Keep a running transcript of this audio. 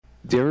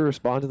Do you ever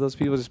respond to those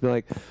people? Just be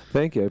like,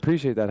 "Thank you, I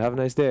appreciate that. Have a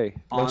nice day."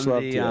 Much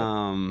love to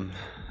you.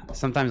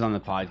 Sometimes on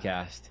the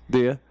podcast. Do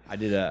you?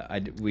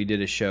 We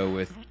did a show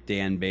with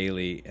Dan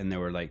Bailey, and there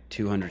were like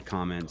 200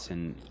 comments,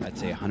 and I'd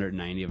say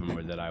 190 of them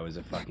were that I was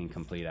a fucking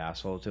complete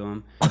asshole to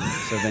him.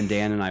 So then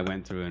Dan and I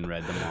went through and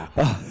read them all.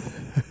 We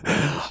did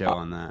a show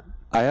on that.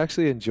 I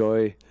actually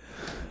enjoy.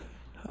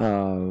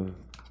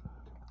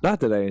 Not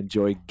that I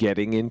enjoy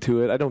getting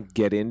into it. I don't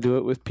get into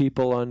it with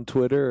people on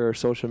Twitter or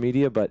social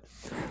media, but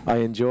I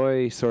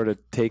enjoy sort of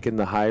taking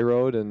the high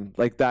road and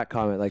like that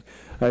comment, like,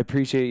 I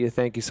appreciate you.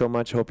 Thank you so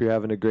much. Hope you're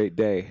having a great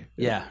day.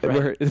 Yeah.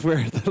 Right.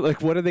 We're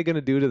like, what are they going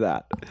to do to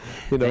that?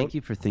 You know? Thank you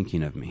for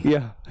thinking of me.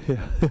 Yeah.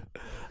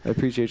 I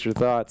appreciate your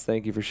thoughts.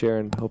 Thank you for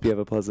sharing. Hope you have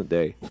a pleasant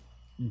day.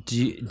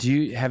 Did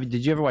you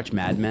ever watch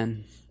Mad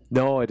Men?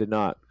 No, I did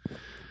not.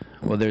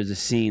 Well, there's a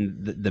scene.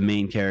 The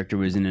main character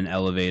was in an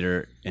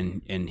elevator,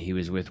 and he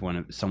was with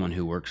someone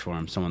who works for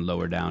him, someone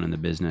lower down in the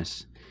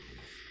business.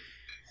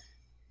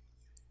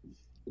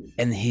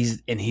 And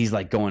he's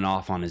like going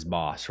off on his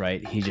boss,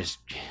 right? He just,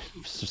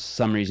 for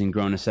some reason,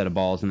 grown a set of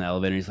balls in the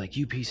elevator. He's like,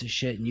 "You piece of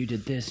shit, and you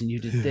did this, and you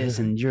did this,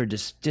 and you're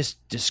just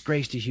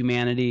disgrace to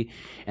humanity."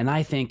 And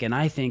I think, and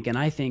then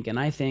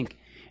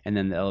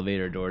the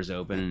elevator doors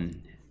open, and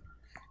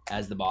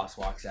as the boss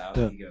walks out,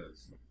 he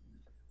goes,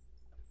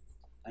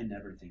 "I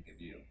never think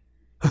of you."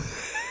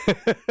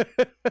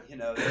 You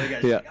know, the other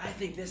guy's like, "I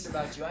think this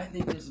about you. I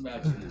think this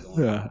about you."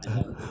 Yeah.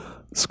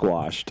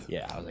 Squashed.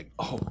 Yeah, I was like,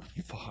 "Oh,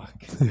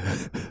 fuck."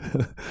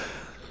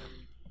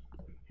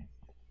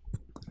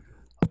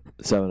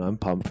 Sevan, I'm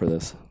pumped for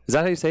this. Is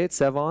that how you say it?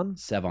 Sevan?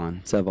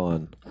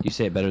 Sevan. You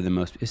say it better than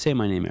most. Say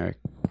my name, Eric.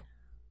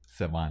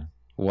 Sevan.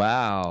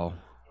 Wow.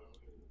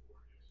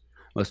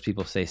 Most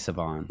people say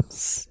Sevan.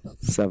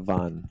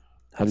 Sevan.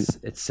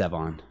 It's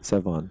Sevan.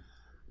 Sevan.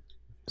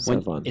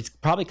 Sevan. It's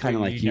probably kind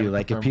of like you.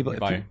 Like if people.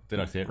 Did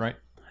I say it right?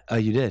 Oh,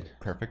 you did.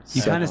 Perfect.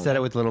 You kind of said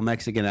it with a little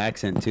Mexican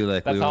accent too,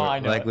 like That's we were, how I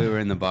know like it. we were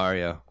in the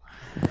barrio.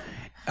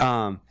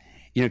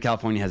 You know,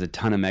 California has a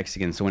ton of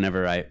Mexicans, so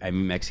whenever I meet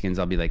Mexicans,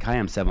 I'll be like, "Hi,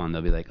 I'm Sevan."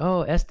 They'll be like,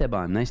 "Oh,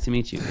 Esteban, nice to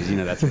meet you," because you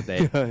know that's what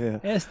they.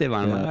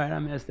 Esteban. Yeah. All right,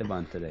 I'm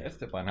Esteban today.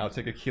 Esteban, I'll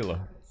take a kilo.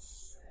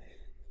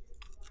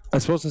 I'm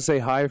supposed to say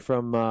hi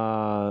from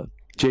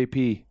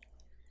JP.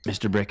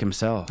 Mr. Brick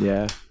himself.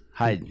 Yeah.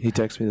 Hi. He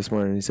texted me this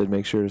morning. He said,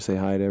 "Make sure to say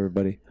hi to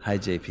everybody." Hi,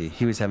 JP.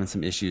 He was having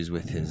some issues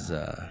with his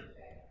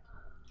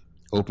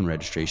open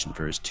registration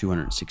for his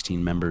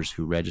 216 members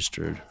who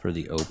registered for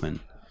the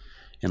Open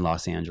in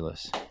Los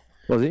Angeles.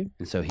 Was he?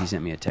 And so he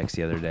sent me a text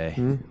the other day.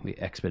 We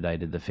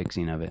expedited the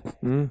fixing of it.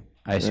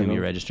 I I assume know.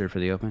 you registered for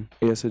the Open?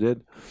 Yes, I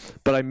did.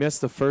 But I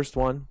missed the first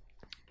one.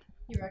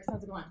 Hey, Rex,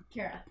 how's it going?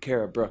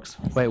 Kara Brooks.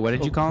 Wait, what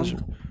did you call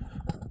him?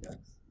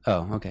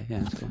 Oh, okay. Yeah,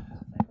 that's cool.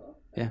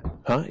 Yeah.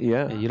 Huh?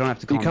 Yeah. You don't have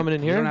to call You coming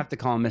in here? You don't have to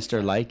call him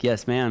Mr. Like.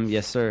 Yes, ma'am.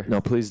 Yes, sir.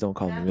 No, please don't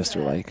call me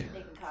Mr. Like.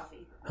 Making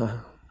coffee.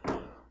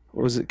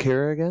 What was it,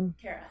 Kara again?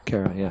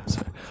 Kara, yeah.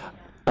 Sorry.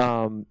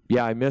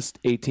 Yeah, I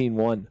missed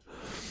 18-1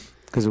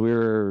 because we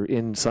were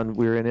in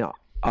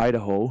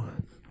Idaho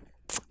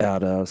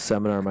at a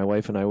seminar. My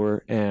wife and I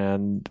were,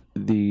 and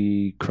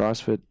the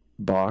CrossFit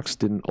box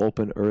didn't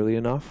open early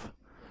enough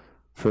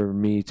for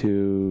me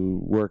to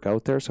work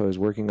out there, so I was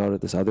working out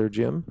at this other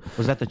gym.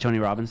 Was that the Tony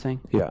Robbins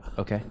thing? Yeah.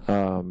 Okay.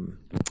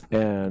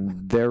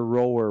 And their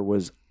rower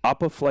was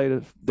up a flight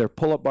of, their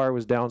pull-up bar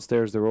was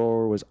downstairs, the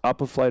rower was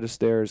up a flight of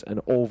stairs and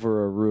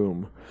over a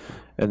room,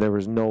 and there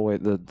was no way,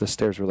 the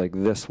stairs were like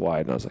this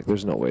wide, and I was like,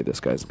 there's no way this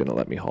guy's going to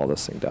let me haul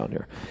this thing down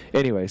here.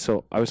 Anyway,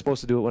 so I was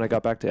supposed to do it when I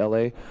got back to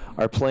LA.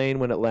 Our plane,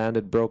 when it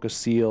landed, broke a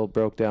seal,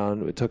 broke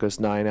down. It took us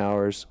 9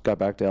 hours, got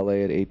back to LA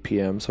at 8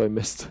 p.m., so I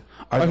missed.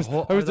 I was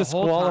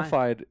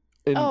disqualified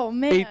in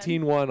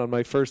 18-1 on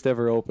my first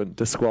ever Open,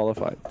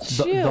 disqualified.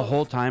 The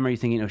whole time, are you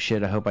thinking, "Oh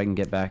shit, I hope I can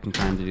get back in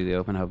time to do the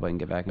Open. I hope I can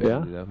get back in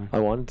time to do the Open"? I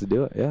wanted to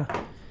do it, yeah.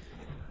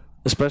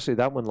 Especially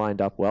that one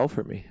lined up well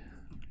for me.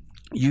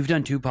 You've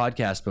done 2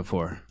 podcasts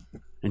before,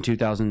 in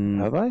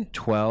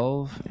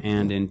 2012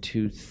 and in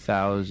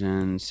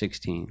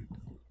 2016.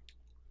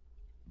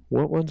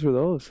 What ones were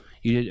those?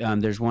 You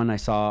did. There's one I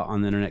saw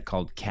on the internet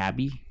called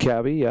Cabby.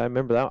 Cabby, yeah, I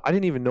remember that. I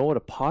didn't even know what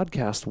a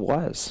podcast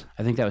was.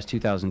 I think that was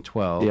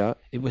 2012. Yeah.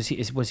 Was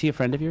he a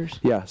friend of yours?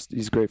 Yes,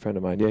 he's a great friend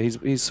of mine. Yeah,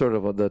 he's sort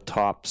of the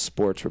top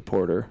sports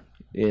reporter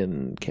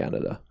in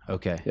Canada.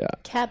 Okay. Yeah.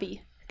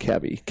 Cabby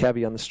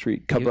on the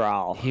street.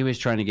 Cabral. He was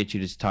trying to get you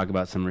to talk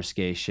about some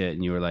risque shit,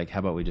 and you were like, "How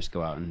about we just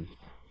go out and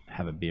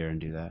have a beer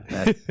and do that?"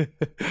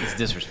 It's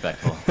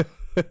disrespectful.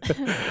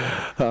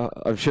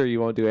 I'm sure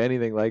you won't do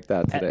anything like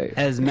that today.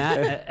 As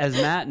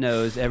Matt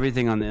knows,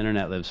 everything on the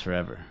internet lives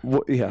forever.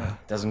 Yeah,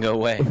 doesn't go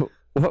away.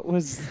 What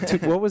was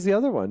the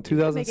other one?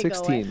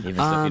 2016. Even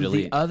stuff you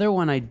delete. The other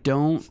one, I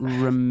don't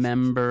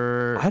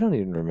remember. I don't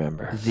even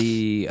remember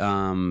the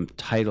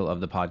title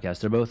of the podcast.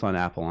 They're both on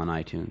Apple and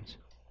iTunes.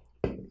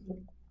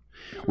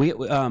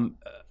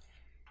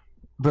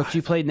 Brooks,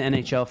 you played in the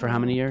NHL for how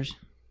many years?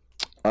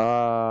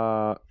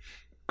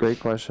 Great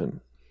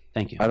question.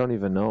 Thank you. I don't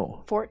even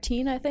know.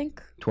 14, I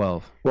think.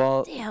 12.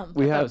 Well, Damn.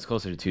 we That had was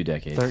closer to 2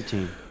 decades.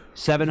 13.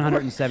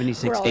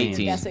 776 We're all games.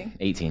 guessing.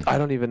 18. I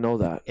don't even know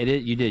that.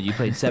 You did. You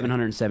played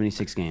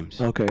 776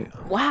 games. Okay.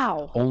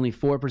 Wow. Only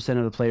 4%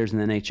 of the players in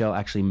the NHL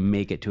actually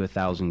make it to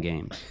 1,000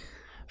 games.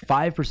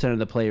 5% of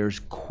the players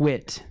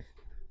quit.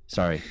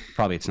 Sorry,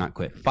 probably it's not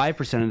quit.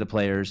 5% of the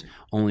players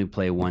only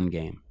play one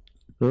game.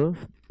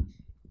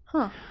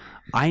 Huh.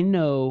 I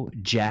know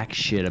jack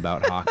shit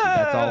about hockey.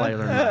 That's all I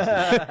learned. I was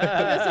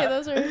gonna say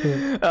those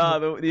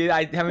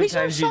are. How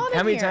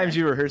many times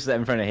you rehearsed that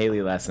in front of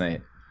Haley last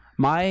night?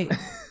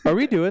 Are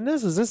we doing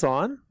this? Is this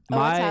on? Oh,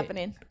 what's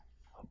happening?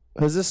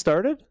 Has this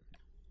started?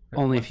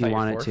 Only if you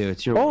want it to.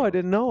 It's your. Oh, I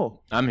didn't know.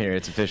 I'm here.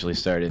 It's officially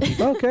started.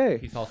 Okay.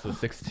 He's also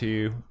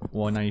 6'2",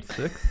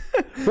 196.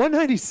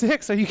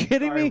 196? Are you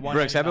kidding me?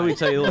 Brooks, how about we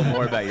tell you a little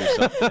more about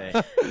yourself today?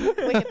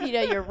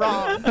 Wikipedia, you're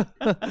wrong.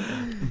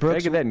 Brooks, I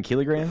get that in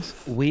kilograms?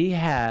 We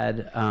had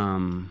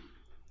a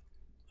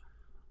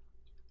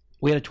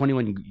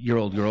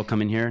 21-year-old girl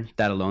come in here.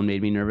 That alone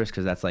made me nervous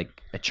because that's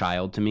like a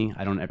child to me.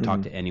 I don't ever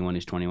talk to anyone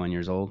who's 21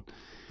 years old.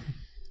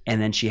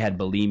 And then she had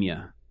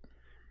bulimia.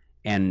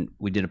 And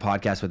we did a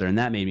podcast with her, and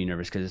that made me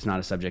nervous because it's not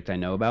a subject I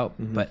know about.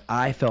 But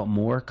I felt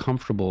more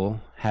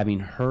comfortable having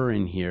her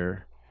in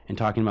here and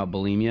talking about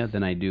bulimia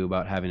than I do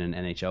about having an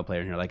NHL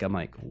player in here. I'm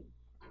like,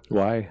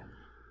 why?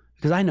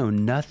 Because I know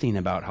nothing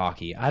about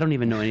hockey. I don't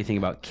even know anything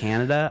about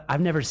Canada.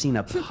 I've never seen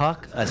a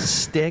puck, a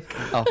stick,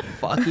 a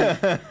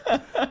fucking...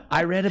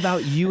 I read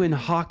about you in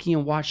hockey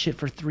and watched it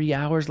for 3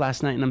 hours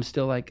last night, and I'm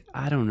still like,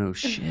 I don't know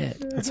shit.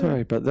 That's all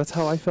right, but that's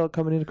how I felt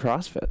coming into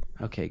CrossFit.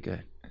 Okay,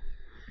 good.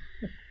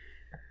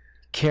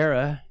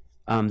 Kara,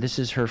 this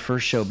is her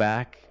first show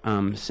back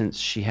since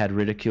she had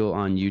ridicule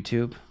on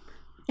YouTube.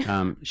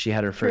 She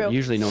had her first.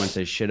 Usually, no one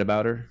says shit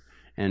about her,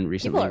 and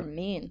recently, People are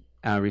mean.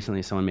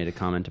 Recently, someone made a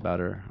comment about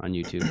her on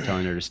YouTube,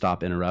 telling her to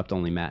stop interrupt.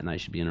 Only Matt and I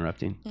should be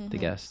interrupting the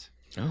guests.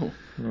 Oh,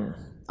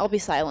 I'll be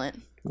silent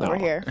over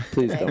here.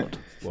 Please don't.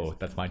 Whoa,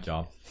 that's my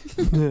job.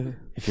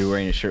 if you're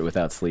wearing a shirt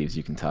without sleeves,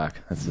 you can talk.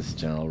 That's just a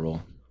general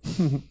rule.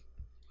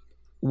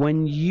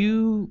 When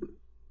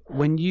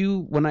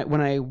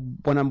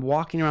I'm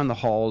walking around the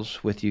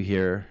halls with you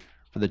here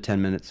for the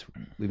 10 minutes,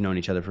 we've known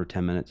each other for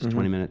 10 minutes,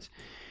 20 minutes.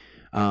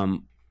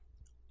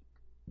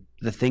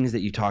 The things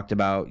that you talked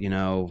about,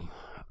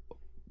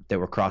 that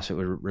were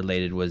CrossFit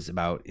related was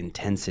about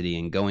intensity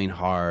and going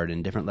hard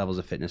and different levels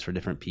of fitness for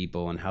different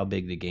people and how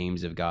big the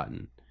games have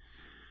gotten.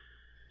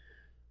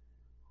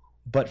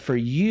 But for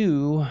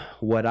you,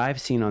 what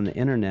I've seen on the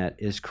internet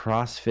is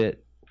CrossFit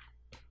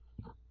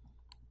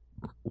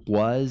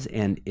was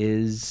and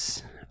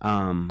is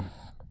a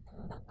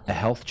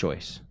health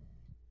choice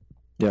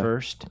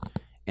first,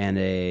 and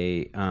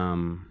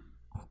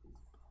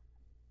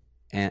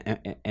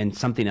and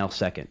something else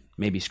second,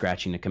 maybe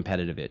scratching a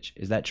competitive itch.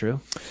 Is that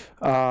true?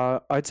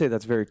 I'd say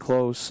that's very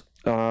close.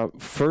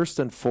 First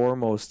and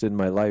foremost in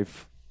my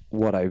life,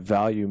 what I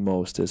value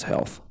most is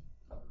health.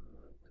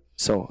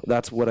 So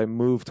that's what I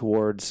move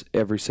towards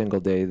every single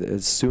day.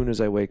 As soon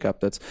as I wake up,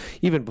 that's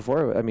even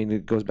before,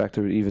 it goes back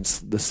to even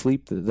the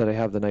sleep that I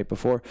have the night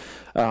before.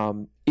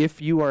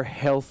 If you are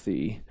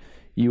healthy,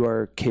 you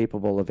are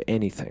capable of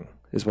anything,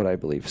 is what I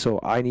believe. So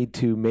I need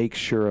to make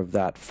sure of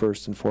that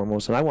first and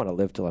foremost. And I want to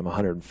live till I'm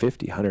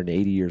 150,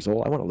 180 years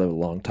old. I want to live a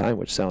long time,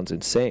 which sounds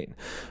insane.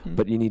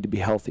 But you need to be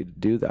healthy to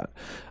do that.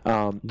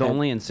 The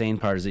only insane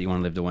part is that you want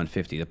to live to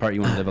 150. The part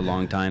you want to live a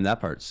long time, that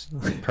part's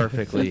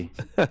perfectly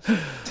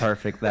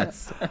perfect.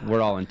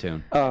 We're all in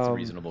tune. That's a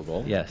reasonable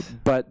goal. Yes.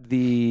 But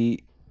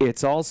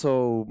it's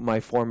also my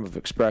form of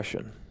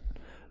expression.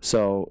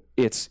 So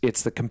it's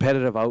the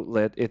competitive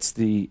outlet. It's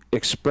the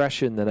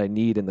expression that I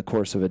need in the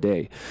course of a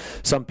day.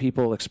 Some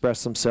people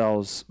express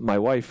themselves. My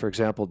wife, for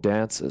example,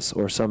 dances,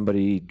 or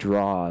somebody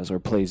draws or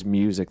plays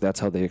music. That's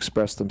how they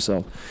express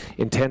themselves.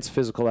 Intense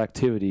physical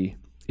activity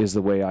is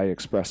the way I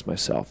express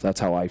myself. That's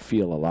how I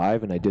feel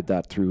alive, and I did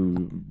that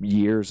through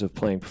years of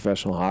playing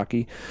professional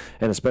hockey.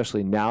 And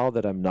especially now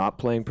that I'm not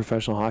playing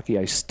professional hockey,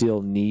 I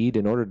still need,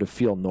 in order to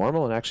feel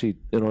normal and actually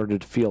in order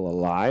to feel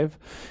alive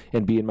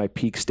and be in my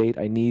peak state,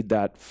 I need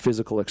that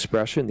physical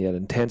expression, that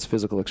intense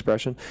physical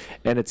expression.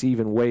 And it's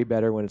even way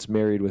better when it's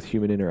married with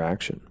human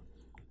interaction,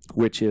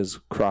 which is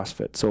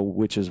CrossFit. So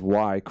which is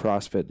why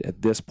CrossFit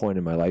at this point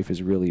in my life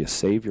is really a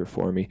savior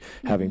for me.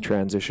 Having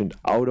transitioned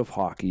out of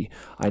hockey,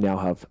 I now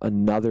have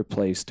another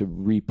place to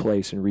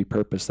replace and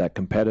repurpose that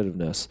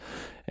competitiveness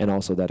and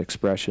also that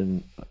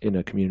expression in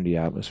a community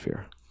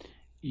atmosphere.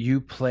 You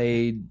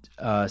played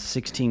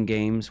 16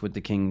 games with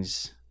the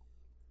Kings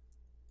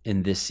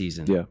in this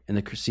season. Yeah. In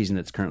the season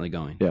that's currently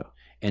going. Yeah.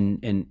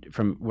 And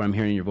from what I'm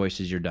hearing in your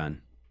voice is you're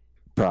done.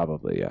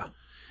 Probably, yeah.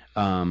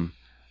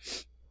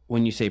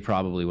 When you say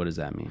probably, what does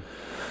that mean?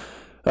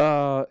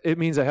 It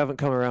means I haven't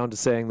come around to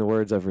saying the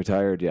words I've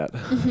retired yet.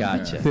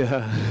 Gotcha.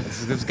 Yeah.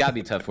 It's got to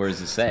be tough words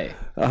to say.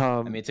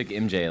 It took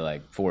MJ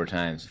like 4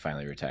 times to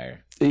finally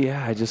retire.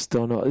 Yeah, I just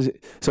don't know.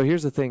 So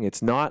here's the thing.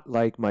 It's not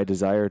like my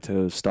desire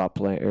to stop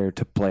playing or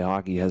to play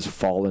hockey has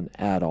fallen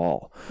at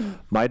all.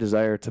 My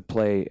desire to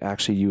play,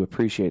 actually, you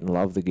appreciate and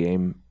love the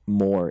game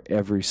more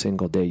every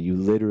single day. You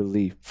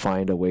literally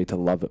find a way to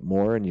love it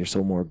more, and you're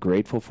so more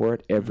grateful for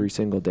it every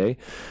single day.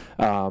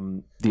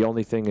 The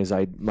only thing is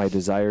my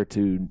desire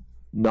to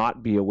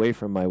not be away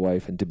from my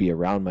wife and to be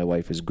around my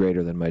wife is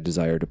greater than my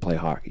desire to play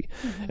hockey.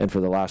 And for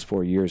the last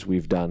 4 years,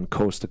 we've done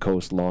coast to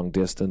coast long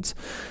distance,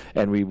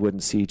 and we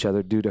wouldn't see each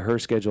other. Due to her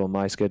schedule and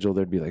my schedule,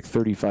 there'd be like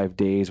 35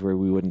 days where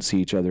we wouldn't see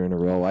each other in a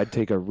row. I'd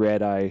take a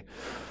red-eye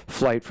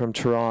flight from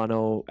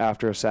Toronto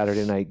after a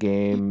Saturday night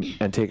game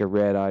and take a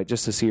red-eye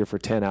just to see her for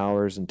 10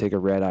 hours and take a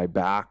red-eye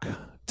back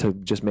to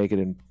just make it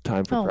in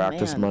time for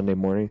practice Monday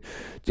morning.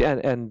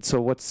 And so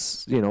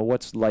what's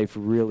life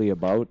really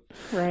about?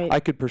 Right.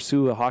 I could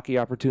pursue a hockey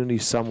opportunity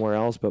somewhere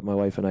else, but my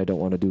wife and I don't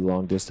want to do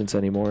long distance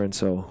anymore. And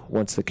so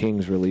once the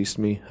Kings released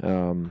me,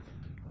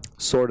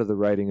 sort of the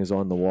writing is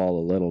on the wall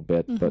a little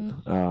bit, but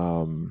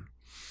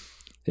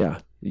yeah,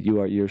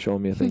 you're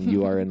showing me a thing.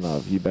 You are in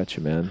love. You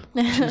betcha, man.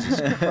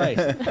 Jesus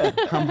Christ.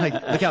 I'm like,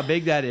 look how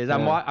big that is.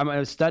 I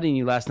was studying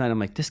you last night. I'm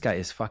like, this guy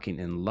is fucking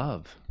in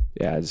love.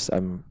 Yeah,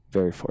 I'm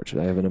very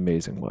fortunate. I have an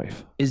amazing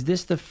wife. Is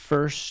this the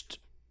first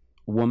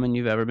woman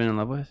you've ever been in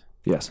love with?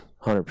 Yes,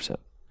 100%.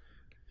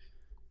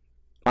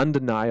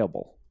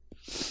 Undeniable.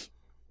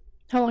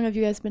 How long have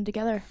you guys been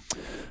together?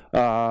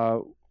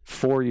 4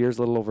 years,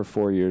 a little over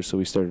 4 years. So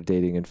we started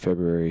dating in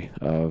February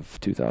of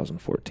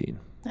 2014.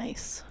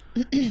 Nice.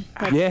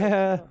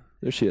 Yeah,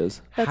 there she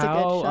is. That's a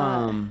good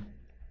shot.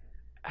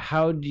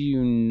 How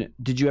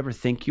did you ever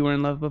think you were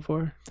in love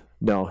before?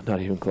 No, not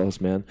even close,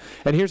 man.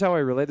 And here's how I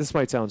relate. This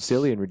might sound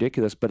silly and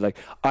ridiculous, but like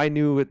I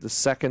knew at the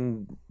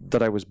second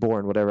that I was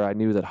born, whatever, I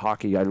knew that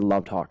I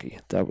loved hockey.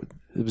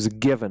 It was a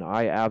given.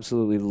 I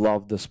absolutely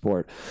loved the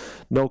sport.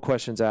 No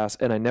questions asked.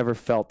 And I never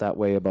felt that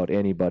way about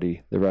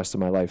anybody the rest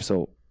of my life.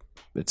 So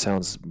it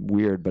sounds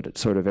weird, but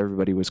it's sort of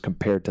everybody was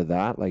compared to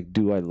that. Like,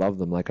 do I love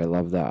them like I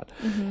love that?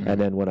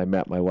 And then when I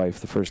met my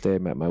wife, the first day I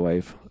met my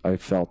wife, I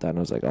felt that and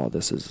I was like, oh,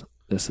 this is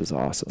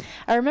awesome.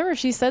 I remember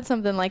she said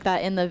something like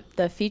that in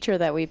the feature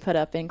that we put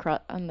up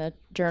on the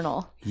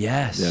journal.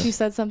 Yes. Yeah. She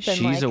said something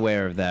She's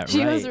aware of that, right?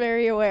 She was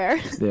very aware.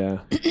 Yeah.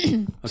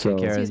 Okay, So,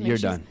 Kara, you're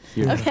done.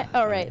 You're done. Okay.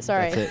 All right.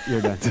 Sorry. That's it.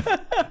 You're done.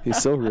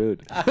 he's so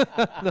rude.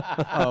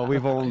 Oh,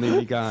 we've only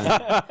begun.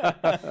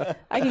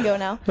 I can go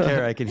now.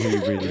 Kara, I can hear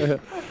you breathing.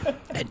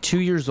 At 2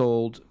 years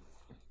old,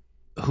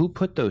 who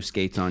put those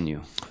skates on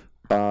you?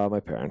 My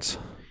parents.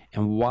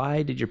 And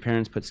why did your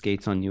parents put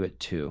skates on you at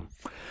 2?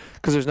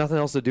 Because there's nothing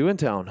else to do in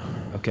town.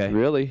 Okay.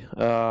 Really. I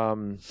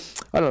don't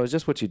know. It was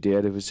just what you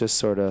did. It was just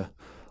sort of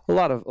a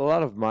lot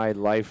of my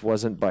life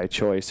wasn't by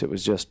choice. It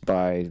was just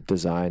by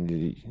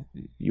design.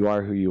 You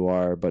are who you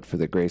are, but for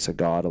the grace of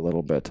God a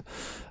little bit.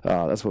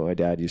 That's what my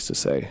dad used to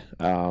say.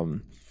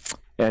 And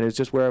it's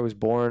just where I was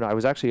born. I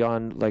was actually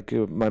on,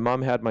 my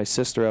mom had my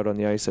sister out on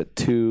the ice at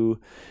 2,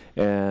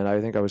 and I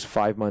think I was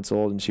 5 months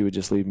old, and she would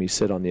just leave me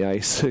sit on the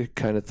ice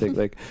kind of thing.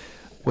 Like,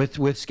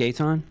 With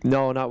skates on?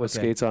 No, not with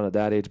skates on at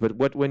that age.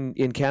 But when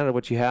in Canada,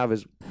 what you have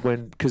is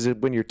when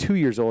you're 2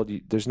 years old,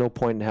 there's no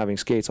point in having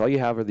skates. All you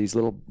have are these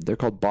they're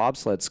called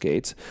bobsled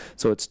skates.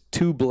 So it's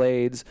 2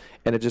 blades,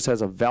 and it just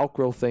has a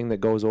Velcro thing that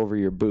goes over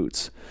your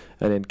boots.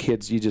 And then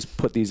you just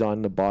put these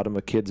on the bottom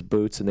of kids'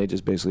 boots, and they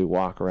just basically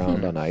walk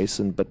around on ice.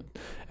 But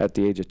at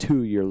the age of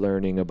 2, you're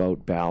learning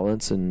about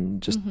balance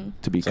and just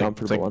to be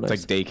comfortable on ice.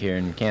 It's like daycare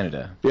in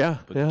Canada. Yeah.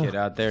 Put the kid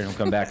out there and he'll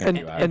come back in a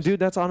few hours. And dude,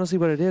 that's honestly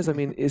what it is. I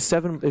mean, in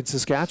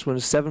Saskatchewan,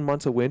 it's 7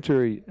 months of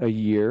winter a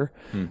year.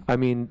 I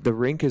mean, the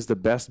rink is the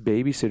best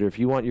babysitter. If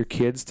you want your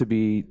kids to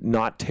be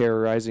not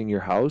terrorizing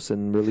your house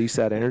and release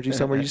that energy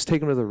somewhere, you just take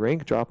them to the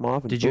rink, drop them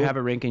off. And Did you have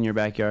a rink in your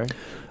backyard?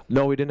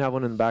 No, we didn't have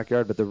one in the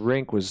backyard, but the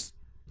rink was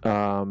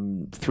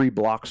 3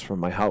 blocks from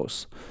my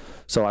house.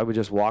 So I would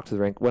just walk to the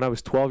rink. When I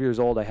was 12 years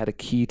old, I had a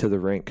key to the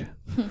rink.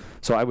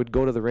 So I would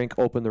go to the rink,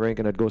 open the rink,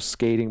 and I'd go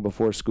skating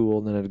before school,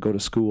 and then I'd go to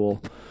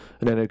school,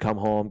 and then I'd come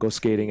home, go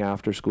skating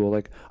after school.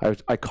 Like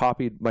I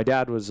copied. My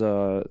dad was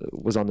on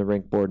the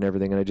rink board and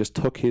everything, and I just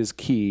took his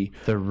key.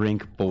 The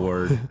rink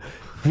board.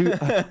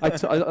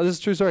 This is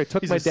a true story. I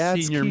took my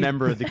dad's senior key.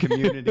 member of the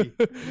community.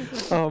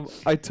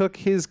 I took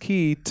his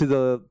key to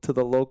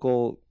the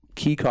local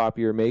key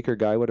copier maker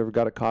guy, whatever,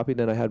 got it copied,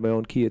 and I had my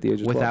own key at the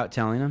age of 12. Without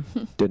telling him?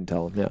 Didn't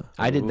tell him, yeah.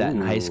 I did that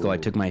in high school. I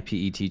took my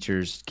PE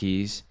teacher's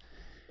keys,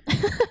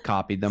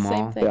 copied them Same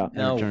all. thing. Yeah.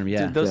 No,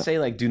 Yeah. they'll say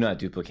like do not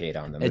duplicate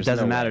on them. It There's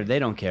doesn't no matter. way. They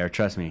don't care.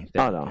 Trust me.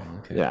 Oh, no.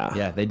 Okay. Yeah.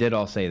 Yeah, they did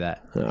all say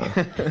that.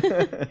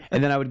 Yeah.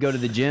 And then I would go to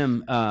the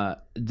gym,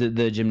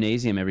 the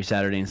gymnasium every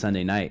Saturday and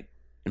Sunday night.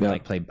 And I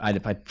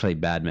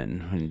played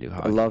badminton. I didn't do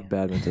hockey. I love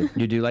badminton.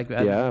 You do like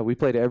badminton? Yeah, we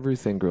played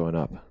everything growing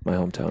up, my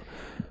hometown.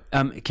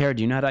 Kara,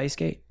 do you know how to ice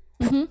skate?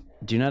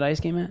 Do you know how to ice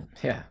skate, Matt?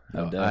 Yeah.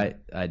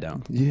 I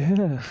don't.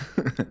 Yeah.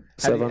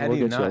 Sevan, how we'll do you get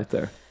you not? out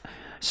there.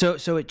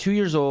 So at 2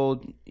 years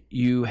old,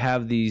 you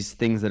have these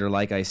things that are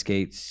like ice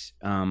skates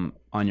on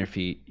your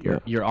feet.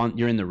 You're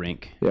in the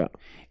rink. Yeah.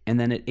 And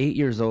then at 8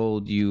 years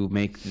old, you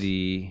make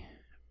the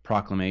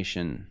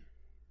proclamation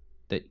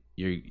that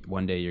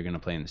one day you're going to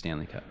play in the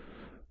Stanley Cup.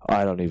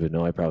 I don't even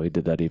know. I probably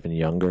did that even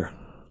younger.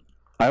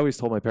 I always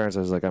told my parents, I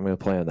was like, I'm going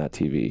to play on that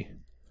TV.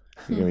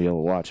 You're going to be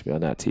able to watch me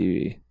on that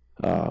TV.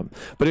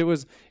 But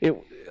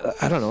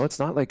I don't know. It's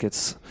not like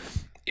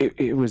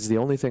it was the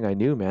only thing I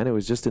knew, man. It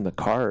was just in the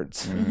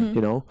cards,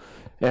 you know?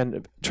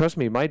 And trust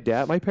me, my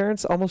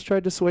parents almost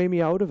tried to sway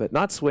me out of it.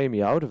 Not sway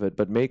me out of it,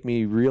 but make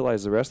me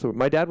realize the rest of it.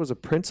 My dad was a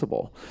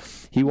principal.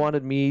 He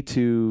wanted me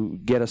to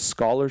get a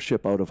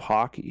scholarship out of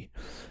hockey.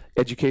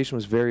 Education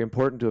was very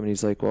important to him. And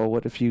he's like, well,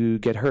 what if you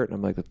get hurt? And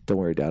I'm like, don't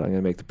worry, Dad. I'm going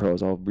to make the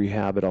pros. I'll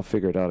rehab it. I'll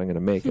figure it out. I'm going to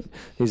make it.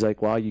 He's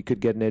like, well, you could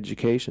get an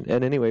education.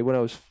 And anyway, when I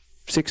was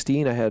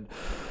 16, I had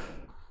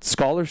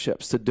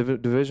scholarships to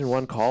Division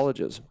I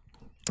colleges.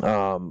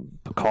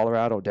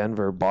 Colorado,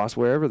 Denver,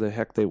 Boston, wherever the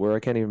heck they were, I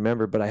can't even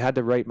remember, but I had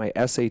to write my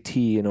SAT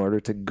in order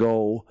to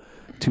go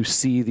to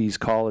see these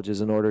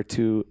colleges in order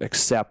to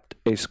accept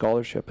a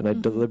scholarship, and I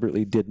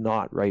deliberately did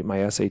not write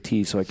my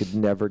SAT so I could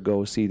never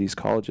go see these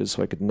colleges,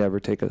 so I could never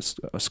take a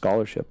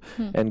scholarship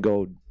and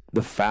go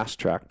the fast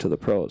track to the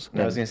pros.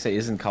 I was going to say,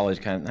 isn't college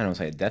kind of, I don't want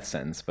to say a death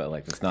sentence, but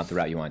like it's not the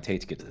route you want to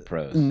take to get to the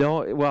pros?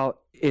 No, well,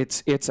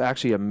 it's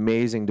actually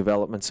amazing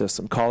development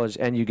system, college,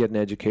 and you get an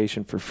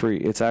education for free.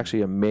 It's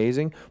actually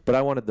amazing, but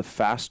I wanted the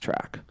fast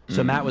track.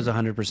 So Matt was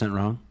 100%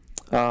 wrong?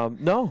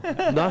 No,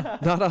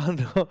 not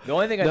 100. The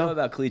only thing I know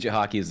about collegiate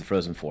hockey is the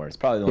Frozen Four. It's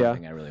probably the only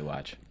thing I really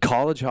watch.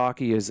 College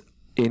hockey is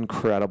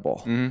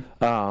incredible.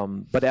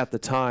 But at the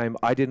time,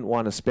 I didn't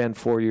want to spend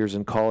 4 years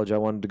in college. I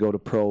wanted to go to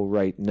pro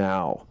right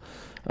now.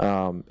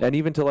 And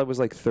even till I was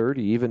like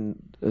 30,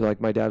 even like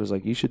my dad was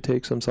like, you should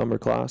take some summer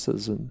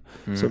classes, and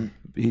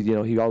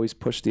he always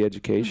pushed the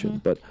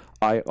education, but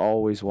I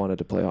always wanted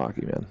to play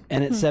hockey, man.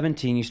 And at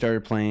 17, you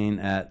started playing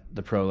at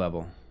the pro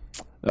level.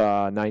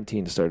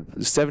 19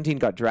 started. 17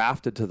 got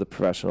drafted to the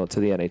professional, to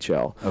the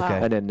NHL.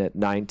 Okay. And then at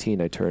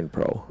 19, I turned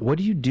pro. What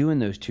do you do in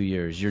those 2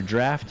 years? You're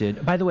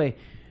drafted. By the way,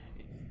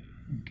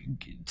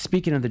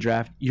 speaking of the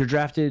draft, you're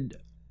drafted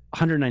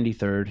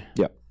 193rd.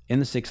 Yep. In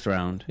the 6th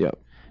round. Yep.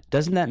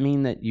 Doesn't that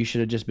mean that you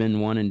should have just been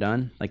one and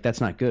done? Like,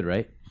 that's not good,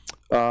 right?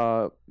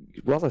 Well,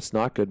 that's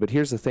not good. But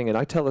here's the thing, and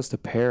I tell this to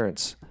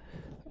parents,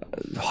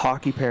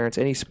 hockey parents,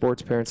 any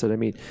sports parents that I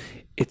meet,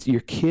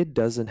 your kid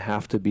doesn't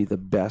have to be the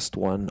best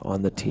one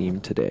on the team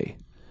today.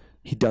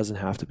 He doesn't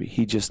have to be.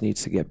 He just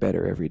needs to get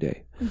better every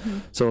day.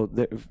 So,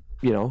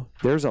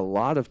 there's a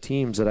lot of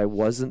teams that I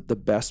wasn't the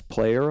best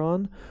player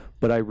on,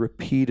 but I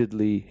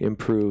repeatedly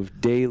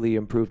improved, daily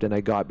improved, and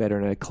I got better,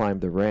 and I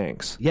climbed the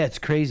ranks. Yeah, it's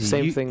crazy.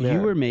 Same thing there.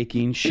 You were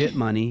making shit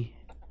money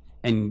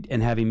and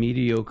having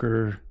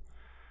mediocre,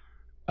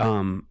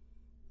 by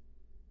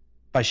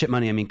shit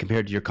money I mean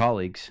compared to your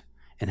colleagues,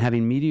 and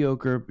having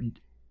mediocre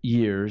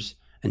years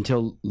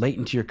until late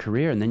into your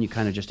career, and then you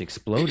kind of just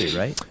exploded,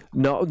 right?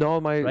 No,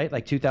 right,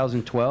 like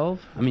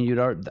 2012. I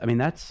mean,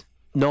 that's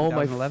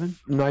 2011.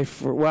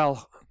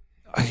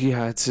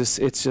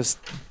 It's just.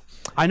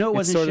 I know it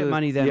wasn't shit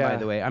money then, by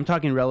the way. I'm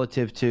talking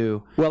relative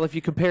to. Well, if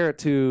you compare it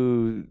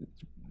to,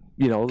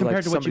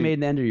 compared to what you made in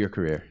the end of your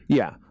career.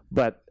 Yeah,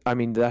 but I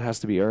mean that has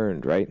to be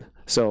earned, right?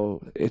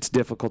 So it's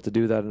difficult to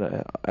do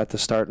that at the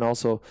start, and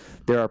also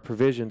there are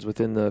provisions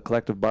within the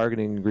collective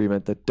bargaining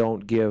agreement that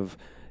don't give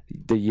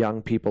the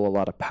young people a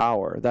lot of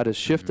power. That has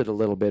shifted a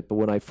little bit, but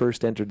when I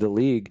first entered the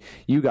league,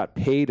 you got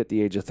paid at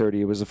the age of 30.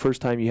 It was the first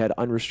time you had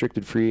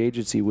unrestricted free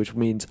agency, which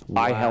means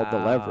I held the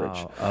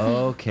leverage.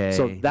 Okay.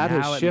 So that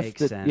now has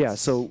shifted. Yeah.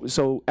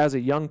 So as a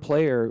young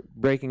player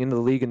breaking into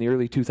the league in the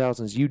early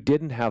 2000s, you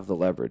didn't have the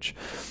leverage.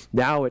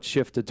 Now it's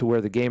shifted to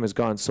where the game has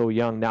gone so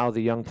young. Now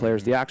the young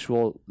players, the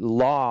actual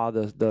law,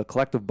 the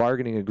collective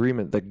bargaining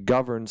agreement that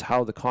governs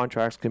how the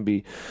contracts can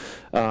be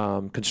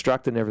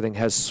constructed and everything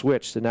has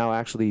switched, and now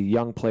actually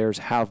young players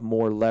have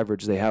more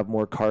leverage. They have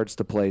more cards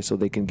to play, so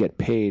they can get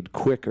paid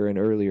quicker and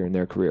earlier in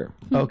their career.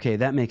 Okay,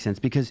 that makes sense,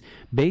 because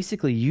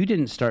basically you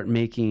didn't start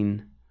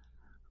making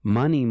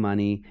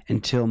money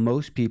until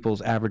most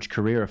people's average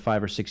career of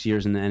 5 or 6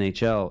 years in the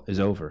NHL is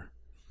over,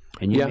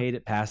 and you made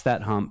it past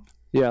that hump.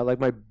 Yeah, like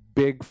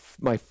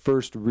my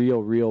first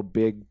real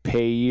big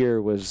pay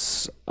year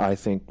was, I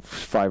think,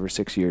 5 or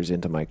 6 years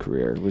into my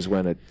career. It was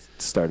when it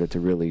started to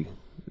really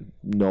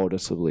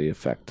noticeably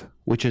affect.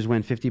 Which is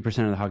when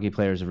 50% of the hockey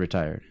players have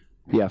retired.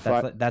 Yeah,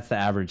 that's the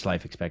average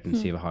life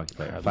expectancy of a hockey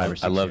player. 5 or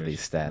 6 years. I love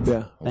these stats.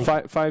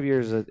 Yeah, 5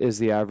 years is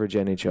the average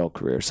NHL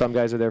career. Some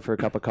guys are there for a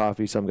cup of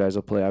coffee. Some guys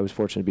will play. I was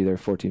fortunate to be there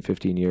 14,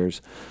 15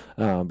 years,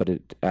 but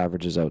it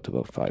averages out to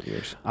about 5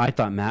 years. I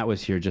thought Matt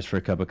was here just for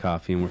a cup of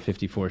coffee, and we're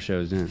 54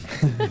 shows in.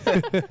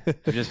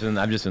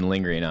 I've just been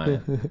lingering on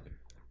it.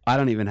 I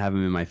don't even have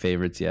him in my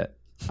favorites yet.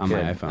 On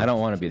my iPhone. I don't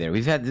want to be there.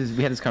 We had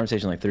this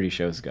conversation like 30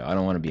 shows ago. I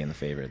don't want to be in the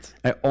favorites.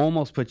 I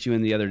almost put you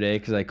in the other day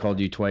because I called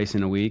you twice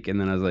in a week, and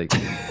then I was like,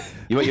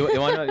 you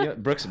want to know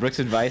Brooks'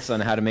 advice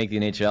on how to make the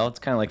NHL? It's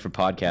kind of like for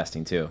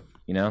podcasting too.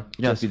 You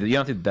don't have to be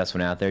the best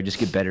one out there. Just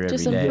get better every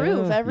day. Just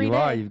improve every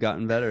day. You've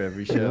gotten better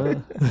every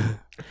show.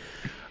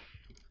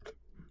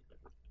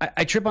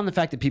 I trip on the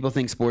fact that people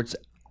think sports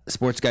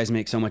guys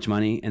make so much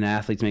money and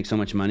athletes make so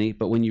much money,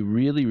 but when you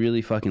really,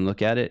 really fucking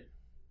look at it,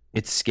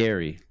 it's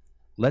scary.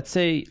 Let's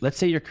say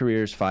your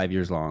career is 5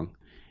 years long,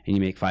 and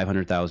you make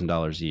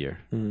 $500,000 a year,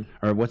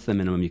 or what's the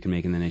minimum you can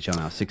make in the NHL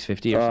now?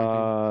 $650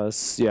 or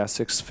something? Yeah,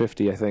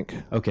 $650, I think.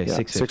 Okay, yeah,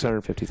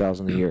 $650.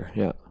 $650,000 a year.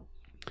 Yeah.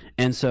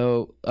 And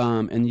so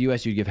in the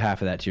U.S., you give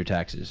half of that to your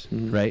taxes,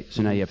 right?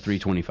 So now you have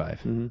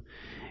 $325,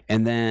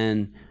 and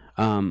then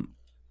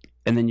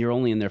you're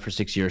only in there for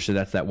 6 years, so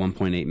that's that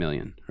 $1.8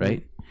 million,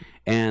 right?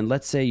 And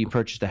let's say you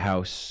purchased a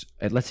house.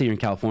 Let's say you're in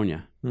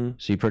California, so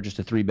you purchased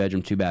a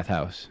 3-bedroom, 2-bath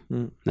house.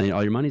 Now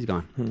all your money's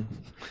gone.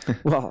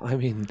 Well, I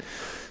mean,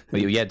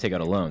 But you had to take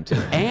out a loan too.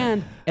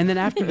 And then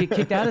after you get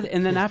kicked out of it,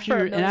 and then after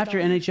your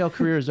NHL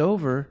career is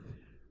over,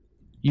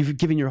 you've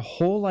given your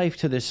whole life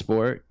to this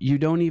sport. You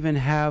don't even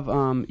have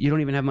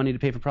money to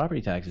pay for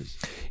property taxes.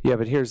 yeah,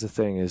 but here's the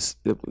thing: is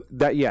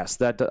that yes,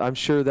 that I'm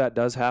sure that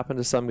does happen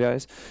to some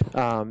guys.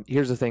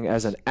 Here's the thing: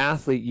 as an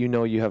athlete,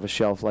 you have a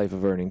shelf life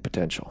of earning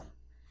potential.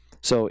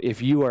 So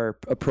if you are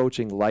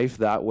approaching life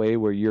that way,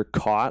 where you're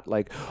caught,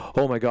 like,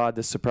 oh my God,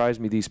 this surprised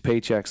me, these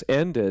paychecks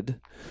ended,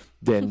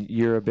 then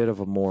you're a bit of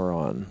a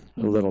moron,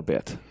 a little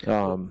bit.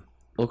 Well,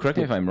 correct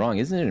me if I'm wrong.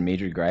 Isn't it a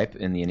major gripe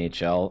in the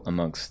NHL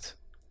amongst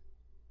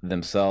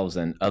themselves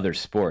and other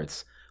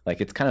sports? Like,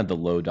 it's kind of the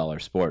low dollar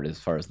sport as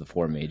far as the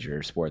 4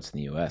 major sports in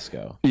the U.S.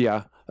 go.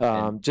 Yeah,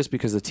 just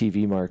because of the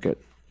TV market.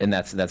 And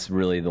that's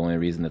really the only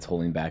reason that's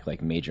holding back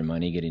like major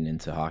money getting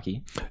into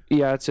hockey.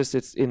 Yeah,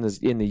 it's in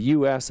the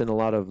U.S. and a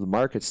lot of the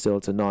markets still,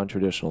 it's a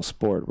non-traditional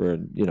sport where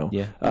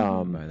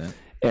By that.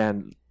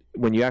 and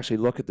when you actually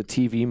look at the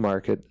TV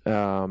market,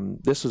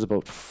 this was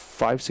about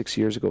 5-6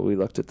 years ago we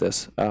looked at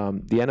this.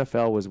 The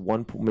NFL was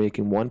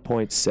making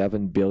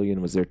 $1.7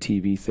 billion was their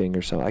TV thing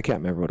or something. I can't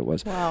remember what it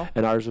was. Wow.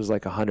 And ours was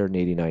like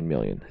 $189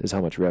 million is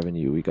how much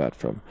revenue we got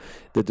from.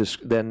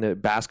 Then the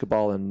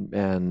basketball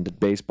and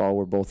baseball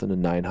were both in the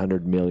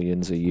 900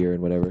 millions a year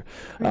and whatever.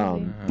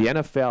 The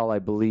NFL, I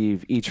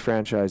believe, each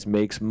franchise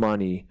makes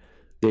money.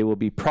 They will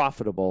be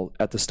profitable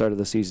at the start of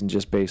the season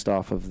just based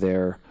off of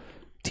their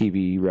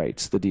TV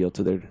rights, the deal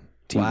to their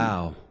TV.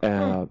 Wow.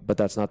 But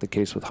that's not the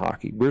case with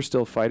hockey. We're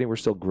still fighting. We're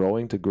still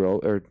trying to grow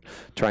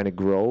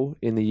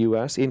in the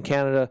U.S. In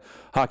Canada,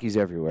 hockey's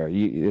everywhere.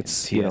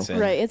 It's TSN.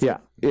 Right.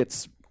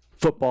 it's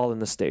football in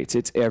the States.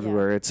 It's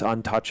everywhere. It's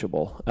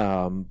untouchable.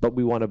 But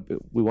we want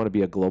to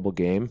be a global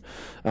game.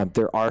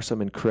 There are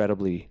some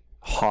incredibly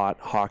hot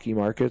hockey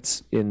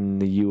markets in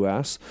the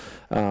U.S.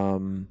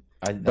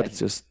 But it's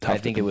just tough. I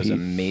think it was a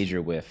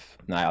major whiff.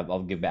 I'll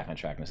get back on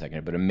track in a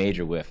second, but a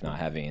major whiff not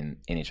having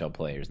NHL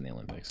players in the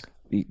Olympics.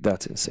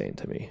 That's insane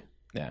to me.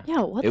 Yeah.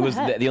 Yeah, what it the was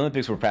heck? the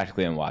Olympics were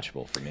practically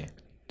unwatchable for me.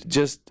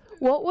 Just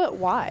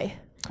Why?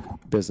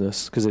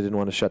 business, because they didn't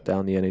want to shut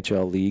down the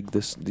NHL league.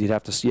 You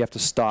have to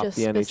stop Just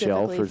the NHL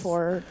specifically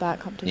for that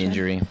competition.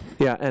 Injury.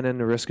 Yeah, and then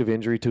the risk of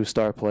injury to a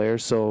star player.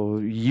 So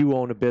you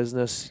own a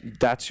business,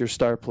 that's your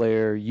star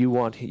player.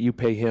 You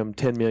pay him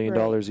 $10 million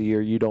a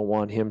year. You don't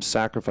want him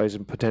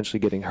sacrificing, potentially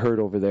getting hurt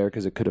over there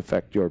because it could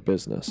affect your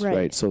business,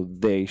 right? So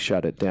they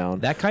shut it down.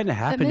 That kind of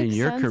happened in makes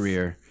your sense.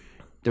 career.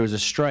 There was a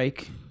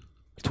strike.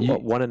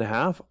 What,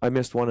 1.5? I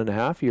missed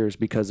 1.5 years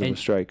because of a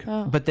strike.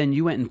 Oh. But then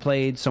you went and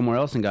played somewhere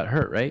else and got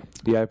hurt, right?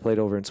 Yeah, I played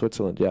over in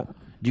Switzerland. Yeah.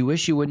 Do you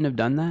wish you wouldn't have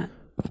done that?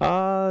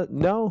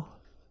 No,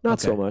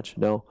 not so Okay. much.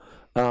 No,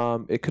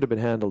 it could have been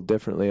handled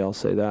differently. I'll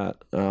say that.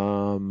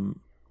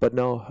 But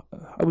no,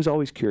 I was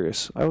always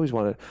curious. I always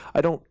wanted.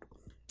 I don't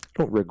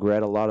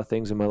regret a lot of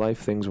things in my life.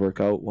 Things work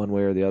out one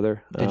way or the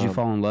other. Did you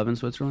fall in love in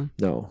Switzerland?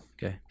 No.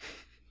 Okay.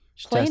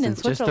 Just Playing in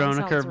testing, just throwing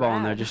a Switzerland curveball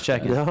in there, sounds just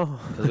checking. No.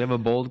 Because we have a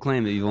bold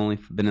claim that you've only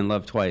been in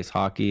love twice,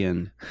 hockey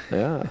and...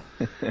 Yeah.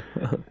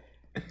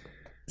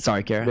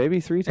 Sorry, Kara. Maybe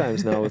 3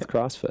 times now with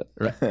CrossFit.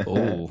 Right.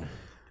 Oh.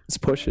 It's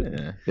pushing.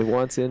 Yeah. It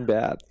wants in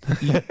bad.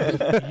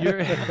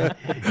 you're,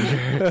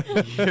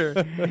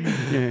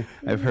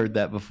 I've heard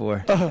that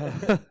before.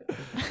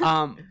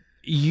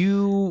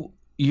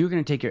 You're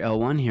going to take your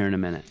L1 here in a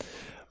minute.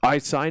 I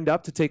signed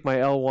up to take my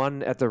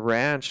L1 at the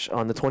ranch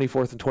on the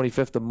 24th and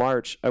 25th of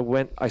March.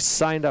 I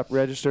signed up,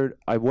 registered.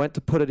 I went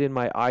to put it in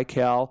my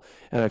iCal,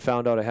 and I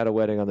found out I had a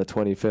wedding on the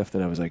 25th,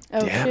 and I was like,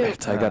 damn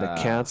it, I got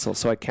to cancel.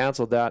 So I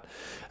canceled that,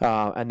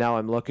 and now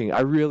I'm looking.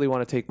 I really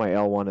want to take my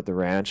L1 at the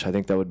ranch. I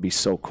think that would be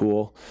so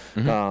cool,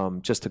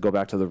 just to go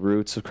back to the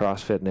roots of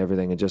CrossFit and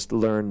everything and just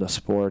learn the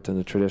sport and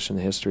the tradition,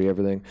 the history,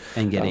 everything.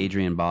 And get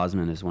Adrian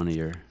Bosman as one of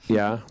your...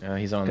 Yeah.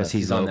 He's on Because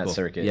he's on that local.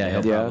 circuit.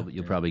 Yeah,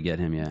 you'll probably get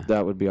him, yeah.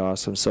 That would be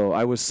awesome. So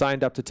I was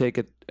signed up to take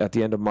it at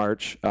the end of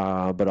March,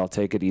 but I'll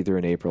take it either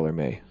in April or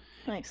May.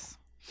 Nice.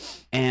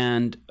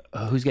 And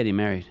who's getting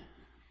married?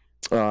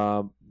 2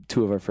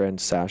 of our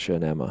friends, Sasha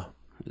and Emma.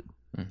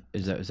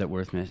 Is that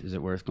worth is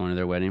it worth going to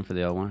their wedding for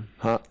the L1?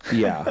 Huh?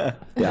 Yeah.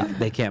 Yeah.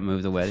 They can't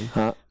move the wedding.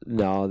 Huh?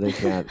 No, they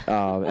can't.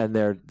 And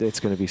it's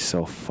going to be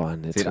so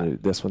fun.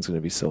 This one's going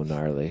to be so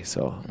gnarly.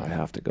 So I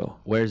have to go.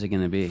 Where's it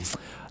going to be?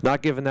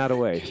 Not giving that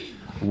away.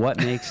 What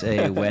makes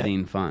a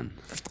wedding fun?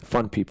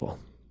 Fun people.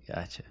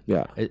 Gotcha.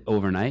 Yeah.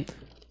 Overnight?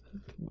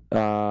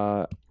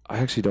 I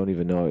actually don't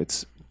even know.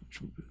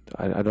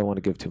 I don't want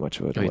to give too much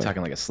of it Are you away.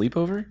 talking like a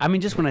sleepover? I mean,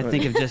 just when I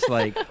think of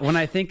when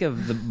I think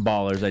of the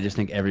ballers, I just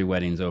think every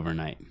wedding's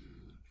overnight.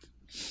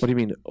 What do you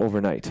mean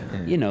overnight?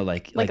 You know,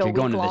 like Like a you're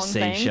going to the week-long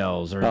thing?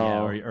 Seychelles or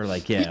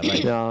like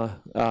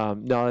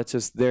No, it's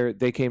just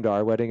they came to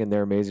our wedding and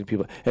they're amazing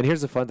people. And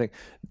here's the fun thing,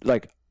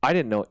 like I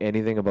didn't know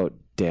anything about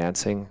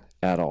dancing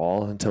at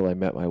all until I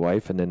met my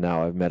wife, and then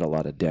now I've met a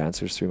lot of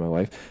dancers through my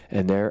wife,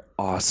 and they're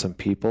awesome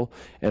people.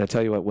 And I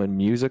tell you what, when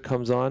music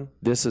comes on,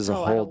 this is a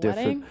whole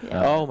different.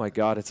 Yeah. Oh my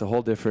God, it's a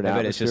whole different I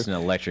bet it's atmosphere. just an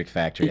electric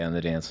factory on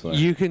the dance floor.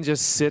 You can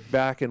just sit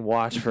back and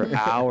watch for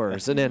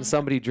hours, and then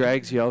somebody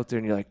drags you out there,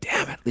 and you're like,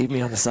 "Damn it, leave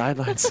me on the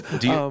sidelines."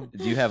 Do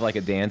you have like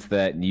a dance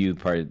that you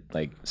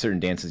like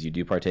certain dances you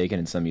do partake in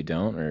and some you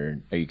don't,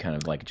 or are you kind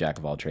of like a jack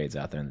of all trades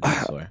out there in the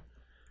dance floor?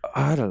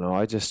 I don't know.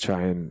 I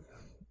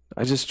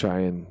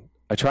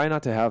try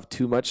not to have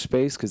too much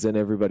space because then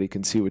everybody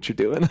can see what you're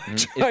doing. I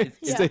try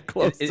to stay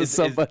close to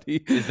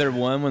somebody. Is there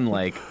one when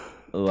like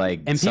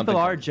and people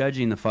are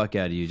judging the fuck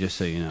out of you, just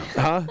so you know.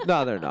 Huh?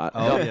 No, they're not.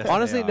 Oh, no. yes,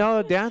 Honestly, they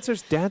are. no.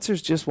 Dancers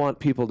just want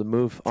people to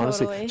move.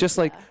 Honestly, Totally. just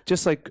like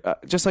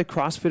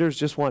CrossFitters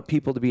just want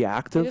people to be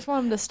active. They just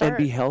want them to start. And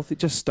be healthy.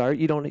 Just start.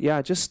 You don't.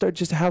 Yeah, just start.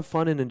 Just have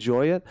fun and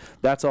enjoy it.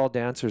 That's all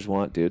dancers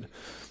want, dude.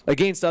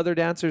 Against other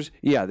dancers,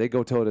 yeah, they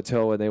go toe to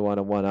toe and they want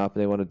to one up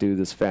and they want to do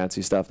this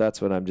fancy stuff.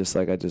 That's when I'm just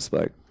like, It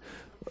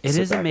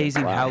is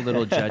amazing how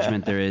little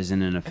judgment there is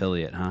in an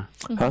affiliate, huh?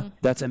 Huh?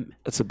 That's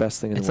the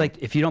best thing in the It's world.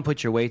 like if you don't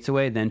put your weights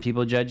away, then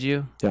people judge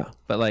you. Yeah.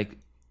 But like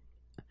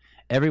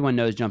everyone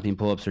knows jumping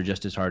pull-ups are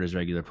just as hard as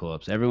regular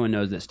pull-ups. Everyone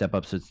knows that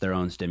step-ups it's their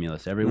own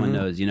stimulus. Everyone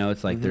knows,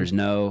 it's like there's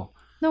no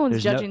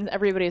one's judging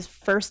everybody's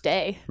first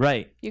day.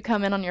 right. You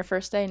come in on your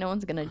first day, no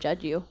one's gonna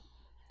judge you.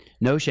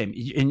 No shame.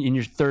 In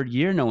your third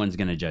year, no one's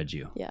gonna judge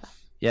you. Yeah.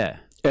 Yeah.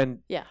 And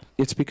Yeah.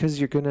 it's because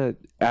you're gonna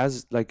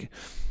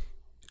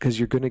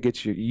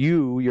get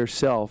you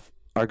yourself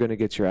are gonna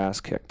get your ass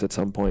kicked at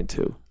some point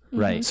too.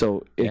 Right.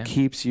 So it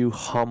keeps you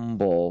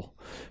humble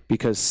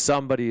because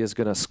somebody is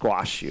going to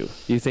squash you.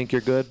 You think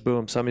you're good?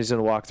 Boom. Somebody's going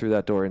to walk through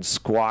that door and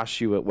squash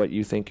you at what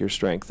you think your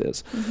strength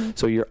is.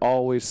 So you're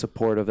always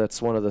supportive.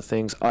 That's one of the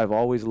things. I've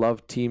always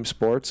loved team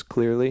sports,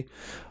 clearly.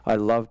 I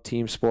love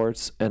team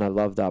sports, and I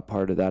love that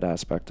part of that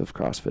aspect of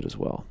CrossFit as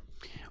well.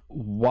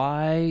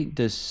 Why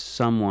does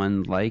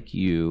someone like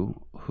you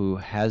who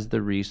has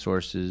the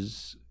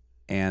resources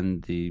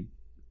and the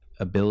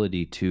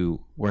ability to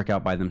work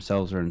out by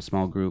themselves or in a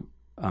small group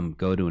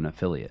go to an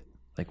affiliate?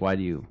 Like, why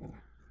do you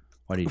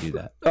do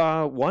that?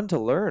 One, to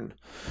learn.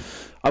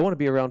 I want to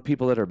be around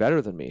people that are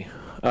better than me.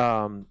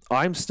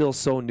 I'm still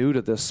so new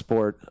to this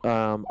sport.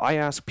 I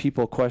ask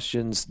people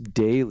questions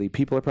daily.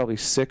 People are probably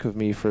sick of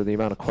me for the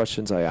amount of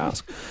questions I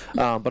ask.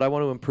 But I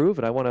want to improve,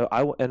 and I want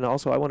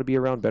to be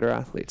around better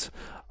athletes.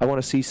 I want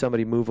to see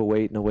somebody move a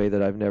weight in a way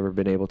that I've never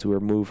been able to,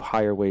 or move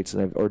higher weights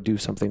or do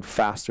something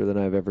faster than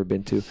I've ever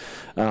been to.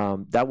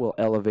 That will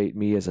elevate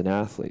me as an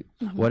athlete.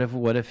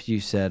 What if you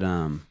said,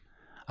 I'm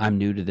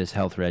new to this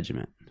health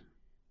regimen?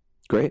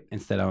 Great.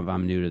 Instead of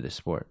I'm new to this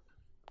sport.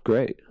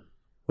 Great.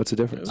 What's the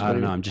difference? I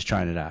don't know. I'm just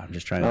trying it out.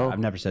 I've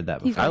never said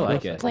that before. I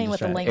like it. Playing with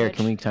the language. Eric,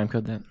 can we time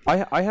code that?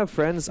 I have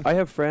friends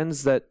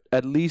that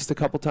at least a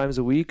couple times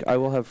a week, I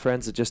will have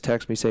friends that just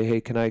text me, say,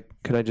 "Hey, can I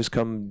just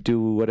come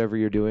do whatever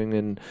you're doing?"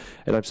 And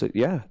I'm saying,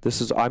 "Yeah,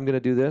 I'm going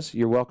to do this.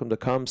 You're welcome to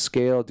come,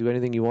 scale, do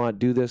anything you want.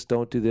 Do this,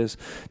 don't do this.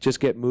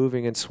 Just get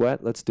moving and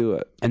sweat. Let's do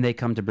it." And they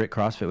come to Brick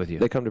CrossFit with you.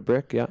 They come to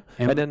Brick, yeah.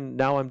 And then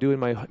now I'm doing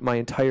my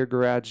entire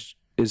garage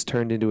is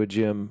turned into a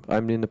gym.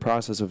 I'm in the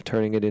process of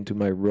turning it into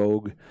my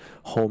rogue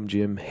home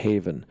gym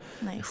haven.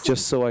 Nice.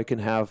 Just so I can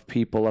have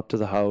people up to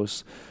the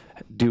house,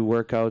 do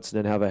workouts, and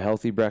then have a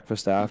healthy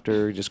breakfast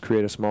after, just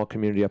create a small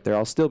community up there.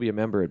 I'll still be a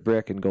member at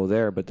Brick and go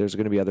there, but there's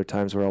going to be other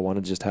times where I want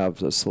to just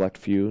have a select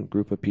few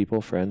group of people,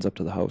 friends up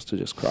to the house to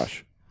just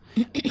crush.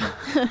 That's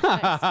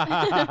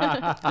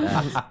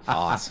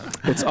awesome.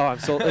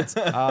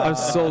 I'm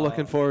so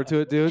looking forward to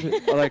it, dude.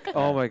 Like,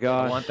 oh my I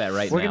god. want that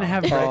right We're now. gonna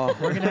have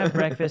we're gonna have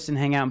breakfast and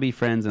hang out and be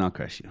friends, and I'll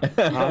crush you.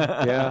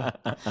 Yeah.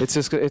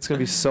 It's gonna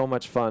be so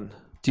much fun.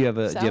 Do you have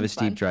a Sounds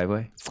steep fun.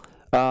 driveway?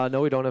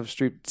 No, we don't have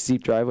a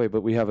steep driveway,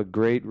 but we have a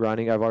great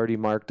running. I've already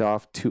marked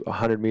off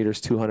 100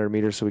 meters, 200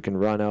 meters, so we can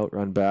run out,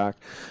 run back.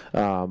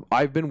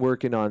 I've been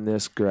working on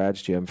this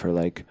garage gym for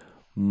like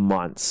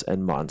months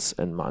and months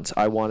and months.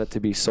 I want it to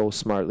be so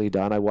smartly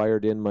done. I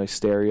wired in my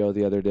stereo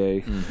the other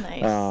day.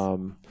 Nice. I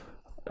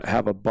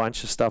have a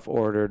bunch of stuff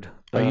ordered.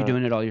 Are you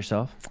doing it all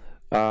yourself?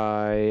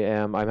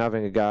 I'm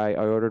having a guy.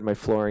 I ordered my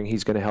flooring.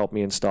 He's going to help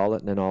me install it,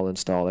 and then I'll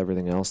install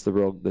everything else.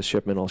 The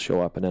shipment will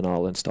show up, and then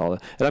I'll install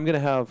it. And I'm going to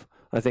have,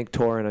 I think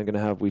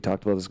Torin, we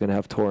talked about this, going to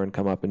have Torin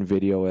come up and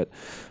video it,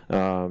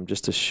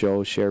 just to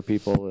share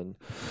people, and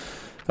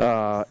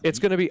it's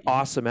going to be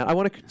awesome, man. I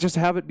want to just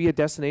have it be a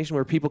destination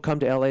where people come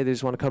to LA. They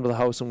just want to come to the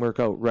house and work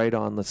out. Right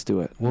on. Let's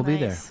do it. We'll be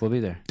there. Nice. We'll be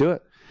there. Do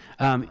it.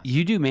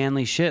 You do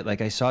manly shit. Like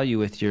I saw you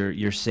with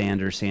your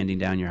sander sanding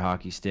down your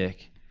hockey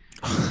stick.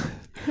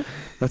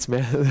 That's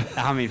man.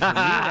 I mean, for me,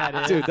 that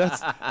is. Dude,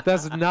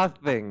 that's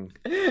nothing.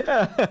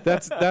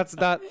 That's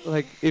not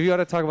like, if you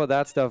want to talk about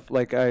that stuff.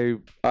 Like I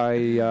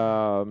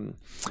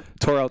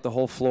tore out the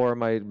whole floor.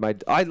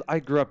 I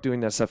grew up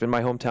doing that stuff in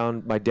my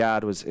hometown. My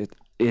dad was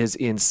is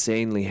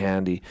insanely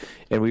handy.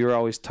 And we were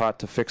always taught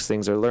to fix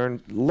things or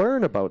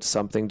learn about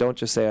something. Don't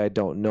just say I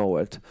don't know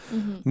it.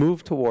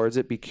 Move towards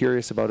it, be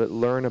curious about it,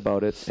 learn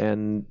about it,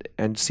 and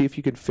see if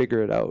you can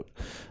figure it out.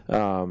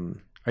 Are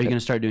you going to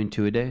start doing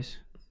 2-a-days?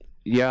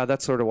 Yeah,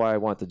 that's sort of why I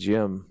want the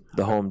gym,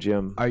 the home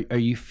gym. Are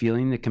you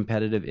feeling the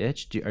competitive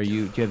itch? Do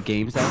you have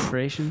games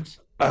aspirations?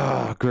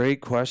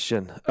 Great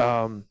question.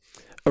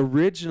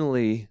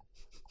 Originally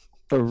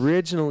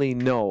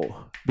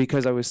no,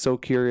 because I was so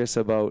curious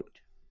about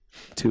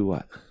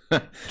what?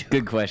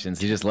 Good questions.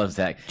 He just loves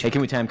that. Hey,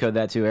 can we time code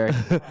that too, Eric?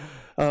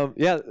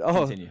 Yeah.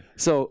 Oh, Continue.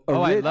 so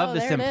I love Oh, the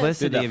there it is.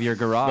 simplicity of your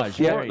garage.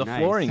 The Very nice.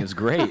 flooring is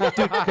great.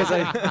 because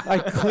I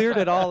cleared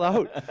it all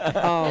out.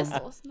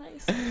 Pistols,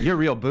 nice. You're a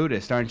real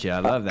Buddhist, aren't you? I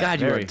love that.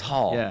 God, you are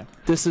tall. Yeah.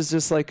 This is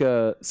just like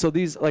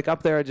these like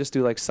up there I just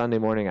do like Sunday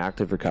morning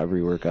active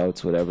recovery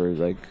workouts, whatever,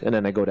 like, and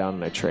then I go down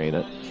and I train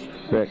it.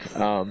 Rick.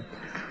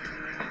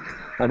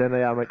 And then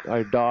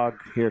our dog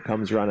here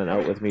comes running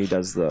out with me,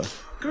 does the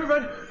Come here,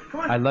 bud. Come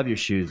on. I love your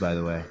shoes, by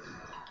the way.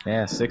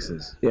 Yeah,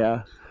 6s.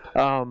 yeah.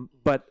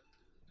 But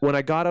when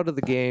I got out of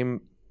the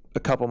game a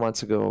couple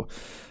months ago,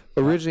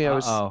 originally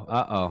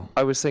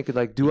I was thinking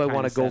like, do I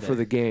want to go said for it.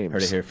 the games?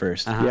 Heard it here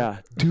first. Yeah.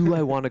 Do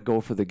I want to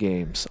go for the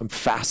games? I'm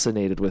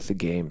fascinated with the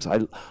games.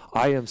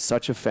 I am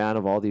such a fan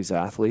of all these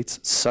athletes,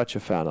 such a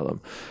fan of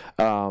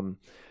them.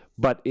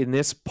 But in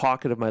this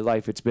pocket of my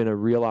life, it's been a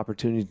real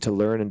opportunity to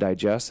learn and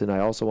digest. And I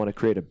also want to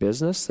create a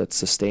business that's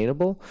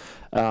sustainable.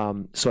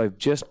 So I've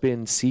just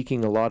been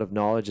seeking a lot of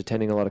knowledge,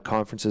 attending a lot of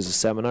conferences and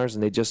seminars,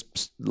 and they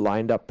just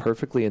lined up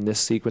perfectly in this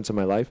sequence of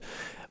my life.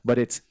 But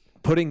it's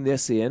putting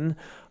this in.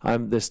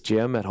 I'm this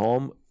gym at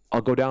home.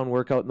 I'll go down,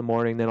 work out in the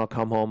morning, then I'll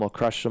come home, I'll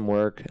crush some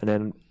work, and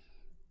then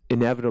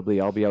inevitably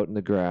I'll be out in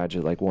the garage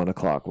at like 1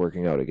 o'clock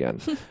working out again.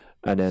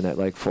 And then at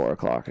like 4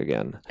 o'clock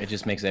again. It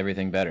just makes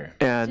everything better.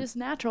 And Just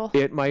natural.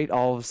 it might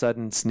all of a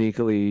sudden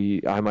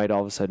I might all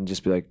of a sudden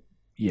just be like,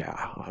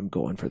 yeah, I'm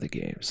going for the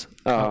games.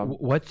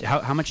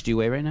 How much do you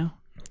weigh right now?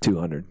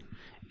 200.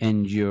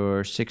 And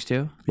you're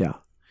 6'2"? Yeah.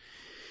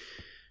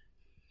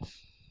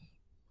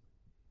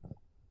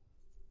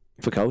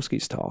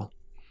 Fikowski's tall.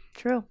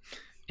 True.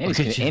 And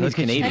he's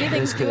Canadian.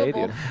 Anything's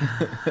doable.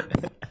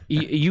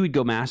 You would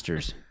go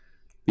Masters.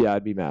 Yeah,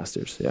 I'd be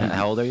Masters. Yeah.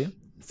 How old are you?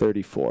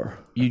 34.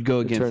 You'd go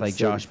against turned like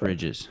Josh 35.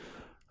 Bridges.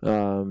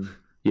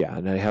 Yeah,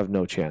 and I have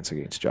no chance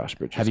against Josh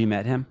Bridges. Have you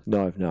met him?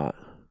 No, I've not.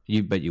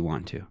 But you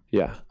want to.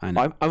 Yeah. I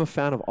know. I'm a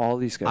fan of all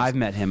these guys. I've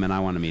met him and I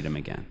want to meet him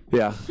again.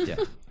 Yeah. Yeah.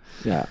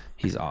 Yeah.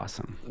 He's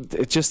awesome.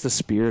 It's just the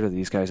spirit of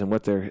these guys and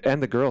what they're,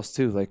 and the girls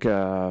too. Like,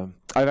 I've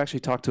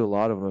actually talked to a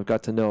lot of them. I've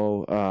got to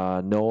know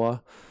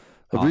Noah.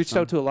 I've reached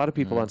out to a lot of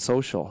people on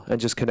social and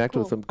just connected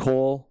with them.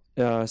 Cole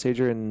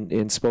Sager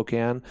in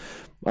Spokane.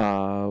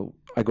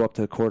 I go up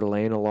to Coeur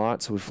d'Alene a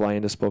lot, so we fly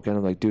into Spokane.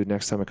 I'm like, dude,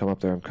 next time I come up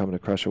there, I'm coming to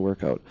crush a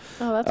workout.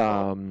 Oh,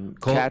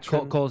 that's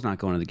cool. Cole's not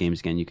going to the games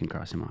again. You can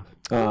cross him off.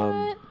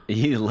 What?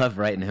 You love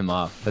writing him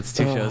off. That's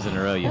 2 shows in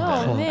a row you've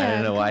done it. I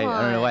man, don't know why. come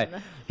I don't know why.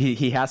 on.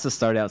 He has to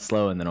start out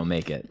slow and then he'll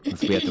make it.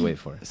 We have to wait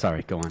for it.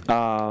 Sorry, go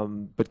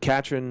on. But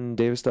Katrin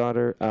Davis'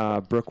 daughter,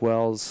 Brooke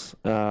Wells,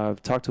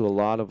 I've talked to a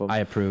lot of them. I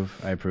approve.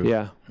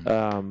 Yeah.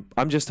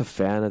 I'm just a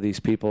fan of these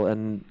people,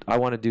 and I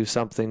want to do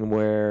something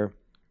where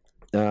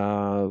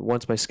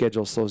once my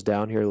schedule slows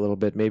down here a little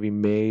bit,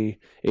 maybe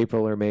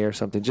April or May or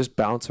something, just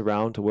bounce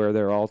around to where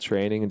they're all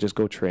training and just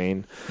go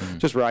train.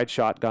 Just ride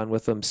shotgun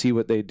with them, see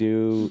what they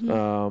do.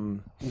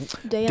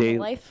 Day in the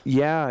life.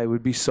 Yeah, it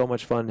would be so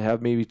much fun to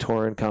have maybe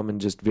Torin come and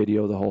just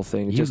video the whole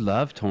thing. You Just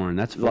love Torn.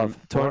 That's love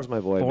Torin's my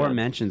boy. Four man.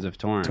 mentions of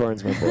Torn.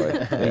 Torin's my boy.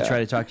 He tried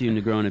to talk to you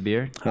into growing a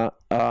beard.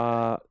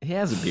 He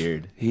has a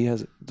beard. He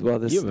has. Well,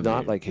 this You is have a not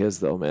beard. like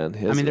his though, man.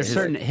 I mean, there's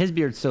his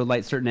beard's so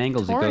light, certain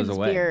angles it Torrance goes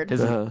away. beard.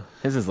 His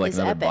is like It's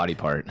another epic. body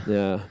part.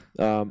 Yeah.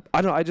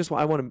 I don't.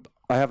 I want to.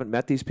 I haven't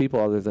met these people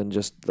other than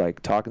just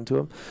like talking to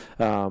them,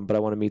 but I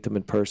want to meet them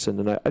in person,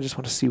 and I just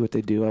want to see what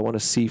they do. I want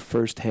to see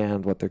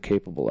firsthand what they're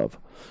capable of.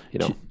 You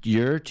know.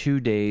 Your 2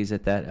 days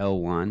at that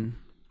L1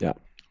 Yeah.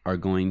 are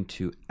going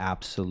to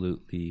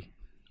absolutely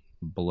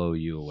blow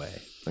you away.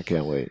 I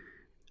can't wait.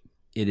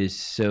 It is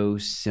so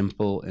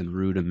simple and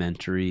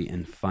rudimentary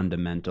and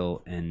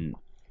fundamental and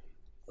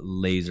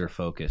laser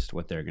focused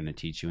what they're going to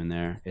teach you in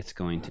there. It's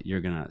going to,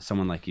 you're going to,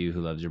 someone like you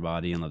who loves your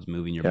body and loves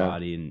moving your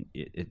body, and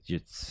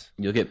it's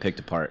You'll get picked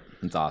apart.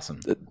 It's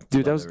awesome.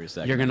 Dude, Love every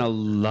second. you're going to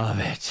love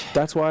it.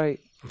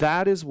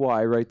 That is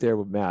why right there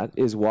with Matt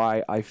is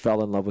why I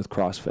fell in love with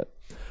CrossFit.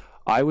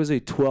 I was a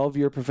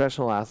 12-year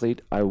professional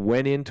athlete. I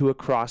went into a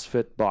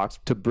CrossFit box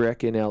to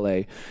Brick in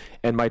LA,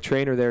 and my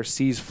trainer there,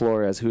 C's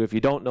Flores, who, if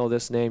you don't know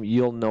this name,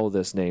 you'll know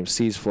this name.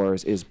 C's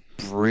Flores is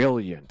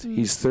brilliant.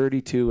 He's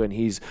 32,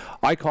 and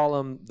I call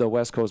him the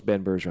West Coast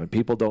Ben Bergeron.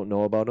 People don't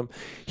know about him.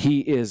 He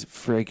is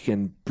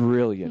freaking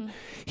brilliant.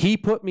 He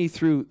put me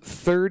through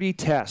 30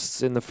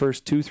 tests in the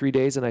first 2-3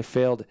 days, and I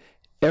failed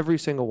every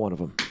single one of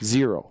them.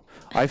 0.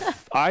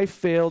 I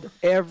failed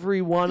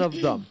every one of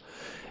them.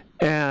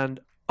 And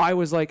I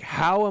was like,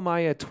 how am I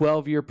a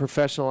 12-year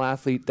professional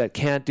athlete that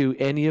can't do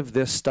any of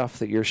this stuff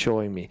that you're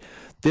showing me?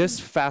 This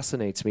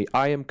fascinates me.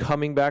 I am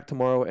coming back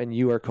tomorrow and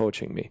you are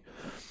coaching me.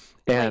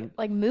 And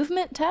like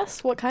movement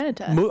tests? What kind of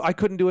test? I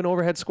couldn't do an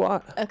overhead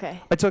squat.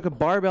 Okay. I took a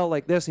barbell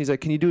like this, and he's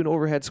like, can you do an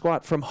overhead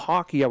squat? From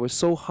hockey, I was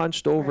so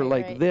hunched over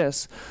Right.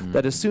 this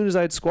that as soon as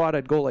I'd squat,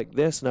 I'd go like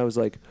this, and I was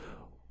like,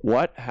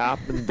 what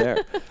happened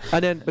there?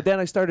 But then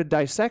I started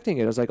dissecting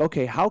it. I was like,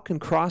 okay, how can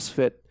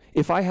CrossFit,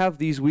 if I have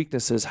these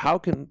weaknesses, how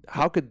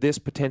could this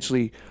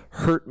potentially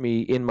hurt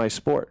me in my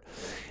sport?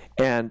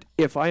 And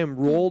if I am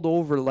rolled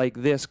over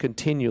like this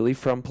continually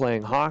from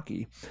playing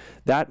hockey,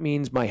 that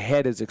means my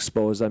head is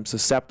exposed. I'm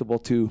susceptible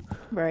to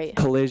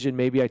collision.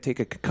 Maybe I take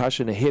a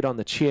concussion, a hit on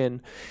the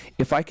chin.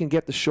 If I can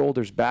get the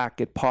shoulders back,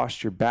 get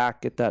posture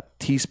back, get that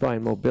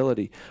T-spine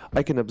mobility,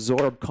 I can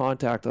absorb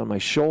contact on my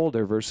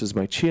shoulder versus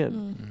my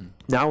chin.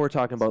 Now we're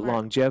talking about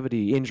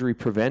longevity, injury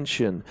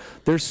prevention.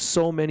 There's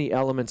so many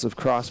elements of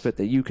CrossFit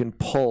that you can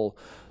pull,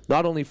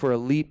 not only for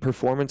elite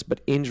performance,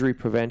 but injury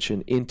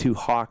prevention into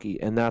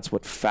hockey. And that's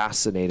what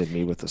fascinated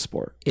me with the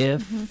sport.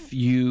 If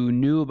you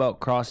knew about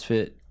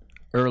CrossFit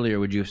earlier,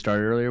 would you have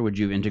started earlier? Would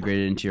you have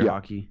integrated it into your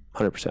hockey?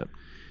 100%.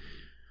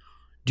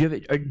 Are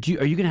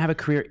you going to have a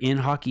career in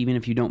hockey even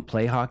if you don't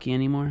play hockey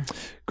anymore?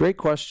 Great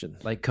question.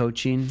 Like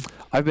coaching?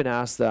 I've been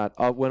asked that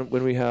when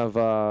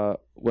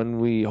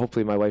we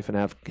hopefully my wife and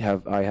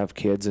I have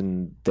kids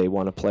and they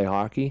want to play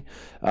hockey.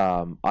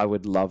 I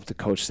would love to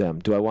coach them.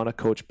 Do I want to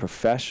coach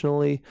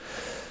professionally?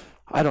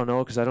 I don't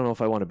know, because I don't know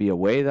if I want to be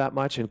away that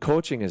much. And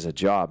coaching is a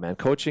job, man.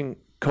 Coaching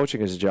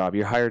is a job.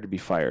 You're hired to be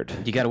fired.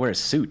 You got to wear a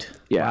suit.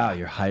 Yeah. Wow,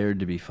 you're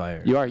hired to be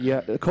fired. You are.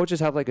 Yeah. Coaches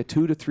have like a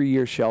 2 to 3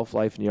 year shelf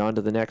life, and you're on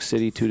to the next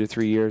city, 2 to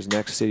 3 years,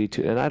 next city,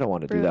 and I don't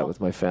want to do that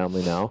with my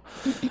family now.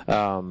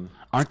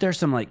 Aren't there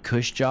some like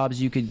cush jobs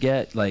you could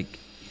get, like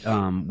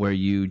where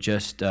you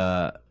just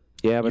you're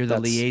the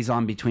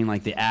liaison between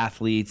like the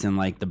athletes and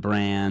like the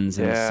brands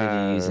and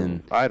cities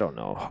and I don't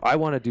know. I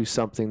want to do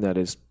something that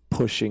is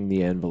pushing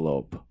the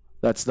envelope.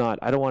 I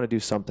don't want to do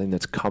something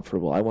that's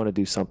comfortable. I want to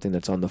do something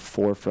that's on the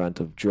forefront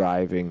of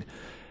driving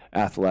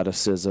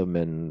athleticism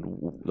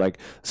and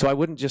so I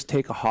wouldn't just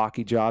take a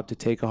hockey job to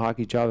take a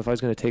hockey job. If I was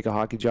going to take a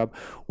hockey job,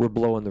 we're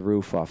blowing the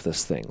roof off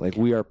this thing. Like,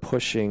 we are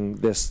pushing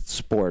this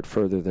sport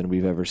further than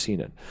we've ever seen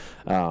it.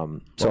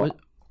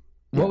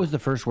 What was the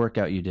first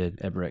workout you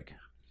did at Brick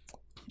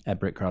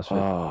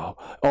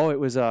CrossFit? It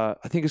was I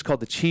think it's called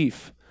the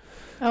Chief.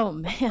 Oh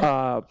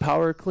man.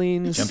 Power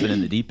cleans. Jumping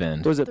in the deep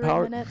end. Was it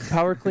 3 minutes?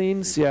 power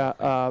cleans?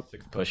 Yeah.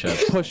 6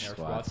 Push-ups. Push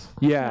squats.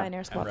 Yeah. 9 air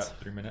And squats. rep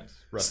 3 minutes.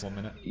 Rest 1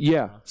 minute.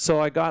 Yeah. So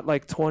I got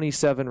like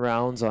 27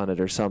 rounds on it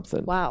or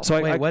something. Wow.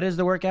 So Wait, what is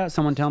the workout?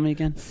 Someone tell me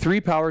again.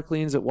 3 power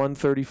cleans at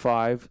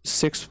 135,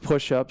 6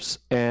 push-ups,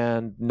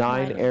 and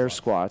 9 air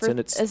squats, and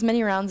it's as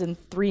many rounds in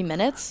 3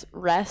 minutes,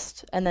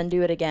 rest, and then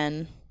do it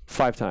again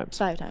 5 times.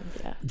 5 times.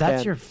 Yeah. That's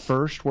And your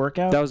first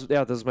workout?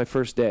 That was my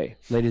first day.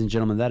 Ladies and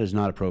gentlemen, that is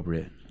not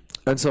appropriate.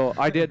 And so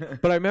I did,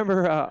 but I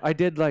remember I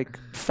did like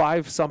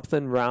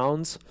 5+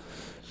 rounds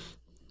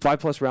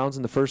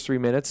in the first 3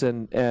 minutes,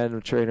 and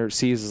the trainer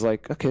sees is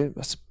like, okay,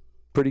 that's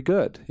pretty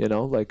good,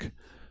 like,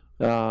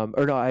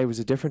 or no, I was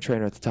a different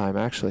trainer at the time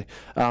actually,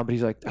 but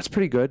he's like, that's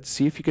pretty good.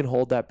 See if you can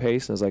hold that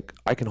pace. And I was like,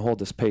 I can hold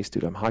this pace,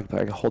 dude. I'm a hockey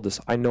player. I can hold this.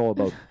 I know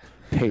about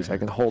pace. I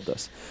can hold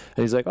this.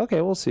 And he's like,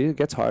 okay, we'll see. It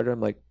gets harder.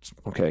 I'm like,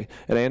 okay.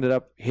 And I ended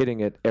up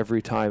hitting it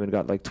every time and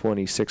got like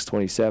 26,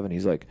 27.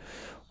 He's like,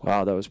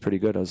 wow, that was pretty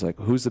good. I was like,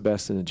 who's the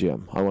best in the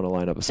gym? I want to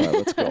line up beside.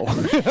 Let's go.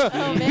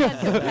 Oh man,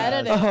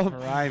 competitive.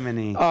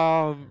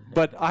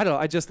 But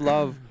I just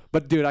love,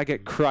 but dude, I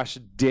get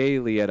crushed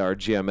daily at our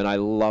gym and I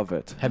love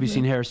it. Have you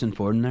seen Harrison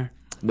Ford in there?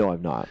 No,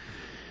 I've not.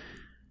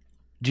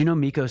 Do you know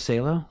Miko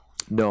Salo?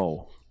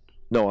 No.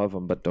 Know of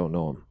him, but don't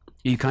know him.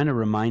 You kind of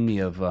remind me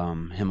of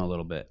him a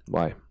little bit.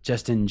 Why?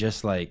 That's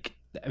the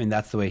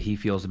way he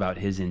feels about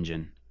his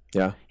engine.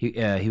 Yeah.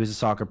 He was a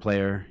soccer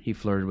player. He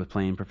flirted with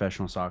playing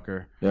professional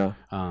soccer. Yeah.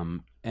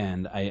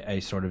 And I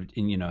sort of,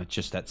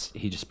 just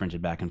he just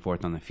sprinted back and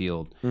forth on the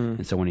field.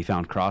 And so when he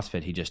found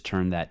CrossFit, he just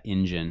turned that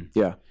engine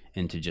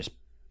into just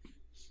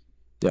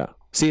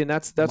See, and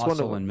that's muscle one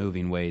of and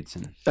moving weights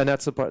and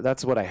that's the part.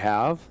 That's what I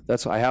have.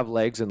 I have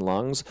legs and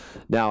lungs.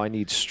 Now I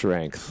need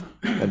strength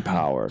and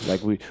power.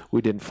 Like we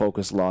didn't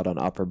focus a lot on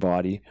upper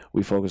body.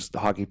 We focused. The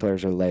hockey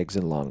players are legs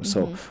and lungs.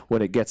 So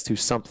when it gets to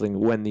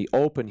something, when the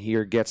open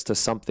here gets to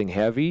something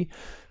heavy,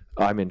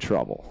 I'm in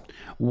trouble.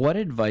 What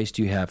advice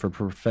do you have for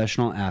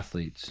professional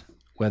athletes,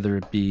 whether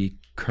it be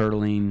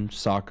curling,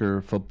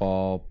 soccer,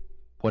 football,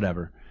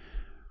 whatever,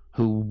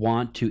 who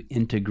want to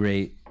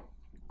integrate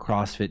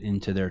CrossFit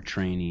into their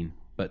training,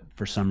 but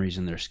for some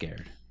reason they're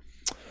scared?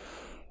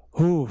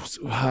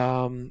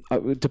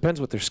 It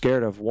depends what they're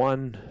scared of.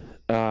 One,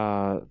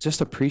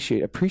 just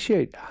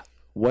appreciate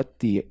what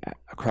the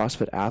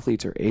CrossFit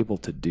athletes are able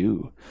to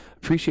do.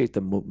 Appreciate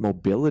the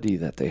mobility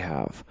that they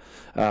have.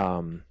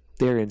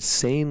 They're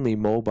insanely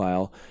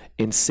mobile,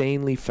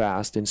 insanely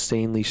fast,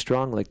 insanely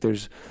strong. Like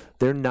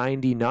they're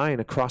 99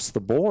 across the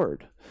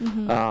board.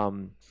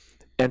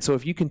 And so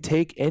if you can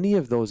take any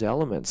of those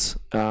elements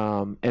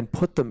and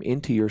put them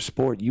into your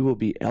sport, you will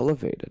be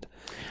elevated.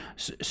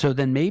 So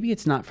then maybe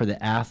it's not for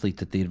the athlete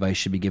that the advice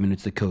should be given,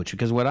 it's the coach.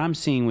 Because what I'm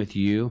seeing with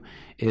you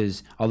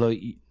is, although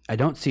I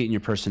don't see it in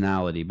your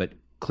personality, but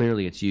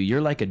clearly it's you. You're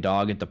like a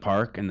dog at the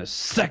park, and the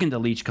second the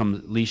leash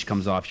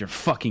comes off, you're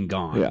fucking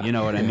gone. Yeah. You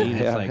know what I mean?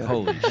 It's Yeah, like, yeah.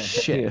 holy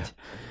shit.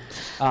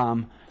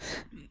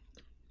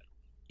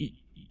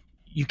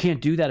 You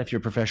can't do that if you're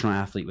a professional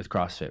athlete with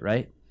CrossFit,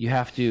 right? You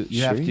have to.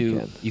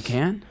 You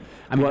can.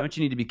 I mean, don't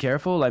you need to be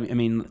careful? I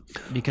mean,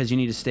 because you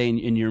need to stay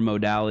in your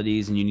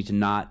modalities, and you need to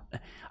not.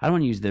 I don't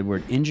want to use the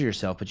word injure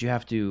yourself, but you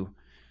have to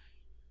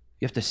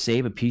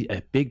save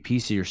a big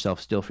piece of yourself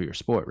still for your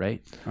sport,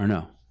 right? Or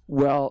no?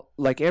 Well,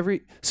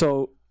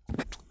 so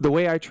the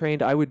way I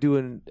trained, I would do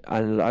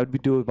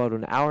about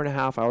an hour and a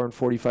half, hour and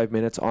 45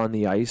 minutes on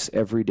the ice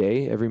every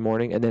day, every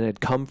morning, and then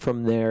I'd come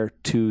from there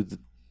to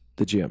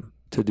the gym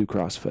to do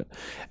CrossFit.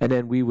 And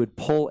then we would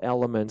pull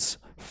elements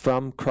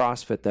from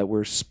CrossFit that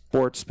were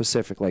sport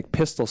specific, like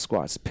pistol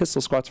squats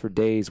for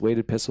days,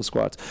 weighted pistol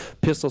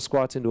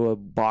squats into a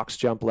box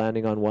jump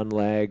landing on one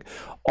leg,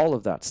 all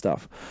of that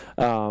stuff.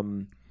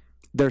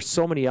 There's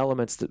so many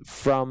elements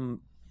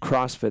from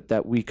CrossFit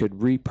that we could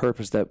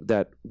repurpose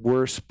that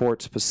were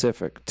sport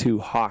specific to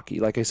hockey.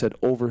 Like I said,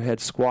 overhead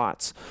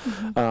squats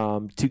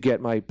to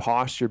get my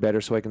posture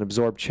better so I can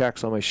absorb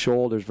checks on my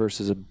shoulders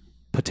versus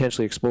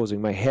potentially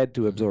exposing my head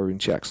to absorbing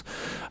checks.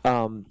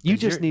 You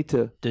just need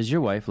to... Does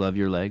your wife love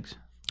your legs?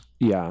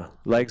 Yeah,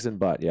 legs and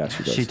butt. Yeah,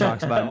 she does. She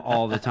talks about them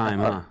all the time,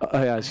 huh?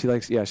 Yeah, she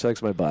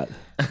likes my butt.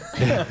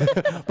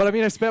 But I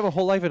mean, I spent my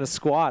whole life in a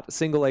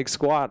single leg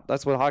squat.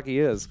 That's what hockey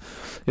is.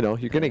 You know,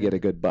 you're gonna get a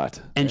good butt.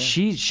 And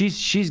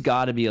she's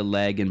got to be a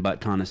leg and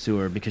butt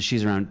connoisseur because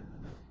she's around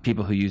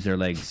people who use their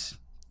legs.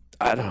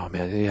 I don't know,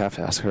 man. You have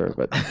to ask her,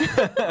 but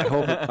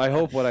I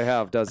hope what I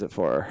have does it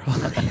for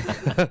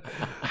her.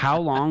 How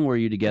long were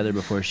you together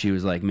before she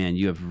was like, "Man,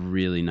 you have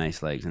really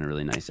nice legs and a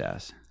really nice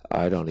ass"?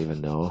 I don't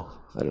even know.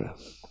 I don't know.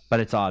 But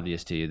it's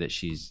obvious to you that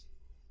she's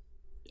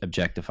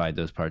objectified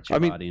those parts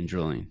of your body and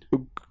drooling.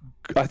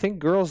 I think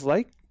girls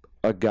like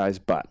a guy's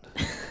butt.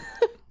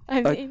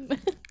 I mean,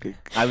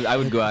 I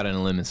would go out on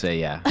a limb and say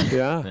yeah.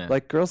 Yeah,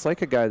 like girls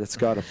like a guy that's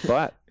got a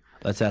butt.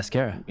 Let's ask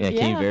Kara. Yeah,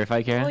 can you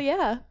verify, Kara? Oh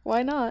yeah,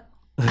 why not?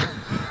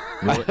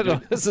 I don't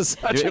know. This is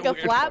such Like a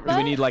flat butt?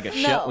 We need like a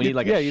shelf. No. We need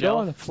like yeah, a you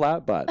don't shelf. want a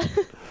flat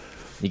butt.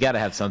 You got to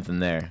have something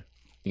there.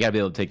 You got to be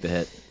able to take the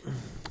hit.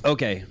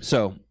 Okay,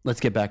 so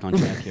let's get back on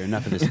track here.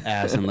 Enough of this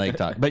ass and leg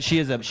talk. But she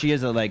is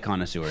a leg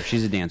connoisseur.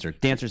 She's a dancer.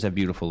 Dancers have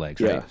beautiful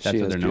legs, right? Yeah, That's she what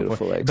has they're known for.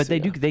 beautiful legs, But they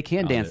yeah. they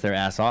can dance their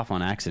ass off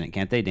on accident,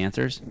 can't they?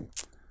 Dancers,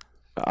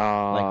 like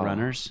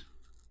runners,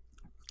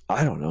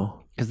 I don't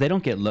know. because they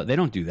don't they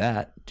don't do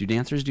that. Do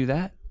dancers do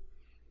that?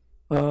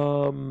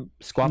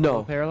 Squat no.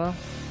 below parallel.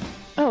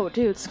 Oh,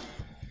 dudes.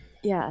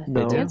 Yeah,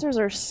 No. dancers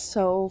are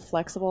so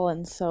flexible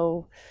and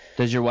so.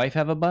 Does your wife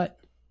have a butt?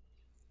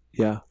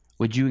 Yeah.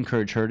 Would you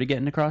encourage her to get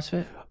into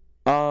CrossFit?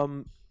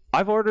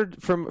 I've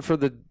ordered for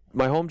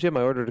my home gym.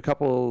 I ordered a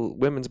couple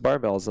women's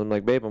barbells. I'm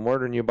like, babe, I'm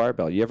ordering you a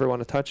barbell. You ever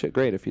want to touch it?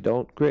 Great. If you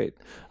don't, great.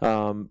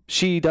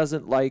 She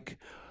doesn't like.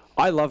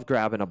 I love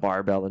grabbing a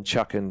barbell and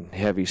chucking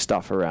heavy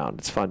stuff around.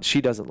 It's fun.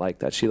 She doesn't like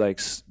that. She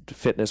likes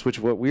fitness, which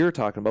is what we were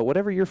talking about.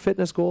 Whatever your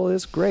fitness goal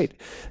is, great.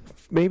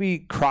 Maybe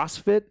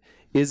CrossFit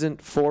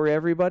isn't for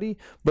everybody,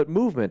 but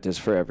movement is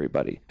for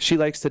everybody. She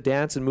likes to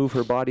dance and move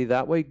her body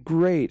that way.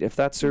 Great. If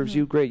that serves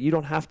you, great. You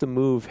don't have to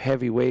move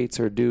heavy weights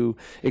or do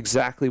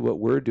exactly what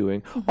we're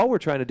doing. All we're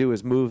trying to do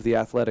is move the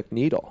athletic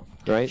needle,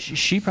 right?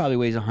 She probably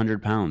weighs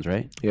 100 pounds,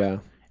 right? Yeah.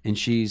 And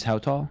she's how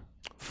tall?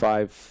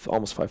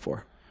 Almost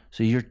 5'4".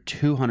 So you're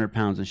 200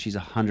 pounds and she's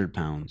 100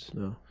 pounds.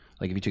 No.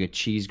 Like if you took a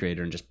cheese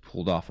grater and just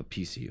pulled off a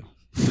piece of you.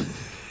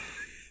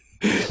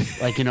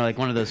 Like, you know, like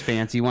one of those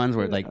fancy ones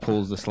where it like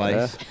pulls the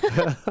slice.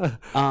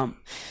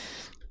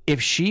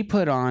 If she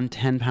put on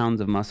 10 pounds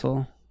of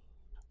muscle,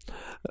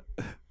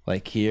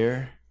 like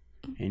here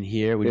and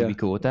here, would you be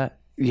cool with that?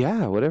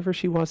 Yeah, whatever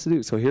she wants to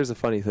do. So here's a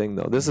funny thing,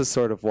 though. This is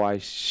sort of why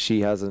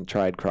she hasn't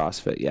tried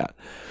CrossFit yet.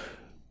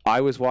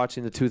 I was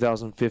watching the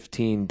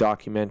 2015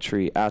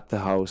 documentary at the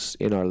house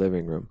in our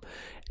living room,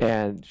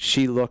 and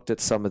she looked at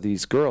some of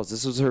these girls.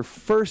 This was her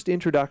first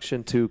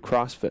introduction to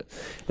CrossFit,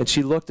 and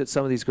she looked at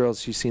some of these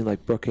girls. She's seen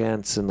like Brooke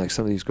Ants and like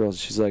some of these girls.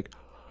 She's like,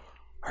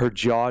 her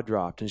jaw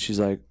dropped, and she's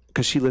like,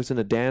 because she lives in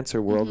a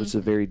dancer world, which is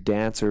a very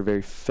dancer,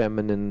 very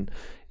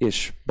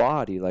feminine-ish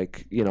body.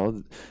 Like, you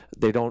know,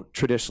 they don't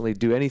traditionally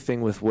do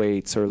anything with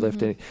weights or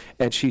lifting.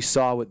 And she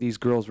saw what these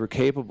girls were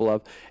capable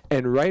of.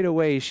 And right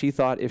away, she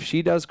thought if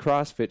she does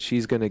CrossFit,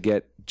 she's going to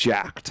get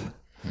jacked.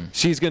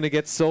 She's going to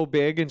get so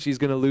big and she's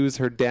going to lose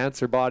her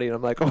dancer body. And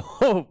I'm like,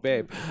 oh,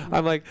 babe.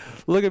 I'm like,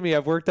 look at me.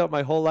 I've worked out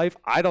my whole life.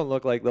 I don't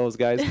look like those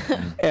guys.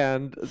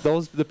 And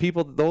those are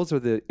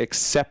the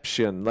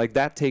exception. Like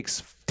that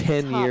takes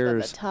 10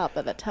 years Top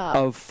of the top.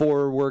 of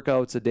 4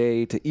 workouts a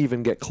day to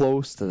even get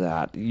close to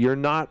that.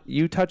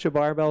 You touch a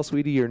barbell,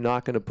 sweetie, you're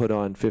not going to put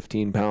on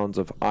 15 pounds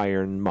of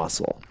iron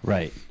muscle.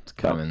 Right. It's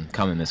common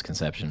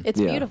misconception.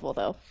 It's beautiful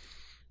though.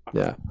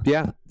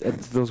 Yeah.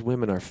 Those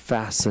women are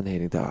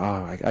fascinating.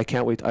 I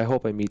can't wait. I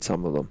hope I meet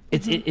some of them.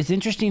 It's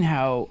interesting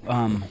how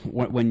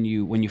when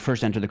you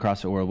first entered the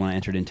CrossFit world, when I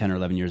entered in 10 or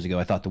 11 years ago,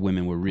 I thought the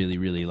women were really,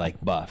 really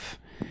like buff.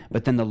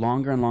 But then the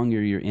longer and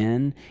longer you're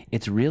in,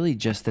 it's really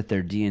just that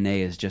their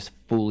DNA is just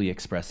fully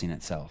expressing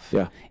itself.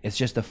 Yeah. It's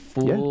just a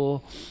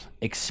full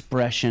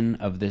expression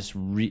of this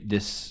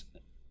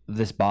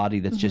body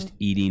that's just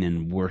eating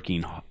and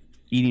working,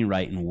 eating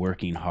right and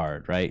working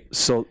hard, right?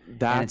 So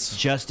and it's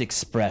just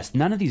expressed.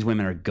 None of these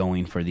women are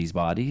going for these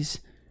bodies.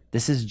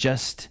 This is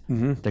just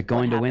they're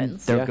going to win.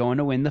 They're going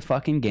to win the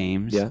fucking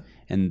games. Yeah.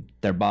 And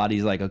their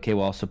body's like, okay,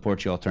 well, I'll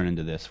support you. I'll turn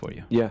into this for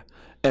you. Yeah.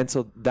 And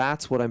so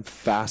that's what I'm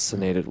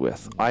fascinated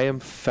with. I am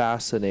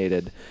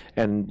fascinated,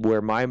 and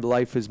where my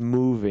life is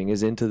moving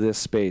is into this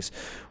space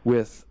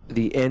with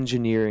the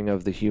engineering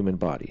of the human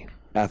body,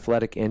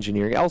 athletic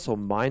engineering, also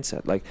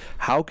mindset. Like,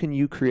 how can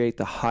you create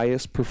the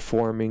highest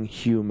performing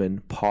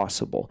human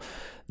possible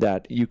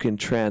that you can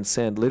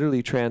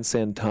literally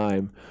transcend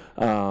time,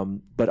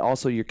 but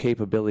also your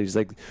capabilities.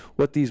 Like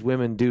what these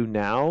women do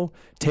now,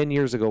 10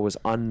 years ago was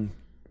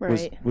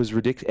was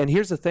ridiculous. And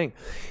here's the thing.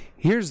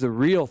 Here's the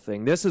real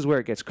thing. This is where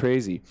it gets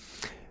crazy.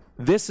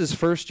 This is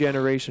first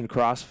generation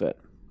CrossFit.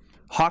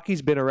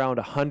 Hockey's been around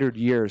 100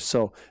 years.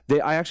 So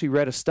I actually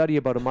read a study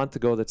about a month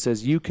ago that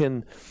says you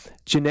can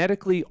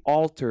genetically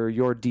alter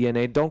your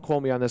DNA. Don't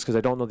quote me on this because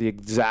I don't know the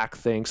exact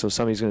thing. So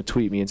somebody's going to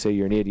tweet me and say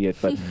you're an idiot.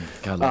 But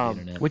God love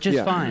the internet. Which is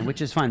fine.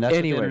 That's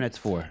what the internet's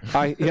for.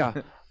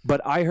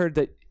 But I heard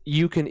that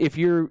you can, if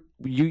you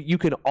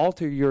can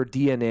alter your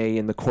DNA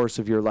in the course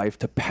of your life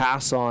to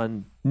pass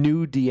on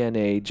new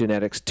DNA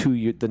genetics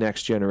to the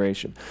next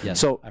generation. Yes,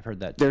 so I've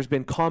heard that. There's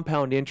been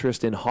compound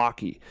interest in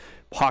hockey.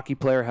 Hockey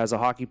player has a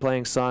hockey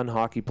playing son.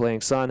 Hockey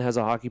playing son has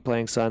a hockey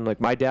playing son.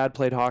 Like my dad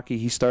played hockey.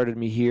 He started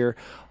me here.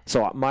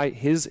 So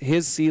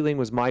his ceiling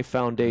was my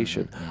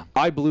foundation.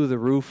 I blew the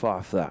roof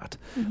off that.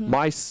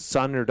 My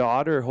son or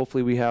daughter,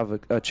 hopefully we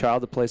have a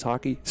child that plays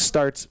hockey,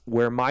 starts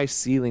where my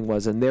ceiling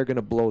was, and they're going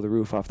to blow the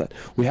roof off that.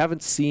 We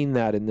haven't seen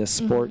that in this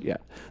sport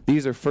yet.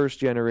 These are first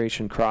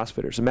generation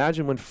CrossFitters.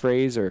 Imagine when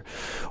Fraser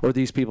or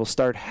these people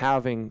start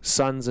having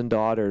sons and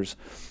daughters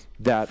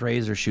that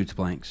Fraser shoots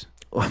blanks.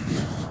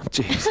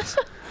 Jesus.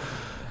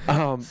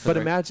 But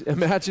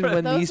imagine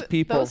when these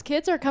people... Those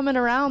kids are coming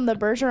around. The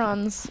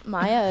Bergerons,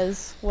 Maya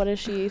is, what is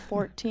she,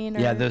 14?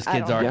 Yeah, those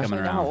kids are coming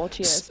around. How old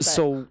she is,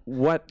 so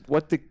what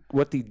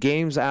the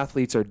games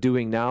athletes are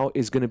doing now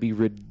is going to be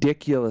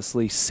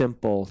ridiculously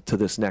simple to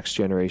this next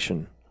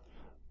generation.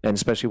 And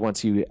especially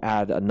once you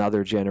add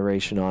another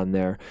generation on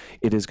there,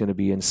 it is going to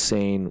be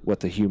insane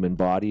what the human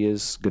body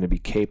is going to be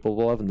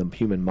capable of and the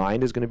human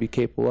mind is going to be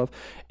capable of.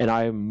 And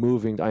I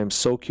am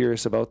so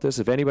curious about this.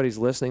 If anybody's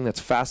listening that's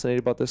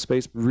fascinated about this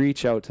space,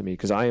 reach out to me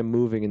because I am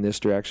moving in this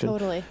direction.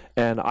 Totally.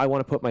 And I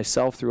want to put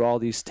myself through all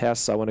these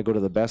tests. I want to go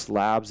to the best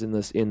labs in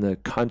the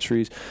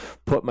countries,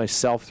 put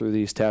myself through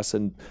these tests,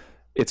 and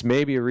it's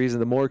maybe a reason.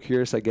 The more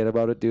curious I get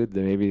about it, dude,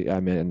 then maybe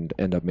I'm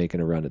end up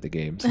making a run at the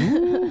games.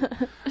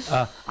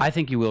 I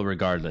think you will,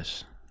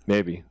 regardless.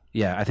 Maybe.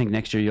 Yeah, I think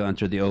next year you'll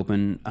enter the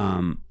Open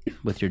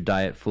with your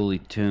diet fully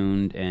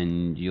tuned,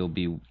 and you'll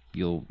be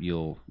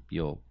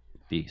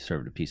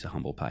served a piece of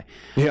humble pie.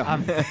 Yeah.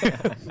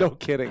 No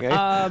kidding.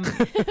 Eh?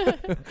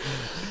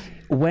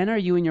 When are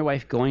you and your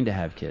wife going to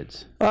have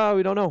kids?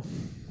 We don't know.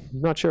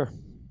 Not sure.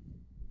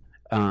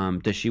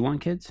 Does she want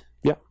kids?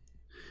 Yeah.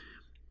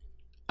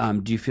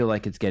 Do you feel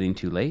like it's getting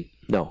too late?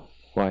 No.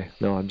 Why?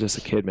 No, I'm just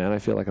a kid, man. I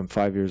feel like I'm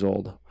 5 years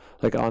old.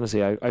 Like,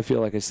 honestly, I feel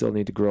like I still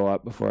need to grow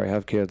up before I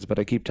have kids, but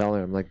I keep telling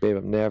her, I'm like, babe,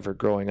 I'm never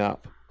growing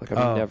up. Like,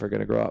 I'm never going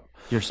to grow up.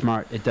 You're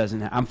smart. It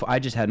doesn't. I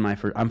just had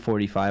I'm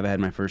 45. I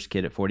had my first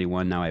kid at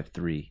 41. Now I have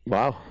 3.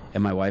 Wow.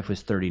 And my wife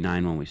was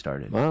 39 when we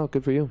started. Wow,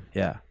 good for you.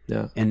 Yeah.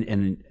 Yeah.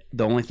 And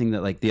the only thing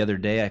that, like, the other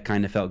day I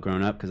kind of felt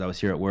grown up because I was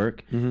here at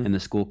work and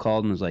the school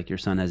called and was like, your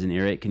son has an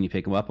earache. Can you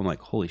pick him up? I'm like,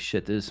 holy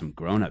shit, this is some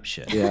grown up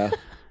shit. Yeah.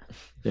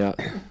 Yeah.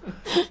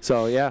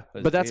 So, yeah.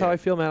 But that's how I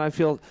feel, man. I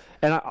feel,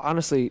 and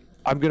honestly,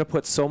 I'm going to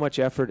put so much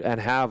effort and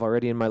have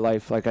already in my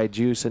life. Like, I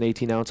juice an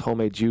 18-ounce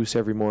homemade juice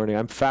every morning.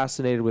 I'm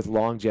fascinated with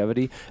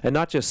longevity and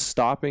not just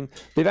stopping.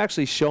 They've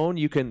actually shown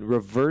you can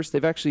reverse.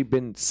 They've actually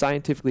been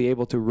scientifically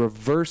able to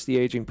reverse the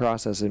aging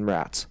process in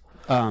rats.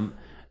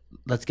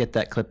 Let's get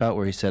that clip out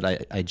where he said,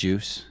 I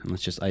juice. And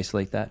let's just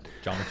isolate that.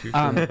 John Juice.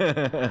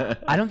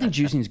 I don't think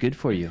juicing is good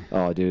for you.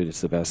 Oh, dude,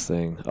 it's the best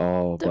thing.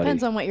 Oh,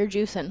 Depends buddy. on what you're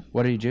juicing.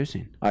 What are you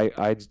juicing?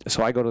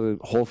 So I go to the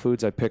Whole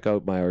Foods. I pick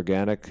out my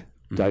organic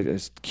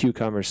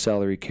cucumbers,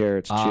 celery,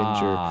 carrots,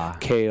 ginger,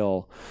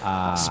 kale,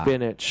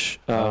 spinach,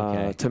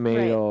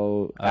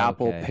 tomato,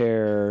 apple,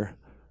 pear.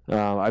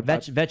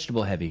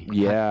 Vegetable heavy.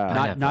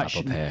 Yeah. Not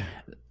apple pear.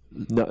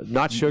 No,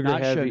 not sugar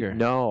Not heavy. sugar.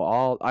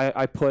 No,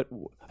 I put,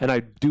 and I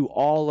do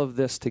all of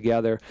this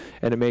together,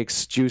 and it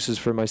makes juices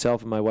for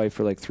myself and my wife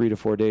for like 3 to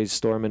 4 days.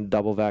 Store them in a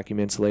double vacuum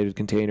insulated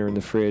container in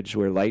the fridge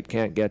where light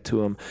can't get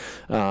to them.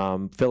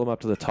 Fill them up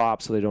to the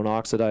top so they don't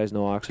oxidize.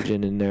 No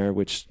oxygen in there,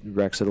 which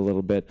wrecks it a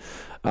little bit.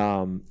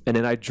 And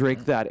then I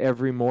drink that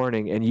every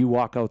morning, and you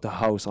walk out the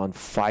house on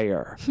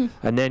fire,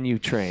 and then you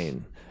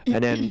train,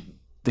 and then.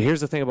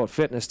 Here's the thing about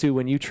fitness too.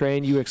 When you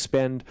train, you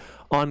expend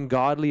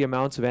ungodly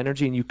amounts of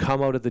energy, and you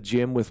come out of the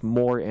gym with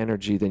more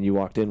energy than you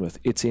walked in with.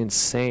 It's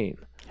insane.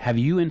 Have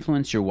you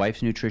influenced your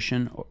wife's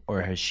nutrition,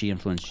 or has she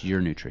influenced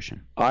your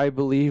nutrition? I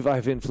believe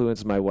I've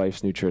influenced my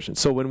wife's nutrition.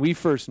 So when we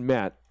first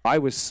met,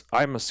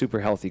 I'm a super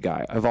healthy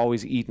guy. I've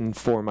always eaten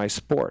for my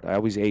sport. I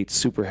always ate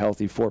super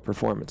healthy for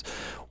performance.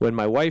 When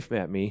my wife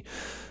met me,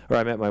 or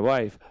I met my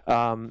wife,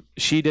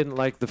 she didn't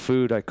like the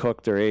food I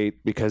cooked or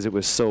ate because it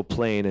was so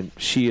plain, and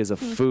she is a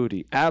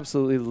foodie.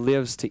 Absolutely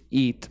lives to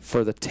eat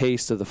for the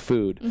taste of the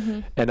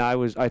food. And I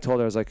told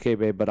her, I was like, okay,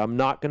 babe, but I'm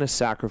not going to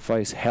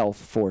sacrifice health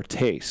for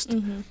taste.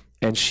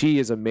 And she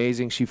is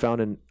amazing. She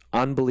found an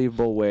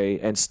unbelievable way,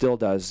 and still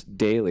does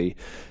daily,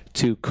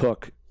 to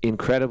cook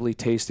incredibly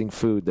tasting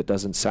food that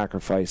doesn't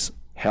sacrifice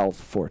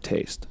health for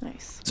taste.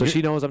 Nice. So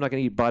she knows I'm not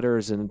going to eat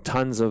butters and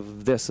tons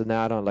of this and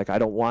that on. Like, I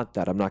don't want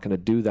that. I'm not going to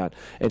do that.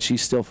 And she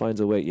still finds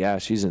a way. Yeah,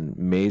 she's an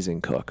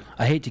amazing cook.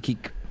 I hate to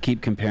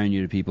keep comparing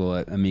you to people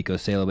at Amico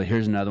Salo, but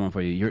here's another one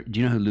for you. Do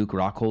you know who Luke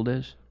Rockhold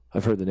is?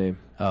 I've heard the name.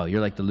 Oh,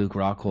 you're like the Luke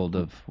Rockhold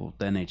of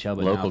the NHL,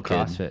 but Local now kid.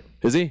 CrossFit.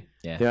 Is he?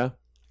 Yeah. Yeah.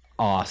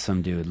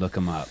 Awesome, dude. Look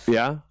him up.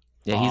 Yeah.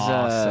 Yeah,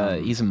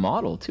 Awesome. he's a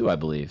model too, I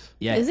believe.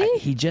 Yeah, Is he?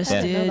 He just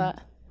I didn't know did.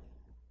 that.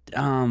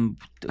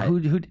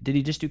 Who did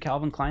he just do?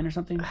 Calvin Klein or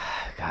something?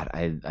 God,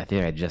 I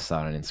think I just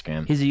saw it on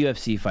Instagram. He's a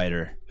UFC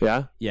fighter.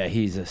 Yeah. Yeah,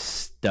 he's a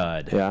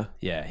stud. Yeah.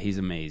 Yeah, he's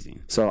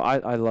amazing. So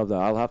I love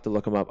that. I'll have to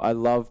look him up. I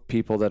love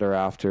people that are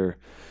after,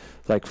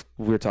 like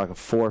we were talking,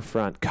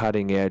 forefront,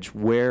 cutting edge.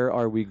 Where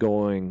are we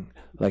going?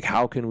 Like,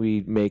 how can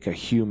we make a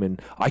human?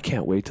 I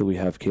can't wait till we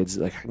have kids.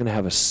 Like, I'm gonna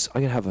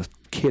have a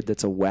kid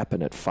that's a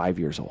weapon at 5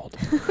 years old.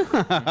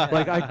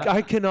 Like,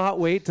 I cannot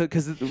wait to,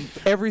 because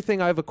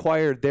everything I've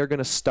acquired, they're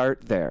gonna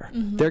start there.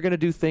 They're gonna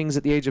do things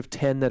at the age of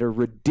 10 that are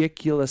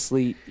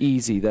ridiculously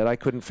easy that I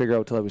couldn't figure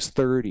out till I was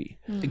 30.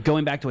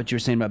 Going back to what you were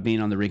saying about being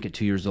on the rink at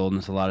 2 years old, and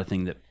it's a lot of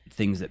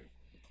things that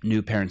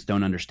new parents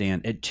don't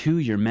understand. At 2,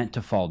 you're meant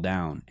to fall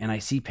down, and I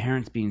see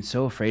parents being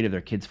so afraid of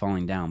their kids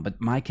falling down. But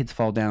my kids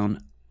fall down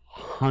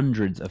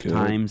hundreds of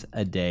times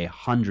a day,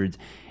 hundreds,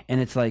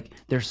 and it's like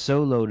they're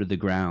so low to the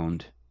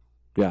ground.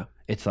 Yeah.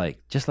 It's like,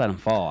 just let them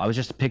fall. I was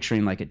just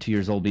picturing, like, at 2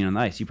 years old being on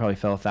the ice, you probably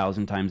fell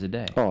 1,000 times a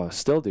day. Oh,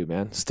 still do,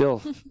 man.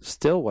 Still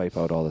wipe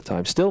out all the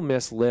time. Still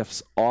miss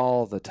lifts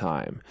all the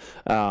time.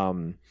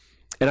 And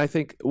I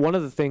think one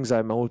of the things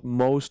I'm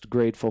most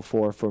grateful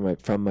for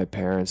from my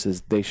parents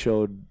is they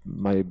showed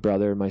my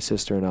brother, my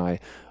sister, and I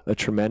a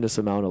tremendous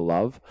amount of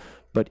love,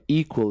 but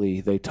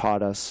equally they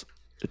taught us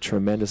a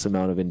tremendous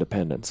amount of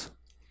independence.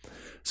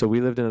 So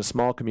we lived in a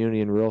small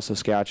community in rural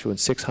Saskatchewan,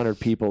 600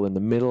 people in the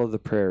middle of the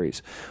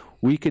prairies.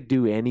 We could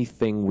do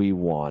anything we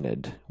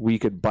wanted. We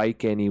could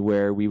bike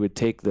anywhere. We would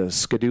take the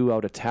skidoo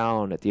out of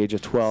town at the age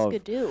of 12.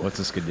 Skidoo. What's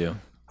a skidoo?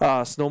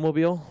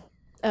 Snowmobile.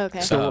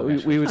 Okay. So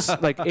we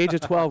would, like, age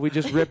of 12, we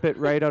just rip it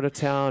right out of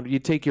town. You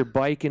take your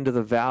bike into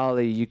the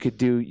valley.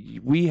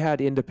 We had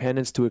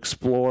independence to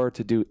explore,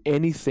 to do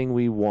anything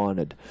we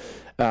wanted.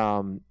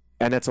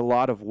 And that's a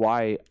lot of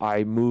why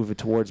I move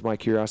towards my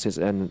curiosities,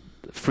 and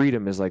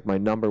freedom is like my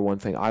number one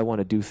thing. I want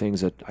to do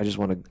things that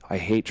I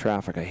hate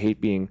traffic. I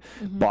hate being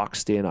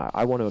boxed in.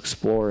 I want to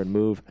explore and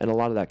move. And a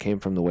lot of that came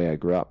from the way I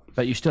grew up.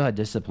 But you still had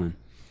discipline.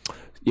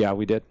 Yeah,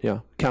 we did.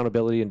 Yeah.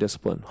 Accountability and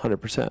discipline,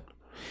 100%.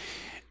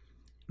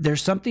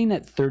 There's something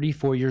at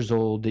 34 years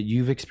old that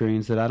you've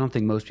experienced that I don't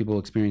think most people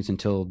experience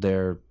until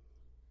they're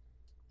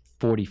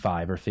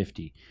 45 or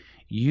 50.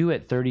 You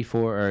at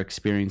 34 are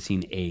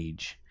experiencing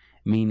age,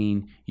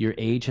 meaning your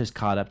age has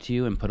caught up to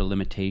you and put a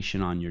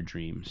limitation on your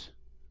dreams.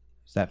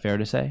 Is that fair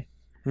to say?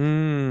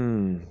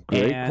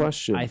 Great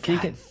question. I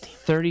think at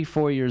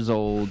 34 years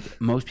old,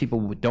 most people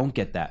don't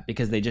get that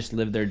because they just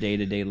live their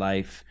day-to-day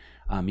life.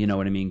 You know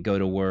what I mean? Go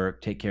to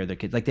work, take care of their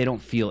kids. Like, they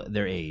don't feel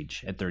their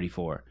age at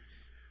 34.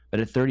 But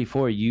at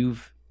 34,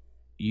 you've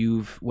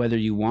whether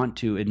you want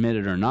to admit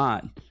it or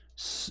not,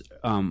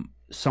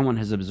 someone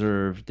has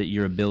observed that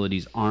your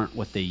abilities aren't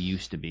what they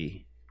used to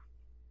be.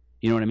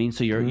 You know what I mean?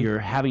 So you're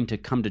having to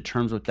come to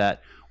terms with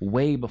that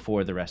way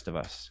before the rest of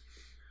us.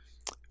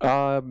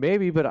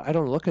 Maybe, but I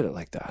don't look at it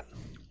like that.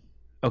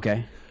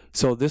 Okay.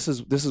 So this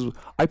is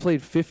I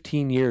played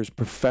 15 years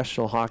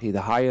professional hockey,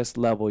 the highest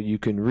level you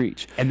can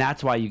reach. And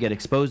that's why you get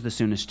exposed the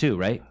soonest too,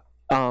 right?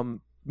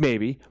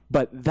 Maybe,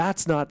 but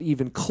that's not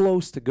even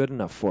close to good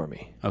enough for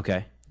me.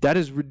 Okay. That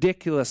is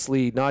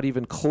ridiculously not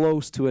even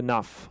close to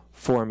enough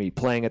for me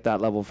playing at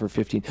that level for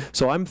 15.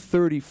 So I'm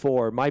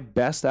 34. My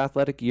best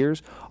athletic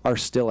years are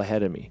still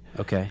ahead of me.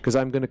 Okay. Because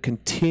I'm going to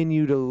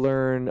continue to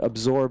learn,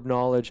 absorb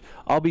knowledge.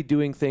 I'll be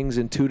doing things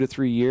in 2 to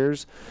 3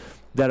 years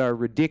that are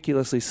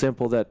ridiculously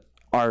simple that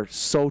are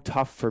so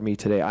tough for me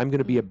today. I'm going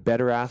to be a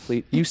better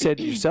athlete. You said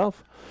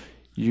yourself,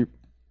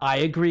 I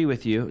agree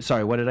with you.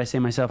 Sorry, what did I say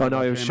myself? Oh,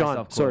 no, it was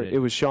Sean. Sorry, it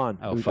was Sean.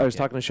 Oh, I was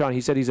talking to Sean.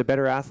 He said he's a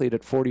better athlete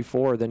at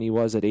 44 than he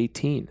was at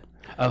 18.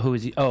 Who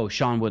is he? Oh,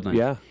 Sean Woodland.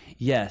 Yeah.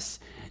 Yes.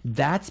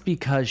 That's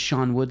because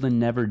Sean Woodland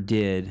never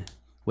did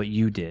what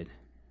you did.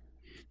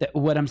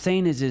 What I'm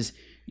saying is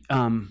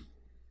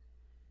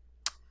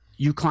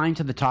you climb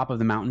to the top of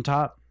the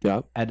mountaintop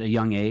at a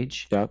young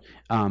age. Yep.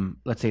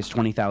 Let's say it's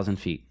 20,000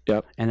 feet.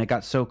 Yep. And it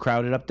got so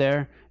crowded up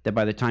there that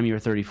by the time you were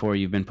 34,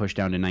 you've been pushed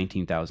down to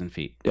 19,000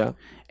 feet. Yeah.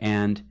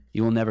 And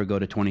you will never go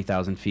to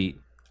 20,000 feet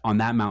on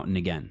that mountain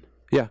again.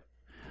 Yeah.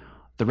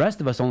 The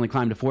rest of us only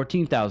climbed to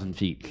 14,000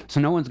 feet. So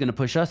no one's going to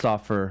push us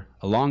off for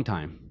a long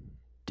time.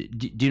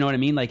 Do you know what I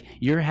mean? Like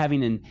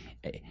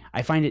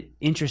I find it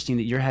interesting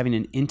that you're having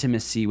an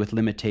intimacy with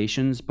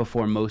limitations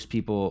before most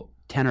people,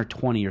 10 or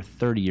 20 or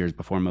 30 years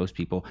before most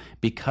people,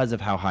 because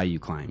of how high you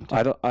climbed.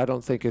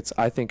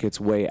 I think it's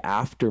way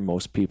after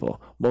most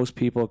people. Most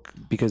people,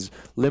 because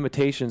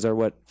limitations are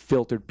what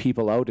filtered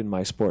people out in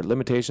my sport.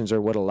 Limitations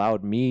are what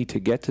allowed me to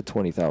get to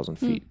 20,000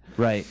 feet.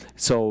 Right.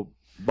 So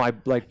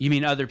you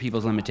mean other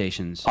people's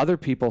limitations? Other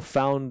people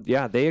found,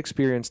 they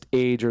experienced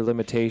age or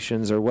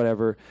limitations or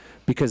whatever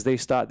because they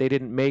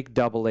didn't make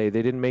AA, they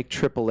didn't make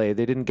AAA,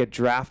 they didn't get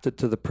drafted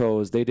to the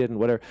pros, they didn't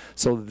whatever.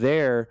 So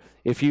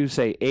if you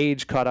say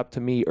age caught up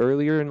to me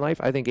earlier in life,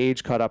 I think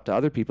age caught up to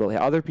other people.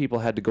 Other people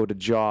had to go to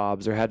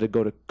jobs or had to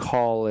go to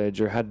college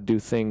or had to do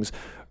things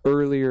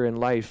earlier in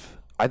life.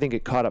 I think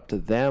it caught up to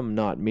them,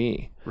 not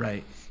me.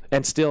 Right.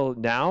 And still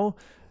now,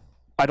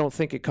 I don't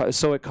think it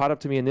caught up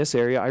to me in this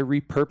area. I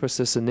repurpose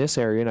this in this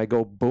area and I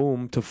go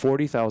boom to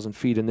 40,000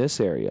 feet in this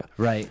area.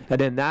 Right.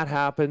 And then that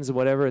happens and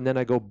whatever. And then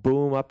I go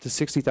boom up to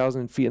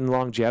 60,000 feet in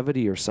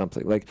longevity or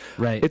something. Like,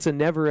 right. It's a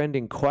never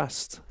ending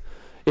quest.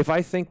 If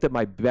I think that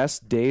my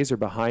best days are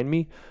behind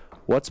me,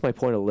 what's my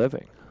point of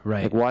living?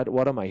 Right. Like,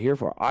 what am I here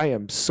for? I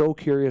am so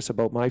curious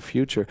about my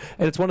future.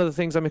 And it's one of the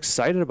things I'm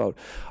excited about.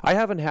 I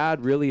haven't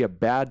had really a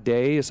bad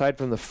day aside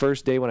from the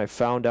first day when I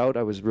found out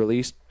I was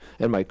released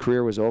and my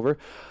career was over.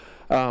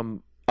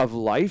 Of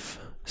life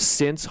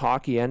since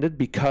hockey ended,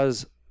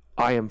 because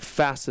I am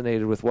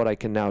fascinated with what I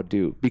can now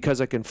do,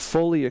 because I can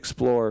fully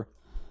explore,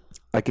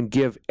 I can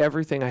give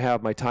everything I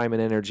have, my time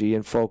and energy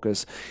and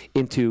focus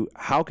into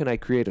how can I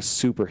create a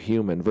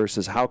superhuman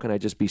versus how can I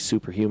just be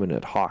superhuman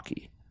at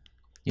hockey.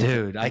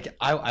 Dude,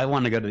 I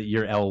want to go to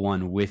your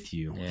L1 with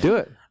you. Yeah. Do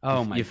it.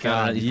 Oh my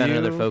God. You found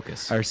another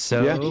focus. Are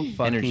so fucking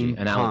energy,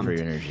 an outlet for pumped.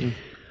 your energy.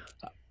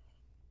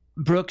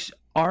 Brooks,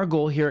 our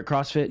goal here at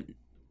CrossFit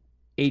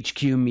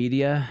HQ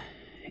Media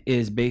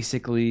is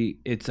basically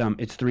it's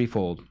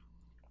threefold.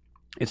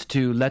 It's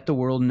to let the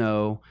world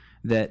know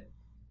that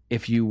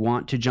if you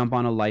want to jump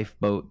on a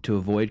lifeboat to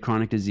avoid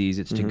chronic disease,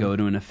 it's to go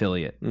to an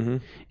affiliate. Mm-hmm.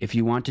 If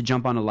you want to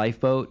jump on a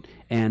lifeboat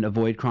and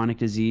avoid chronic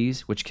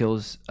disease, which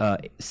kills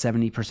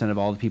 70% of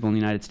all the people in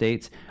the United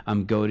States,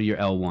 go to your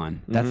L1.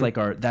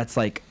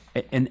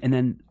 And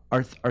then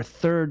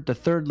the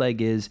third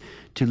leg is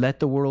to let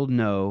the world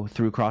know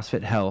through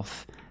CrossFit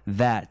Health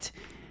that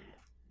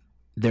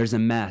there's a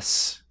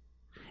mess,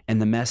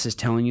 and the mess is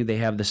telling you they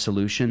have the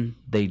solution.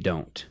 They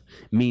don't.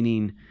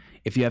 Meaning,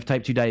 if you have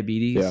type 2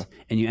 diabetes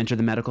and you enter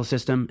the medical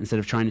system, instead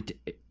of trying to,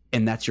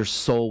 and that's your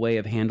sole way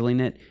of handling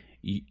it,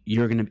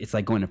 it's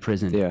like going to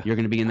prison. Yeah. You're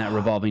going to be in that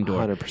revolving door.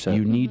 100%.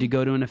 You need to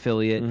go to an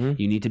affiliate.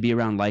 You need to be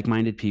around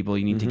like-minded people.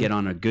 You need to get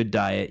on a good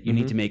diet. You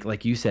need to make,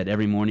 like you said,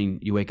 every morning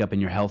you wake up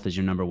and your health is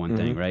your number one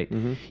thing, right?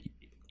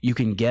 You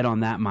can get on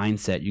that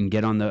mindset. You can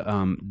get on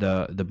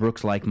the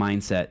Brooks Laich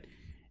mindset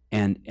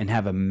and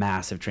have a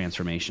massive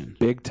transformation.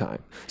 Big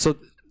time. So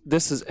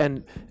this is,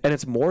 and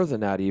it's more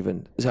than that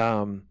even.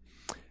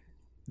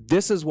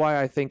 This is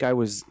why I think I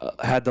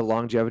had the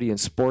longevity in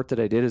sport that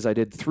I did, is I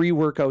did 3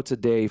 workouts a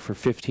day for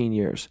 15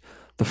 years.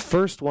 The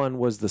first one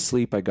was the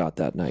sleep I got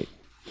that night.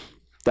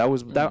 I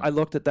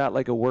looked at that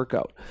like a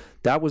workout.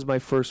 That was my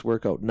first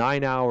workout.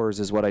 9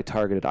 hours is what I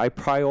targeted. I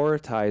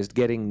prioritized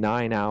getting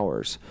 9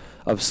 hours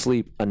of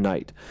sleep a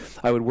night.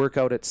 I would work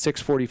out at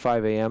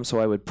 6:45 a.m., so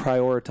I would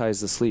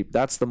prioritize the sleep.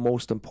 That's the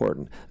most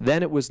important.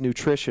 Then it was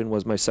nutrition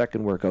was my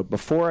second workout.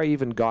 Before I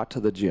even got to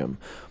the gym,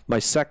 my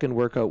second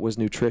workout was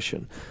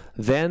nutrition.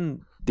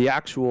 Then the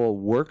actual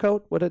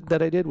workout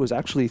that I did was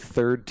actually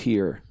third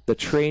tier. The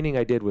training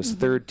I did was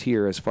third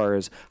tier as far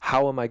as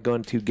how am I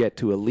going to get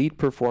to elite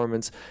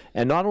performance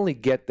and not only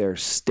get there,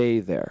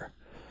 stay there.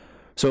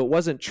 So it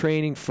wasn't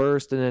training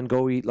first and then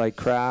go eat like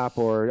crap,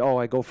 or,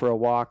 I go for a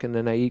walk and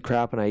then I eat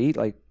crap and I eat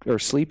or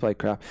sleep like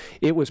crap.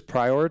 It was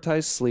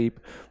prioritize sleep,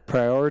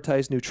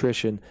 prioritize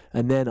nutrition,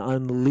 and then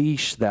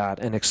unleash that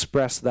and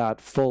express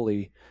that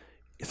fully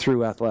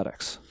through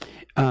athletics.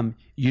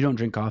 You don't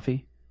drink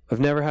coffee? I've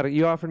never had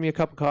you offered me a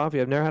cup of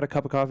coffee. I've never had a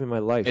cup of coffee in my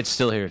life. It's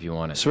still here if you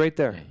want it. It's right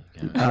there.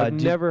 I've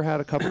never had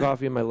a cup of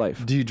coffee in my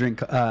life. Do you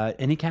drink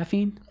any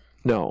caffeine?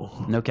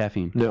 No. No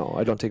caffeine. No,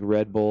 I don't take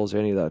Red Bulls or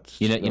any of that.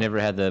 You never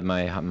had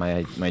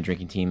my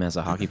drinking team has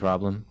a hockey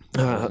problem?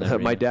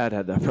 My dad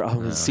had that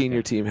problem. His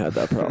senior team had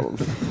that problem.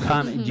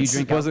 Do you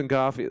drink? It wasn't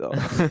coffee though.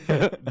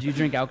 Do you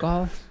drink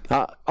alcohol?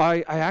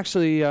 I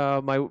actually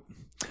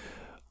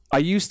I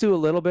used to a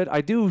little bit.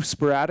 I do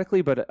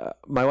sporadically, but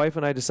my wife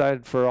and I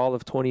decided for all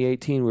of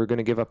 2018 we were going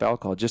to give up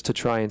alcohol just to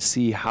try and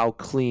see how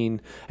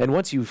clean. And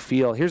once you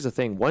feel, here's the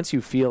thing: once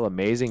you feel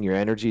amazing, your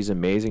energy is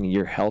amazing, and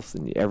your health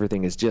and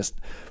everything is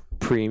just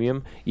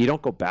premium. You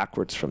don't go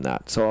backwards from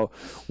that. So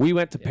we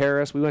went to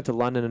Paris. We went to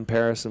London and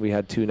Paris, and we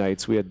had 2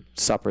 nights. We had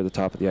supper at the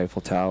top of the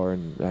Eiffel Tower,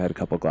 and I had a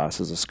couple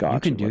glasses of scotch. You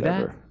can and do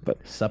whatever. that.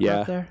 But Supper yeah.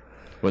 up there.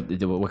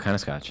 What kind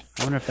of scotch?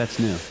 I wonder if that's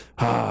new.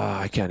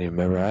 I can't even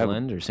remember. I have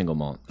Blend or single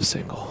malt?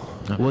 single.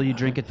 Will you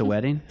drink at the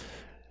wedding?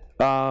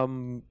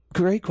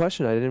 Great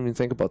question. I didn't even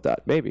think about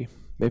that. Maybe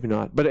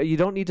not. But you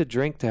don't need to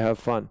drink to have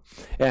fun.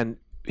 And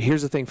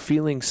here's the thing: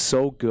 feeling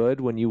so good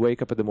when you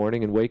wake up in the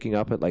morning and waking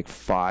up at like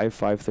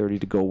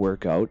 5:30 to go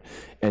work out,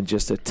 and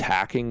just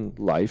attacking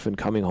life and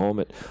coming home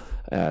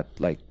at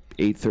like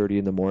 8:30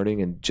 in the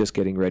morning and just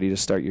getting ready to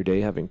start your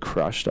day, having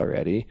crushed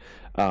already.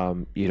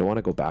 You don't want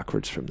to go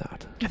backwards from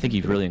that. I think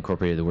you've really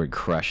incorporated the word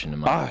crush into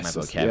my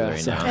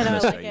vocabulary now. And I I'm gonna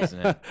like start it. using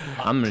it.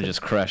 I'm gonna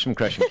just crush. I'm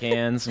crushing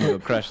cans. I'm gonna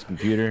go crush the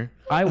computer.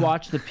 I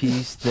watched the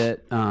piece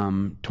that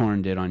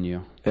Torrin did on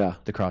you. Yeah.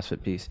 The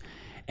CrossFit piece.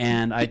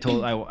 And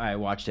I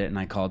watched it and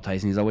I called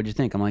Tyson. He's like, "What'd you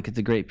think?" I'm like, "It's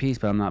a great piece,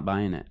 but I'm not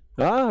buying it."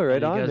 Right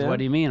And he on, goes, man. "What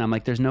do you mean?" I'm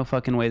like, "There's no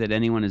fucking way that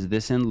anyone is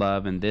this in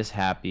love and this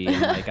happy." And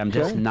like, I'm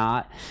just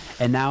not.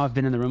 And now I've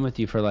been in the room with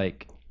you for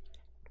like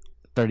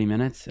 30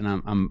 minutes, and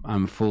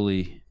I'm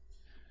fully.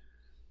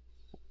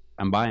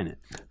 I'm buying it.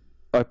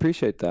 I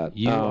appreciate that.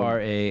 You are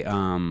a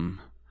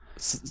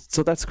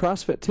so that's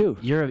CrossFit too.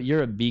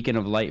 you're a beacon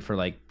of light for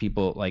like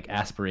people like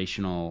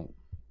aspirational.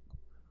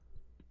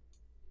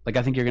 Like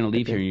I think you're gonna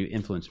leave here and you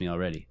influence me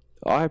already.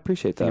 Oh, I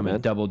appreciate that, I'm gonna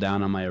man. double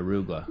down on my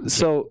arugula.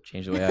 So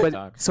Change the way I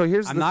talk. So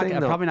here's I'm the not. thing,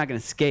 I'm though. probably not gonna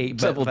skate,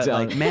 but Double down.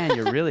 like, man,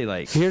 you're really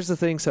like Here's the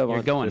thing, Sevan.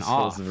 you're going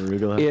off.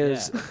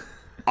 Is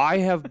I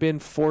have been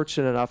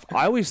fortunate enough.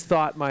 I always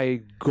thought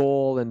my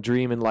goal and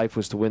dream in life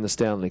was to win the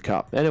Stanley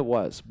Cup, and it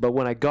was. But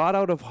when I got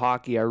out of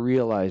hockey, I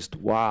realized,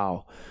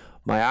 wow,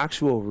 my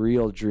actual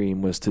real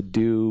dream was to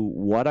do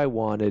what I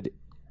wanted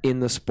in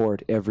the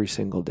sport every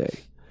single day.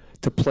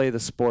 To play the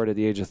sport at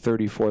the age of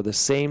 34, the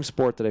same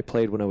sport that I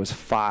played when I was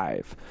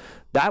 5.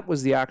 That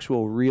was the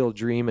actual real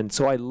dream, and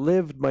so I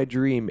lived my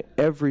dream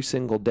every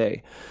single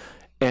day.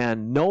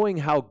 And knowing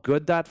how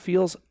good that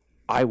feels,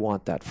 I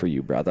want that for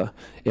you, brother.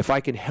 If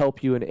I can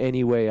help you in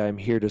any way, I'm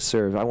here to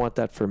serve. I want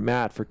that for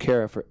Matt, for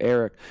Kara, for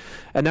Eric.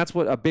 And that's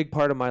what a big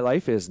part of my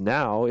life is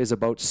now, is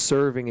about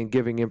serving and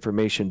giving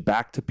information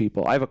back to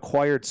people. I've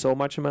acquired so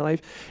much in my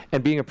life,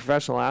 and being a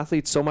professional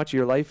athlete, so much of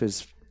your life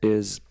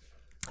is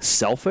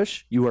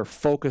selfish. You are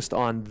focused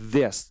on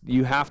this.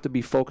 You have to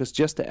be focused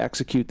just to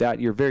execute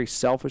that. You're very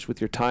selfish with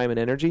your time and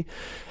energy.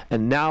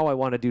 And now I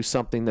want to do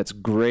something that's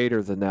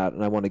greater than that,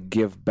 and I want to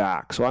give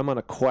back. So I'm on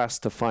a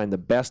quest to find the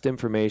best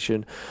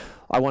information.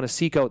 I want to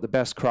seek out the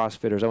best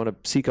CrossFitters. I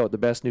want to seek out the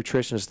best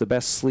nutritionists, the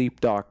best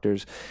sleep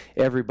doctors,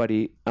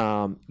 everybody.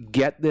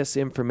 Get this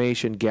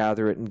information,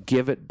 gather it, and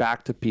give it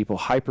back to people.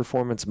 High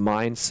performance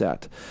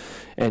mindset,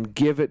 and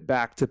give it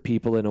back to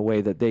people in a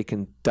way that they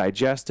can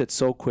digest it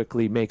so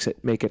quickly, make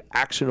it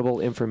actionable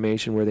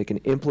information where they can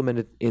implement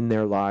it in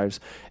their lives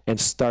and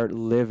start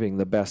living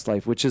the best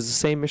life, which is the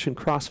same mission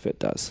CrossFit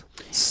does.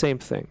 Same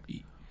thing.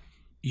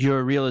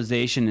 Your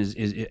realization is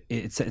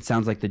it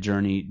sounds like the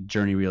journey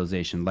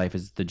realization. Life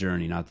is the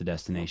journey, not the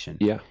destination.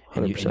 Yeah,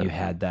 And 100%. you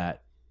had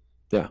that.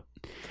 Yeah.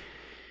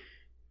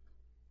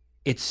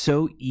 It's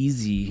so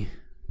easy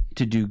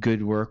to do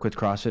good work with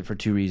CrossFit for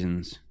 2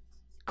 reasons: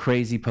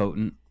 crazy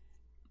potent,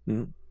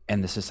 and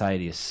the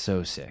society is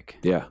so sick.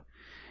 Yeah.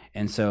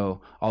 And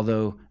so,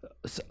 although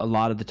a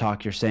lot of the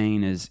talk you're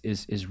saying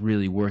is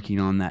really working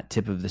on that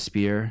tip of the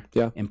spear,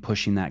 and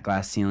pushing that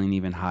glass ceiling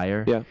even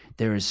higher,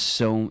 there are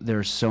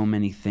so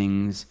many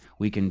things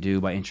we can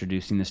do by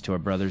introducing this to our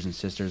brothers and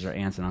sisters, our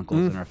aunts and uncles,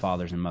 and our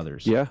fathers and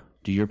mothers. Yeah.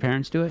 Do your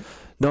parents do it?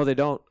 No, they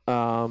don't.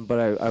 But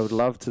I would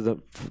love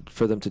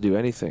for them to do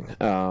anything.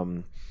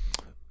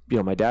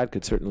 My dad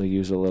could certainly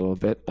use a little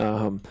bit.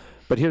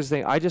 But here's the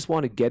thing: I just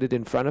want to get it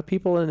in front of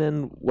people, and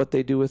then what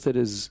they do with it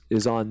is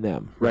on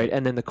them, right?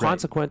 And then the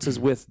consequences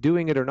with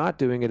doing it or not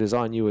doing it is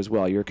on you as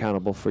well. You're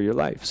accountable for your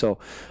life. So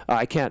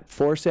I can't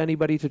force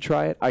anybody to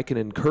try it. I can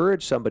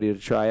encourage somebody to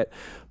try it.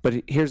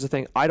 But here's the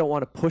thing: I don't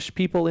want to push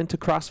people into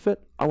CrossFit.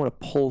 I want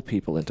to pull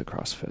people into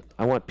CrossFit.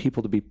 I want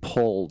people to be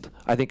pulled.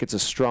 I think it's a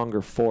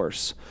stronger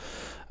force.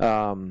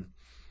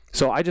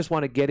 So I just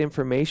want to get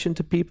information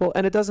to people,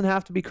 and it doesn't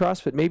have to be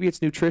CrossFit. Maybe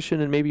it's nutrition,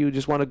 and maybe you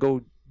just want to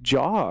go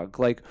jog.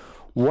 Like,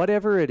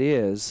 whatever it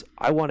is,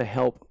 I want to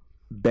help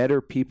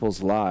better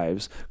people's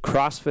lives.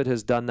 CrossFit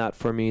has done that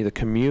for me. The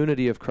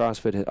community of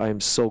CrossFit, I am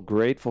so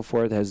grateful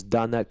for it, has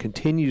done that,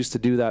 continues to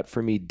do that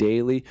for me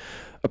daily.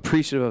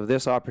 Appreciative of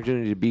this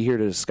opportunity to be here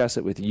to discuss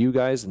it with you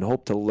guys and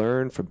hope to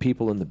learn from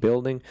people in the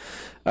building.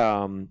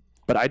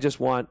 But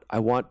I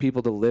want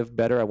people to live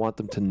better. I want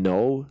them to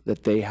know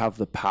that they have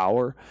the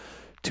power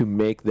to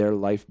make their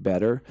life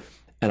better,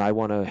 and I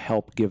want to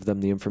help give them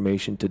the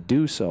information to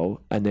do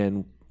so. And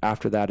then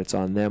after that, it's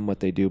on them what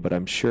they do. But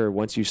I'm sure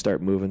once you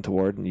start moving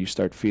toward and you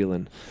start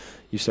feeling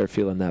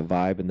that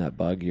vibe and that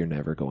bug, you're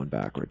never going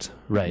backwards.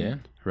 Right. Yeah.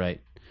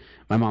 Right.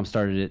 My mom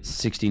started at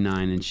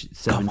 69, and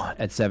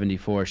at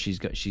 74,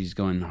 she's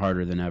going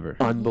harder than ever.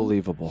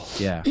 Unbelievable.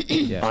 Yeah. She's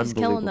killing the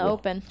Unbelievable.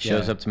 open.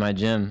 Shows up to my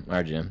gym,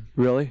 our gym,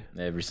 Really?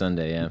 every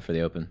Sunday, yeah, for the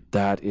open.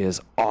 That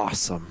is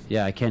awesome.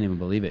 Yeah, I can't even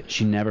believe it.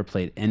 She never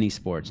played any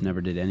sports, never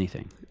did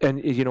anything.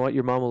 And you know what?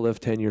 Your mom will live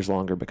 10 years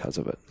longer because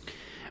of it.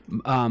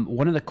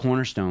 One of the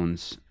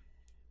cornerstones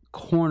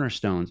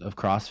of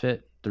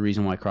CrossFit, the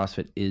reason why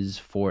CrossFit is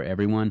for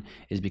everyone,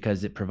 is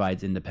because it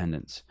provides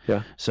independence.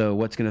 Yeah. So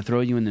what's going to throw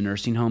you in the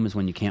nursing home is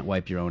when you can't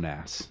wipe your own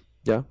ass.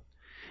 Yeah.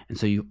 And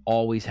so you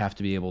always have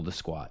to be able to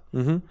squat.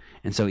 Mm-hmm.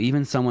 And so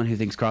even someone who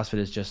thinks CrossFit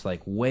is just like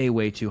way,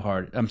 way too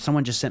hard.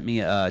 Someone just sent me,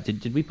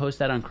 did we post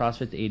that on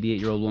CrossFit, the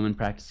 88-year-old woman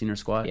practicing her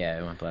squat? Yeah,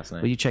 I went last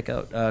night. Will you check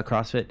out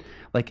CrossFit?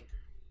 Like,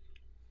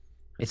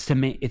 it's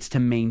to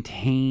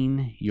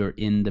maintain your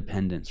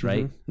independence,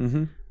 right?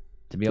 Mm-hmm.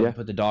 To be able to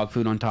put the dog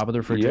food on top of the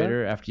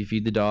refrigerator after you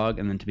feed the dog,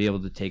 and then to be able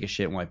to take a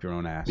shit and wipe your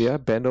own ass. Yeah,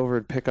 bend over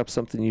and pick up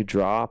something you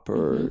drop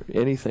or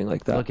anything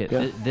like that. Look at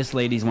this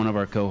lady's one of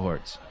our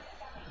cohorts,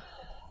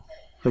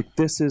 like,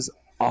 this is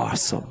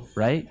awesome.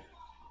 right?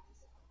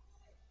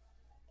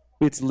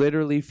 It's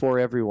literally for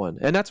everyone.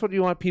 And that's what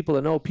you want people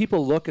to know.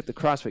 People look at the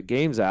CrossFit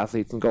Games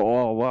athletes and go,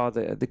 oh, wow,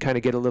 they kind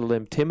of get a little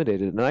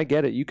intimidated. And I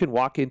get it. You can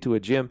walk into a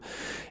gym.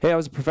 Hey, I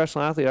was a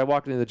professional athlete. I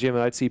walked into the gym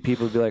and I'd see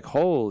people be like,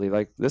 holy,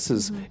 like, this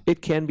is,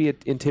 it can be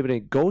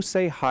intimidating. Go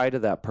say hi to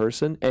that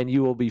person and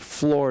you will be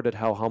floored at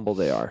how humble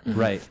they are.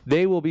 Right.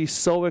 They will be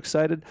so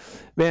excited.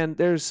 Man,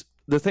 there's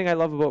the thing I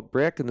love about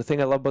Brick and the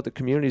thing I love about the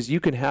community is you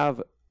can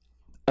have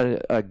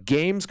a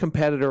games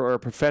competitor or a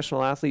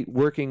professional athlete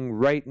working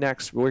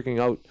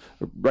out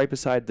right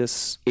beside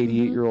this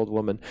 88-year-old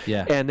woman.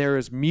 Yeah. And there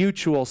is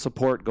mutual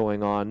support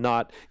going on,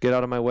 not get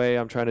out of my way,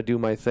 I'm trying to do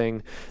my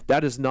thing.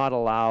 That is not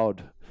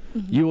allowed.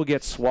 You will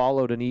get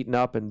swallowed and eaten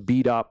up and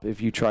beat up if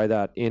you try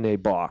that in a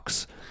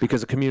box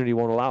because the community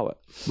won't allow it.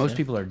 Most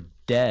people are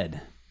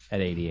dead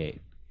at 88.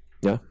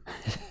 Yeah.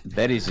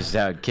 Betty's just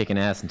out kicking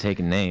ass and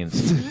taking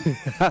names.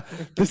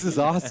 This is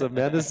awesome,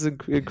 man. This is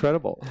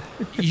incredible.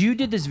 You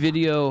did this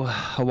video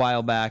a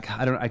while back.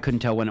 I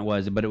couldn't tell when it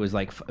was, but it was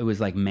like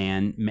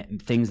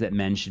things that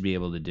men should be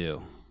able to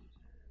do.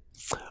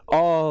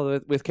 Oh,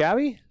 with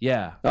Cabby?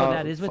 Yeah. Oh,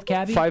 that is with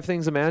Cabby? 5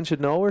 things a man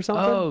should know or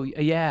something? Oh,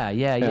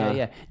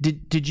 yeah.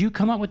 Did you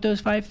come up with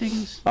those 5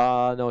 things?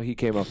 No, he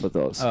came up with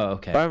those. Oh,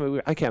 okay.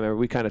 But I can't remember.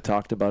 We kind of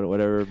talked about it,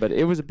 whatever. But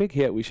it was a big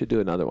hit. We should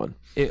do another one.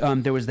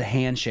 There was the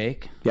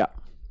handshake. Yeah.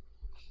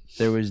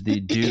 There was the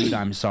dude,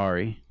 I'm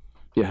sorry.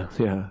 Yeah.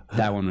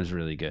 That one was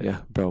really good.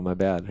 Yeah, bro, my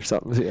bad, or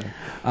something.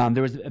 Yeah.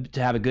 There was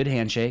to have a good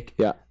handshake.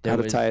 Yeah. There How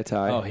to was- tie a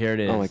tie. Oh, here it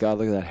is. Oh my God,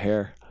 look at that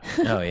hair.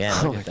 Oh, yeah.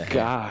 Oh look my at that hair.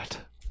 God.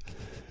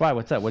 Why?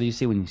 What's that? What do you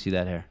see when you see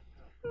that hair?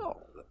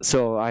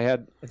 So I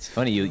had. It's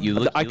funny. You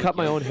look. I you cut look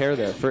my young. own hair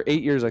there for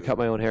 8 years. I cut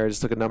my own hair. I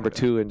just took a number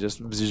 2 and just.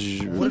 What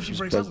if she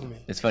breaks up with me?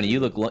 It's funny. You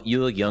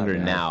look younger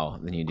now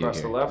than you do Across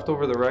the here. left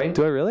over the right.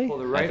 Do I really? Pull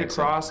the right think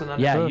so. across and then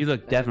Yeah, you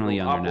look definitely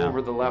go younger up now.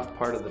 over the left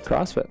part of the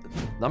top. CrossFit.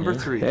 Number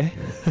 3. Okay.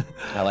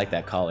 I like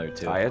that collar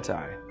too. Tie a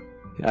tie.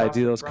 I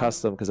do those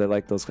custom because I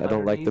like those. I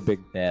don't like the big.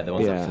 Yeah, the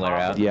ones that flare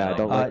out. Yeah, I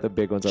don't like the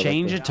big ones. I like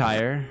Change the-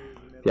 attire.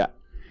 Yeah.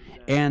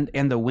 And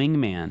the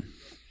wingman.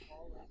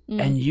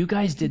 And you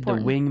guys did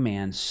Important. the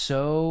wingman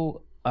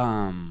so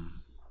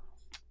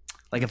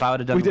like if I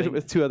would have done We the did it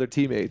with 2 other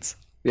teammates.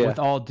 Yeah. with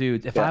all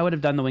dudes. If Yeah. I would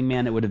have done the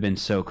wingman, it would have been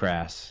so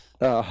crass.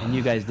 Oh. And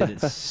you guys did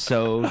it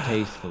so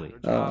tastefully.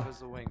 Her job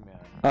as a wingman.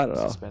 I don't is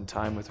know. to spend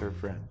time with her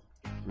friend,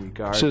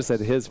 regardless Should have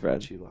said his of friend.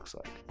 what she looks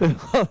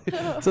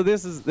like. So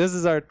this is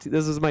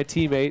my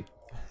teammate,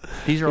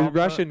 These are the all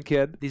Russian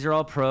kid. These are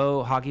all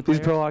pro hockey players.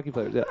 He's pro hockey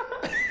players. Yeah.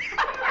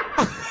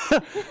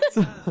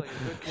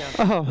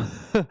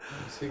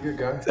 See, good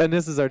guy. And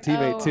this is our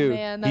teammate Oh, too.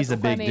 man, that's He's a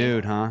big funny.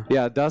 dude, huh?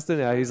 Yeah, Dustin.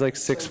 Yeah, he's like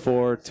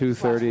 6'4",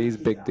 230. He's a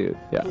big dude.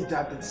 Yeah. He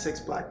adopted 6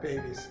 black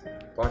babies.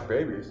 Black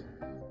babies.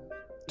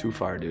 Too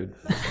far, dude.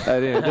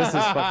 This is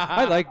fun.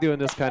 I like doing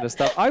this kind of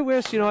stuff. I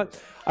wish, you know what?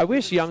 I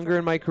wish younger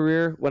in my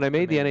career when I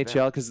made the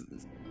NHL, because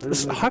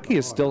hockey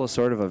is still a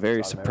sort of a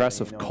very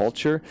suppressive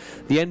culture.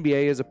 The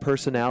NBA is a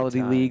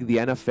personality league. The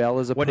NFL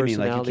is a What do you mean?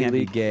 Like you personality can't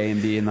league. be gay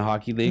and be in the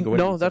hockey league? Or what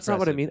do you No, mean that's not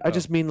what I suppressive? mean. I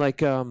just mean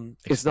like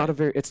it's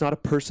not a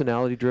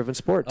personality driven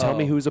sport. Tell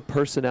me Oh. who's a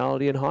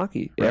personality in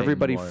hockey. Right,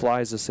 Everybody more.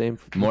 flies the same.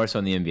 More so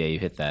in the NBA, you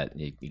hit that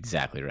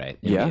exactly right.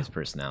 Yeah. NBA's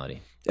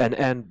personality.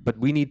 But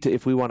we need to,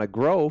 if we want to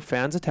grow,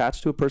 fans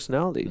attached to a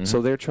personality.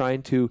 So they're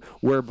trying to,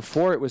 where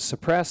before it was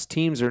suppressed,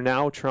 teams are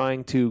now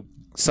trying to,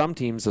 some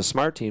teams, the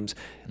smart teams,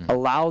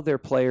 allow their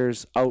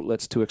players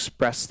outlets to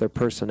express their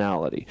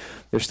personality.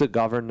 They're still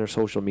governed their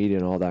social media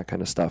and all that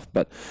kind of stuff.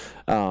 But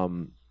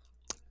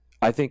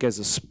I think as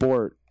a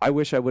sport, I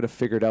wish I would have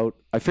figured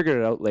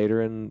it out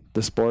later in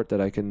the sport that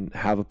I can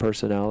have a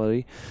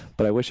personality,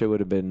 but I wish I would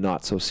have been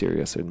not so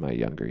serious in my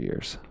younger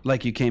years.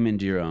 Like you came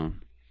into your own.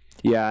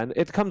 Yeah, and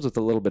it comes with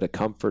a little bit of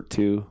comfort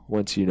too.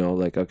 Once you know,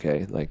 like,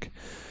 okay, like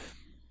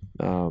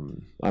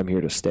I'm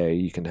here to stay.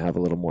 You can have a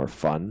little more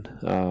fun.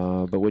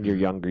 But when you're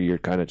younger, you're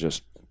kind of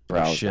just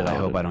browsing. Shit, I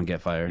hope I don't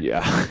get fired.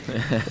 Yeah.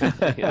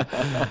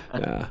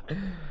 Yeah.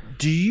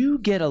 Do you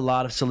get a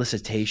lot of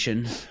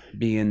solicitation,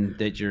 being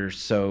that you're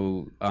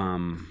so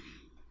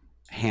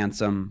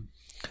handsome,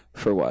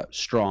 For what?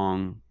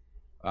 strong,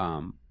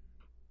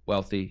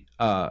 wealthy?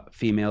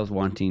 Females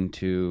wanting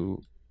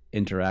to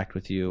interact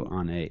with you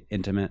on a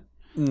intimate?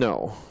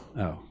 No.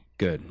 Oh,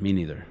 good. Me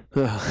neither.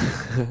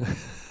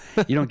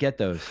 You don't get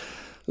those.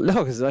 No,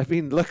 because I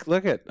mean,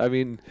 look at. I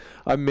mean,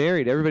 I'm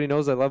married. Everybody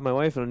knows I love my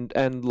wife,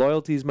 and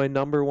loyalty is my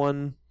number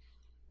one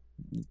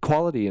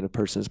quality in a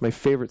person. It's my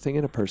favorite thing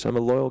in a person. I'm a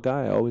loyal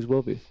guy. I always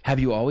will be. Have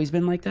you always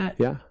been like that?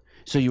 Yeah.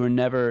 So you were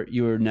never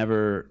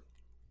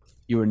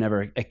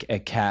a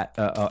cat,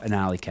 an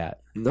alley cat.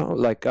 No,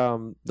 like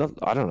no,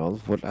 I don't know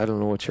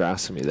what you're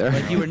asking me there.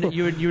 Like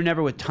you were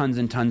never with tons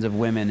and tons of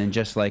women and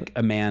just like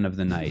a man of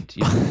the night.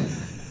 You know?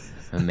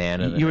 A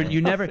man of the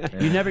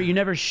You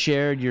never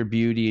shared your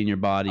beauty and your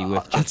body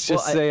with. Let's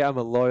just say I'm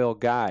a loyal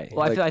guy.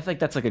 Well, I feel like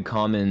that's like a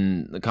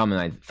common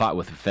I thought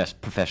with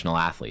professional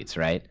athletes,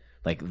 right?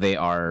 Like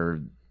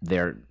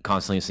they're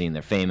constantly seeing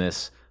they're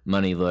famous,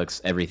 money,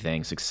 looks,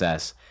 everything,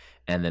 success,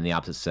 and then the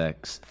opposite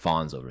sex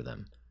fawns over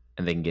them,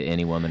 and they can get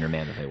any woman or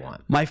man that they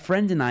want. My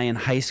friend and I in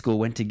high school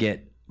went to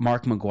get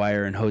Mark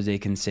McGuire and Jose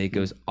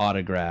Canseco's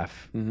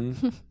autograph.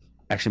 Mm-hmm.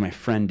 Actually, my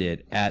friend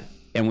did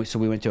so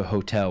we went to a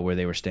hotel where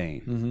they were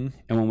staying. Mm-hmm.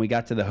 And when we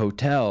got to the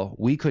hotel,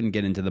 we couldn't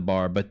get into the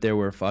bar, but there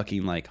were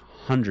fucking like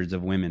hundreds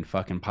of women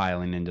fucking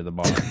piling into the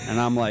bar. And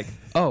I'm like,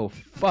 oh,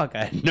 fuck,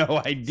 I had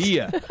no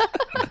idea.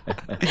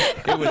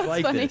 It was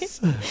like funny.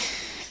 this.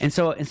 And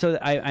so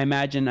I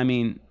imagine,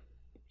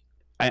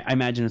 I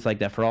imagine it's like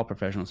that for all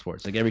professional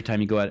sports. Like every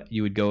time you go out,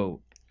 you would go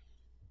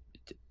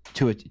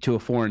to a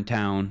foreign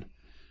town,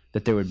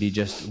 that there would be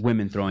just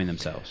women throwing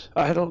themselves.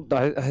 I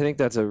think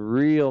that's a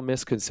real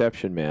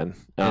misconception, man.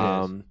 It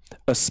is.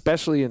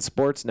 Especially in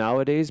sports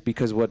nowadays,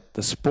 because what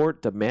the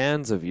sport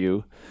demands of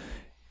you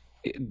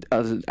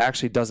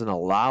actually doesn't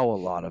allow a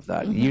lot of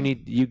that.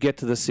 Mm-hmm. You get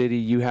to the city,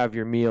 you have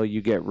your meal, you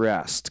get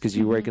rest, because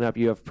you're waking up,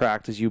 you have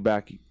practice, you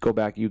go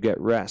back, you get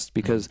rest,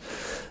 because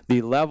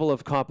the level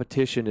of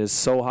competition is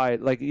so high.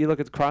 Like you look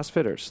at the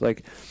CrossFitters,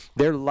 like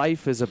their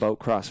life is about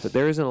CrossFit.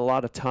 There isn't a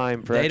lot of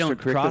time for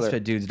extracurricular.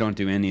 CrossFit dudes don't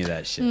do any of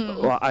that shit.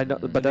 Well, I know,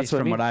 but that's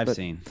what I mean. From what I've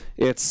seen.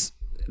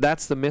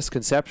 That's the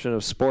misconception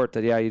of sport,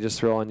 that you just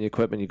throw on the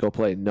equipment, you go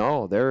play.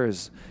 No,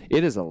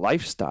 it is a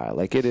lifestyle.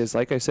 Like it is,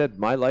 like I said,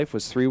 my life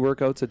was 3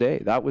 workouts a day.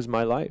 That was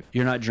my life.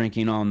 You're not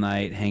drinking all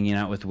night, hanging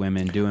out with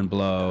women, doing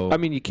blow. I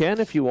mean, you can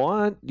if you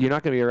want. You're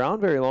not going to be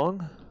around very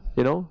long,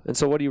 you know? And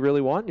so what do you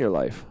really want in your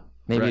life?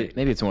 Maybe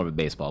it's more of a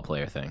baseball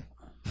player thing.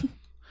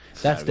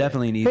 That's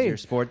definitely an easier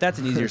sport. That's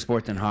an easier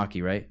sport than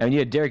hockey, right? I mean, you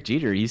had Derek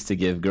Jeter. He used to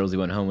give girls who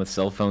went home with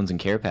cell phones and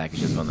care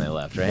packages when they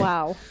left, right?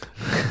 Wow.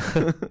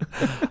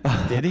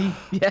 Did he?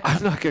 Yeah.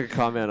 I'm not going to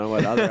comment on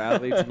what other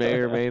athletes may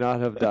or may not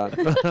have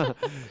done.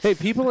 Hey,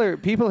 people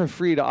are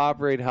free to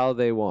operate how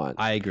they want.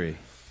 I agree. You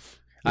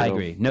I know,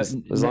 agree. No,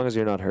 as long as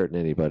you're not hurting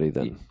anybody,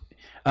 then.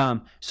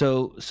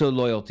 So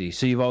loyalty.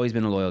 So you've always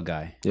been a loyal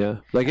guy. Yeah.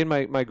 Like in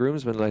my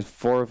groomsmen, like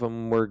 4 of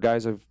them were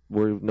guys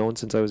were known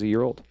since I was a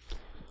year old.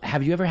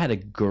 Have you ever had a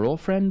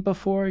girlfriend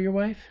before your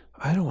wife?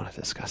 I don't want to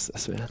discuss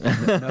this, man.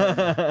 No,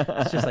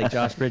 it's just like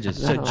Josh Bridges.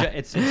 So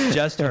it's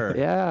just her.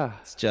 Yeah.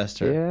 It's just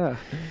her. Yeah.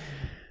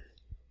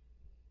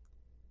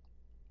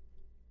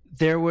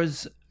 There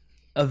was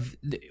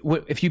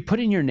if you put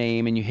in your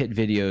name and you hit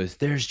videos,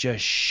 there's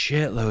just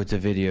shitloads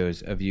of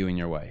videos of you and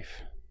your wife.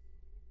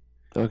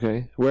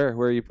 Okay. Where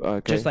are you?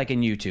 Okay. Just like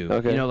in YouTube.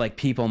 Okay. You know, like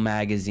People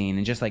Magazine,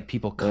 and just like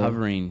people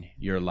covering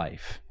your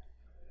life.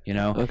 You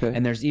know? Okay.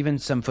 And there's even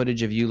some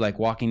footage of you like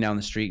walking down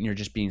the street and you're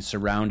just being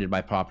surrounded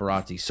by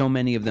paparazzi. So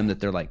many of them that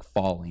they're like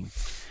falling.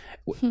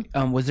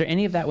 Was there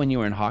any of that when you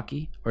were in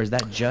hockey? Or is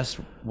that just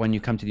when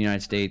you come to the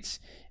United States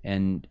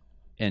and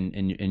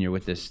you're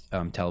with this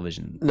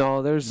television?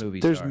 No, there's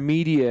star?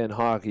 media in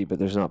hockey, but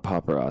there's not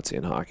paparazzi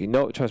in hockey.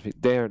 No, trust me,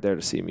 they aren't there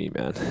to see me,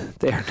 man.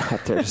 They are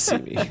not there to see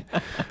me.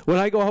 When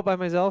I go out by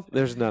myself,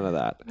 there's none of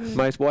that.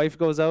 My wife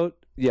goes out,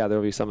 yeah,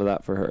 there'll be some of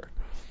that for her.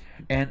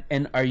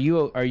 And are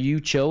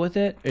you chill with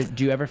it?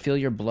 Do you ever feel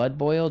your blood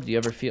boil? Do you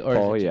ever feel?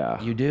 Or yeah,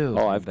 you do.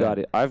 Oh, I've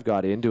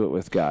got into it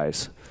with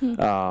guys,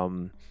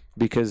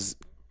 because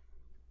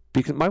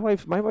my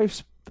wife's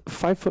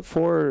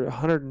 5'4",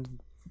 100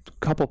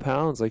 couple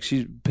pounds. Like,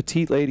 she's a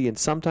petite lady, and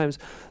sometimes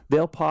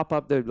they'll pop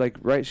up. They're like,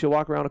 right, she'll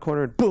walk around a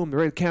corner and boom,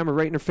 the camera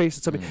right in her face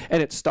and something,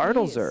 and it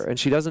startles her, and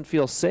she doesn't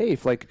feel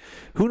safe. Like,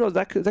 who knows?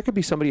 That could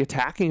be somebody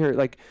attacking her.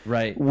 Like,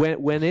 right.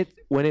 When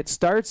it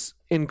starts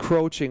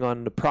encroaching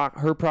on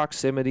her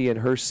proximity and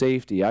her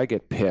safety, I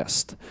get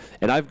pissed,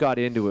 and I've got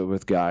into it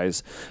with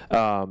guys.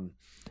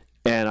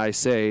 And I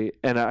say,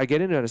 and I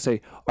get into it and I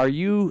say, are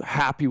you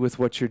happy with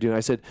what you're doing? I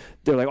said,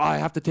 they're like, oh, I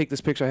have to take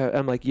this picture.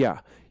 I'm like, yeah,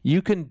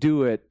 you can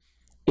do it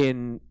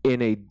in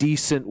a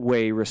decent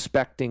way,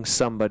 respecting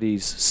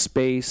somebody's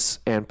space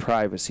and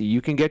privacy.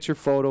 You can get your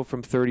photo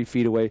from 30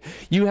 feet away.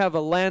 You have a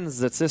lens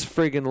that's this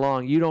friggin'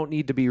 long. You don't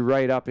need to be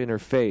right up in her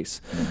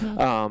face.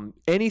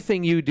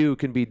 Anything you do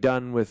can be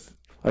done with,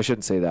 I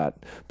shouldn't say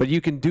that, but you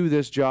can do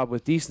this job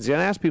with decency.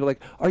 And I ask people,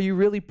 like, are you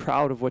really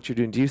proud of what you're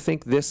doing? Do you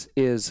think this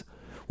is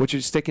what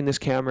you're sticking this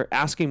camera,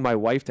 asking my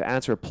wife to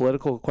answer a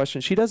political question?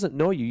 She doesn't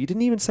know you. You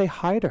didn't even say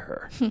hi to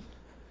her.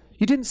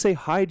 You didn't say,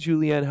 hi,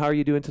 Julianne, how are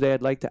you doing today?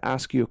 I'd like to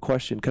ask you a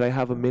question. Could I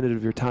have a minute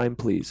of your time,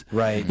 please?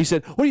 Right. You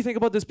said, what do you think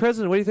about this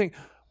president? What do you think?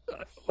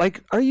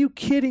 Like, are you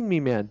kidding me,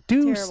 man?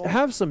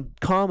 Have some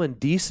common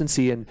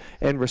decency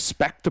and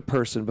respect a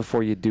person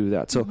before you do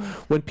that. So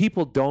when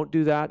people don't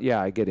do that,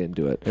 yeah, I get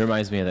into it. It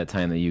reminds me of that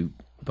time that you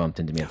bumped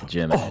into me at the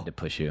gym and I had to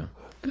push you.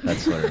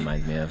 That's what it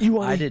reminds me of.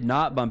 I did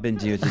not bump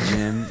into you at the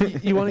gym.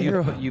 You want to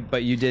hear?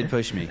 But you did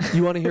push me.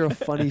 You want to hear a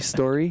funny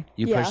story?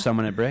 You pushed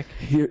someone at Brick?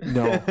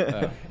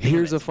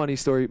 Here's a funny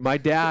story. My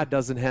dad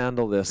doesn't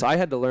handle this. I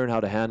had to learn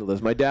how to handle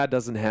this. My dad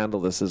doesn't handle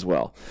this as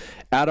well.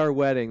 At our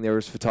wedding, there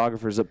was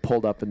photographers that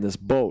pulled up in this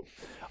boat.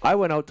 I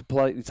went out to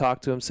politely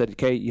talk to him, said,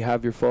 okay, you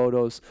have your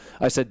photos.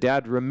 I said,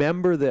 Dad,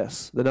 remember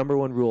this, the number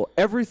one rule.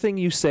 Everything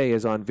you say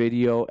is on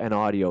video and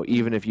audio,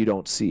 even if you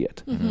don't see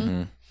it.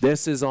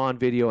 This is on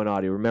video and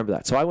audio. Remember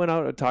that. So I went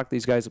out and talked to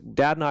these guys.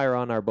 Dad and I are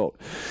on our boat.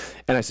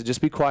 And I said,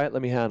 just be quiet.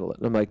 Let me handle it.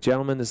 And I'm like,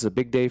 gentlemen, this is a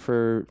big day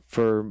for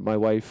my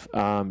wife.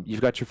 You've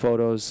got your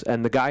photos.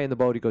 And the guy in the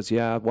boat, he goes,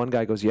 yeah. One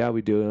guy goes, yeah,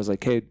 we do. And I was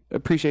like, hey,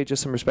 appreciate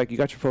just some respect. You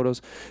got your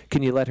photos.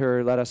 Can you let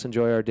us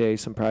enjoy our day,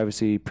 some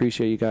privacy?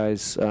 Appreciate you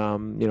guys.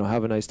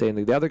 Have a nice day.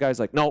 And the other guy's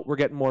like, no, we're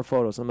getting more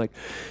photos. I'm like,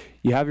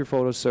 you have your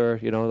photos, sir.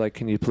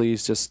 Can you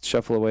please just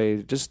shuffle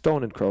away? Just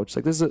don't encroach.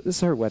 Like, this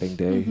is her wedding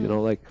day,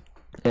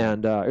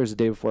 And it was the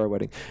day before our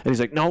wedding. And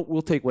he's like, no,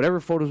 we'll take whatever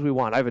photos we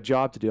want. I have a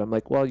job to do. I'm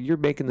like, well, you're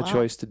making the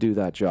choice to do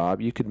that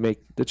job. You could make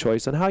the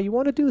choice on how you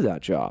want to do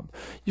that job.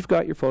 You've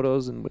got your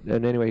photos. And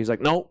anyway, he's like,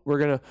 no,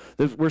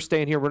 we're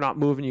staying here. We're not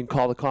moving. You can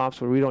call the cops,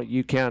 but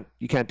you can't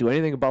do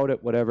anything about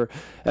it, whatever.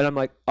 And I'm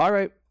like, all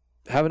right,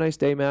 have a nice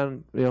day,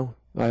 man.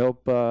 I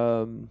hope,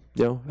 have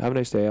a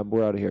nice day.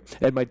 We're out of here.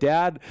 And my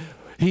dad,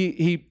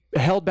 he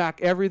held back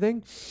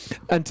everything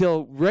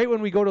until right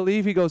when we go to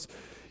leave, he goes,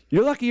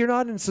 you're lucky you're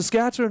not in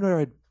Saskatchewan, or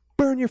I'd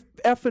burn your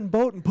effing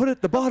boat and put it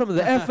at the bottom of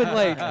the effing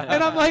lake.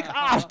 And I'm like,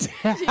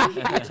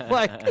 Dad.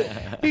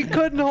 Like, he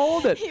couldn't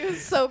hold it. He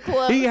was so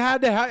close. He had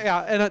to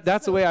and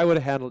that's the way I would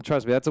have handled it.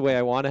 Trust me, that's the way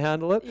I want to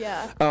handle it.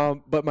 Yeah.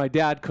 But my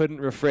dad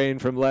couldn't refrain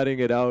from letting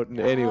it out. And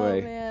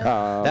anyway.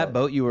 That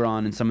boat you were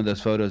on in some of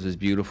those photos is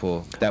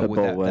beautiful. That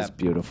boat was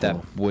beautiful.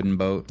 That wooden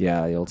boat.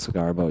 Yeah, the old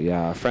cigar boat.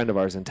 Yeah, a friend of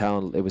ours in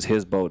town, it was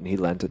his boat, and he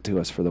lent it to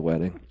us for the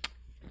wedding.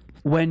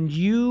 When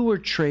you were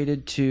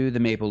traded to the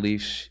Maple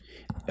Leafs,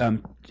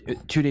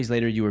 2 days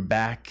later you were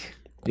back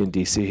in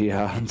DC.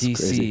 Yeah, in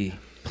DC,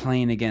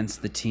 playing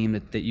against the team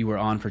that you were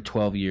on for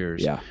 12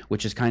 years. Yeah,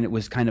 which is kind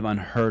of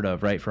unheard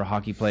of, right, for a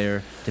hockey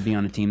player to be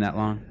on a team that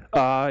long.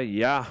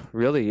 Yeah,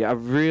 really.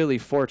 I'm really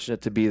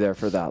fortunate to be there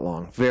for that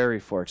long. Very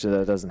fortunate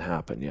that doesn't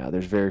happen. Yeah,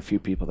 there's very few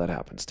people that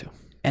happens to.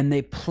 And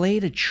they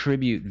played a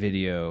tribute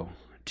video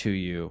to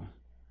you.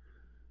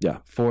 Yeah,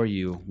 for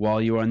you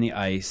while you were on the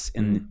ice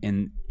in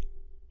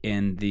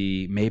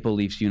the Maple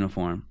Leafs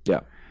uniform.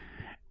 Yeah.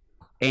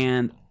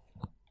 And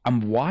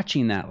I'm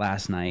watching that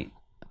last night,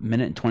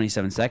 minute and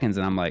 27 seconds,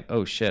 and I'm like,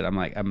 oh shit. I'm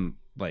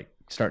like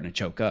starting to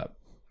choke up.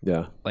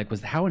 Yeah. Like,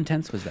 how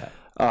intense was that?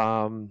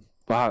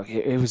 Wow.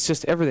 It was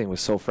just, everything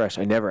was so fresh.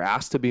 I never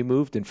asked to be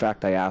moved. In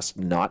fact, I asked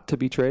not to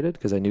be traded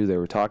because I knew they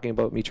were talking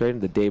about me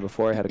trading. The day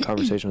before, I had a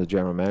conversation with the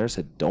general manager,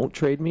 said, don't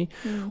trade me.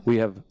 We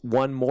have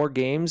won more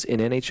games in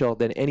NHL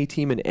than any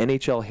team in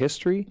NHL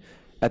history.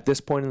 At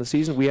this point in the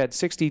season, we had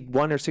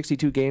 61 or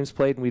 62 games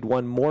played, and we'd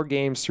won more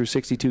games through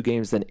 62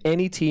 games than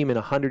any team in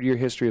a 100-year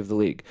history of the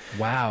league.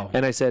 Wow.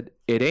 And I said,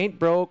 it ain't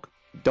broke.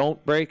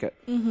 Don't break it.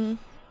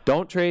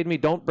 Don't trade me.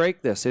 Don't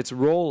break this. It's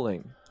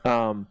rolling.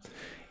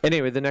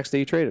 Anyway, the next day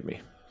he traded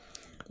me.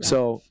 Yeah.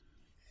 So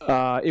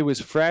it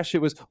was fresh.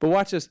 But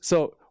watch this.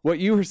 So what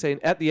you were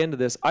saying at the end of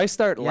this, I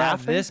start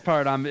laughing. This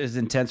part is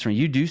intense for me.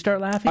 You do start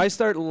laughing? I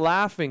start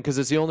laughing because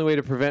it's the only way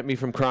to prevent me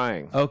from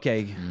crying.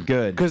 Okay,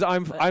 good. Because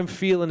I'm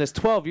feeling this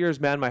 12 years,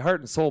 man. My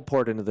heart and soul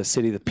poured into the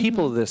city. The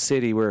people of this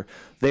city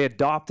they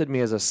adopted me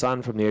as a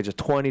son from the age of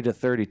 20 to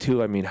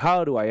 32. I mean,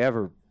 how do I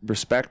ever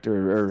respect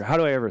or how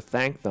do I ever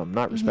thank them?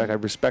 Not respect. I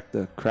respect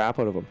the crap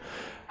out of them.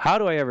 How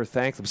do I ever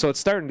thank them? So it's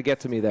starting to get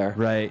to me there.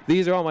 Right.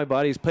 These are all my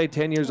buddies. Played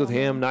 10 years with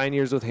him, 9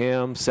 years with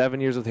him, 7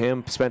 years with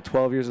him, spent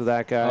 12 years with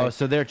that guy. Oh,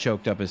 so they're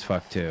choked up as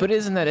fuck, too. But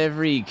isn't that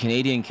every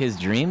Canadian kid's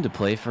dream to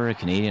play for a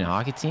Canadian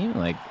hockey team?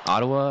 Like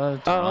Ottawa,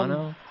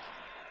 Toronto?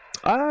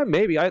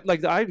 Maybe.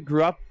 I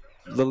grew up,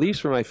 the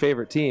Leafs were my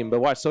favorite team.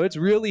 But watch, so it's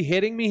really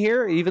hitting me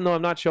here, even though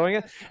I'm not showing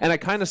it. And I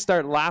kind of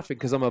start laughing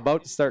because I'm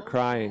about to start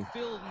crying.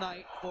 Field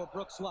night for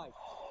Brooks Laich.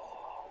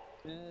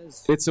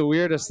 It's the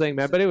weirdest thing,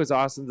 man. But it was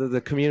awesome.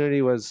 The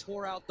community was,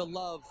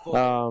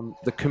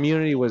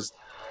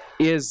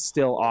 is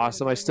still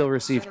awesome. I still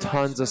receive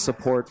tons of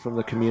support from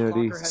the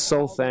community.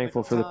 So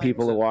thankful for the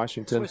people of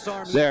Washington.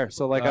 There,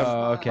 so like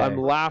I'm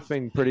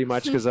laughing pretty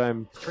much because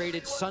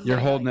You're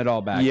holding it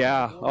all back.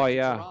 Yeah. Oh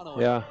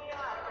yeah.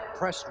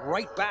 Pressed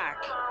right back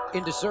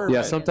into service.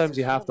 Yeah. Sometimes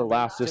you have to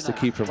laugh just to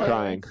keep from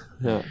crying.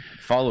 Yeah.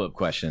 Follow-up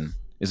question: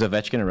 is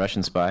Ovechkin a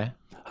Russian spy?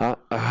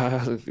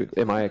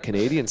 Am I a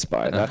Canadian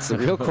spy? That's the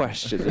real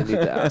question you need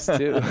to ask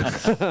too.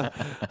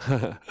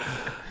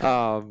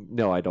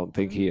 No, I don't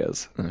think he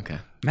is. Okay.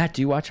 Matt,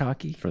 do you watch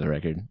hockey? For the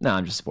record, no,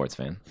 I'm just a sports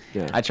fan.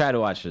 Yeah. I try to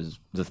watch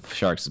the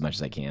Sharks as much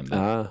as I can.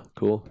 But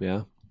Cool.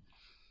 Yeah.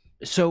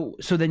 So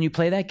then you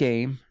play that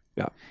game.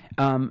 Yeah.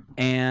 Are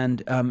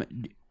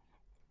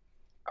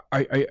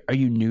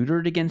you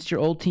neutered against your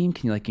old team?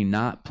 Can you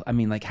not? I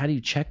mean, how do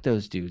you check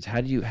those dudes?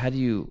 How do you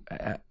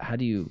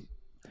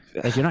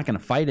like? You're not going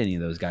to fight any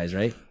of those guys,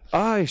 right?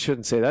 I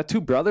shouldn't say that.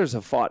 Two brothers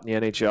have fought in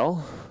the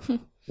NHL.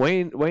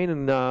 Wayne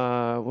and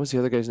what's the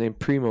other guy's name?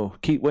 Primo.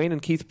 Wayne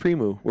and Keith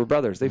Primo were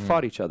brothers. They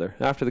fought each other.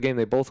 After the game,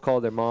 they both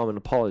called their mom and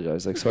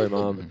apologized. Like, sorry,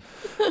 mom.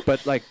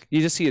 But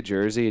you just see a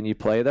jersey and you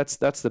play. That's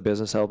the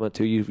business element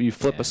too. You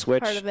flip a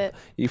switch. Part of it.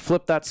 You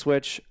flip that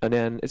switch, and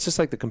then it's just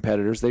like the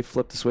competitors. They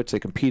flip the switch. They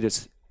compete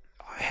as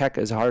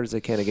hard as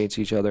they can against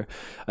each other,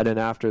 and then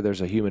after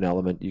there's a human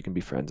element, you can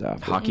be friends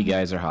after. hockey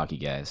guys are hockey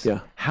guys.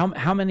 Yeah.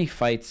 How many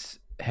fights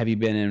have you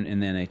been in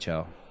the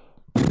NHL?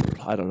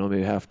 I don't know,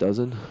 maybe half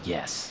dozen.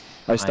 Yes.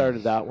 I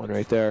started that one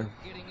right there.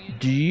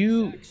 Do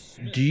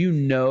you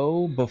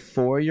know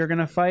before you're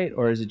gonna fight,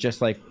 or is it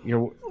just like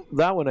you're?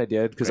 That one I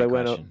did because I Great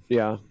went out. question.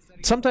 Yeah.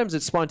 Sometimes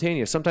it's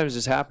spontaneous. Sometimes it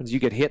just happens. You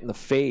get hit in the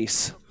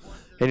face,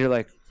 and you're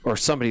like, or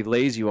somebody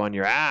lays you on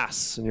your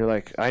ass, and you're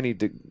like, I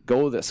need to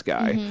go this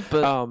guy.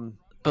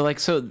 But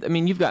so I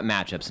mean, you've got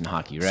matchups in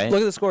hockey, right?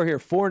 Look at the score here,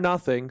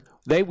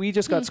 4-0. We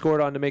just got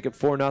scored on to make it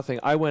 4-0.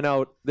 I went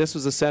out. This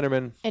was a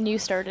centerman. And you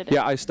started it.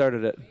 Yeah, I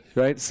started it.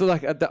 Right. So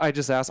I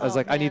just asked. I was Oh,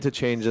 like, I man. need to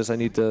change this. I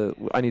need to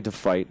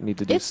fight. I need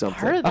to do It's something.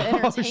 part of the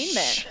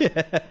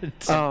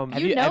entertainment.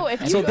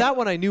 So that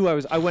one I knew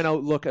I went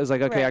out. Look, I was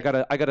like, okay,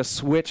 Right. I gotta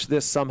switch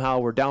this somehow.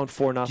 We're down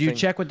 4-0. Do you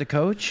check with the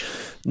coach?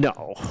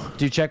 No,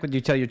 Do you check with? Do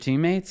you tell your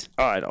teammates?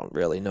 I don't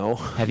really know.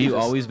 Have you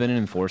always been an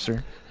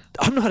enforcer?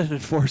 I'm not an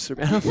enforcer,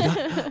 man.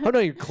 I'm not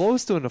even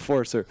close to an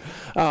enforcer.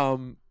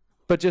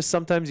 But just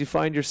sometimes you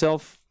find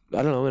yourself,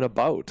 I don't know, in a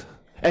bout.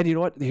 And you know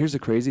what? Here's the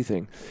crazy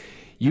thing.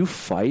 You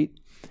fight,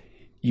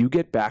 you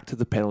get back to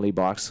the penalty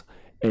box,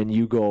 and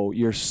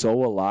you're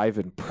so alive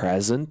and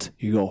present.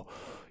 You're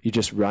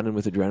just running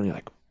with adrenaline. You're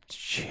like,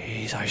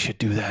 jeez, I should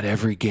do that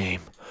every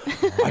game.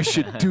 I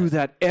should do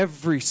that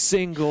every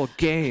single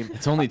game.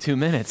 It's only 2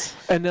 minutes.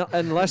 And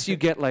unless you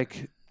get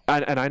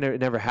it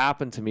never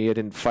happened to me. I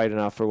didn't fight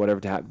enough or whatever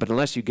to happen. But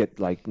unless you get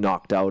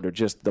knocked out or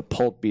just the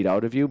pulp beat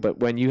out of you. But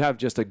when you have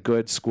just a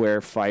good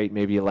square fight,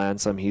 maybe you land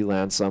some, he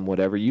lands some,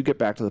 whatever. You get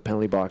back to the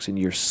penalty box and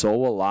you're so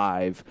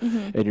alive,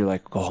 and you're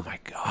like, oh my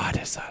God,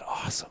 is that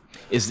awesome?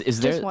 Is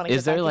there wanna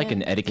get an back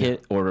in.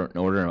 etiquette or an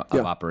order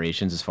of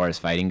operations as far as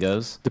fighting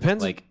goes?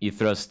 Depends. Like you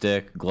throw a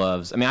stick,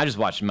 gloves. I mean, I just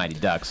watched Mighty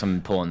Ducks.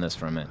 I'm pulling this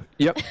from it.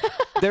 Yep.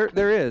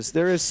 There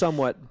is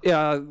somewhat.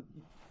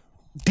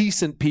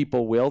 Decent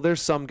people will.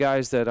 There's some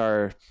guys that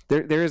are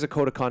there is a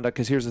code of conduct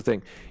because here's the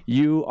thing.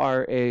 You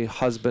are a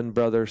husband,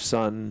 brother,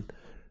 son,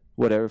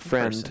 whatever,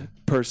 friend,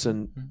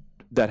 person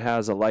that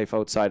has a life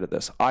outside of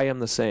this. I am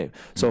the same.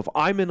 So if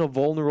I'm in a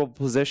vulnerable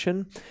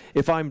position,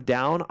 if I'm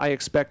down, I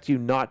expect you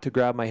not to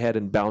grab my head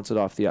and bounce it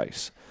off the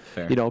ice.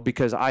 Fair.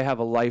 Because I have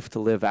a life to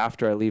live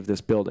after I leave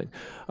this building.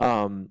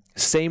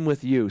 Same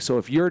with you. So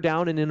if you're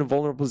down and in a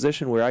vulnerable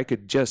position where I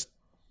could just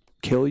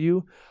kill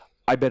you,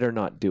 I better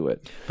not do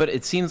it. But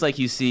it seems like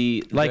you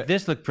see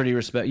This looked pretty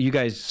respect. You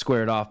guys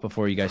squared off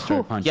before you guys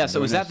started punching. Yeah,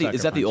 so is that the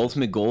punches.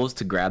 ultimate goal is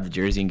to grab the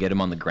jersey and get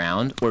him on the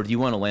ground, or do you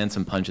want to land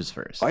some punches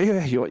first?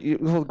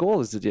 The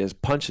goal is to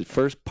just punch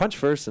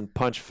first, and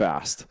punch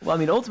fast. Well, I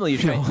mean, ultimately,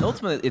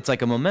 it's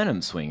like a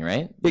momentum swing,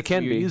 right? It That's can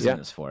what be. you're using Yeah.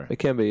 this for. It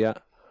can be. Yeah.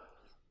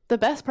 The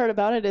best part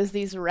about it is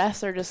these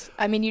refs are just,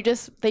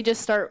 they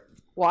just start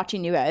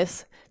watching you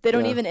guys. They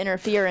don't even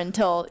interfere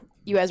until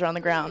you guys are on the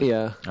ground.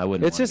 Yeah. I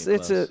wouldn't. It's just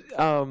it's a.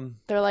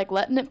 They're like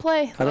letting it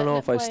play. I don't know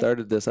if I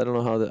started this. I don't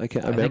know how. I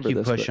can't. I I think remember you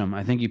this. push him.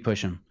 I think you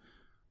push him.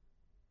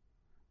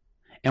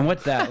 And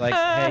what's that? Like,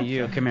 hey,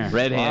 you, come here.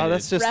 Red-handed. Wow,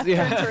 that's just Ref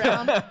turns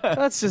around.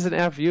 That's just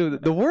an FU.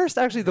 The worst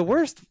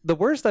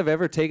I've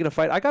ever taken a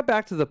fight. I got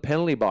back to the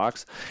penalty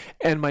box,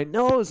 and my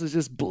nose was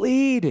just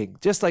bleeding,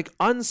 just like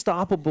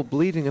unstoppable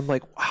bleeding. I'm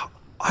like, wow.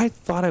 I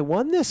thought I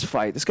won this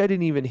fight. This guy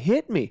didn't even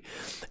hit me.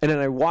 And then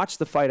I watched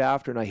the fight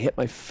after, and I hit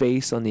my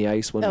face on the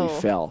ice when we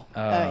fell.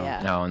 Oh,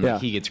 yeah. No, and Yeah.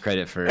 he gets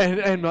credit for.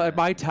 And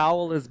my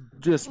towel is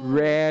just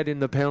red in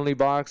the penalty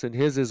box, and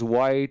his is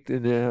white,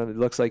 and it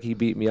looks like he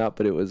beat me up,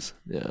 but it was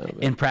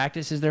In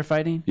practice, is there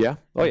fighting? yeah.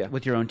 Oh yeah.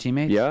 With your own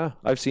teammates? Yeah,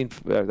 I've seen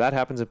that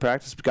happens in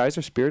practice. Guys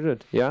are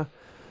spirited. Yeah.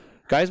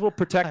 Guys will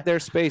protect their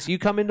space. You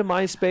come into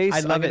my space, I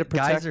love I'm going to it.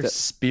 protect Guys are it.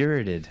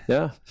 spirited.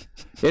 Yeah.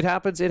 It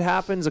happens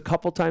a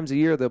couple times a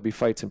year. There'll be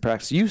fights in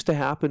practice. It used to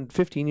happen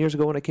 15 years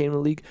ago when I came to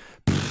the league.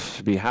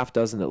 It'd be half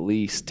dozen at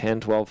least, 10,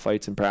 12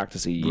 fights in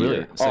practice a year.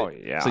 Really? So, oh,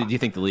 yeah. So do you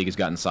think the league has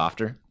gotten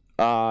softer?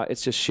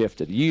 It's just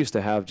shifted. You used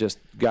to have just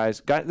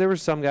guys. There were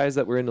some guys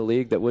that were in the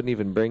league that wouldn't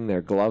even bring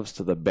their gloves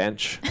to the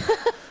bench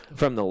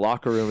from the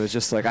locker room. It's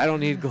just like, I don't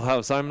need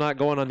gloves. I'm not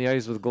going on the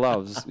ice with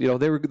gloves. You know,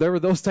 there were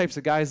those types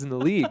of guys in the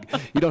league.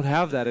 You don't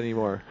have that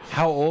anymore.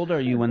 How old are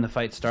you when the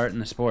fights start in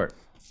the sport?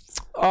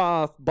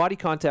 Body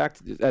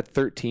contact at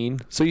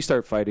 13. So you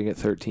start fighting at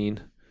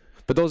 13.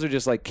 But those are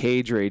just like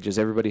cage rages.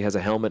 Everybody has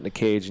a helmet and a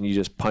cage, and you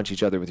just punch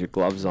each other with your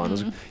gloves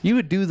on. You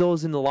would do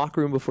those in the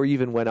locker room before you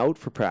even went out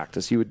for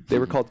practice. They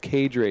were called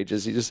cage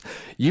rages.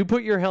 You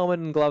put your helmet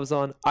and gloves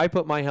on. I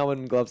put my helmet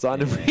and gloves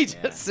on, and we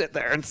just sit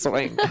there and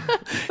swing.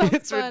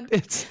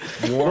 It's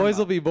boys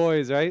will be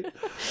boys, right?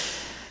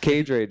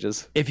 Cage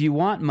rages. If you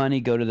want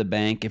money, go to the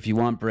bank. If you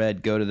want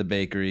bread, go to the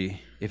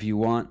bakery. If you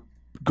want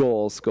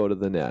goals, go to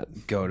the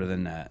net. Go to the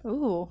net.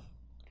 Ooh.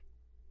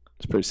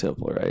 It's pretty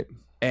simple, right?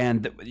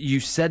 And you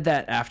said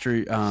that after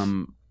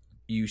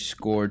you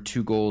scored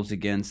 2 goals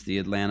against the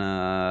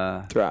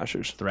Atlanta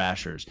Thrashers.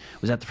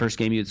 Was that the first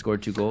game you had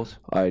scored 2 goals?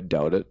 I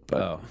doubt it,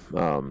 but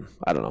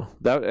I don't know.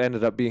 That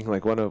ended up being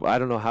like I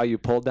don't know how you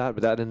pulled that,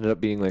 but that ended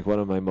up being like one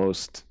of my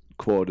most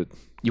quoted.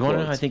 You want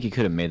to know? I think you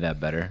could have made that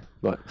better.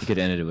 What? You could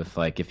have ended it with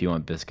like, if you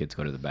want biscuits,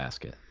 go to the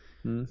basket.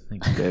 I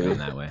think Maybe.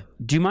 that way.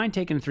 Do you mind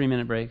taking a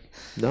 3-minute break?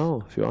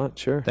 No, if you want,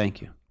 sure. Thank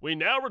you. We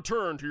now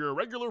return to your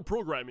regular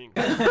programming.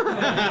 I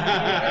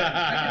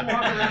can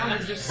walk around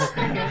and just stick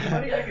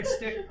anybody. I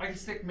can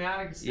stick Matt.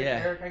 I can stick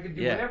Eric. I can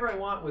do whatever I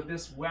want with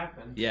this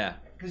weapon. Yeah.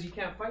 Because you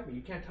can't fight me.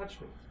 You can't touch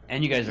me.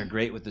 And you guys are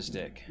great with the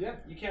stick. Yeah.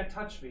 You can't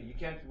touch me. You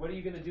can't. What are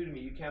you gonna do to me?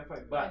 You can't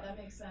fight. But that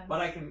makes sense.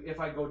 But I can. If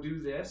I go do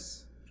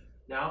this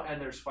now,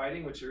 and there's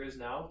fighting, which there is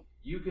now,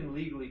 you can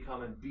legally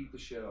come and beat the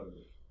shit out of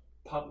me.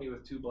 Pump me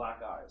with 2 black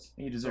eyes.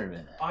 You deserve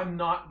it. I'm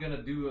not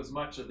gonna do as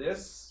much of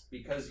this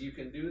because you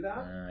can do that.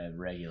 It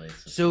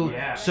regulates. So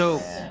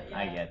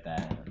I get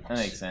that. That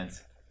makes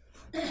sense.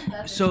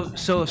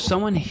 So if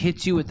someone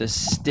hits you with a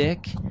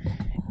stick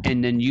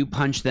and then you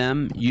punch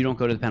them, you don't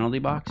go to the penalty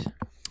box?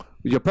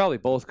 You'll probably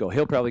both go.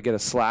 He'll probably get a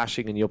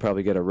slashing and you'll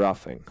probably get a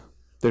roughing.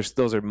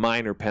 Those are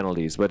minor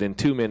penalties, but in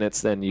 2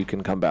 minutes then you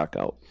can come back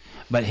out.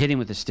 But hitting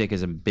with a stick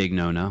is a big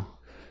no-no.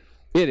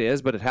 It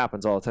is, but it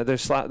happens all the time.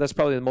 That's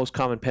probably the most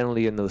common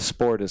penalty in the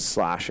sport is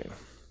slashing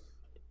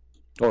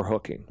or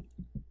hooking.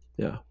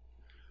 Yeah.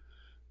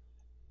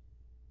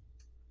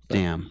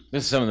 Damn.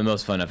 This is some of the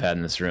most fun I've had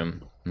in this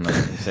room. I'm not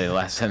gonna say the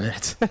last 10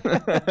 minutes.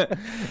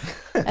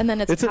 And then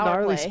it's a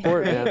gnarly play.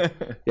 sport, man.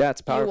 Yeah,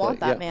 it's power You want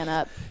play. that man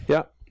up.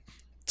 Yeah.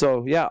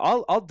 So yeah,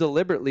 I'll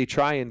deliberately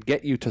try and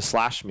get you to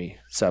slash me,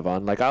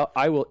 Sevan. Like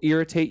I will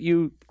irritate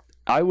you.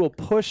 I will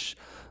push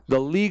the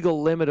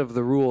legal limit of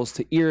the rules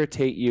to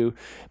irritate you.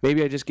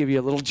 Maybe I just give you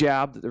a little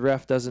jab that the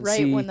ref doesn't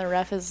see. Right when the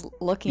ref is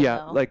looking.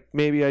 Yeah, though. like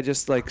maybe I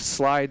just like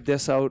slide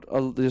this out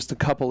just a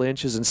couple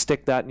inches and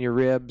stick that in your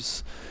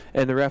ribs,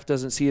 and the ref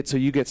doesn't see it, so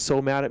you get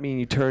so mad at me and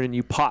you turn and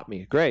you pop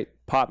me. Great,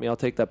 pop me. I'll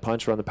take that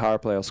punch, run the power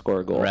play. I'll score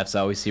a goal. Refs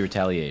always see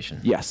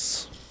retaliation.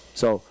 Yes.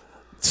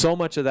 So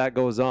much of that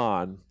goes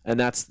on, and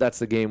that's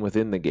the game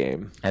within the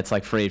game. That's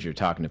like Frazier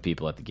talking to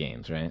people at the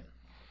games, right?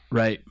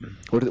 Right.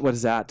 What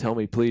is that? Tell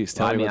me, please.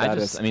 Tell me what that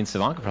is. I mean,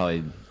 Sevan could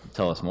probably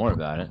tell us more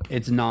about it.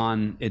 It's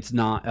not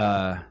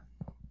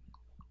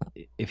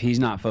if he's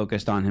not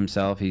focused on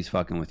himself, he's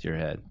fucking with your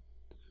head.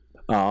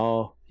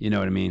 Oh. You know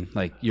what I mean?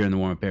 Like you're in the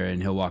warm-up area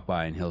and he'll walk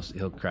by and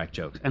he'll crack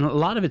jokes. And a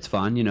lot of it's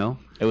fun, you know.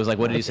 It was like,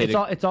 what did he say?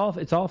 It's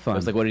all fun. It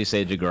was like, what did he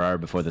say to Gerard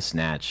before the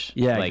snatch?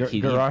 Yeah, like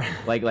Gerard.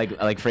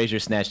 like Frazier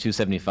snatched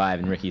 275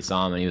 and Ricky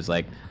saw him and he was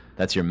like,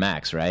 "That's your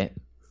max, right?"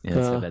 Yeah,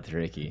 said that to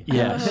Ricky.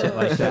 Yeah, shit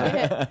like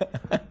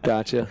that.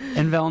 Gotcha.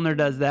 And Vellner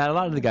does that. A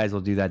lot of the guys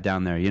will do that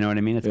down there. You know what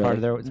I mean? It's part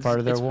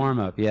of their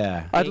warm-up.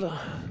 Yeah.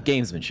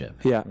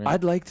 Gamesmanship. Yeah, right?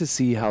 I'd like to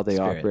see how they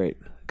Spirit. operate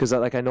because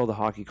I know the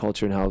hockey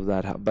culture and how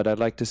that, but I'd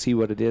like to see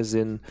what it is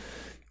in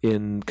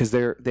because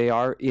they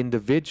are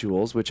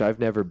individuals, which I've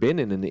never been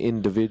in an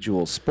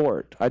individual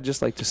sport. I'd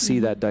just like to see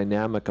that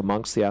dynamic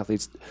amongst the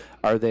athletes.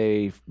 Are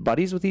they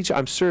buddies with each?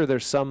 I'm sure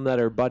there's some that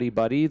are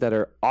buddy that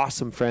are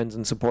awesome friends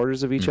and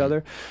supporters of each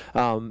other.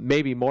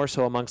 Maybe more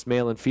so amongst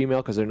male and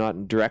female because they're not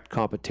in direct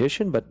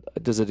competition.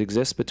 But does it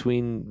exist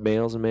between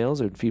males and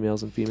males or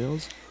females and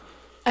females?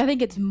 I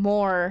think it's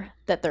more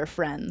that they're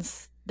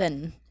friends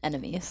than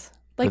enemies.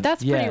 Like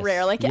that's pretty Yes,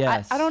 rare. Like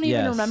yes, I don't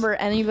even yes. remember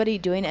anybody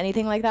doing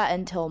anything like that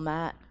until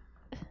Matt.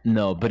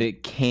 No, but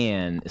it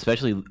can,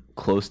 especially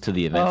close to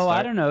the event. Oh,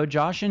 I don't know.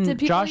 Josh and Did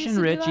people used to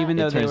do Rich, that? even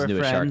though It they turns were into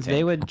a Shark friends,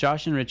 Tank.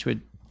 Josh and Rich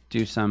would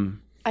do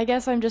some. I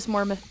guess I'm just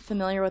more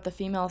familiar with the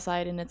female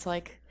side, and it's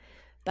like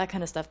that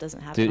kind of stuff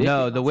doesn't happen. Dude, on No,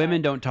 female the women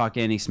side. don't talk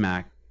any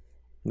smack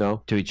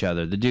No. to each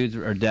other. The dudes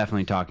are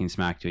definitely talking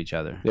smack to each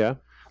other. Yeah.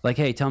 Like,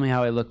 hey, tell me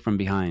how I look from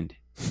behind.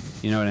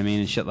 You know what I mean?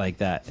 And shit like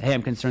that. Hey,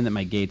 I'm concerned that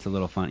my gait's a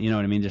little fun. You know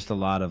what I mean? Just a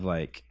lot of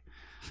like.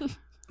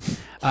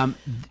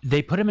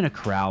 They put them in a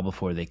corral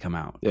before they come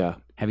out. Yeah.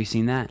 Have you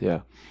seen that?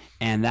 Yeah.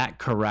 And that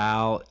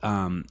corral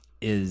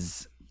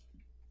is,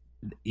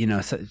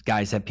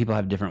 people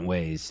have different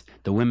ways.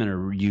 The women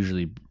are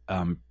usually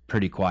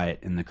pretty quiet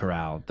in the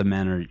corral. The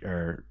men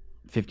are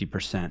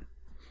 50%,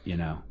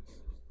 Yeah.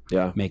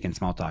 making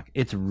small talk.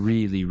 It's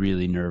really,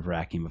 really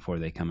nerve-wracking before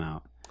they come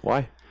out.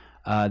 Why?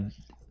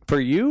 For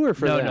you or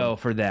for them? No,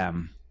 for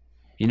them.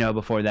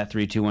 Before that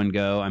 3, 2, 1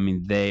 go, I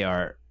mean, they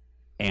are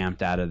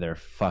amped out of their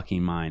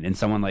fucking mind. And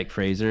someone like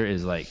Fraser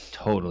is like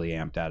totally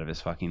amped out of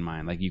his fucking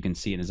mind. Like you can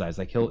see it in his eyes.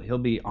 Like he'll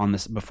be on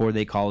this before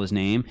they call his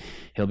name,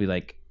 he'll be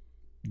like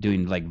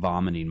doing like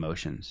vomiting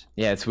motions.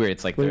 Yeah, it's weird.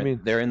 It's like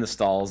they're in the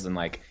stalls and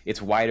like it's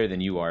wider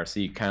than you are, so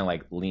you kind of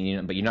like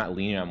lean, but you're not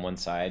leaning on one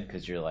side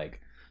because you're like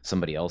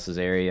somebody else's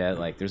area.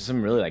 Like there's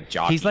some really like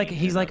jockeying.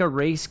 He's like a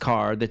race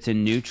car that's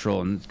in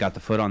neutral and got the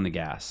foot on the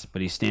gas,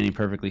 but he's standing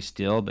perfectly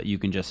still, but you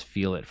can just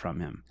feel it from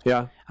him.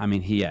 Yeah. I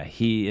mean,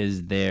 he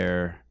is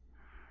there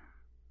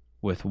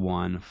with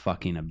one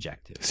fucking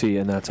objective. See,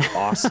 and that's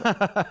awesome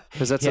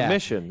because that's a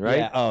mission, right?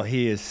 Yeah. Oh,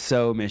 he is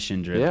so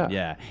mission driven.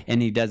 Yeah.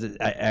 And he does it.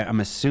 I'm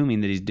assuming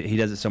that he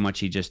does it so much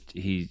he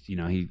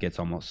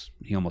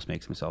almost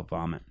makes himself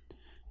vomit,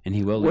 and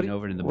he will lean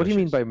over to the bushes. What do you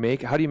mean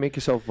by how do you make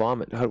yourself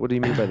vomit? What do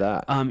you mean by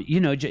that?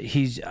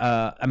 He's.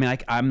 I mean,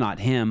 like I'm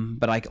not him,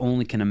 but I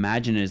only can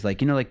imagine it is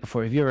like like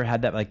before. Have you ever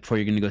had that like before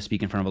you're going to go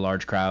speak in front of a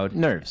large crowd?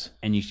 Nerves.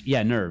 And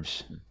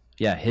nerves.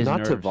 Yeah, his not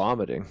nerves. to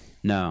vomiting.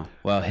 No,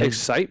 well, his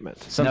excitement.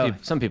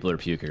 Some people are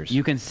pukers.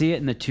 You can see it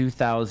in the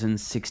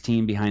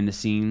 2016 behind the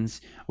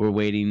scenes. We're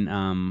waiting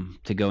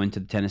to go into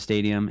the tennis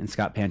stadium, and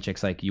Scott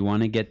Panchik's like, "You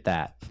want to get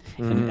that?"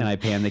 And I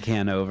pan the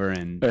can over,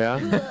 and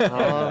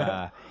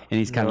and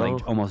he's kind of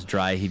like almost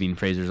dry heaving.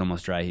 Fraser's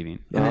almost dry heaving,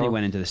 and then he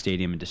went into the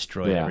stadium and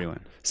destroyed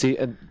everyone. See,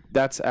 and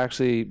that's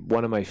actually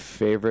one of my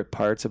favorite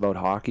parts about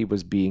hockey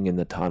was being in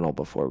the tunnel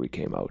before we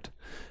came out.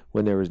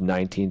 When there was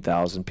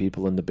 19,000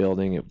 people in the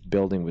building,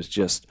 building was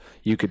just,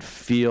 you could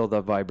feel the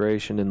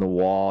vibration in the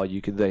wall.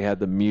 They had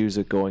the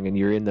music going, and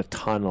you're in the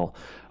tunnel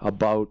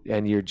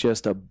and you're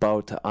just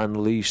about to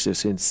unleash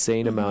this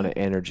insane amount of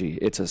energy.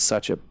 It's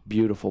such a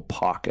beautiful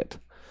pocket.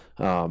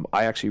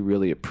 I actually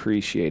really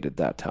appreciated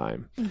that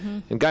time.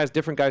 And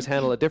different guys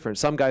handle it different.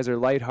 Some guys are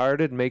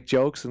lighthearted and make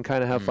jokes and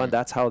kind of have fun.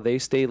 That's how they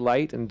stay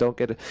light and don't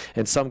get it.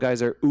 And some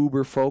guys are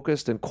uber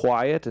focused and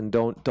quiet and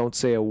don't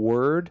say a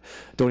word,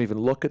 don't even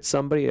look at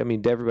somebody. I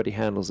mean, everybody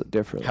handles it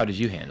differently. How did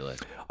you handle it?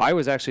 I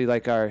was actually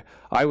like I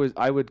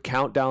would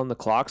count down the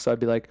clock, so I'd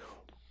be like,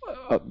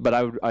 but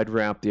I'd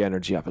ramp the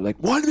energy up. I'd like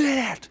 1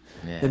 minute,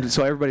 and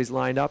so everybody's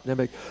lined up, and I'm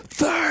like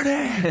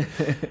 30.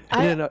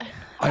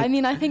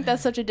 I think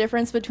that's such a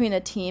difference between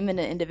a team and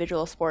an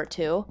individual sport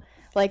too.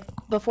 Like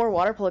before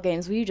water polo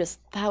games,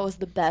 that was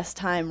the best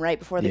time right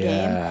before the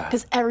game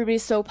because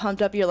everybody's so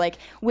pumped up. You're like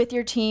with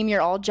your team,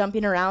 you're all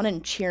jumping around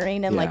and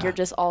cheering, and like you're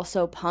just all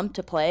so pumped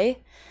to play.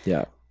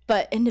 Yeah.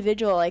 But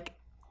individual, like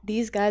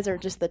these guys are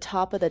just the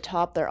top of the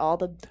top. They're all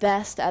the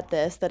best at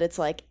this. That it's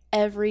like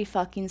every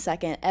fucking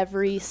second,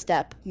 every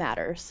step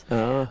matters.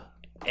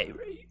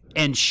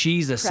 And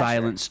she's a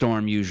silent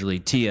storm usually.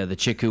 Tia, the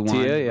chick who won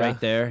right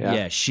there.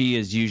 Yeah, she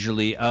is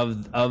usually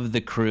of the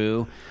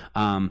crew.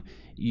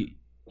 The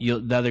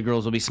other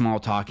girls will be small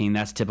talking.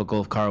 That's typical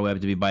of Cara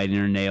Webb to be biting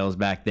her nails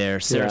back there.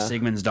 Sarah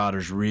Sigmund's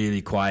daughter's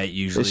really quiet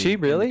usually. Is she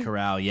really? In the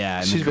corral,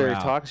 yeah. She's very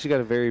talkative. She's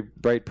got a very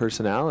bright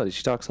personality.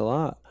 She talks a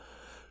lot.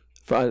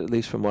 At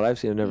least from what I've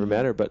seen. I've never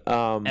met her, but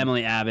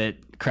Emily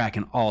Abbott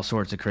cracking all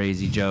sorts of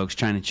crazy jokes,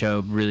 trying to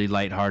choke, really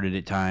lighthearted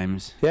at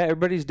times. Yeah,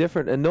 everybody's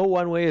different, and no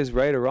one way is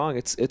right or wrong.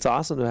 It's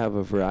awesome to have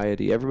a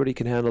variety. Everybody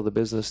can handle the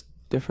business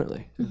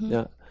differently.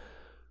 Yeah.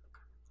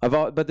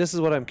 But this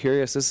is what I'm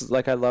curious. This is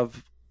like I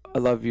love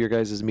your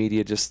guys'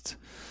 media, just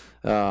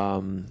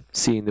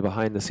seeing the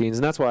behind the scenes,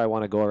 and that's why I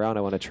want to go around.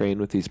 I want to train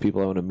with these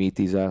people. I want to meet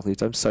these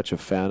athletes. I'm such a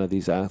fan of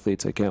these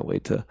athletes. I can't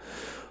wait to.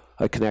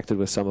 I connected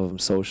with some of them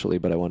socially,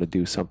 but I want to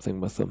do something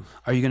with them.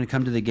 Are you going to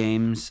come to the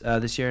games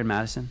this year in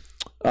Madison?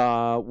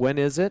 When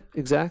is it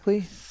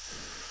exactly?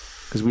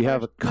 Because we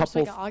have a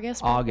couple. Like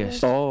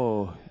August.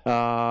 Oh,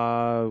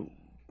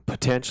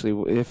 potentially.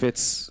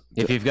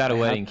 If you've got a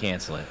wedding,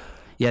 cancel it.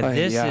 Yeah,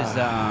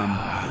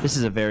 this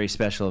is a very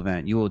special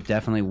event. You will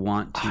definitely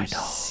want to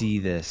see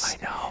this.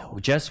 I know.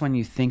 Just when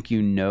you think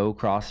you know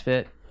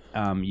CrossFit,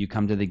 you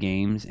come to the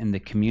games and the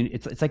community.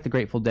 It's like the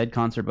Grateful Dead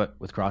concert, but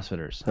with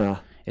CrossFitters.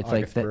 It's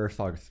August 1st,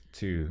 August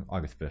to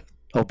August 5th.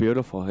 Oh,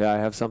 beautiful. Yeah, I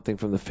have something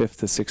from the 5th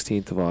to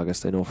 16th of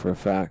August, I know for a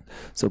fact.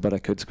 But I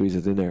could squeeze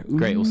it in there.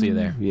 Great, we'll see you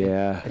there.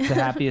 Yeah. It's the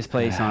happiest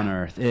place on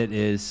earth. It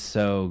is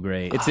so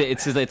great. It's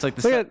like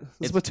the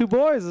it's my two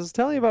boys I was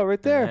telling you about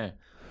right there.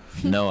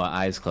 Noah,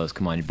 eyes closed.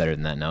 Come on, you're better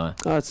than that, Noah.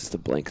 Oh, it's just a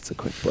blink. It's a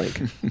quick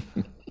blink.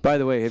 By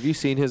the way, have you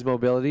seen his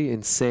mobility?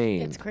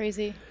 Insane. It's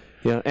crazy.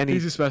 Yeah, and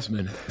he's a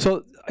specimen.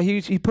 So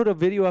he put a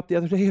video up the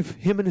other day of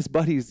him and his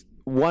buddies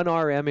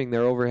 1RMing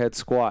their overhead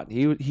squat.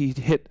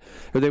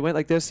 They went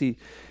like this. He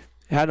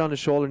had it on his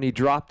shoulder and he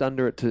dropped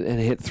under it and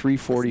hit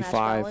 345.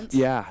 Snatch balance.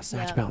 Yeah,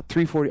 snatch balance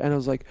 340. And I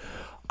was like,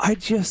 I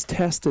just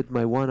tested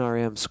my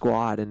 1RM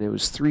squat and it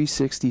was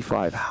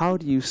 365. How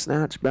do you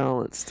snatch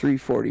balance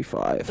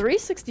 345?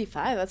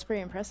 365. That's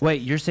pretty impressive.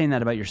 Wait, you're saying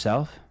that about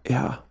yourself?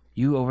 Yeah.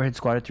 You overhead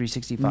squatted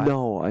 365?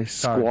 No, I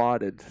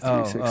squatted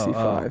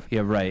 365.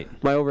 Yeah, right.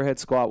 My overhead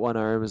squat 1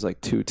 RM is like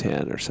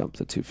 210 or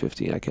something,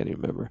 215. I can't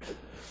even remember.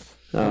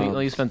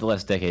 Well, you spent the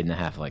last decade and a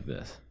half like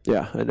this.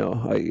 Yeah, I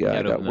know. I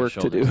got work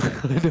to do.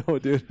 I know,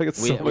 dude. I got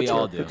so much we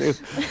all work do. to do.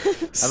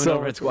 I've been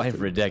overhead squatting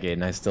for a decade,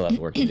 and I still have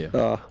work to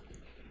do.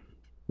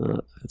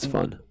 It's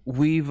fun.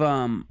 We've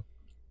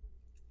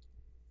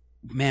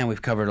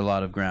we've covered a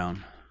lot of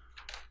ground.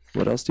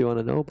 What else do you want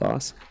to know,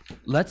 boss?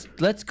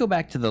 Let's go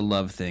back to the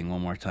love thing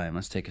one more time.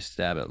 Let's take a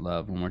stab at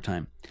love one more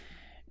time.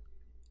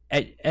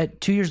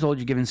 At 2 years old,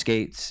 you're given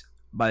skates.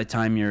 By the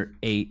time you're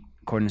 8,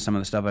 according to some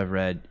of the stuff I've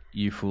read,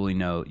 you fully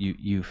know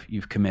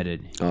you've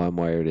committed. Oh, I'm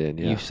wired in.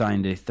 Yeah. You've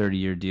signed a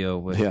 30-year deal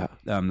with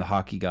the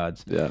hockey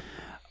gods. Yeah.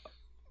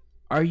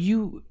 Are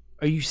you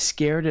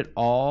scared at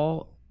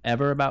all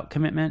ever about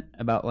commitment,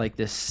 about like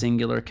this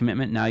singular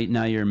commitment? Now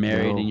you're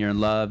married and you're in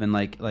love, and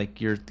like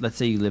let's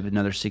say you live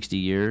another 60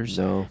 years.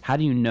 No. How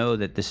do you know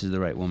that this is the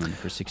right woman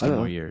for 60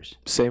 more years?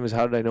 Same as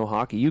how did I know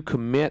hockey? You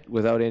commit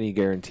without any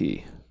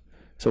guarantee.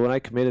 So when I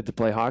committed to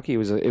play hockey, it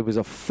was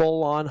a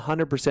full-on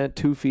 100%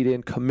 2 feet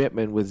in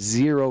commitment with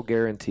zero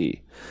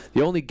guarantee.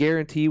 The only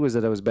guarantee was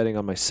that I was betting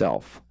on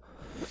myself.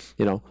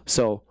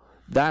 So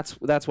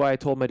that's why I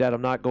told my dad,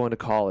 I'm not going to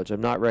college.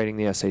 I'm not writing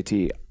the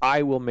SAT.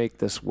 I will make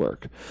this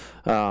work.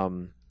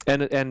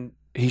 And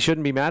he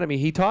shouldn't be mad at me.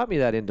 He taught me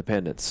that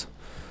independence.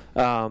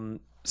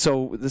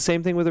 So the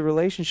same thing with a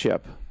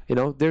relationship.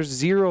 There's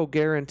zero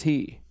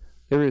guarantee.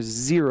 There is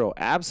zero,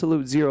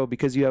 absolute zero,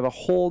 because you have a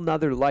whole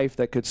nother life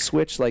that could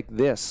switch like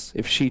this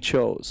if she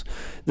chose.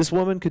 This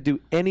woman could do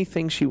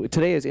anything she would.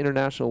 Today is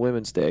International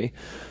Women's Day,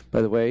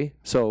 by the way.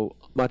 So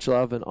much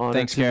love and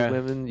honor to the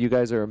women. You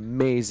guys are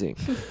amazing.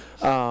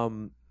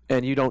 And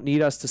you don't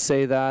need us to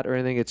say that or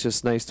anything. It's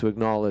just nice to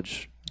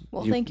acknowledge.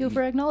 Well, thank you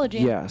for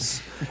acknowledging.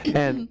 Yes.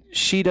 And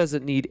she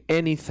doesn't need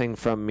anything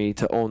from me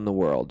to own the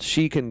world.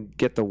 She can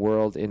get the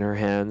world in her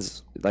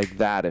hands like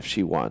that if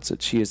she wants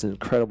it. She is an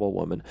incredible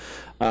woman.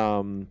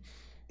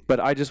 But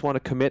I just want to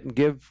commit and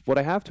give what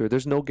I have to her.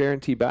 There's no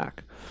guarantee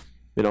back.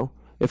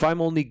 If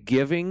I'm only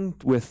giving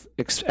with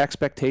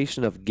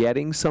expectation of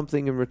getting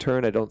something in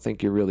return, I don't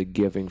think you're really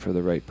giving for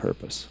the right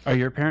purpose. Are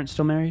your parents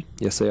still married?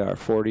 Yes, they are.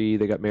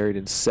 They got married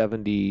in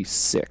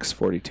 76,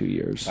 42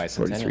 years,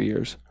 43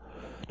 years.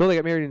 No, they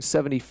got married in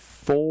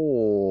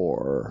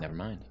 74. Never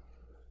mind.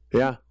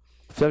 Yeah.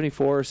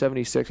 74,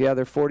 76. Yeah,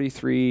 they're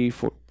 43,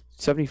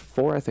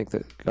 74, I think,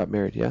 that got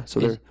married. Yeah.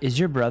 So is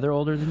your brother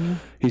older than you?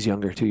 He's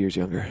younger, 2 years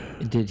younger.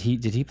 Did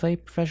he play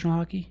professional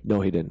hockey?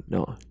 No, he didn't.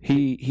 No.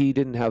 He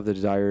didn't have the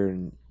desire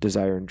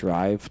and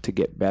drive to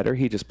get better.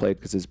 He just played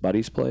because his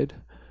buddies played,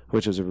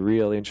 which was a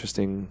real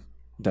interesting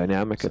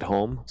dynamic at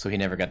home. So he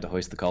never got to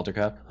hoist the Calder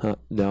Cup?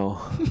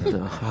 No.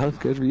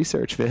 Good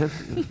research, man.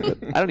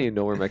 I don't even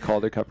know where my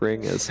Calder Cup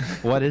ring is.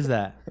 What is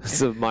that?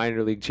 It's a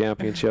minor league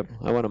championship.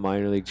 I won a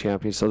minor league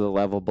championship. So the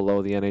level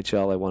below the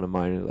NHL, I won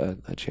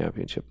a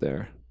championship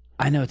there.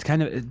 I know, it's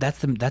kind of that's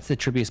the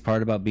trippiest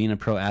part about being a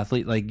pro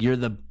athlete. Like, you're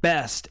the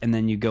best, and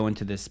then you go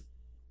into this.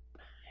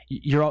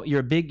 You're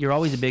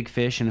always a big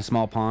fish in a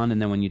small pond,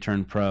 and then when you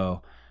turn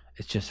pro,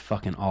 it's just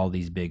fucking all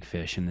these big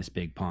fish in this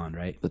big pond,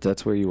 right? But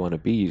that's where you want to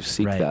be. You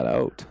seek that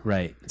out.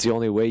 Right. It's the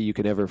only way you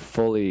can ever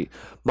fully...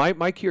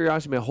 My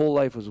curiosity my whole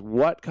life was,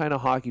 what kind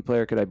of hockey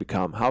player could I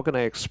become? How can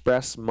I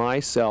express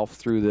myself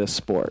through this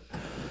sport?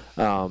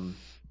 And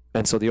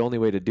so the only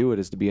way to do it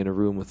is to be in a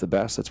room with the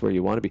best. That's where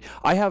you want to be.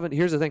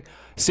 Here's the thing.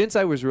 Since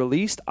I was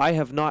released, I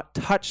have not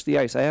touched the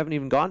ice. I haven't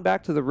even gone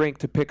back to the rink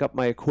to pick up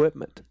my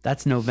equipment.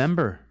 That's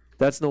November.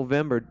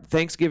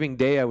 Thanksgiving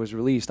Day I was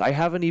released. I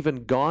haven't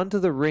even gone to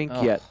the rink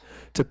yet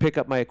to pick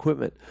up my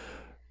equipment.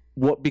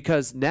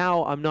 Because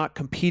now I'm not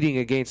competing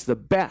against the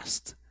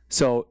best.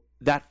 So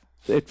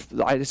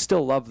I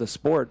still love the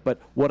sport, but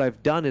what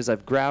I've done is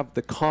I've grabbed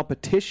the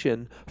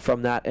competition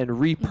from that and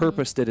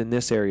repurposed it in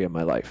this area of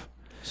my life.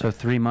 So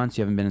 3 months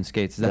you haven't been in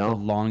skates. Is that the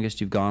longest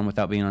you've gone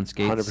without being on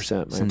skates?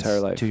 100%, my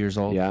entire life. 2 years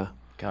old? Yeah.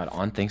 God,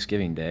 on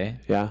Thanksgiving Day?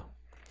 Yeah.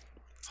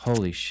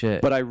 Holy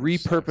shit. But I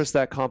repurposed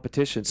that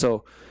competition.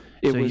 So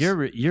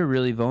you're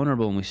really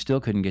vulnerable, and we still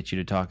couldn't get you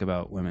to talk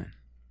about women.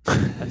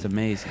 That's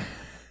amazing.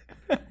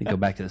 You go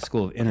back to the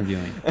school of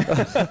interviewing.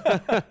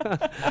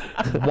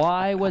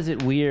 Why was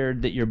it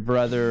weird that your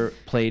brother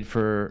played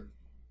for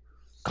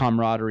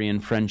camaraderie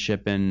and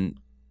friendship and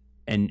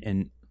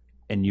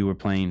you were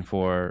playing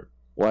for...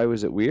 Why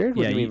was it weird?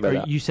 What do you mean by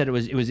that? You said it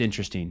was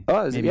interesting.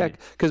 Oh, yeah,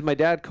 because my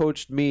dad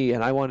coached me,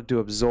 and I wanted to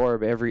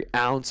absorb every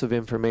ounce of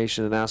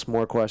information and ask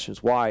more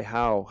questions. Why?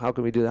 How? How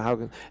can we do that?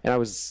 And I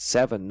was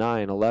 7,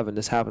 9, 11.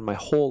 This happened my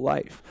whole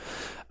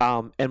life.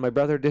 And my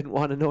brother didn't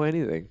want to know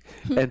anything.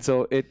 And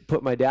so it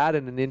put my dad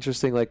in an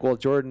interesting, like, well,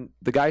 Jordan,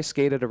 the guy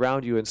skated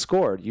around you and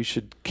scored. You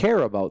should care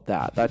about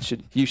that.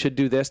 You should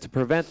do this to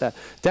prevent that.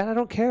 Dad, I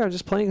don't care. I'm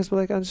just playing.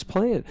 I'm just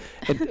playing.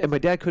 And my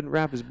dad couldn't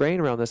wrap his brain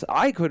around this.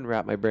 I couldn't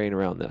wrap my brain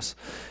around this.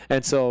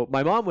 And so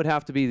my mom would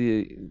have to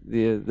be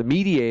the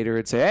mediator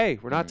and say, hey,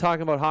 we're not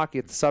talking about hockey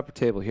at the supper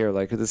table here,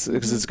 like, because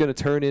it's going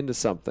to turn into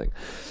something.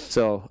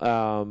 So,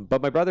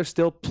 but my brother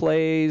still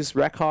plays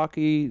rec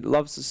hockey,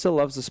 still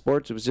loves the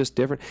sports. It was just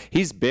different.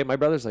 He's big. My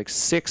brother's like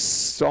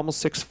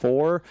almost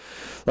 6'4",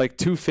 like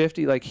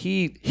 250. Like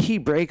he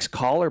breaks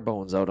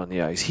collarbones out on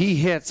the ice. He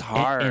hits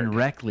hard. In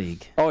rec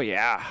league. Oh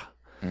yeah,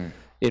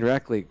 in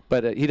rec league.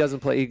 But he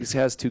doesn't play. He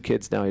has 2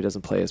 kids now. He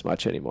doesn't play as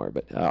much anymore.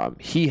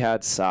 But he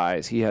had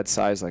size. He had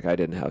size like I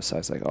didn't have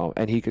size. Like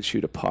and he could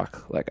shoot a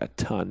puck like a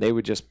ton. They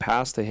would just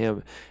pass to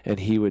him, and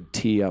he would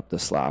tee up the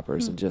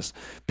slappers, and just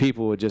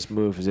people would just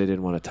move because they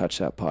didn't want to touch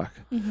that puck.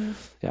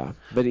 Yeah,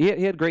 but he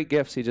had great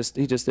gifts. He just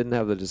didn't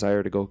have the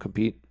desire to go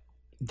compete.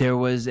 There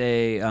was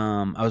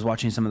I was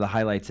watching some of the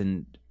highlights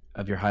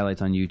of your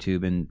highlights on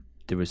YouTube, and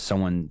there was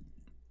someone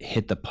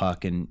hit the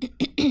puck, and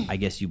I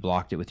guess you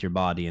blocked it with your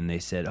body, and they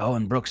said, oh,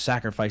 and Brooks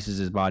sacrifices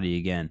his body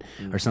again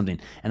or something.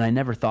 And I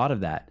never thought of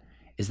that.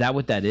 Is that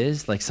what that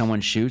is? Like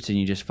someone shoots and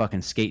you just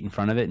fucking skate in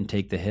front of it and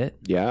take the hit?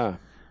 Yeah.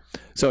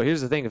 So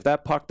here's the thing.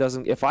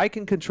 If I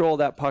can control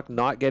that puck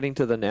not getting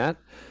to the net,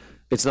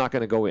 it's not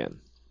going to go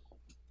in.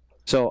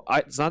 So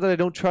it's not that I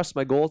don't trust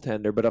my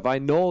goaltender, but if I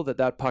know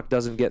that puck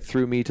doesn't get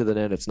through me to the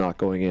net, it's not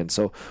going in.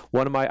 So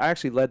I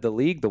actually led the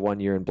league the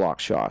 1 year in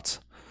blocked shots.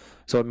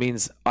 So it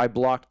means I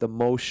blocked the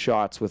most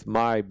shots with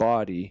my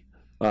body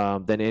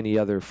than any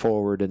other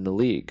forward in the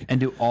league.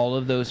 And do all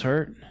of those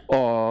hurt?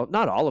 Oh,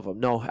 not all of them.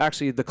 No,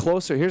 actually, the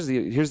closer. Here's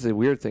the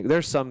weird thing.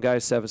 There's some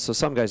guys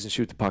some guys can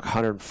shoot the puck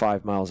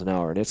 105 miles an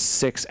hour, and it's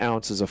 6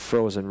 ounces of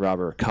frozen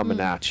rubber coming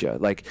at you.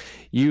 Like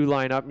you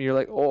line up and you're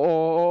like,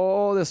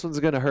 oh, this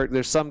one's gonna hurt.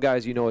 There's some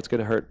guys it's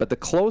gonna hurt, but the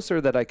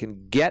closer that I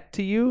can get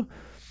to you.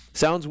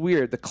 Sounds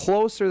weird. The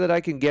closer that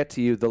I can get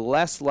to you, the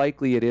less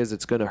likely it is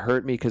it's going to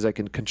hurt me because I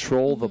can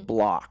control the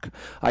block.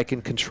 I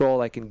can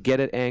get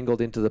it angled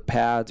into the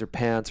pads or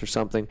pants or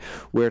something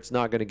where it's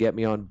not going to get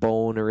me on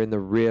bone or in the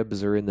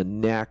ribs or in the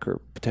neck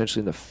or potentially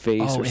in the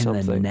face or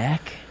something. In the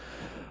neck?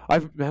 I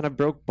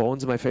broke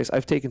bones in my face.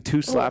 I've taken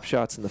 2 slap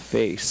shots in the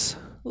face.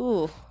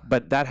 Ooh.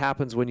 But that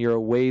happens when you're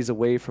a ways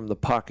away from the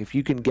puck. If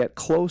you can get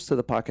close to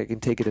the puck, I can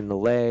take it in the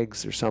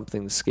legs or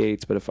something, the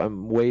skates. But if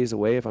I'm ways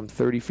away, if I'm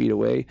 30 feet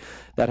away,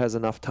 that has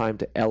enough time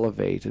to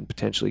elevate and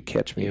potentially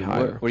catch me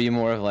higher. Were you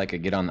more of like a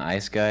get on the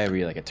ice guy? Were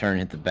you like a turn,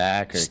 hit the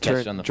back, or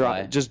catch it on the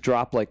fly? Just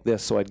drop like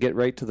this. So I'd get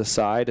right to the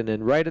side and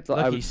then right at the...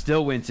 Look, he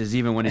still winces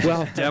even when he's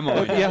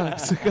demoing. Yeah,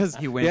 because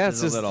he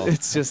winces a little.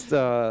 It's just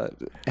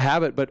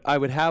habit. But I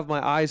would have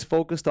my eyes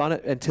focused on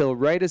it until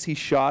right as he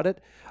shot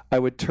it, I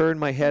would turn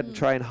my head and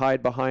try and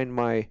hide behind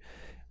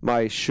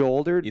my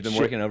shoulder. You've been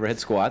working overhead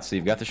squats, so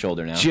you've got the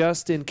shoulder now.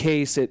 Just in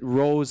case it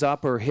rose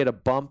up or hit a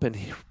bump and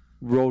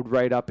rode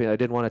right up. I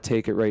didn't want to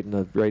take it right in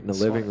the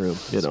living room.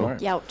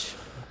 Smart. Youch.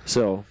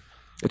 So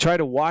I try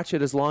to watch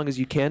it as long as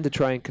you can to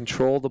try and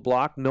control the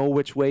block. Know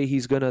which way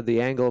the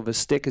angle of his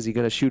stick. Is he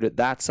going to shoot it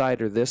that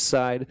side or this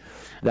side?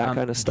 That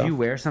kind of stuff. Do you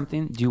wear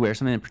something?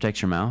 That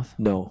protects your mouth?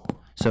 No.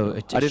 So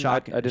I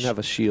didn't have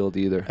a shield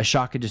either. A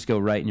shot could just go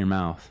right in your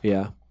mouth.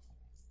 Yeah.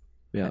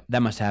 Yeah.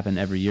 That must happen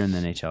every year in the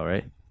NHL,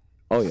 right?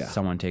 Oh yeah.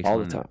 Someone takes all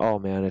the time. Oh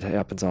man, it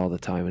happens all the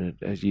time, and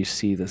as you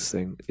see this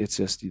thing, it's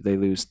just they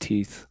lose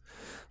teeth.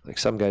 Like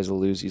some guys will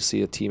lose. You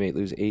see a teammate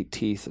lose 8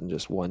 teeth in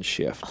just one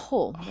shift.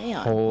 Oh man!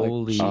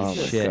 Holy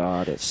shit!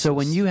 God, so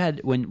when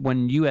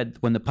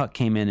the puck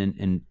came in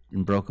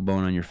and broke a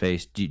bone on your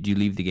face, do you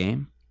leave the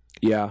game?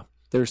 Yeah,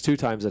 there's 2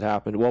 times it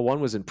happened. Well,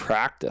 one was in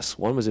practice.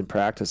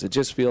 It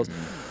just feels.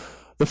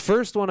 The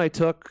first one I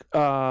took,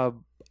 I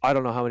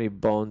don't know how many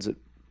bones it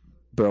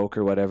broke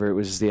or whatever. It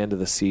was just the end of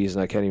the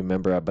season. I can't even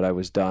remember, but I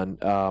was done.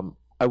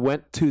 I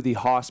went to the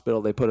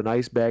hospital. They put an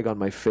ice bag on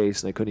my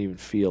face, and I couldn't even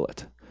feel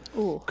it.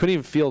 Ooh. Couldn't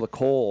even feel the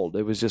cold.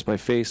 It was just my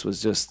face was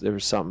just there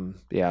was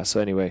something. Yeah. So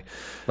anyway,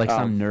 like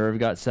some nerve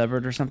got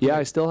severed or something. Yeah,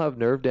 I still have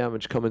nerve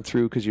damage coming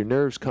through because your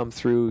nerves come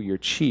through your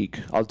cheek.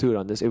 I'll do it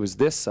on this. It was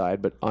this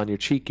side, but on your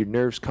cheek, your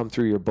nerves come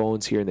through your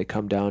bones here and they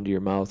come down to your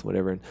mouth,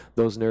 whatever. And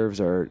those nerves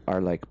are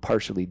like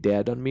partially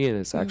dead on me, and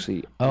it's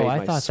actually. Oh,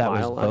 I thought that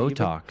was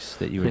Botox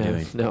that you were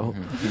doing. No.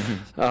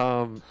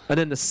 And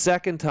then the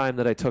second time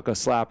that I took a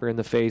slapper in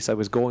the face, I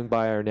was going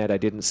by our net. I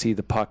didn't see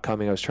the puck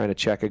coming. I was trying to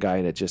check a guy,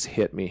 and it just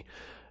hit me.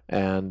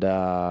 And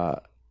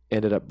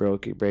ended up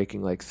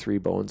breaking like 3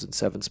 bones in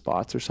 7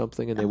 spots or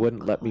something, and they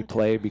wouldn't let me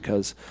play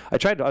because I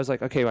was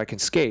like, okay, I can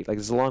skate. Like,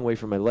 it's a long way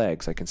from my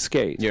legs. I can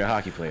skate. You're a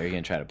hockey player. You're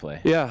going to try to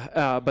play.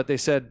 Yeah, but they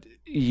said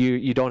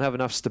you don't have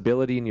enough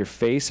stability in your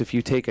face. If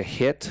you take a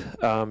hit,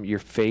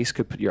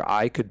 your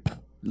eye could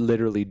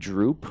literally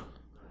droop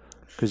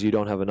because you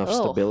don't have enough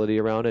stability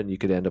around it, and you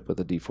could end up with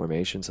a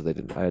deformation. So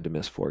I had to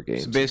miss 4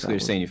 games. So basically,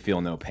 you're saying you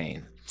feel no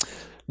pain.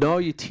 No,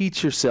 you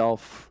teach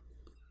yourself.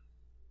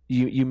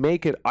 You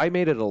make it. I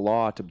made it a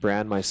law to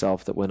brand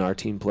myself that when our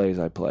team plays,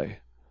 I play.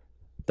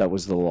 That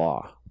was the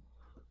law.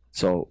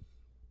 So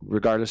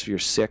regardless if you're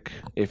sick,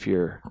 if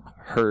you're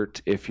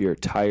hurt, if you're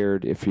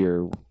tired, if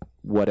you're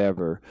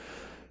whatever,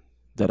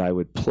 that I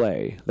would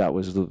play. That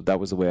was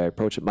the way I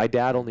approached it. My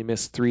dad only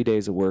missed 3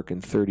 days of work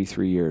in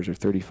 33 years or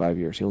 35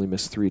 years. He only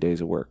missed 3 days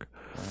of work.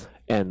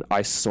 And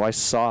I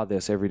saw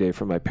this every day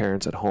from my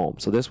parents at home.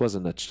 So this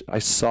wasn't I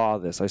saw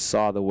this. I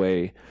saw the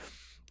way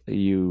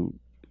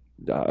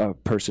a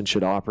person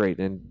should operate.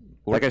 And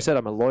like I said,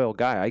 I'm a loyal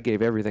guy. I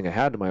gave everything I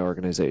had to my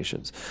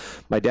organizations.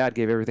 My dad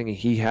gave everything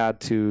he had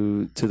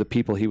to the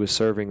people he was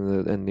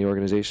serving and the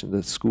organization,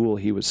 the school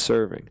he was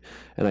serving.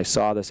 And I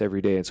saw this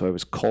every day, and so I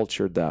was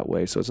cultured that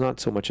way. So it's not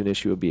so much an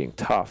issue of being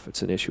tough.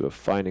 It's an issue of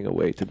finding a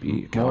way to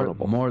be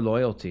accountable. More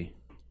loyalty.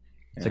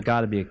 It's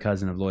got to be a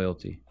cousin of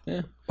loyalty.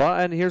 Yeah. Well,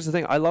 and here's the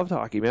thing. I loved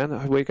hockey, man.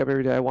 I wake up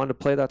every day. I wanted to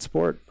play that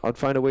sport. I'd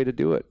find a way to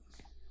do it.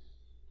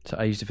 So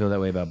I used to feel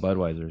that way about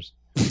Budweiser's.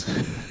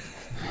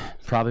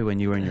 Probably when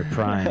you were in your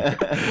prime.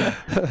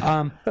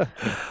 How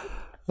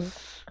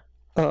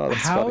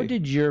funny.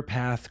 did your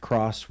path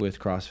cross with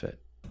CrossFit?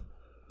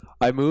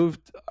 I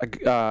moved,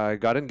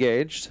 got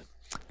engaged,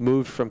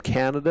 moved from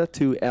Canada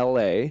to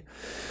LA.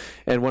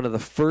 And one of the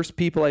first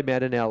people I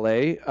met in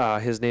LA,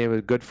 his name is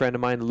a good friend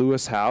of mine,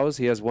 Julianne Hough.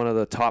 He has one of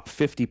the top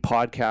 50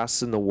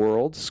 podcasts in the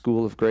world,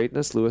 School of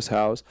Greatness, Julianne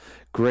Hough.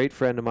 Great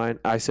friend of mine.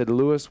 I said,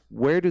 Lewis,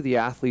 where do the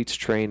athletes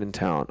train in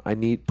town?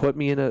 Put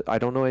me in I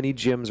don't know any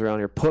gyms around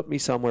here. Put me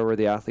somewhere where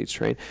the athletes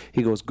train.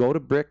 He goes, go to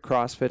Brick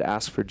CrossFit,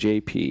 ask for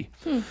JP.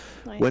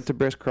 Nice. Went to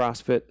Brick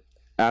CrossFit,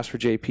 asked for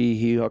JP.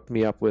 He hooked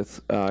me up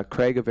with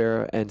Craig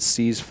Avera and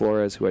C's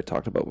Flores, who I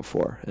talked about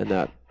before. And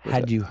that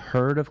Had you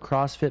heard of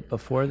CrossFit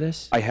before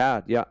this? I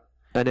had, yeah.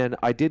 And then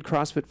I did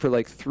CrossFit for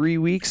like 3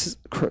 weeks,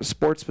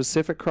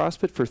 sport-specific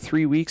CrossFit for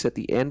 3 weeks at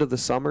the end of the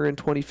summer in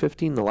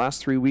 2015, the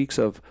last 3 weeks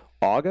of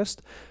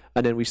August.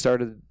 And then we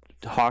started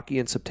hockey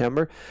in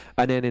September.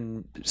 And then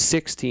in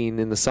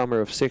the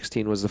summer of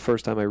 16 was the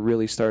first time I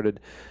really started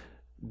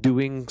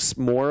doing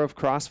more of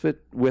CrossFit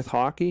with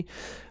hockey.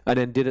 And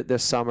then did it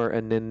this summer.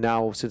 And then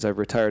now since I've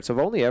retired. So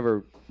I've only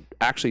ever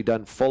actually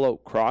done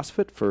full-out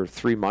CrossFit for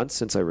 3 months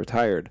since I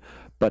retired,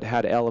 but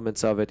had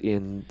elements of it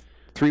in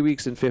 3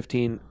 weeks in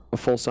 15, a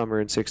full summer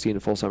in 16, a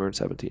full summer in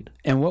 17.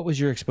 And what was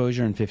your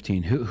exposure in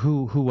 15?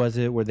 Who was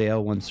it? Were they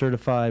L1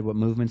 certified? What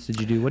movements did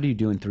you do? What do you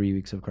do in 3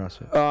 weeks of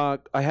CrossFit?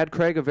 I had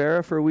Craig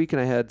Avera for a week,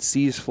 and I had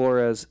C's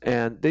Flores,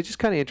 and they just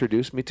kind of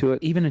introduced me to it.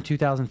 Even in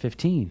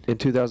 2015? In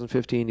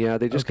 2015, yeah.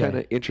 They just kind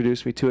of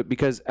introduced me to it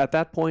because at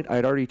that point, I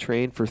had already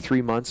trained for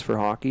 3 months for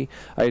hockey.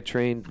 I had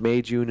trained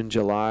May, June, and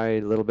July,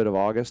 a little bit of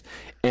August,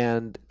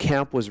 and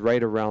camp was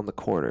right around the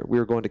corner. We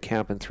were going to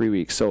camp in 3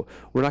 weeks, so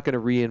we're not going to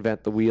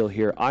reinvent the wheel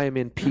here. I am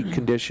in peak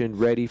condition,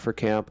 ready for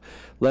camp.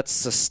 Let's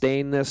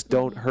sustain this.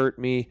 Don't hurt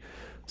me.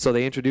 So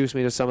they introduced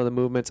me to some of the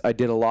movements. I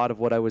did a lot of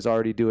what I was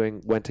already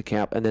doing, went to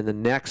camp. And then the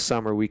next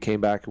summer we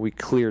came back and we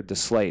cleared the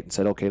slate and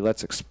said, okay,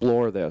 let's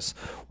explore this.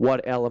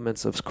 What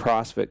elements of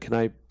CrossFit can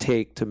I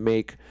take to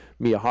make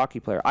me a hockey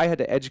player? I had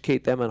to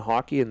educate them on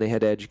hockey, and they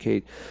had to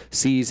educate,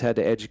 C's had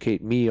to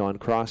educate me on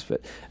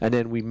CrossFit. And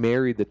then we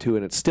married the two,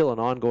 and it's still an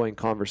ongoing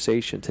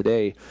conversation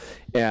today.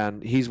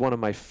 And he's one of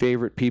my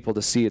favorite people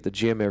to see at the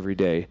gym every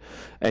day.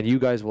 And you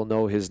guys will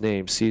know his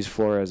name. C's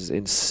Flores is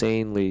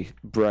insanely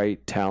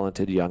bright,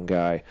 talented young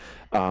guy.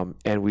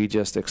 And we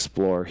just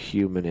explore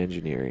human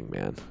engineering,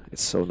 man.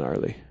 It's so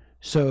gnarly.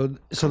 So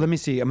let me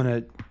see. I'm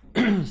going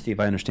to see if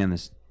I understand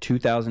this.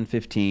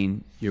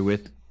 2015, you're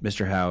with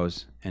Mr.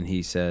 House, and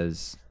he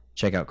says,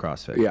 check out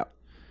CrossFit. Yeah.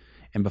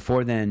 And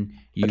before then,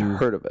 I'd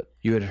heard of it.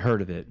 You had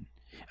heard of it.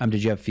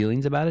 Did you have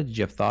feelings about it? Did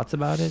you have thoughts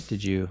about it?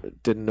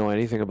 Didn't know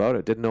anything about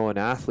it. Didn't know an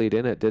athlete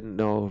in it. Didn't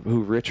know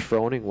who Rich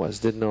Froning was.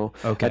 Didn't know.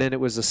 Okay. And then it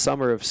was the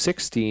summer of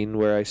 16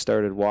 where I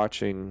started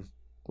watching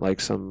like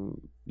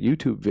some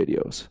YouTube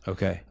videos.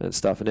 Okay. And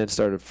stuff, and then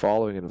started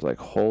following, and it was like,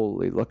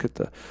 holy, look at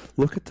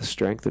the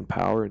strength and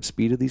power and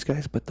speed of these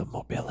guys, but the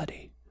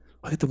mobility.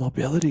 Look at the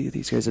mobility of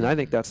these guys. And I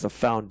think that's the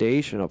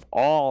foundation of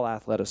all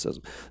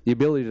athleticism, the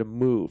ability to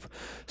move.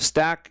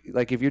 Stack,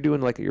 like if you're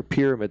doing like your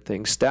pyramid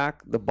thing,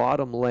 stack the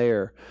bottom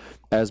layer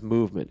as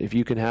movement. If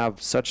you can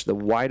have such the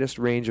widest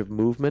range of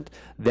movement,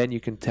 then you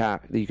can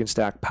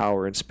stack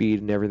power and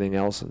speed and everything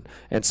else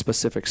and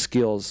specific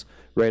skills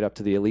right up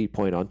to the elite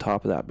point on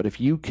top of that. But if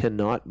you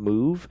cannot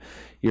move,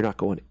 you're not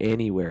going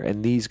anywhere.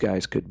 And these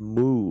guys could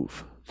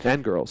move.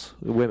 And girls,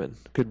 women,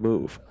 could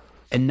move.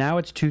 And now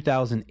it's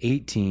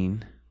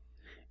 2018.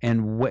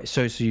 And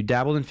so you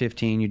dabbled in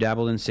 15, you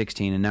dabbled in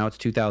 16, and now it's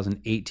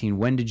 2018.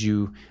 When did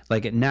you,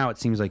 now it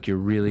seems like you're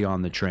really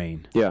on the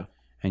train. Yeah.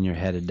 And you're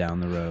headed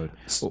down the road.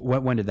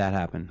 When did that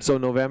happen? So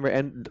November,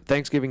 and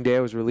Thanksgiving Day I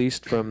was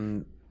released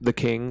from the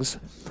Kings.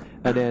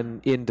 And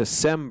then in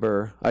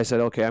December, I said,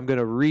 okay, I'm going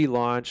to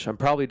relaunch. I'm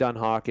probably done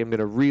hockey. I'm going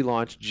to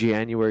relaunch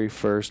January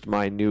 1st,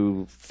 my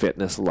new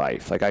fitness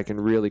life. Like I can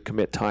really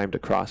commit time to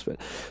CrossFit.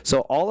 So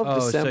all of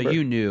December. So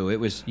you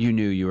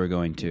knew you were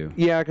going to.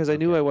 Yeah, because I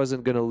knew I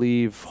wasn't going to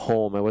leave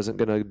home. I wasn't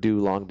going to do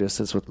long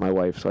distance with my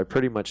wife. So I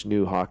pretty much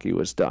knew hockey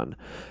was done.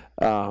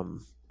 Or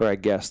I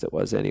guessed it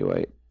was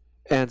anyway.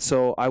 And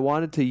so I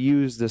wanted to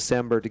use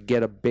December to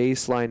get a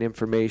baseline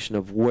information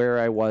of where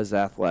I was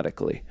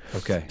athletically.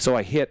 Okay. So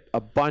I hit a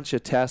bunch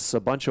of tests, a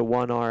bunch of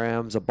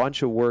 1RMs, a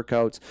bunch of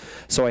workouts.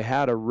 So I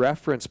had a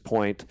reference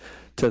point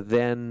to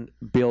then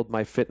build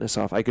my fitness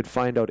off. I could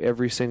find out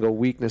every single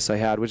weakness I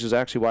had, which is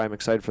actually why I'm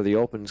excited for the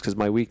Opens, because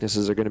my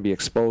weaknesses are going to be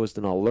exposed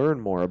and I'll learn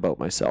more about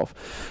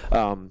myself.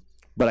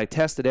 But I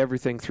tested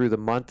everything through the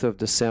month of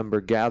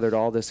December, gathered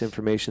all this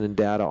information and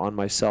data on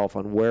myself,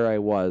 on where I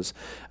was.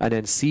 And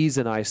then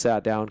season, I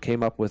sat down,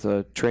 came up with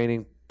a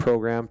training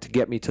program to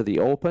get me to the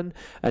Open,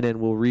 and then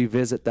we'll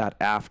revisit that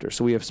after.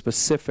 So we have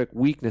specific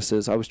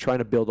weaknesses. I was trying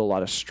to build a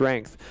lot of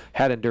strength,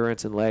 had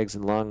endurance in legs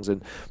and lungs,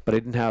 but I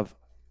didn't have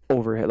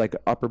overhead, like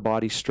upper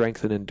body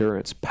strength and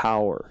endurance,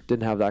 power.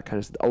 Didn't have that kind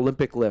of stuff.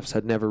 Olympic lifts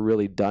had never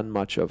really done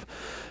much of.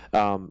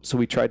 So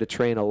we tried to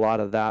train a lot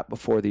of that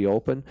before the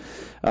Open.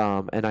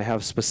 And I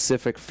have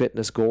specific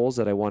fitness goals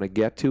that I want to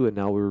get to, and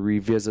now we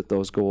revisit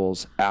those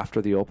goals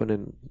after the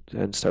Open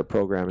and start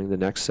programming the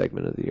next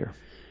segment of the year.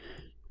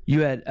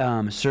 You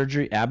had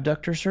surgery,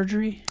 abductor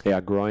surgery?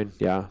 Yeah, groin,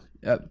 yeah,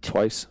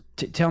 twice.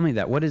 Tell me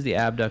that. What is the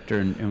abductor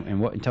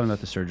and what? Tell me about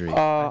the surgery.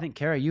 I think,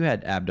 Kara, you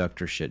had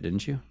abductor shit,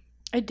 didn't you?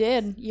 I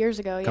did years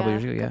ago. Yeah, Couple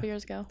years ago, yeah. Couple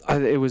years ago.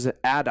 It was an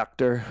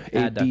adductor,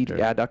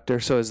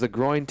 adductor. So it's the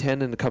groin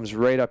tendon that comes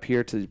right up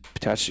here to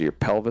attach to your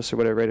pelvis or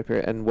whatever, right up here.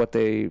 And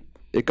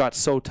it got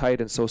so tight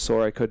and so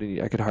sore I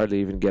could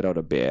hardly even get out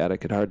of bed. I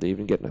could hardly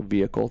even get in a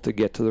vehicle to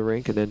get to the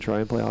rink and then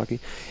try and play hockey.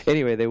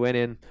 Anyway, they went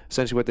in.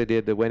 Essentially, what they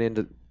did, they went in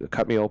to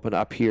cut me open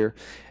up here,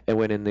 and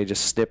went in. They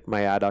just snipped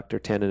my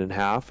adductor tendon in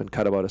half and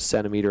cut about 1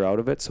 centimeter out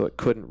of it, so it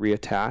couldn't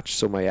reattach.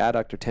 So my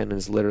adductor tendon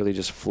is literally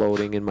just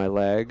floating in my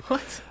leg.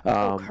 What?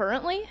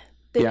 Currently?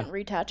 They didn't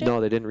reattach it? No,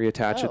 they didn't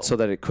reattach it so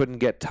that it couldn't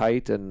get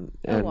tight, and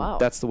wow.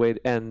 That's the way.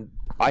 And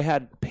I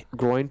had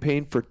groin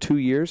pain for 2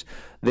 years.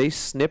 They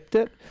snipped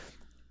it.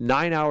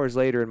 9 hours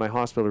later in my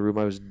hospital room,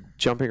 I was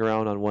jumping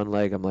around on one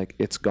leg. I'm like,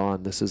 it's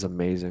gone. This is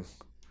amazing.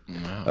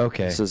 Wow.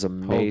 Okay. This is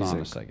amazing. Hold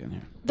on a second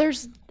here.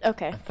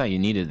 I thought you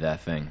needed that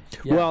thing.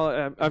 Yeah.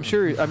 Well, I'm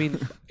sure. I mean,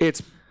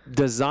 it's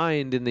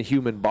designed in the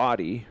human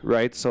body,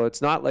 right? So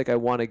it's not like I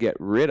want to get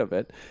rid of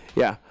it.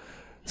 Yeah.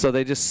 So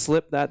they just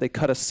slipped that. They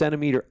cut 1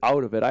 centimeter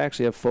out of it. I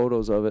actually have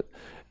photos of it.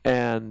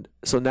 And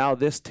so now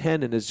this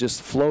tendon is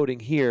just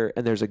floating here,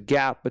 and there's a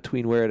gap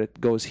between where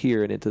it goes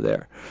here and into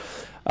there.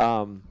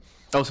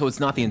 So it's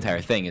not the entire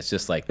thing. It's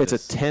just like it's a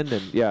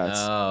tendon.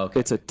 Yeah,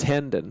 it's a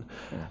tendon.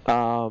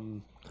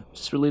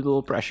 Just relieve a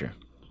little pressure.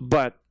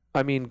 But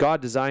I mean,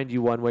 God designed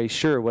you one way.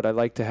 Sure, would I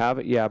like to have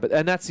it? Yeah,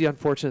 and that's the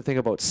unfortunate thing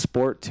about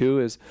sport too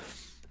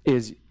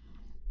is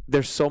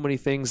there's so many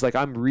things. Like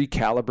I'm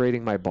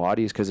recalibrating my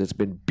body because it's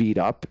been beat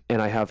up,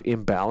 and I have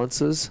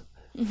imbalances.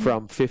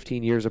 From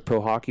 15 years of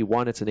pro hockey.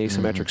 One, it's an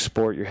asymmetric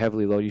sport. You're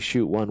heavily low. You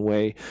shoot one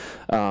way.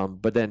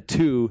 But then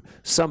two,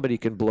 somebody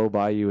can blow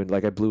by you. And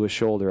like I blew a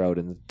shoulder out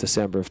in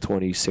December of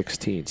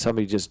 2016.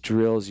 Somebody just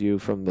drills you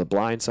from the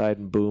blind side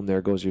and boom,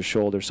 there goes your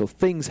shoulder. So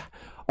things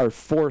are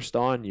forced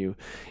on you.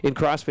 In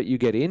CrossFit, you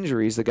get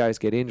injuries. The guys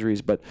get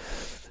injuries, but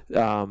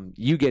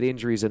you get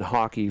injuries in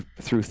hockey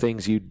through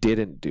things you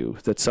didn't do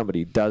that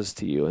somebody does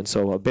to you. And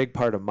so a big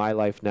part of my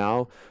life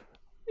now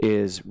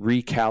is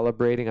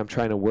recalibrating. I'm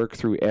trying to work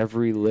through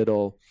every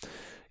little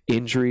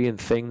injury and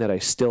thing that I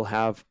still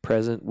have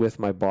present with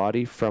my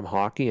body from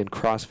hockey, and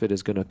CrossFit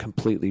is going to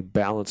completely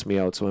balance me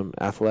out so I'm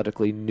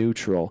athletically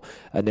neutral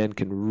and then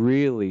can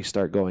really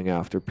start going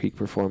after peak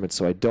performance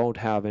so I don't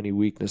have any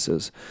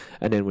weaknesses.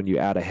 And then when you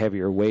add a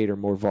heavier weight or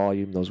more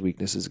volume, those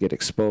weaknesses get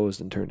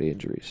exposed and turn to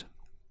injuries.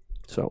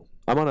 So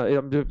I'm on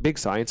a big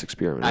science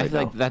experiment. I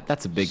feel like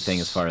that's a big thing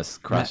as far as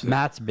CrossFit.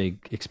 Matt's a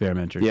big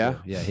experimenter. Yeah? Too.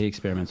 Yeah, he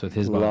experiments with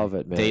his body. Love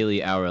it, man.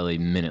 Daily, hourly,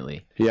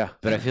 minutely. Yeah.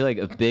 But I feel like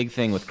a big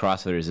thing with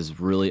CrossFitters is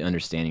really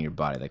understanding your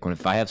body. Like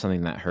if I have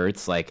something that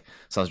hurts, so I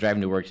was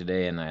driving to work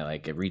today and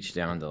I reached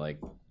down to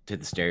hit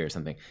the stereo or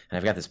something, and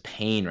I've got this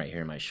pain right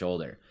here in my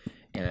shoulder.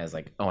 And I was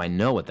like, oh, I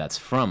know what that's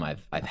from.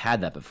 I've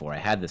had that before. I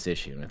had this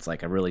issue, and it's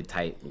like a really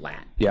tight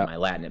lat. Yeah. My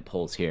lat, and it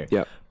pulls here.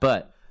 Yeah.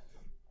 But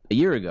a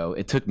year ago,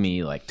 it took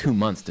me 2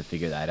 months to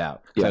figure that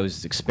out. Yeah. I was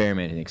just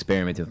experimenting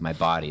with my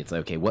body. It's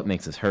like, okay, what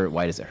makes this hurt?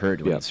 Why does it hurt?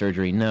 Do we need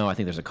surgery? No, I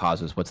think there's a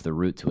cause. What's the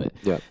root to it?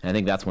 Yeah. And I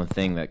think that's one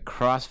thing that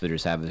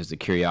CrossFitters have. There's a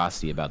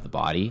curiosity about the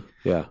body.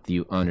 Yeah. Do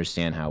you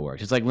understand how it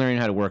works? It's like learning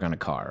how to work on a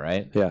car,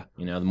 right? Yeah.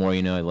 The more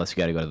you know, the less you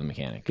got to go to the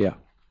mechanic. Yeah.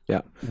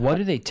 Yeah. What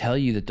do they tell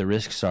you that the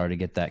risks are to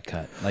get that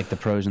cut? Like the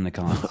pros and the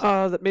cons?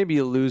 That maybe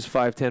you lose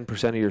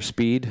 5-10% of your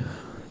speed.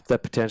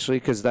 That potentially,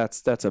 because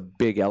that's a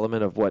big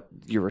element of what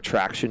your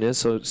retraction is.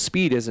 So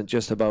speed isn't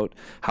just about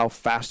how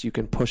fast you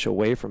can push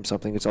away from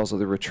something. It's also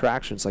the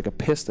retraction. It's like a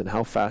piston,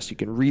 how fast you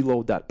can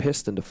reload that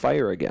piston to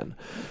fire again,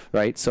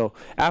 right? So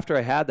after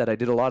I had that, I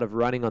did a lot of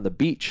running on the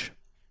beach.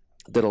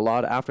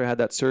 After I had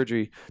that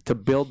surgery to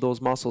build those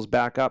muscles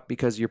back up,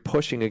 because you're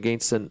pushing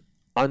against an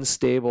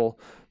unstable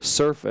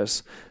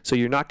surface. So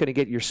you're not going to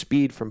get your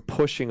speed from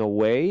pushing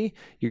away.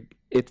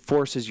 it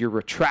forces your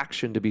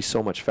retraction to be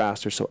so much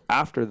faster. So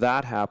after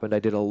that happened, I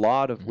did a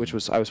lot of,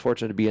 I was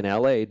fortunate to be in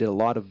LA, did a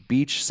lot of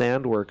beach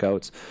sand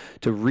workouts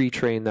to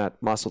retrain that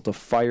muscle to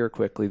fire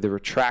quickly, the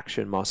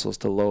retraction muscles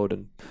to load.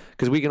 And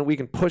because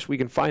we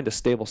can find a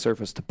stable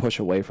surface to push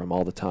away from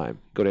all the time.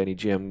 Go to any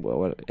gym,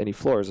 any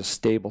floor is a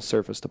stable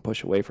surface to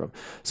push away from.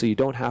 So you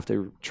don't have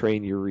to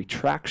train your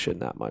retraction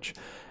that much.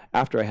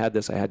 After I had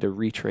this, I had to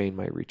retrain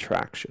my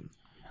retraction.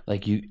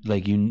 Like you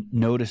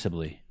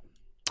noticeably.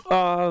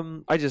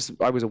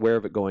 I was aware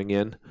of it going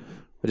in.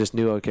 I just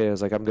knew, okay, I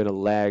was like, I'm going to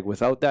lag.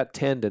 Without that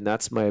tendon,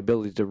 that's my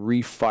ability to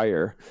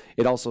refire.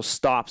 It also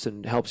stops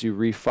and helps you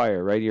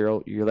refire, right?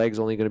 Your leg's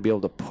only going to be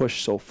able to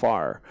push so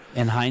far.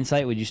 In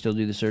hindsight, would you still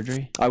do the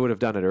surgery? I would have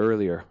done it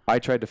earlier. I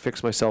tried to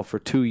fix myself for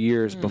 2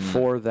 years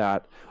before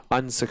that,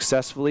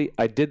 unsuccessfully.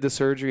 I did the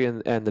surgery,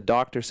 and the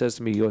doctor says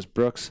to me, he goes,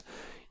 Brooks,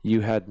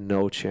 you had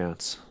no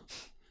chance.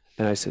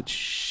 And I said,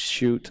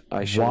 shoot,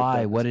 I should.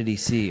 Why? What did he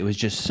see? It was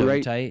just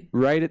so tight?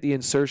 Right at the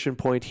insertion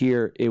point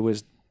here, it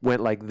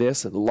went like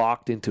this and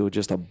locked into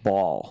just a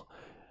ball.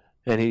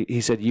 And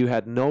he said, you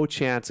had no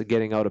chance of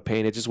getting out of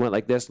pain. It just went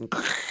like this,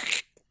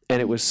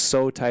 and it was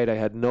so tight, I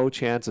had no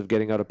chance of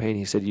getting out of pain.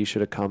 He said, you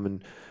should have come,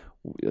 and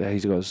he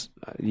goes,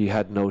 you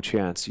had no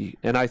chance.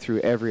 And I threw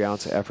every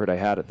ounce of effort I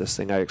had at this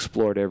thing. I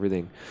explored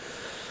everything.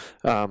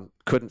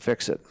 Couldn't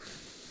fix it.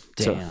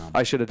 Damn. So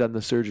I should have done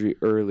the surgery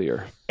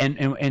earlier.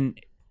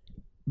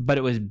 But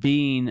it was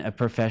being a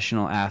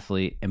professional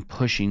athlete and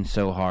pushing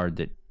so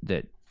hard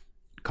that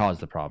caused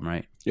the problem,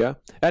 right? Yeah,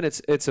 and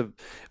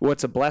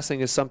what's a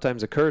blessing is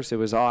sometimes a curse. It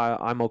was,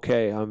 I'm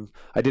okay.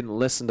 I didn't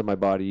listen to my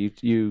body.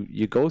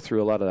 You go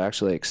through a lot of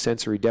actually like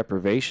sensory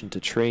deprivation to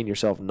train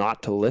yourself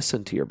not to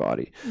listen to your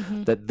body.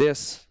 Mm-hmm. That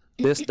this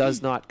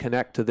does not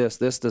connect to this.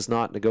 This does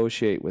not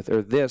negotiate with,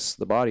 or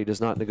the body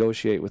does not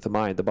negotiate with the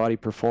mind. The body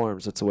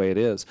performs. That's the way it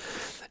is,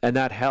 and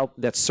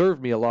that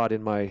served me a lot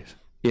in my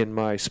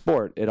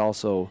sport. It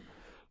also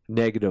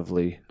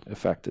negatively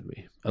affected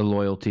me. A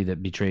loyalty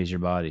that betrays your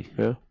body.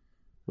 Yeah.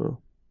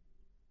 Well,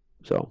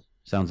 so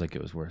sounds like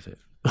it was worth it.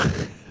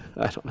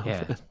 I don't know.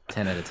 Yeah,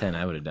 10 out of 10.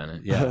 I would have done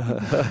it.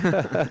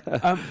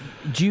 Yeah.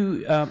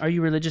 Are you a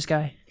religious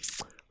guy?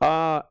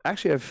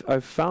 Actually,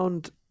 I've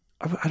found.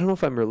 I don't know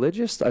if I'm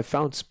religious. I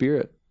found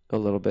spirit a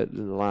little bit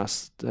in the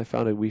last. I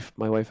found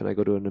my wife and I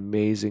go to an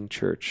amazing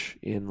church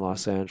in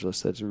Los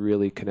Angeles that's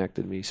really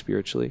connected me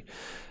spiritually.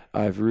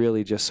 I've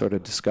really just sort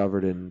of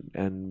discovered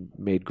and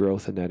made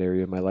growth in that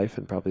area of my life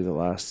in probably the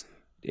last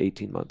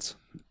 18 months.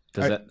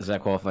 Does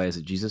that qualify as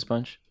a Jesus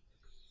punch?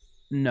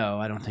 No,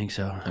 I don't think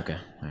so. Okay,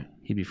 all right.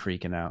 He'd be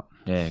freaking out.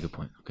 Yeah, good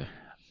point. Okay.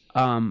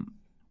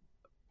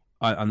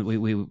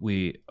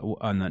 We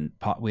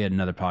had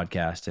another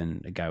podcast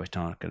and a guy was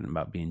talking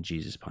about being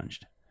Jesus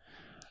punched.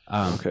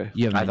 Okay.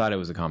 I thought it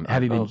was a comment.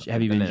 Have you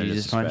been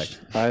Jesus punched?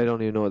 I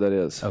don't even know what that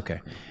is. Okay.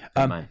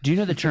 Do you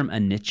know the term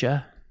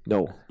anicca?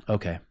 No.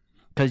 Okay.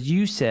 Because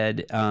you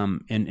said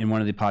in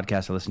one of the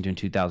podcasts I listened to in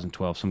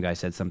 2012, some guy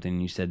said something,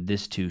 and you said,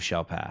 "This too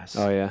shall pass."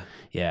 Oh yeah,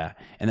 yeah,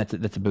 and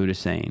that's a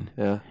Buddhist saying.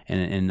 Yeah, and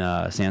in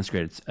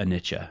Sanskrit it's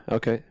anicca.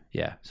 Okay.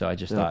 Yeah, so I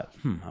just thought,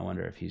 I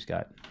wonder if he's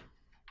got.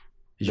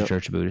 Is your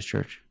church a Buddhist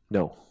church?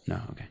 No.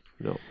 No. Okay.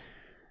 No.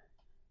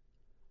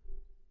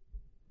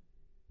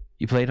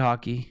 You played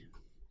hockey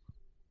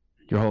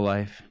your whole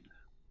life.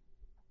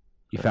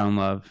 You found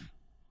love.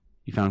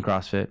 You found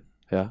CrossFit.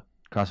 Yeah.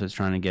 CrossFit's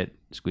trying to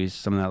squeeze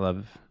some of that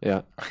love.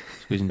 Yeah.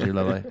 Squeeze into your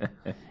love life.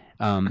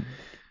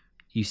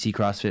 You see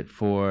CrossFit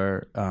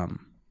for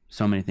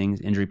so many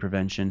things: injury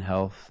prevention,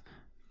 health,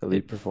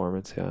 elite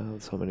performance. Yeah,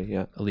 so many.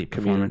 Yeah, elite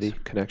community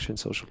connection,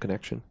 social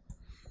connection.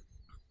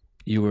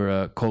 You were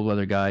a cold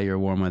weather guy. You're a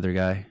warm weather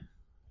guy.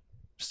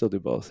 Still do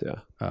both. Yeah.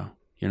 Oh,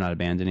 you're not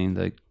abandoning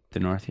the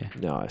north yet?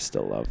 No, I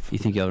still love. You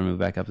think you'll ever move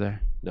back up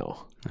there?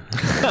 No.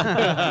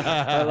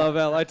 I love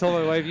LA. I told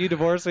my wife, you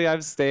divorce me,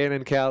 I'm staying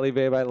in Cali,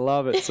 babe. I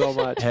love it so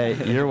much. Hey,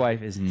 your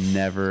wife is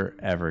never,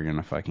 ever going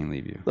to fucking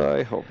leave you.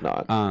 I hope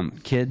not.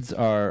 Kids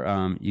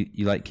are,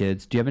 you like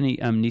kids. Do you have any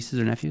nieces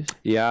or nephews?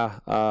 Yeah.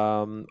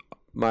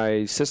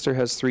 My sister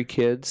has 3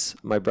 kids.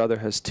 My brother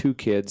has 2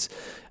 kids.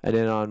 And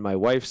then on my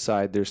wife's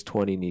side, there's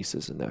 20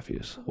 nieces and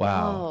nephews.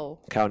 Wow.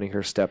 Counting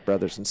her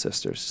stepbrothers and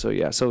sisters. So,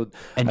 yeah.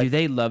 And do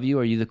they love you?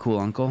 Are you the cool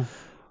uncle?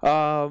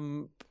 I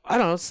don't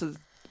know.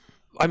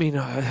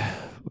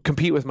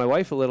 Compete with my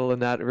wife a little in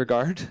that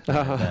regard.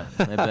 I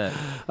bet.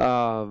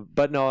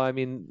 But no, I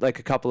mean, like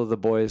a couple of the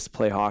boys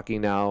play hockey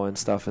now and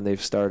stuff, and they've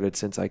started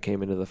since I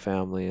came into the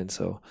family. And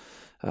so,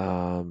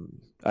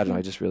 I don't know.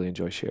 I just really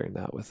enjoy sharing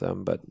that with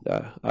them. But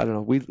I don't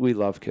know. We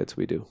love kids.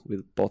 We do.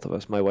 Both of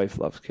us. My wife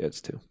loves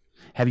kids too.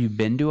 Have you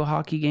been to a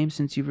hockey game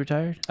since you've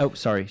retired? Oh,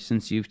 sorry.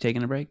 Since you've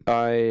taken a break?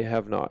 I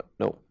have not.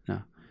 No.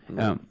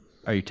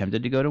 Are you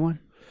tempted to go to one?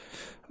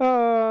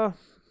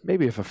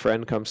 Maybe if a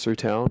friend comes through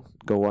town,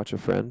 go watch a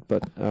friend.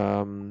 But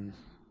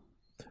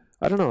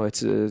I don't know.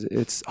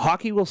 It's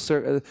hockey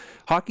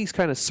hockey's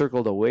kind of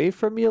circled away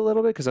from me a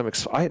little bit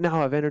because I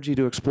now have energy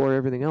to explore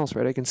everything else,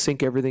 right? I can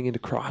sink everything into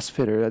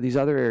CrossFit or these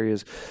other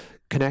areas,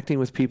 connecting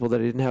with people that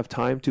I didn't have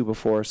time to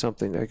before or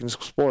something. I can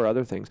explore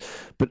other things.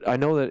 But I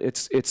know that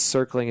it's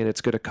circling and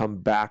it's going to come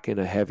back in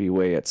a heavy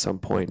way at some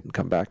point and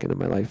come back into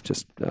my life.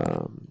 Just,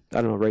 I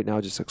don't know, right now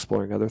just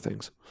exploring other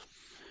things.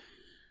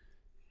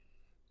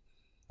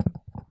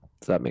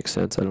 Does that make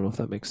sense? I don't know if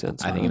that makes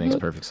sense. I think it makes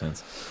perfect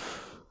sense.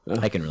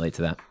 I can relate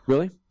to that.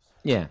 Really?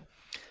 Yeah.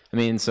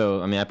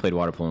 I played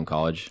water polo in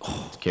college.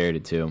 Carried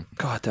it too.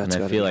 God, that's.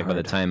 And I feel like by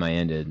the time I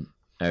ended,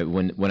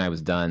 when I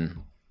was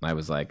done, I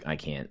was like, I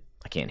can't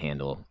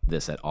handle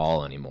this at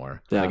all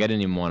anymore. Yeah. Like I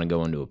didn't even want to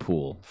go into a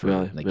pool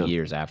for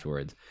years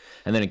afterwards.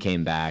 And then it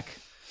came back,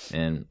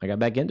 and I got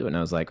back into it, and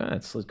I was like, oh,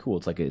 it's cool.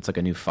 It's like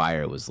a new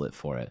fire was lit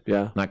for it.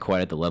 Yeah. Not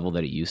quite at the level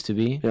that it used to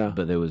be. Yeah.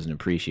 But there was an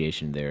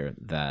appreciation there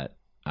that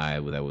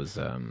was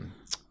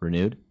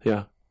renewed.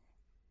 Yeah.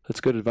 That's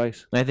good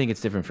advice. I think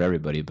it's different for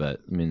everybody, but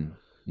I mean,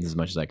 as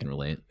much as I can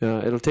relate. Yeah,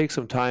 it'll take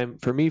some time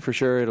for me, for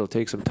sure. It'll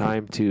take some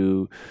time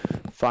to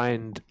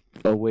find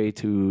a way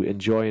to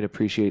enjoy and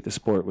appreciate the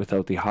sport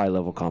without the high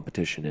level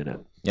competition in it.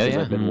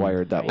 Yeah, I've been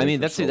wired that way. I mean,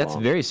 for that's so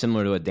long. very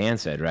similar to what Dan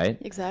said, right?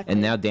 Exactly.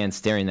 And now Dan's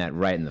staring that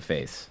right in the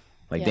face.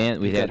 Like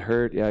Dan, he got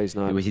hurt. Yeah, he's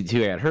not. He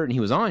got hurt, and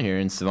he was on here,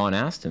 and Sevan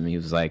asked him. He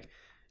was like,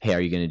 "Hey,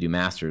 are you going to do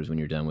masters when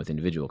you're done with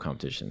individual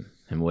competition?"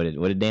 And what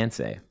did Dan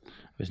say?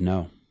 It was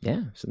no.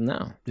 Yeah, so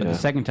no. But the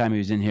second time he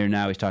was in here,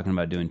 now he's talking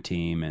about doing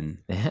team and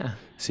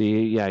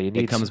See, yeah, you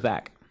need it comes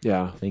back.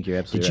 Yeah, I think you're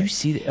absolutely Did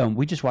right. you see?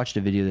 We just watched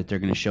a video that they're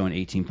going to show in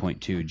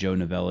 18.2. Joe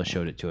Novella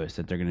showed it to us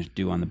that they're going to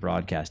do on the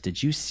broadcast.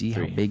 Did you see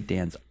how big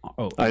Dan's?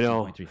 Oh, I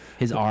know. 18.3.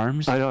 His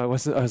arms. I know. I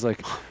was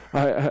like,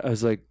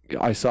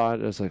 I saw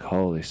it. I was like,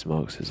 holy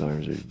smokes, his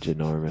arms are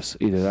ginormous.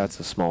 Either that's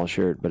a small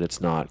shirt, but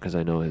it's not because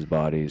I know his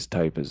body's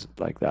type is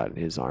like that, and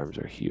his arms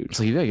are huge.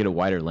 So you gotta get a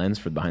wider lens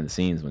for behind the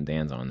scenes when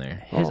Dan's on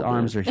there. His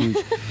arms are huge.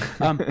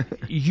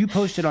 You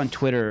posted on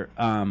Twitter,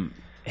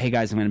 "Hey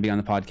guys, I'm going to be on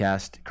the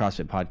podcast,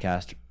 CrossFit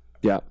podcast.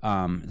 Yeah.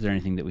 Is there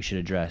anything that we should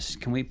address?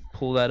 Can we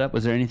pull that up?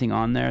 Was there anything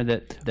on there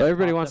that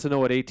everybody wants to know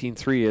what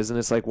 18.3 is, and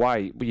it's like,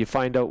 why? You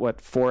find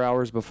out 4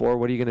 hours before.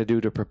 What are you going to do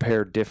to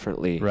prepare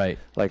differently? Right.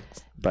 Like,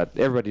 but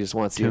everybody just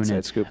wants the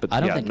inside scoop. But I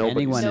don't think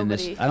anyone in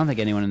this. Nobody. I don't think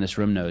anyone in this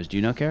room knows. Do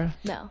you know, Kara?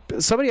 No.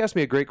 Somebody asked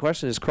me a great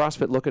question: is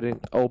CrossFit looking at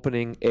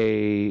opening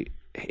a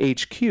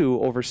HQ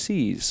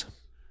overseas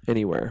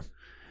anywhere?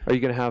 Are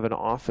you going to have an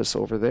office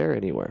over there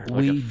anywhere?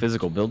 Like a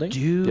physical building?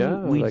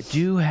 We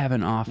do have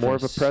an office. More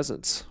of a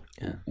presence.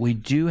 Yeah. We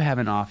do have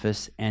an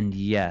office, and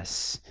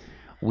yes,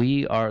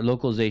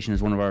 localization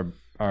is one of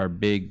our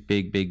big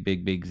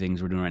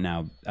things we're doing right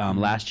now.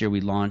 Last year we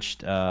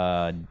launched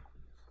a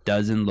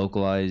dozen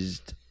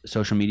localized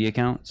social media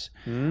accounts.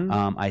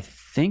 I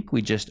think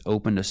we just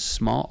opened a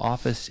small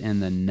office in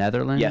the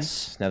Netherlands.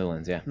 Yes,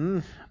 Netherlands, yeah.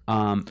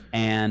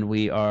 And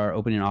we are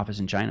opening an office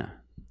in China.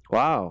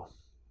 Wow.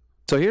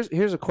 So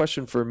here's a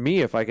question for me,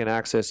 if I can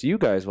access you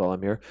guys while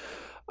I'm here.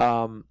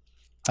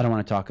 I don't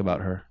want to talk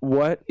about her.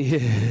 What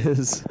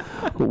is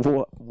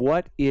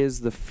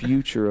the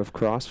future of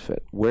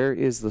CrossFit? Where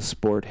is the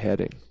sport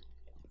heading?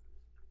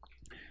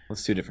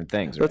 Let's do different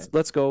things, right?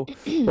 Let's go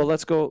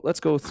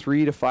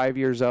 3 to 5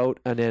 years out,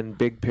 and then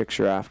big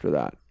picture after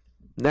that.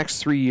 Next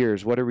 3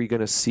 years, what are we going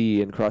to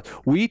see in cross?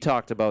 We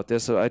talked about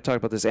this. I talked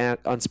about this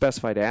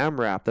unspecified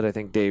AMRAP that I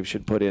think Dave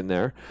should put in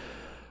there.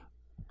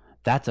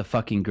 That's a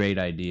fucking great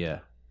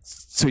idea.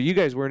 So you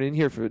guys weren't in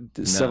here for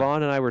Sevan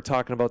and I were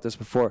talking about this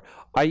before.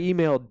 I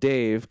emailed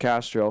Dave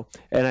Castro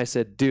and I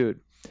said,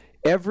 dude,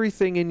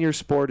 everything in your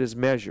sport is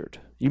measured.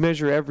 You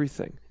measure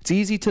everything. It's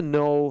easy to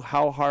know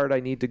how hard I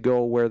need to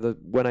go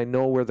when I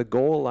know where the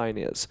goal line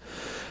is.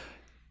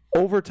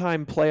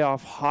 Overtime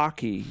playoff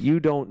hockey, you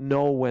don't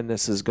know when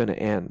this is going to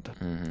end.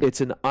 Mm-hmm.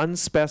 It's an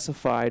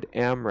unspecified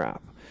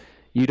AMRAP.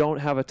 You don't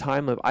have a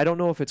time limit. I don't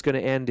know if it's going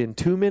to end in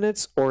 2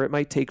 minutes or it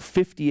might take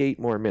 58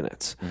 more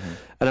minutes. Mm-hmm.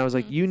 And I was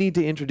like, you need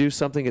to introduce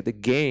something at the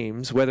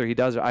games, whether he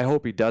does it. I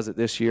hope he does it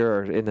this year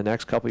or in the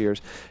next couple of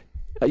years.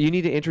 You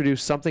need to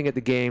introduce something at the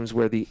games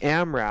where the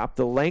AMRAP,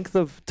 the length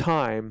of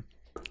time,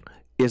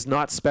 is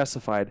not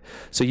specified.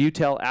 So you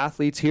tell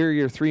athletes, here are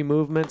your 3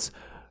 movements,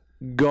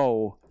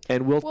 go.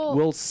 And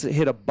we'll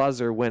hit a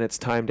buzzer when it's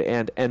time to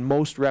end, and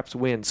most reps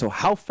win. So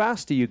how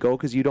fast do you go?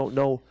 Because you don't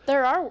know.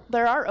 There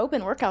are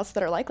open workouts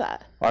that are like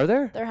that. Are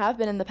there? There have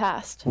been in the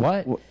past.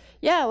 What?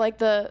 Yeah, like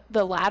the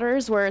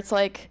ladders where it's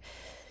like,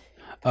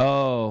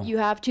 you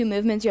have 2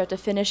 movements, you have to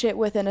finish it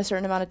within a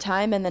certain amount of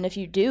time, and then if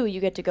you do, you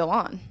get to go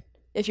on.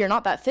 If you're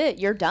not that fit,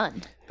 you're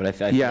done. But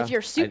if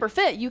you're super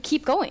fit, you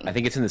keep going. I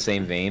think it's in the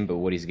same vein, but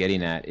what he's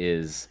getting at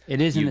is...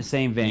 It is in the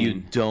same vein. You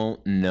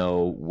don't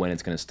know when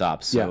it's going to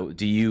stop. So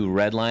do you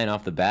redline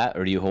off the bat,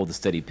 or do you hold a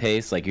steady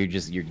pace? Like you're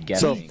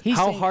guessing. So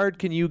how hard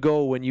can you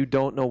go when you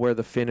don't know where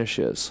the finish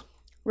is?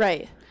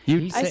 Right.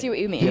 I see what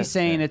you mean. He's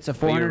saying it's a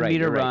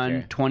 400-meter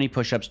run, 20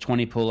 push-ups,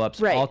 20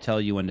 pull-ups. Right. I'll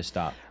tell you when to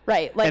stop.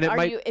 Right. Like,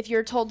 And if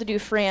you're told to do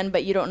Fran,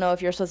 but you don't know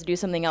if you're supposed to do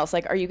something else,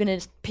 like, are you going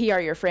to PR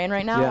your Fran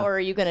right now, or are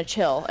you going to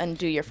chill and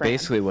do your Fran?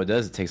 Basically, what it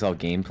does, it takes all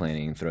game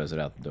planning and throws it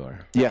out the door.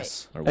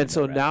 Yes. Right. And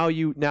so now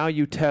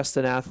you test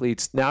an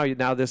athlete's,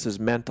 now this is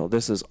mental.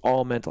 This is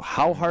all mental.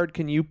 How hard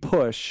can you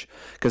push?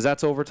 Because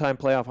that's overtime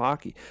playoff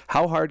hockey.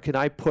 How hard can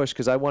I push?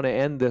 Because I want to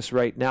end this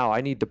right now.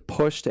 I need to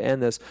push to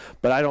end this,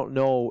 but I don't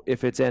know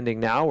if it's ending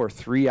now or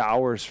 3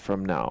 hours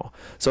from now.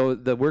 So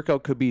the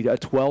workout could be a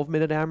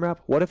 12-minute AMRAP.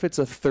 What if it's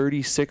a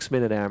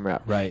 36-minute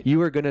AMRAP? Right.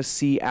 You are going to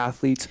see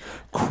athletes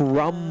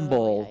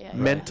crumble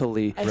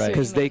mentally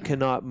because they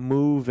cannot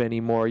move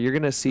anymore. You're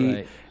going to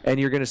see, and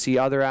you're going to see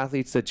other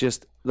athletes that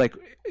just like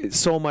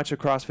so much of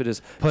CrossFit is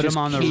put them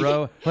on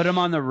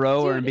the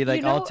rower and be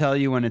like, I'll tell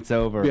you when it's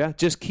over. Yeah,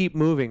 just keep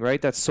moving,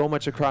 right? That's so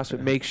much of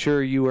CrossFit. Make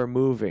sure you are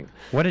moving.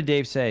 What did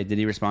Dave say? Did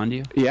he respond to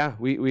you? Yeah,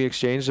 we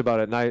exchanged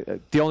about it,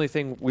 and the only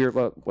thing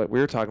what we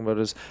were talking about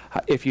is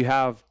if you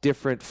have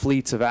different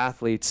fleets of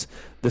athletes,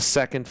 the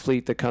second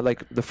fleet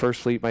like the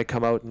first fleet might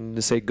come out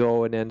and say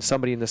go, and then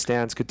somebody in the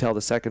stands could tell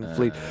the second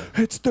fleet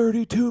it's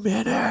 32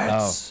 minutes.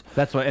 Oh,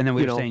 that's what. And then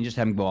we were saying just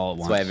have them go all at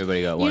once. That's why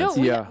everybody got once.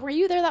 Were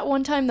you there that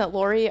one time that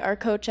Lori, our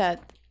coach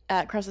at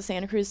CrossFit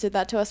Santa Cruz, did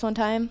that to us one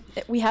time?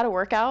 We had a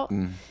workout,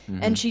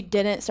 and she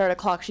didn't start a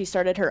clock. She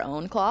started her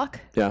own clock.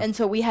 Yeah. And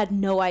so we had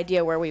no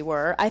idea where we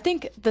were. I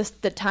think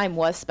the time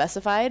was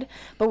specified,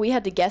 but we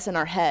had to guess in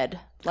our head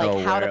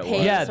how to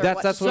pace. Yeah,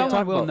 that's what I'm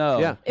talking about. Know.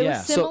 Yeah. It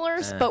was similar,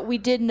 but we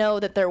did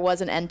know that there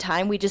was an end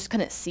time. We just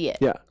couldn't see it.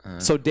 Yeah.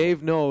 So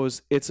Dave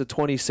knows it's a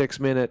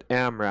 26-minute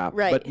AMRAP,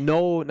 but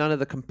none of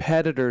the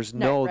competitors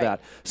know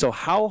that. So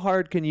how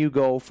hard can you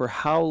go for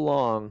how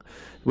long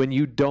when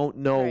you don't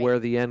know where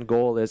the end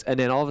goal is? And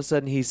then all of a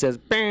sudden he says,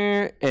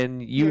 "Bah,"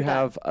 and you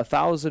have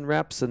 1,000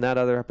 reps, and that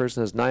other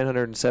person has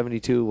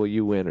 972. Will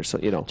you win or so?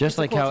 Just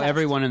like how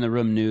everyone in the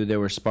room knew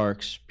there were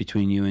sparks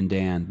between you and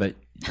Dan, but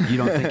you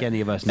don't think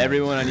any of us knew.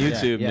 Everyone on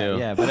YouTube knew.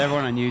 Yeah, but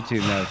everyone on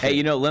YouTube knows.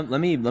 Hey,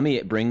 let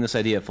me bring this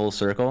idea full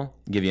circle.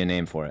 Give you a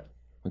name for it.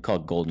 We call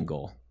it Golden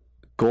Goal.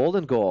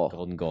 Golden Goal.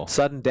 Golden Goal.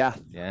 Sudden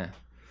death. Yeah.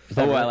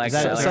 I like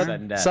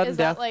sudden death. Sudden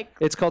death.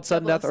 It's called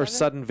sudden death or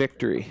sudden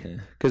victory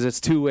because it's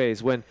two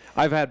ways. When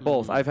I've had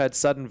both. I've had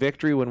sudden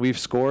victory when we've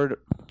scored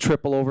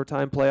triple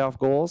overtime playoff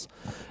goals,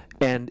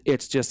 and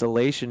it's just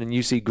elation, and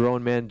you see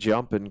grown men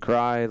jump and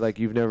cry like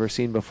you've never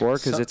seen before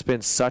because it's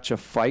been such a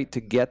fight to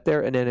get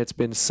there, and then it's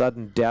been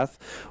sudden death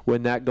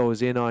when that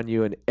goes in on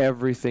you and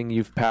everything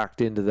you've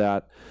packed into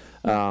that.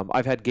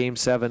 I've had Game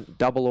 7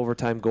 double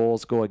overtime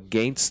goals go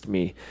against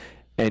me,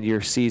 and your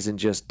season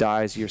just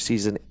dies. Your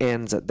season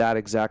ends at that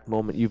exact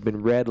moment. You've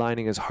been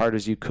redlining as hard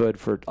as you could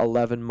for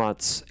 11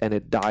 months, and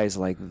it dies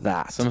like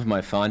that. Some of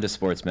my fondest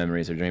sports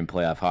memories are during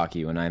playoff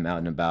hockey when I'm out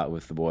and about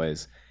with the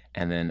boys,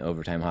 and then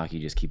overtime hockey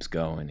just keeps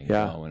going and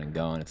going and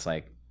going. It's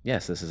like,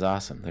 yes, this is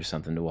awesome. There's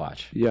something to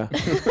watch. Yeah.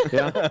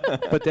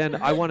 But then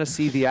I want to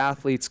see the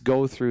athletes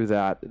go through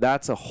that.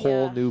 That's a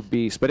whole new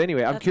beast. But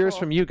anyway, I'm curious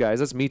from you guys.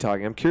 That's me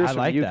talking. I'm curious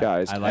from you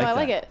guys. I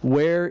like it.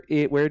 Where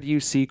do you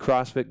see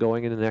CrossFit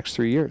going in the next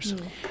 3 years?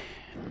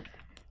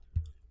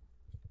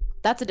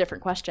 That's a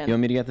different question. You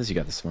want me to get this? You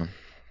got this one.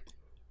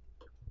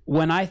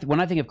 When I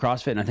think of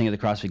CrossFit and I think of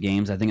the CrossFit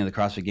Games, I think of the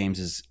CrossFit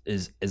Games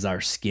is our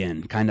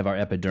skin, kind of our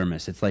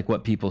epidermis. It's like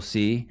what people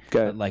see,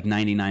 but like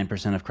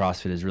 99% of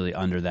CrossFit is really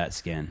under that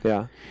skin.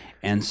 Yeah.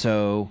 And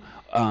so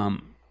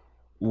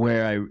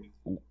the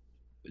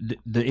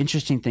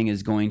interesting thing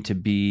is going to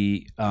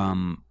be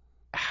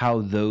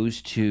how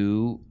those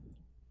two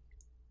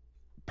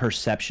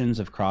perceptions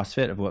of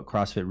CrossFit, of what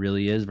CrossFit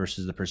really is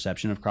versus the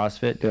perception of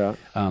CrossFit,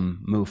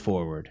 move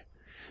forward.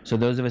 So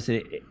those of us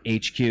at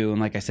HQ, and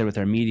like I said with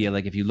our media,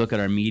 like if you look at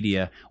our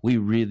media, we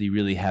really,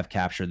 really have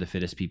captured the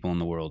fittest people in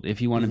the world.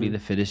 If you want to be the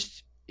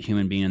fittest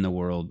human being in the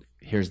world,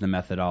 here's the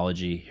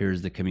methodology,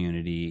 here's the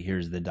community,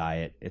 here's the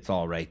diet. It's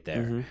all right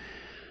there.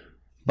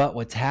 But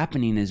what's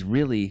happening is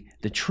really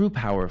the true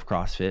power of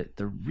CrossFit,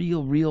 the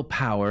real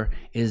power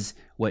is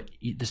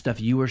the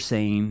stuff you were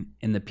saying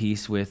in the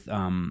piece with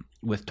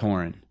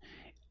Torin.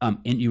 And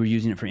you were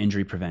using it for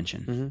injury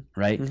prevention,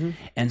 right?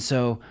 And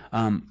so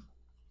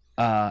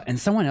and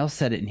someone else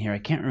said it in here. I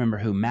can't remember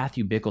who.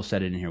 Matthew Bickle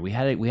said it in here. We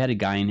had a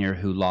guy in here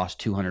who lost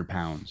 200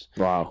 pounds.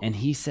 Wow! And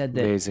he said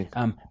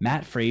that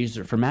Matt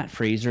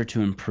Fraser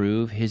to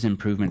improve, his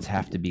improvements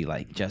have to be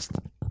like just.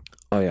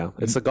 Oh yeah,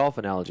 it's the golf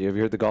analogy. Have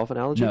you heard the golf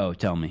analogy? No,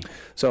 tell me.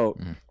 So.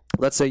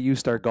 Let's say you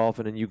start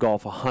golfing and you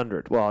golf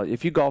 100. Well,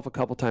 if you golf a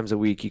couple times a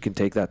week, you can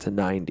take that to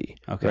 90.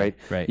 Okay,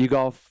 right. You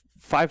golf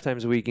 5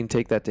 times a week, you can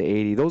take that to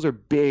 80. Those are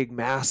big,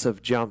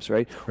 massive jumps,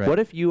 right? What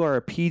if you are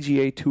a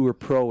PGA Tour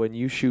pro and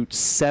you shoot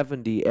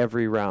 70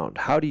 every round?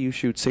 How do you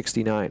shoot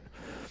 69?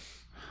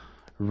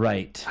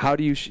 Right. How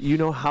do you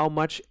know how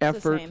much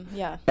effort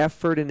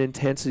and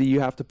intensity you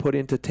have to put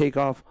in to take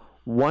off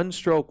one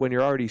stroke when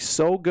you're already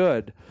so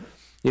good?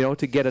 You know,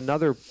 to get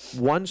another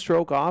 1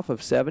 stroke off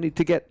of 70,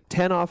 to get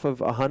 10 off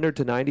of 100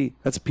 to 90,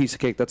 that's a piece of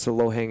cake. That's the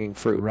low-hanging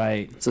fruit.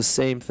 Right. It's the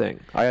same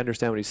thing. I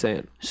understand what he's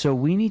saying. So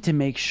we need to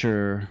make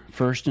sure,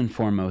 first and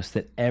foremost,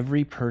 that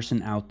every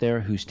person out there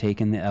who's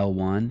taken the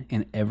L1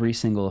 and every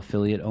single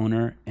affiliate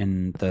owner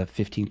in the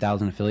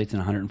 15,000 affiliates in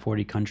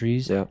 140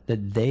 countries, that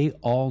they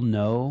all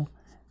know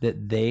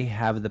that they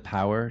have the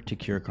power to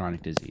cure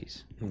chronic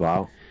disease.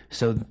 Wow.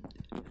 So,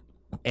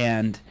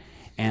 I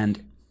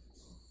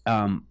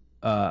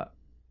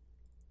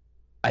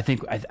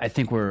think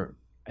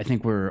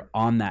we're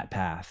on that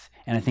path,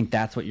 and I think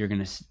that's what you're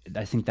gonna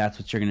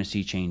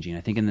see changing.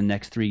 I think in the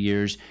next 3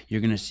 years,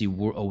 you're gonna see a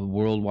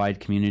worldwide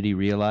community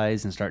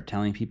realize and start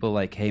telling people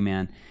like, "Hey,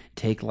 man,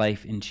 take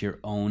life into your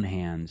own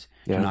hands.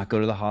 Do not go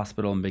to the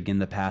hospital and begin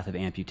the path of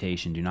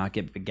amputation. Do not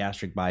get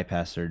gastric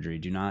bypass surgery.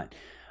 Do not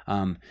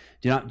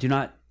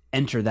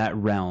enter that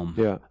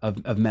realm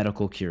of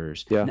medical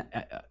cures.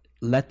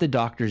 Let the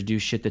doctors do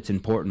shit that's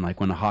important, like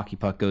when a hockey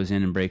puck goes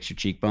in and breaks your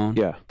cheekbone.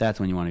 That's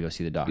when you want to go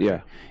see the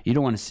doctor. You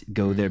don't want to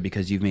go there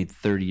because you've made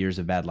 30 years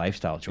of bad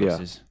lifestyle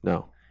choices.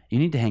 No. You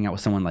need to hang out with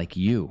someone like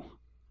you.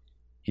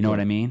 You know what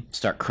I mean?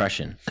 Start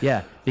crushing.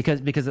 Yeah,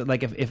 because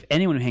like if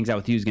anyone who hangs out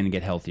with you is going to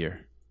get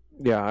healthier.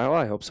 Yeah,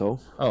 I hope so.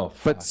 Oh,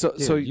 but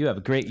so you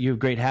have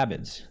great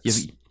habits.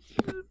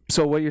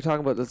 So what you're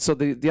talking about, so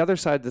the other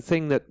side, the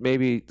thing that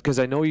maybe, because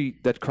I know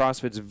that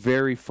CrossFit's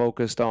very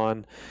focused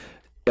on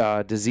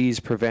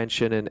disease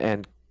prevention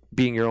and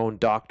being your own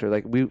doctor.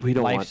 Like we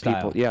don't Lifestyle.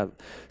 want people. Yeah.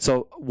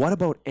 So what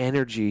about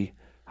energy?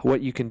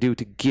 What you can do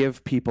to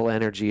give people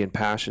energy and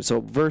passion. So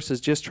versus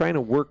just trying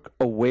to work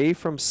away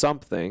from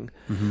something,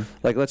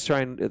 like let's try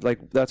and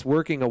that's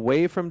working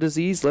away from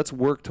disease. Let's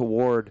work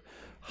toward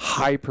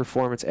high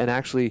performance, and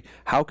actually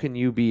how can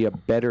you be a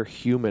better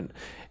human,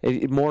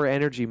 more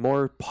energy,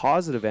 more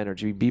positive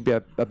energy, be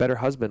a better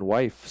husband,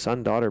 wife,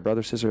 son, daughter,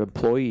 brother, sister,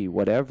 employee,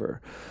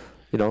 whatever.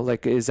 You know,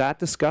 like, is that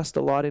discussed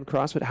a lot in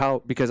CrossFit?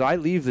 How, because I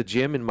leave the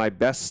gym in my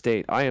best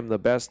state. I am the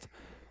best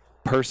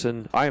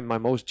person. I am my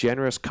most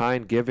generous,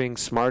 kind, giving,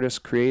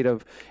 smartest,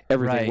 creative,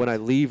 everything when I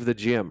leave the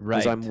gym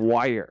because I'm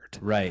wired.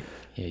 Right.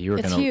 Yeah, you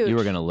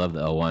were gonna love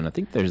the L1. I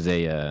think there's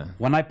a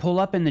when I pull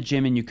up in the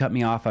gym and you cut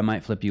me off, I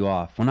might flip you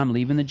off. When I'm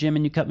leaving the gym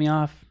and you cut me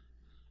off,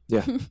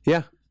 yeah.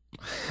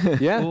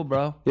 Cool,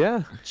 bro.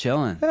 Yeah,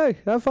 chilling. Hey,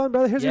 have fun,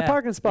 brother. Here's your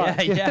parking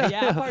spot.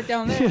 Yeah. Park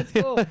down there. It's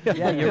cool.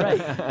 Yeah, you're right.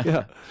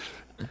 Yeah.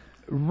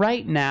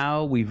 Right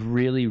now, we've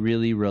really,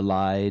 really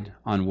relied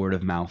on word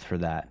of mouth for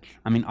that.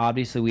 I mean,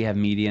 obviously, we have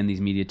media, and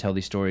these media tell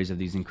these stories of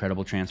these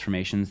incredible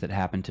transformations that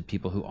happen to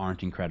people who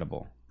aren't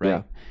incredible, right?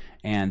 Yeah.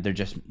 And they're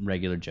just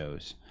regular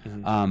Joes.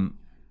 And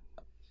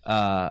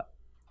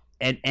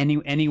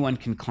anyone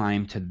can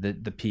climb to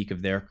the peak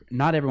of their.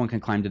 Not everyone can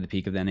climb to the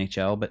peak of the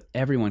NHL, but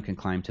everyone can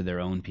climb to their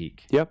own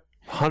peak. Yep.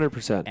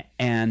 100%.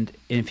 And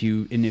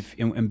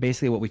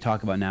basically what we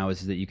talk about now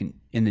is that you can,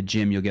 in the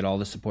gym, you'll get all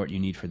the support you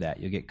need for that.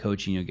 You'll get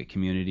coaching, you'll get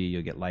community,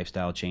 you'll get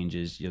lifestyle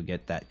changes, you'll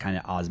get that kind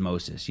of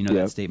osmosis. You know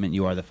that statement,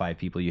 you are the 5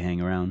 people you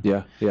hang around?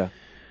 Yeah.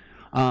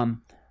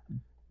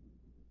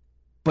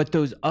 But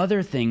those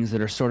other things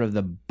that are sort of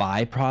the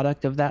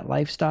byproduct of that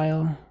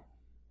lifestyle,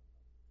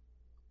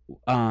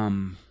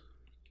 I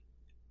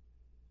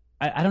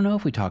don't know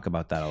if we talk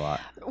about that a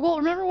lot. Well,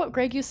 remember what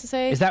Greg used to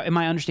say? Am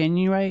I understanding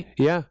you right?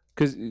 Yeah,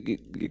 because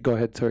go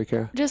ahead, sorry,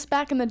 Kara. Just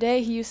back in the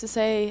day, he used to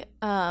say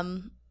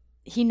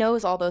he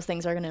knows all those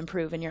things are going to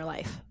improve in your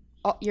life.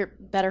 You're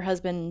better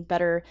husband,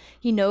 better.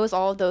 He knows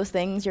all of those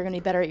things. You're going to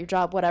be better at your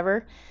job,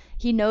 whatever.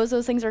 He knows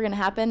those things are going to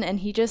happen, and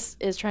he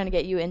just is trying to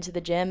get you into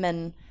the gym.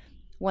 And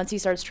once he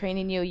starts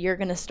training you, you're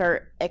going to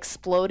start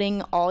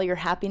exploding all your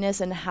happiness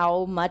and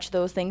how much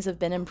those things have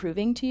been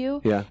improving to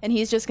you. Yeah. And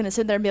he's just going to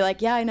sit there and be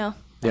like, yeah, I know.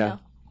 Yeah.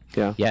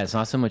 It's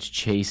not so much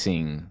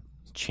chasing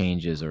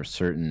changes or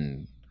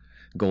certain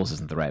goals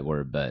isn't the right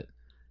word, but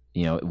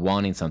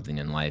wanting something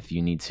in life,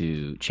 you need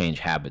to change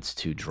habits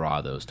to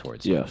draw those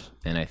towards you. Yes.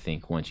 And I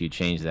think once you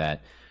change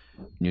that,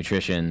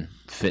 nutrition,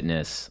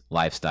 fitness,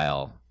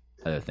 lifestyle,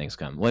 other things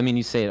come. Well, I mean,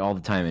 you say it all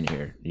the time in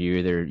here.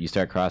 You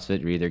start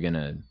CrossFit, you're either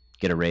gonna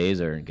get a raise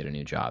or get a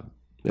new job.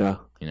 Yeah.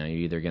 You're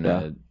either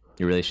gonna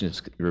your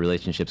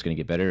relationship's gonna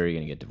get better or you're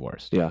gonna get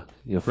divorced. Yeah.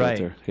 You'll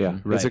filter. Right. Yeah.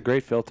 Right. It's a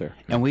great filter.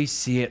 And we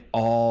see it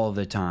all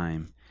the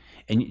time.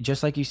 And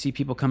just like you see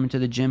people coming to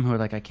the gym who are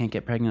like, I can't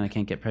get pregnant,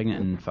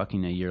 and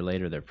fucking a year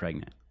later they're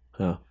pregnant.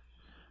 Yeah.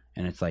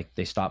 And it's like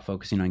they stopped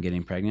focusing on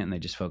getting pregnant and they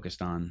just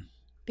focused on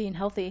being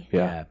healthy.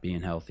 Yeah,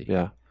 being healthy.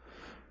 Yeah.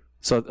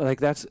 So like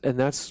that's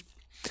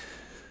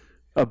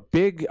a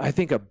big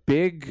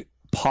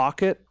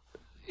pocket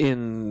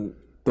in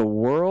the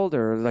world,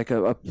 or like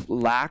a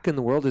lack in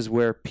the world, is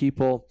where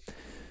people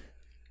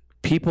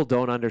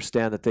don't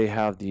understand that they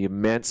have the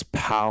immense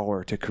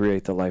power to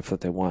create the life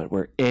that they want,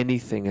 where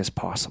anything is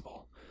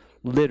possible.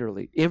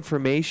 Literally,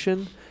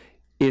 information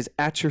is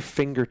at your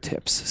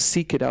fingertips.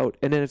 Seek it out,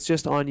 and then it's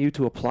just on you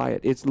to apply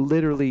it. It's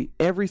literally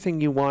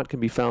everything you want can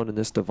be found in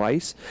this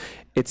device.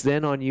 It's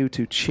then on you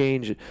to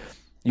change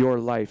your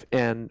life.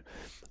 And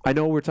I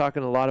know we're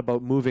talking a lot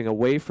about moving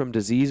away from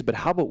disease, but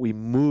how about we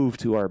move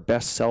to our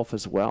best self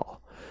as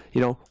well?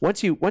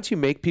 Once you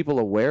make people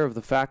aware of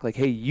the fact, like,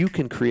 hey, you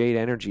can create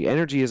energy.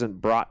 Energy isn't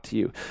brought to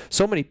you.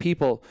 So many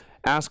people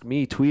ask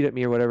me, tweet at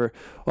me or whatever,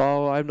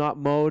 oh, I'm not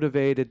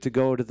motivated to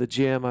go to the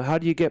gym. How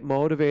do you get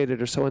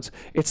motivated or so on?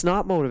 It's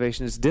not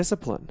motivation, it's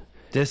discipline.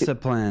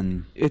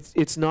 Discipline.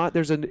 It's not.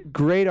 There's a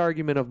great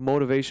argument of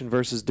motivation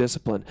versus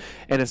discipline,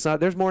 and it's not.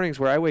 There's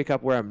mornings where I wake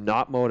up where I'm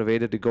not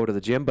motivated to go to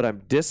the gym, but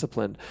I'm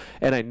disciplined,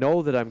 and I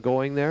know that I'm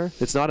going there.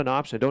 It's not an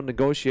option. I don't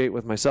negotiate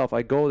with myself.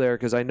 I go there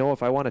because I know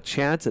if I want a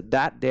chance at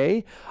that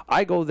day,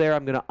 I go there.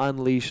 I'm going to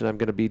unleash and I'm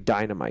going to be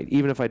dynamite,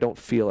 even if I don't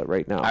feel it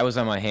right now. I was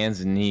on my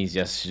hands and knees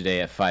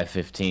yesterday at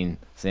 5:15,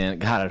 saying,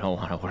 "God, I don't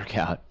want to work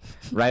out."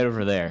 Right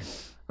over there. And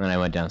then I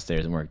went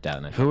downstairs and worked out.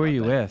 And Who were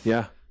you with?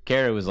 Yeah.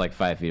 Kara was like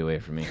 5 feet away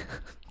from me.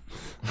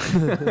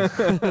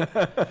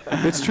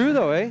 It's true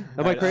though, eh?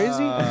 Am I crazy?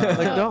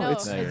 No,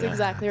 it's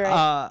exactly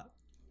right.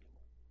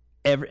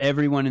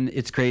 Everyone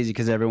it's crazy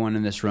because everyone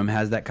in this room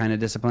has that kind of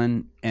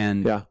discipline,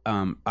 and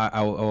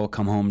I will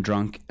come home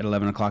drunk at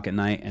 11 o'clock at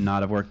night and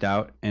not have worked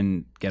out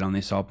and get on the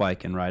assault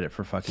bike and ride it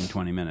for fucking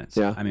 20 minutes.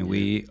 Yeah. I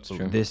mean,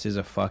 this is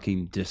a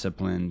fucking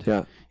disciplined.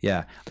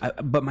 Yeah.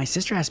 But my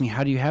sister asked me,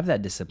 how do you have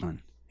that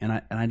discipline?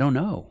 And I don't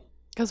know.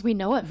 Because we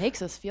know it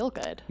makes us feel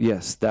good.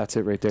 Yes, that's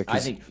it right there. I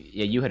think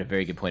you had a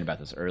very good point about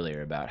this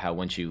earlier about how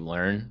once you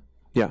learn,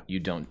 you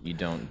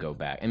don't go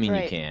back. I mean,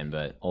 you can,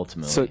 but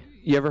ultimately. So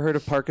you ever heard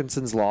of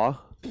Parkinson's law?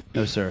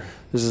 No, sir.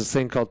 There's this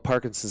thing called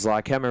Parkinson's law.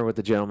 I can't remember what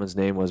the gentleman's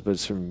name was, but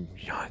it's from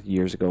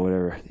years ago,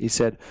 whatever. He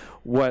said,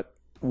 what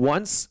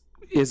once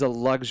is a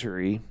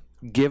luxury,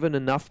 given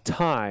enough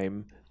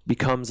time,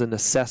 becomes a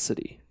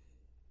necessity.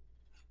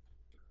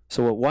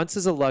 So what once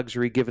is a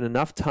luxury, given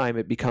enough time,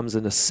 it becomes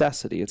a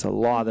necessity. It's a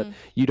law that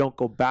you don't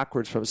go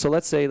backwards from. So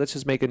let's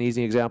just make an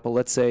easy example.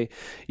 Let's say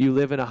you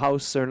live in a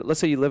house, or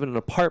let's say you live in an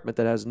apartment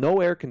that has no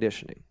air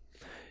conditioning.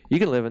 You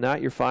can live in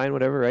that, you're fine,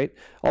 whatever, right?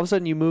 All of a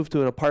sudden you move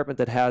to an apartment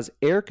that has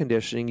air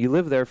conditioning, you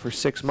live there for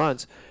 6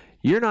 months.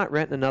 You're not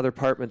renting another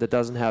apartment that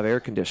doesn't have air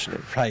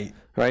conditioning.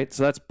 Right?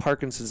 So that's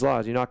Parkinson's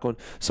law. You're not going.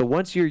 So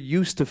once you're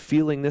used to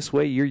feeling this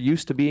way, you're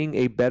used to being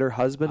a better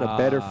husband, a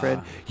better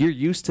friend. You're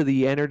used to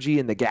the energy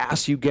and the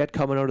gas you get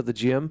coming out of the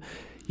gym.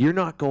 You're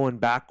not going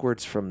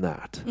backwards from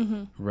that.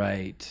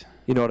 Right.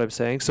 You know what I'm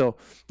saying? So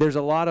there's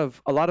a lot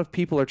of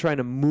people are trying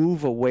to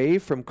move away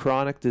from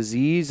chronic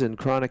disease and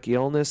chronic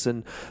illness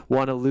and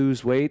want to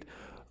lose weight.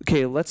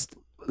 Okay,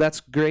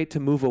 that's great to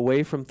move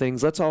away from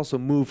things. Let's also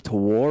move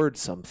towards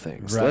some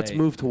things. Right. Let's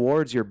move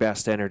towards your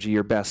best energy,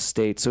 your best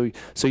state, so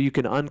you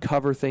can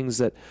uncover things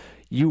that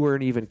you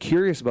weren't even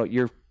curious about.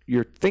 You're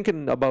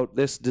thinking about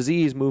this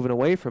disease, moving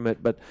away from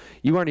it, but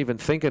you aren't even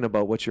thinking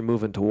about what you're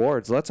moving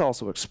towards. Let's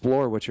also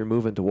explore what you're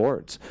moving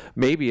towards.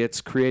 Maybe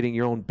it's creating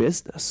your own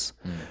business.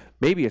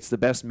 Maybe it's the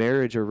best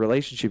marriage or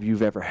relationship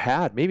you've ever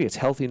had. Maybe it's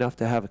healthy enough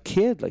to have a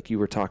kid like you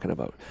were talking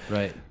about.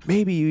 Right.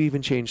 Maybe you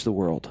even change the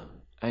world.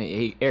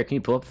 Hey, Eric, can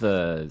you pull up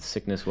the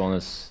sickness,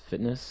 wellness,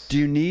 fitness? Do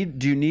you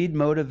need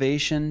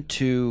motivation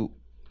to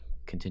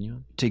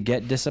continue to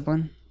get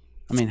discipline?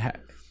 I mean,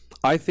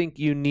 I think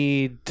you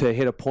need to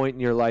hit a point in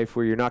your life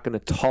where you're not going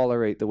to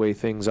tolerate the way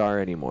things are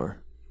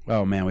anymore.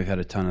 Oh man, we've had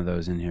a ton of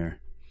those in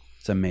here.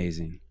 It's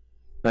amazing.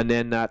 And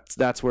then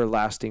that's where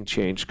lasting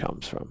change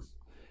comes from.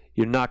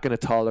 You're not going to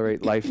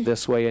tolerate life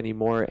this way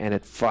anymore, and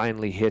it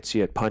finally hits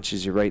you. It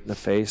punches you right in the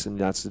face, and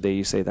that's the day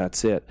you say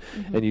that's it.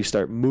 And you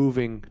start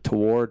moving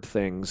toward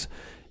things,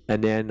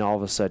 and then all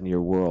of a sudden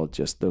your world,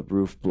 just the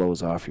roof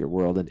blows off your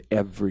world, and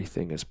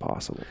everything is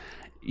possible.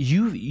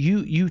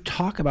 You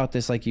talk about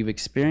this like you've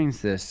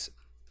experienced this,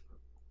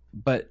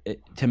 but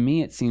to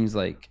me it seems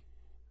like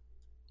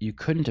you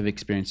couldn't have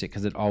experienced it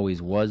because it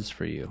always was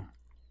for you.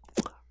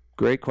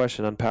 Great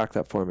question. Unpack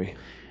that for me.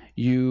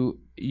 You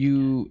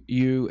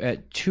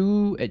at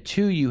two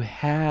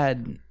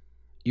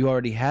you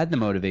already had the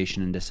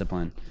motivation and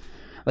discipline.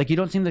 Like you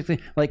don't seem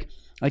like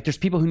there's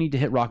people who need to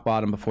hit rock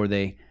bottom before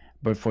they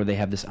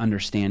have this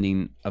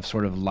understanding of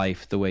sort of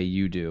life the way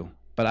you do.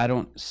 But I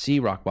don't see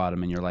rock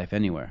bottom in your life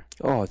anywhere.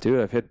 Oh, dude,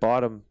 I've hit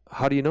bottom.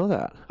 How do you know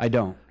that? I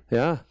don't.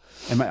 Yeah.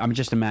 I'm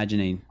just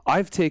imagining.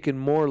 I've taken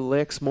more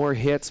licks, more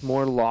hits,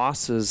 more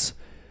losses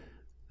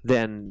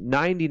than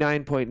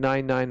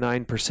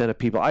 99.999% of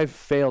people. I've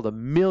failed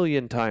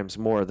 1,000,000 times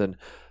more than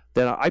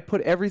I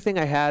put everything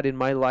I had in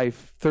my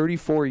life,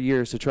 34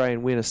 years to try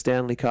and win a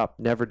Stanley Cup.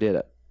 Never did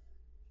it.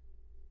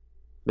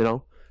 You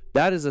know?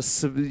 That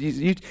is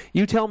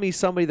you tell me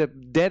somebody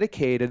that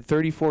dedicated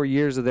 34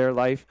 years of their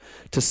life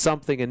to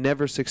something and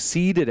never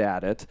succeeded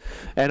at it,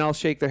 and I'll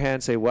shake their hand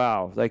and say,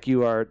 wow, like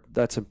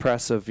that's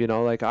impressive, you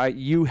know, like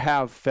you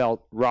have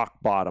felt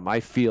rock bottom. I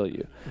feel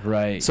you.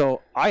 Right.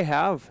 So I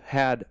have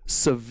had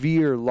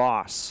severe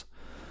loss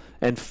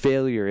and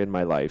failure in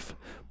my life,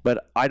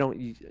 but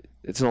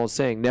it's an old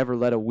saying, never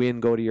let a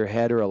win go to your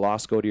head or a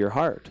loss go to your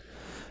heart.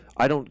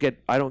 I don't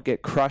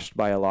get crushed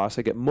by a loss.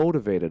 I get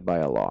motivated by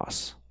a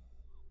loss.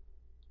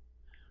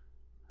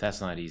 That's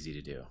not easy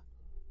to do.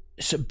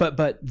 So,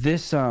 but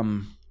this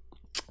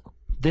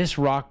this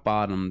rock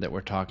bottom that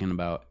we're talking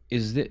about,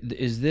 is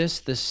this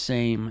the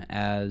same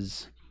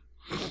as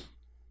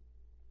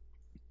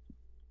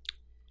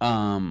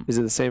is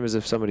it the same as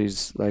if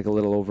somebody's like a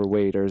little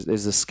overweight, or is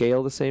the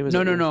scale the same as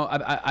no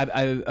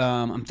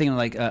I'm thinking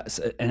like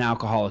an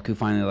alcoholic who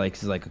finally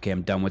is like, okay,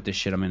 I'm done with this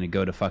shit, I'm gonna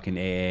go to fucking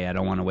AA, I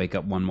don't want to wake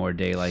up one more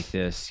day like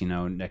this, you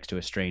know, next to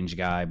a strange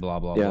guy, blah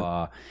blah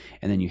blah,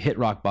 and then you hit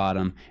rock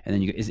bottom, and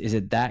then is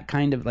it that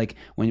kind of like,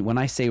 when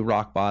I say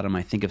rock bottom,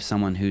 I think of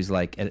someone who's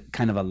like at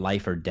kind of a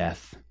life or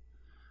death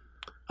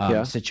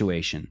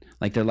situation,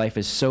 like their life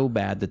is so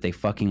bad that they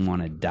fucking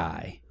want to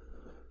die.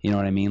 You know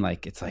what I mean?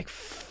 Like, it's like,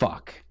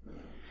 fuck.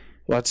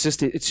 Well, it's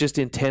just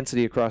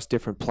intensity across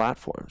different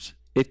platforms.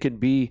 It could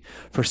be,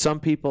 for some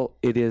people,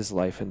 it is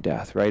life and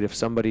death, right? If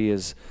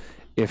somebody's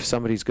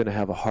going to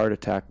have a heart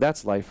attack,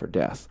 that's life or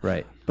death.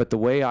 Right. But the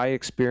way I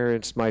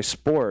experienced my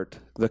sport,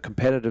 the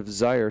competitive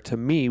desire, to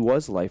me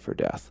was life or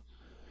death.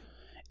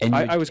 And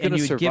I was going to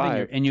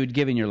survive. And you had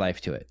given your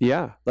life to it.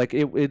 Yeah. Like,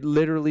 it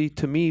literally,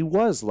 to me,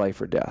 was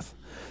life or death.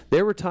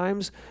 There were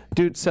times,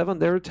 dude, Sevan,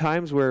 there were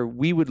times where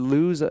we would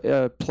lose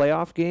a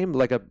playoff game,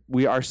 like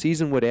our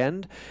season would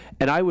end,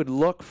 and I would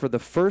look for the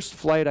first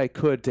flight I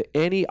could to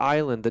any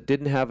island that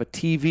didn't have a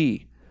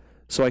TV,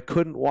 so I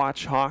couldn't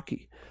watch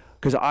hockey.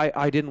 Because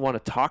I didn't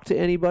want to talk to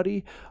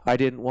anybody.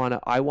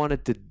 I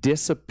wanted to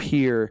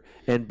disappear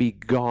and be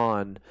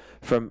gone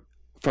from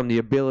the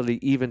ability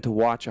even to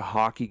watch a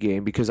hockey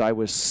game, because I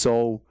was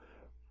so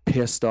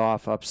pissed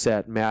off,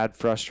 upset, mad,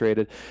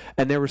 frustrated.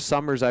 And there were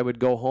summers I would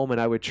go home and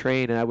I would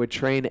train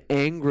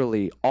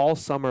angrily all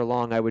summer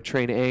long. I would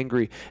train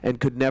angry and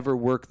could never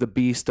work the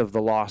beast of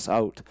the loss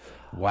out.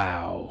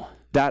 Wow.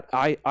 That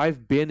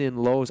I've been in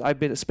lows.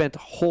 Spent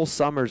whole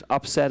summers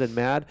upset and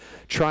mad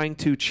trying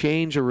to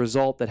change a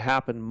result that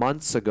happened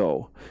months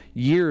ago,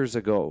 years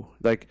ago.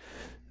 Like,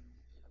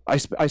 I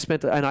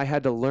spent, and I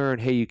had to learn,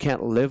 hey, you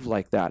can't live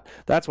like that.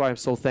 That's why I'm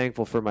so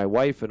thankful for my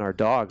wife and our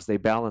dogs. They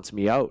balance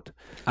me out.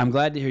 I'm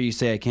glad to hear you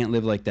say I can't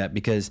live like that,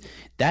 because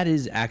that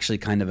is actually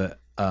kind of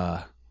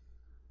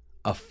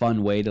a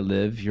fun way to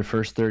live your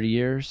first 30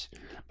 years.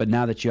 But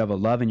now that you have a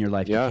love in your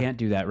life, you can't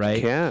do that,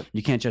 right?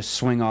 You can't just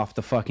swing off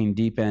the fucking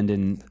deep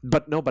end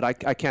But I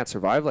can't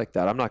survive like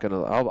that. I'm not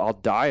gonna. I'll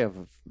die of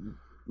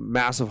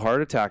massive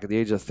heart attack at the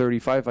age of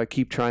 35 if I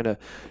keep trying to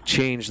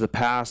change the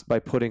past by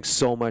putting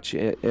so much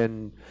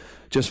in.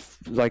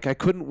 Just like, I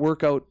couldn't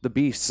work out the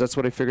beasts. That's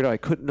what I figured out. I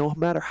couldn't, no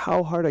matter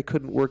how hard I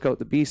couldn't work out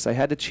the beasts. I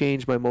had to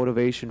change my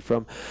motivation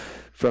from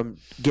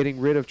getting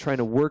rid of trying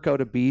to work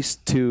out a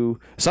beast to,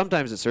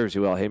 sometimes it serves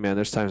you well. Hey man,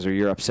 there's times where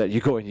you're upset. You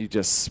go and you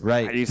just,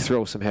 you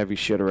throw some heavy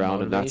shit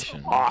around, and that's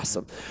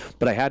awesome.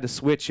 But I had to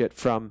switch it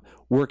from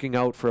working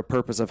out for a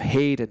purpose of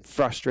hate and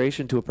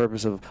frustration to a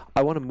purpose of,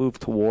 I want to move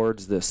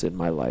towards this in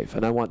my life,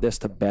 and I want this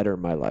to better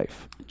my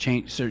life.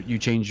 So you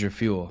changed your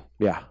fuel.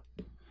 Yeah.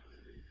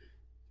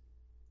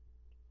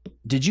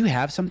 Did you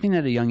have something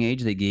at a young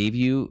age that gave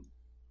you,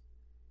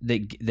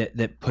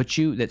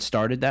 that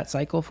started that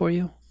cycle for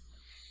you?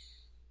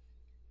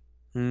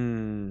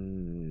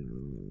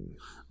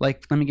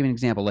 Like, let me give you an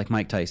example, like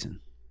Mike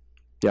Tyson.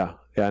 Yeah,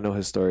 I know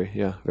his story.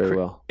 Yeah, very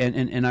well.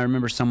 And I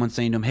remember someone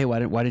saying to him, "Hey, why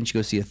didn't you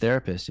go see a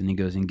therapist?" And he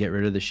goes, "And get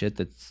rid of the shit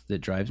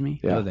that drives me."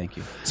 Yeah. Oh, thank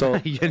you. So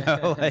you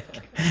know,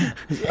 like,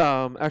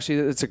 actually,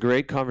 it's a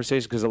great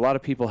conversation, because a lot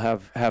of people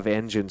have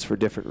engines for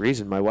different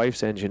reasons. My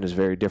wife's engine is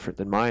very different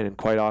than mine, and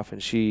quite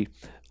often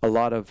a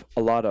lot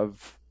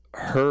of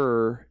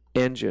her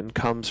engine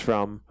comes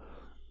from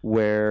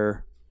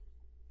where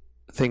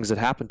things that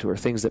happened to her,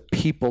 things that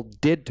people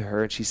did to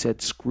her, and she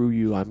said, "Screw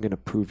you, I'm going to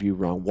prove you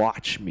wrong.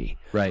 Watch me."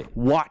 Right.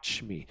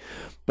 Watch me.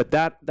 But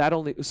that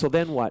only, so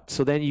then what?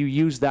 So then you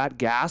use that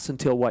gas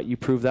until what? You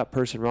prove that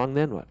person wrong,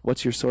 then what?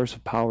 What's your source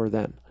of power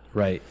then?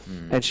 Right.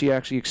 And she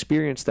actually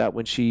experienced that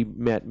when she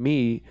met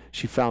me.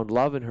 She found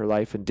love in her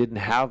life and didn't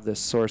have this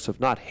source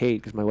of, not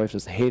hate, because my wife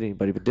doesn't hate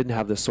anybody, but didn't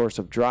have this source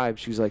of drive.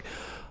 She's like,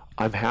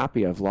 I'm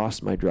happy, I've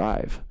lost my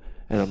drive.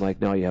 And I'm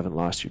like, no, you haven't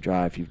lost your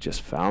drive. You've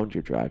just found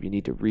your drive. You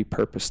need to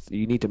repurpose.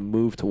 You need to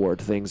move toward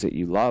things that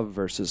you love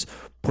versus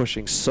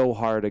pushing so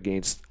hard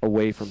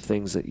away from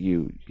things that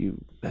you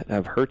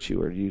have hurt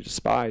you or you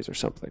despise or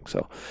something.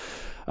 So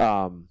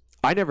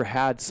I never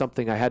had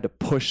something I had to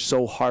push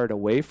so hard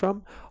away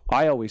from.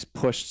 I always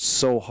pushed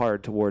so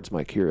hard towards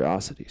my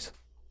curiosities.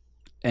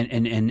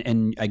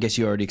 And I guess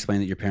you already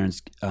explained that your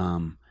parents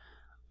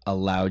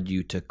allowed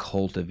you to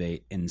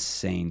cultivate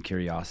insane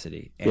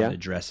curiosity and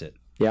address it.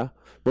 Yeah.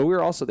 But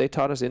they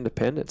taught us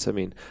independence. I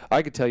mean,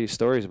 I could tell you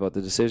stories about the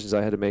decisions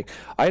I had to make.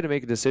 I had to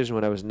make a decision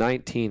when I was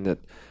 19 that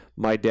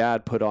my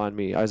dad put on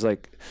me. I was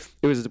like,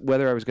 it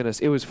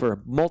was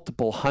for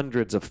multiple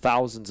hundreds of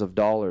thousands of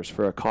dollars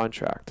for a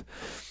contract.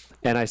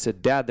 And I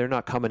said, Dad, they're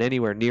not coming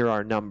anywhere near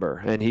our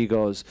number. And he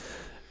goes,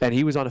 and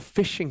he was on a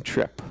fishing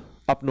trip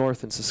up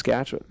north in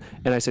Saskatchewan.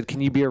 And I said, can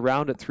you be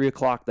around at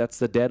 3:00? That's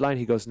the deadline.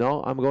 He goes,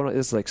 no, I'm going,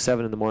 this is like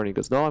 7 a.m. He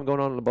goes, no, I'm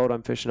going on a boat.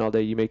 I'm fishing all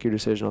day. You make your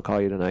decision. I'll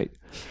call you tonight.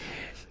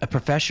 a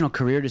professional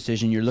career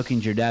decision. You're looking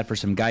to your dad for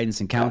some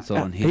guidance and counsel,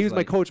 and he was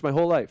my coach my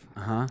whole life.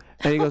 Uh-huh.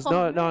 And he goes,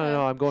 no,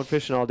 I'm going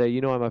fishing all day.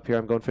 You know I'm up here.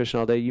 I'm going fishing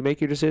all day. You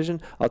make your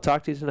decision. I'll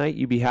talk to you tonight.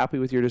 You be happy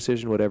with your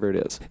decision, whatever it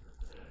is.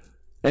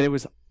 And it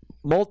was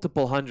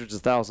multiple hundreds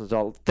of thousands of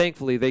dollars.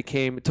 Thankfully, they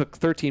came. It took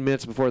 13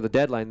 minutes before the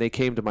deadline. They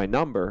came to my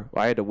number.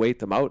 I had to wait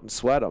them out and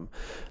sweat them.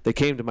 They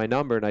came to my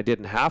number, and I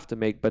didn't have to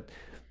make. But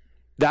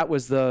that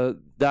was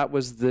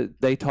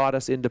they taught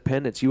us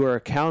independence. You are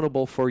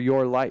accountable for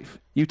your life.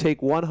 You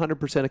take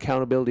 100%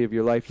 accountability of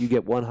your life. You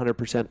get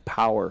 100%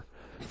 power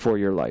for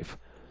your life.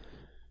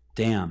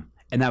 Damn.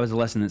 And that was a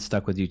lesson that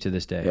stuck with you to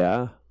this day.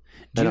 Yeah.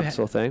 And I'm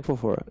so thankful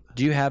for it.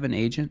 Do you have an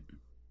agent?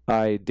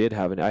 I did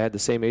have I had the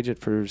same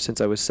agent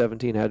since I was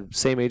 17. I had the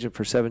same agent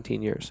for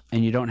 17 years.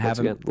 And you don't have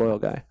him? Loyal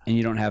guy. And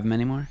you don't have him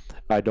anymore?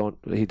 I don't.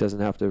 He doesn't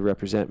have to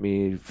represent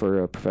me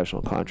for a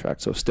professional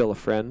contract. So still a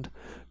friend,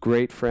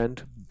 great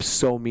friend,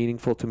 so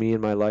meaningful to me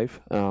in my life.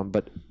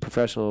 But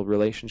professional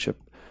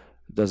relationship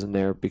doesn't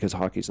there because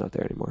hockey's not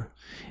there anymore.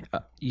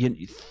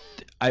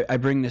 I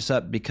bring this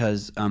up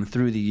because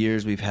through the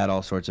years we've had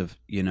all sorts of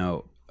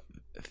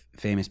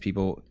famous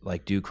people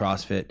like do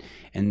CrossFit,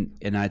 and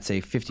I'd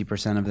say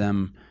 50% of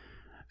them,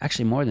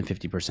 actually more than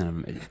 50% of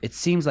them, it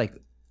seems like,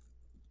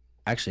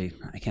 actually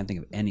I can't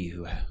think of any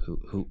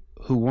who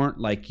weren't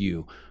like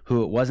you,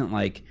 who it wasn't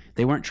like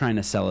they weren't trying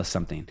to sell us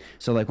something.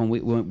 So like when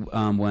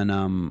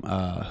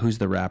who's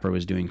the rapper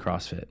was doing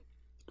CrossFit?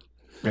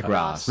 Rick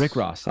Ross. Rick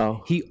Ross.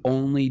 Oh. He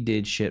only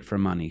did shit for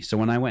money. So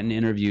when I went and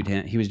interviewed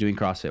him, he was doing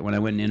CrossFit. When I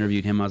went and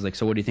interviewed him, I was like,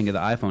 so what do you think of the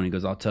iPhone? He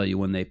goes, I'll tell you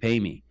when they pay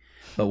me.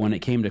 But when it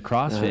came to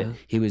CrossFit,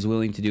 he was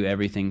willing to do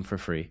everything for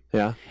free.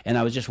 Yeah. And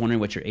I was just wondering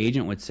what your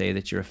agent would say,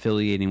 that you're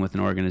affiliating with an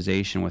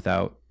organization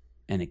without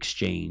an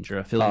exchange, or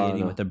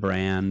affiliating with a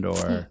brand,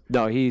 or...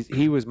 No,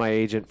 he was my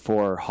agent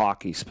for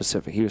hockey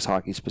specific. He was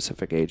hockey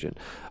specific agent.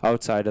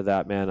 Outside of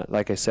that, man,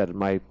 like I said,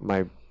 my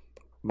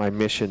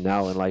mission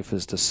now in life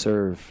is to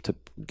serve, to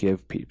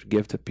give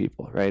to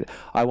people, right?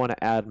 I want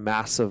to add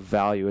massive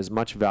value, as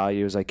much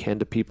value as I can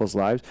to people's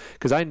lives,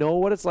 because I know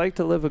what it's like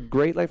to live a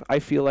great life. I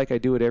feel like I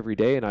do it every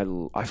day, and I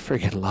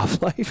freaking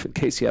love life, in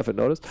case you haven't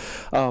noticed.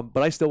 But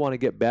I still want to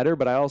get better,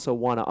 but I also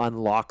want to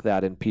unlock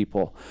that in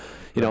people,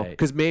 you know,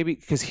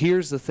 because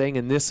here's the thing,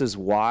 and this is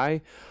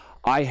why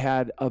I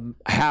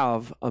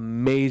have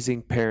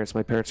amazing parents.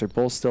 My parents are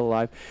both still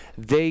alive.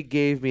 They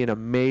gave me an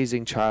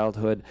amazing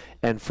childhood,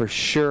 and for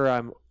sure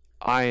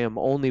I am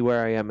only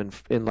where I am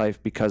in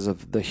life because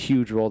of the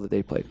huge role that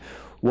they played.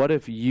 What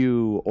if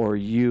you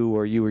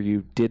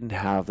didn't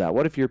have that?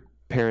 What if your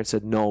parents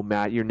said, "No,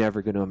 Matt, you're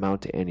never going to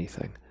amount to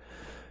anything"?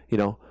 You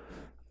know,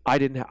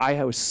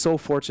 I was so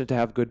fortunate to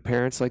have good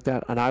parents like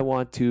that, and I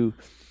want to.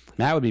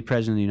 Matt would be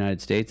president of the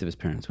United States if his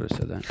parents would have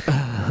said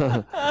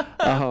that.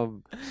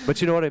 But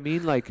you know what I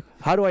mean? Like,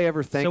 how do I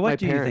ever thank my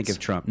parents? So what do you think of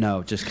Trump?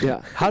 No, just kidding.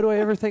 Yeah. How do I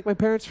ever thank my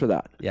parents for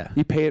that? Yeah.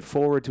 You pay it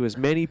forward to as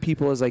many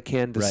people as I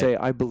can to say,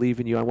 I believe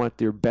in you. I want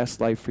your best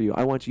life for you.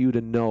 I want you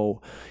to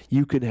know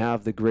you can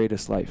have the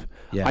greatest life.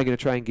 Yeah. I'm going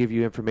to try and give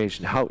you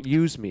information.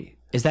 Use me.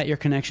 Is that your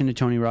connection to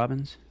Tony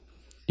Robbins?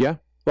 Yeah.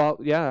 Well,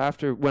 yeah,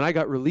 when I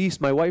got released,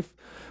 my wife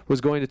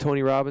was going to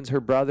Tony Robbins. Her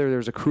brother, there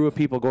was a crew of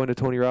people going to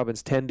Tony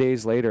Robbins 10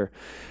 days later.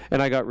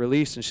 And I got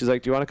released, and she's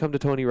like, do you want to come to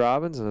Tony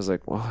Robbins? And I was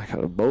like, well, I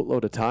got a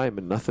boatload of time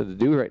and nothing to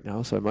do right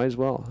now, so I might as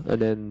well.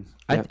 And then...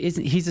 Yeah.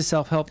 He's a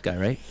self-help guy,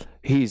 right?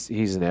 He's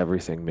in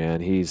everything, man.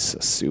 He's a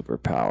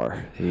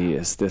superpower.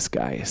 This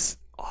guy is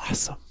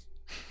awesome.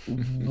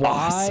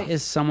 Why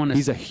is someone...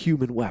 He's a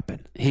human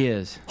weapon. He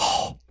is.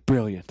 Oh,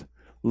 brilliant.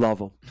 Love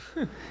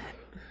him.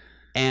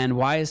 And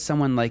why is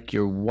someone like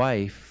your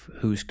wife,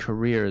 whose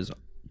career is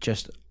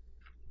just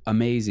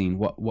amazing,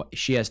 what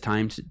she has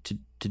time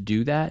to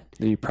do that?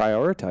 You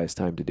prioritize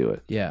time to do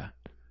it. Yeah.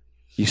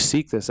 You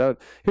seek this out.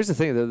 Here's the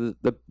thing,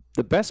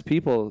 the best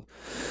people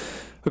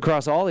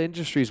across all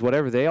industries,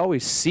 whatever, they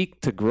always seek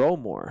to grow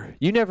more.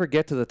 You never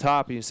get to the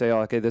top and you say,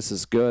 oh, okay, this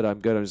is good,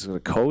 I'm just going to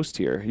coast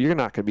here. You're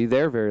not going to be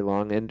there very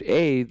long. And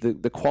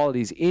the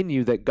qualities in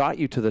you that got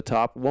you to the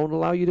top won't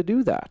allow you to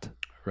do that.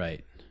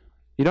 Right.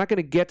 You're not going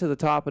to get to the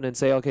top and then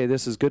say, okay,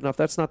 this is good enough.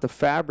 That's not the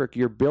fabric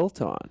you're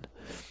built on.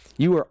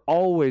 You are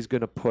always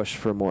going to push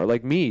for more.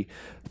 Like me,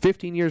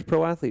 15 years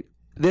pro athlete,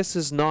 this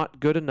is not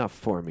good enough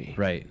for me.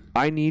 Right.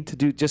 I need to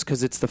do, just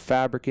because it's the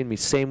fabric in me.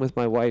 Same with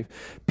my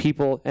wife.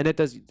 People, and it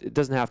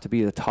doesn't have to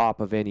be the top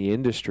of any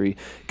industry.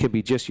 It can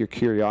be just your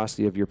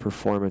curiosity of your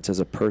performance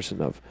as a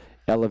person, of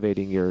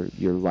elevating your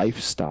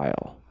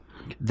lifestyle.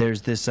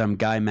 There's this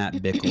guy, Matt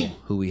Bickle,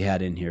 who we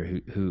had in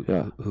here,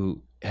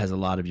 who has a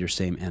lot of your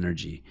same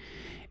energy.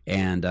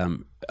 And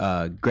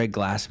Greg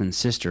Glassman's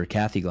sister,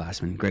 Kathy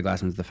Glassman. Greg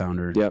Glassman's the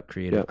founder,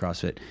 creator of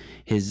CrossFit.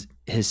 His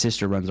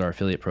sister runs our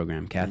affiliate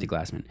program, Kathy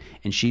Glassman.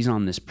 And she's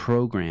on this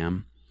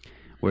program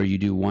where you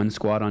do 1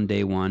 squat on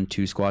day 1,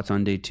 2 squats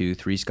on day 2,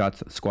 3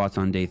 squats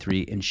on day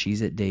 3, and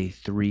she's at day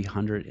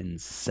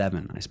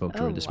 307. I spoke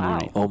to her this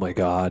morning. Oh my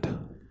God.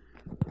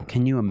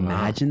 Can you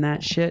imagine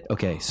that shit?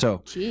 Okay, so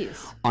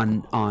Jeez.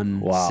 on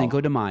Cinco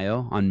de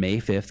Mayo, on May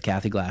 5th,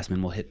 Kathy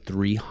Glassman will hit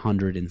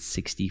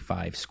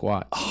 365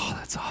 squats. Oh,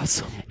 that's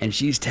awesome. And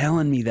she's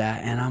telling me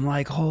that, and I'm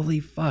like, holy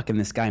fuck. And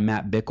this guy,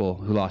 Matt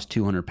Bickle, who lost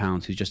 200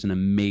 pounds, who's just an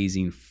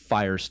amazing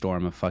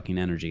firestorm of fucking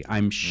energy.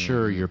 I'm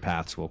sure your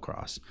paths will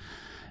cross.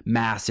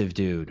 Massive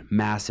dude,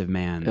 massive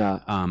man.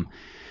 Yeah.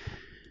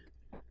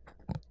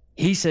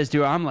 He says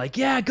to her, I'm like,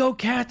 yeah, go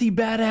Kathy,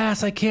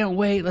 badass. I can't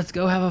wait. Let's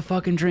go have a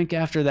fucking drink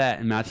after that.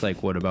 And Matt's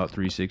like, what about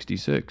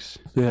 366?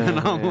 Yeah, and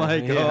I'm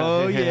like,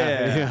 oh,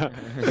 yeah.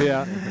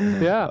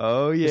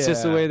 Oh, yeah. It's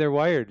just the way they're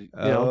wired. You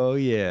know? Oh,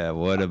 yeah.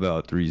 What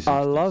about 366?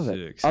 I love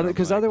it.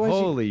 Because otherwise,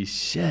 holy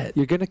shit.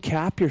 You're going to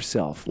cap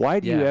yourself. Why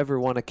do you ever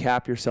want to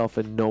cap yourself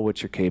and know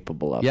what you're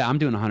capable of? Yeah, I'm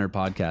doing 100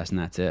 podcasts, and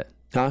that's it.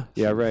 Huh?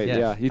 Yeah, right.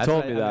 Yeah, you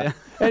told me that.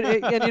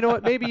 And you know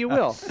what? Maybe you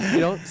will.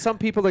 You know, some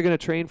people are going to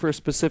train for a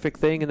specific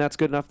thing, and that's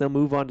good enough. They'll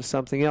move on to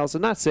something else.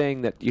 I'm not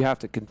saying that you have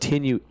to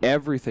continue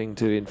everything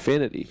to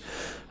infinity.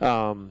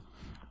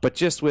 But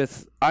just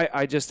with,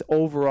 I just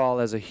overall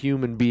as a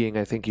human being,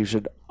 I think you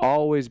should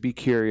always be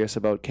curious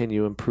about, can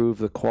you improve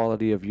the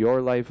quality of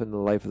your life and the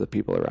life of the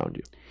people around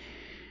you?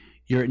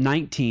 You're at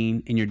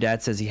 19, and your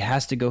dad says he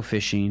has to go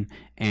fishing,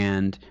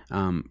 and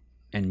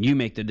you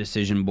make the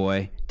decision,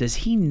 boy. Does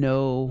he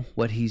know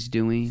what he's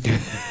doing?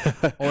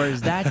 Or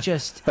is that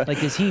just,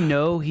 like, does he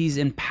know he's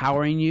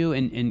empowering you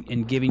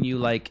and giving you,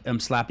 like,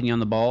 slapping you on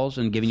the balls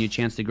and giving you a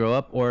chance to grow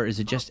up? Or is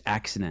it just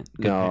accident?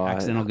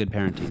 Accidental good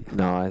parenting?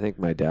 No, I think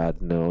my dad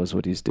knows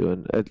what he's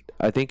doing.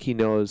 I think he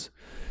knows.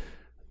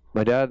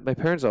 My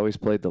parents always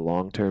played the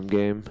long-term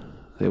game.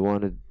 They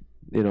wanted,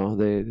 you know,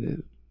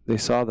 they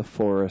saw the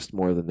forest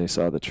more than they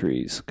saw the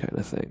trees, kind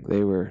of thing.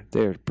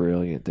 They're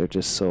brilliant. They're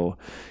just so,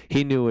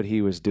 he knew what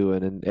he was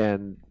doing,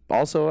 and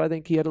also I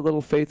think he had a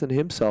little faith in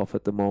himself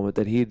at the moment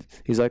that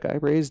he's like,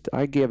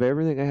 I gave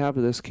everything I have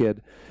to this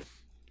kid.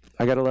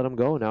 I got to let him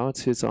go now.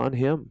 It's on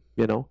him,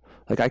 you know.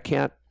 Like I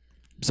can't.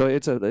 So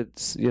it's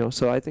you know.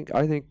 So I think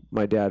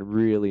my dad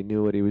really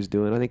knew what he was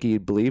doing. I think he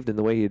believed in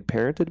the way he had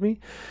parented me,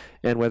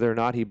 and whether or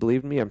not he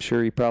believed me, I'm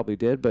sure he probably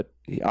did. But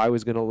I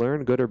was going to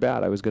learn, good or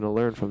bad. I was going to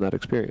learn from that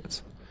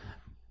experience.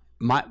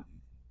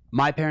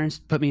 My parents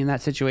put me in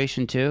that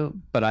situation too,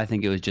 but I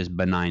think it was just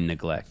benign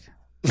neglect.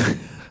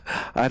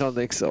 I don't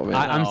think so, man.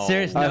 I'm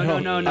serious. No.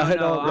 I'm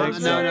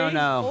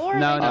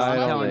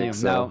telling you.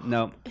 So.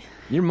 No.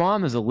 Your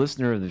mom is a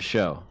listener of the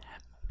show.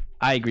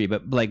 I agree,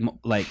 but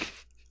like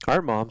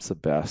our mom's the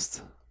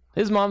best.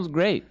 His mom's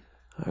great.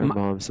 Our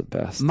mom's the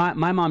best.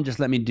 My mom just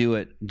let me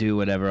do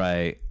whatever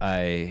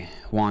I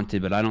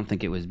wanted, but I don't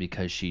think it was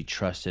because she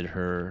trusted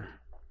her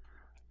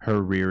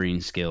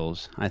rearing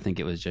skills. I think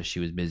it was just she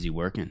was busy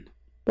working.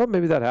 Well,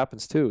 maybe that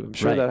happens too. I'm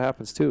sure that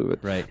happens too.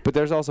 But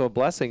there's also a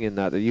blessing in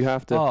that you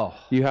have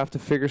to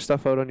figure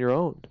stuff out on your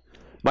own.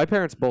 My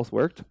parents both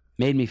worked.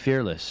 Made me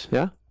fearless.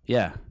 Yeah?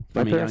 Yeah.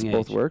 My parents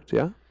both worked,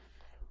 yeah.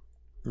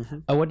 Mm-hmm.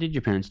 Oh, what did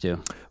your parents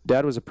do?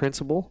 Dad was a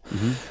principal.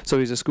 Mm-hmm. So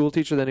he's a school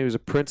teacher, then he was a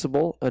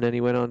principal, and then he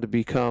went on to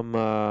become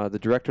the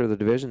director of the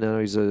division. Now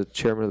he's a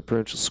chairman of the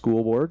provincial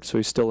school board, so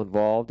he's still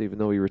involved. Even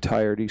though he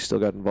retired, he still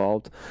got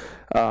involved.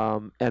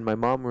 And my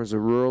mom was a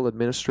rural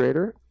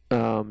administrator,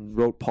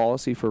 wrote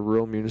policy for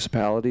rural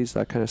municipalities,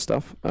 that kind of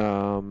stuff,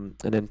 and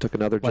then took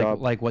another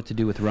job. Like what to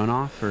do with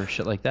runoff or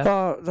shit like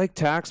that? Like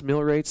tax,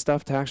 mill rate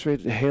stuff, tax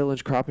rate,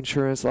 hailage, crop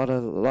insurance, a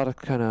lot of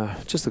kind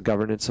of just the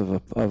governance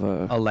of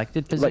a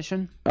elected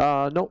position.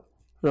 No.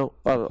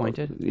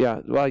 Appointed?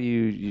 Yeah. Well,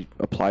 you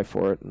apply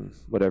for it and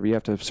whatever. You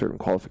have to have certain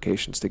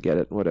qualifications to get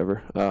it and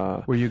whatever.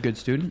 Were you a good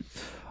student?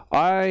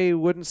 I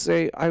wouldn't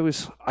say I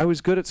was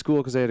good at school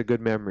because I had a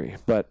good memory,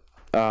 but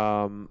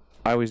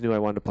I always knew I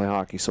wanted to play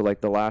hockey. So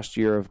like the last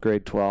year of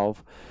grade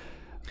 12,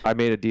 I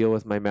made a deal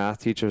with my math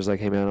teacher. I was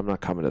like, hey man, I'm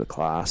not coming to the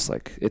class.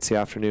 Like it's the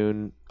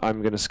afternoon.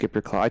 I'm going to skip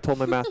your class. I told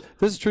my math,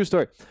 this is a true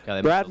story.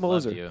 Brad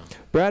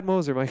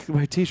Moser,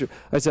 my teacher.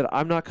 I said,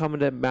 I'm not coming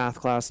to math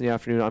class in the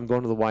afternoon. I'm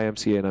going to the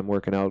YMCA and I'm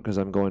working out because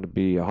I'm going to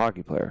be a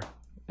hockey player.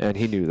 And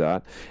he knew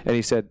that. And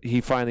he said he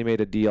finally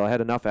made a deal. I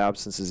had enough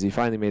absences. He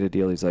finally made a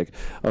deal. He's like,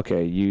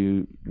 okay,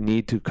 you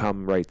need to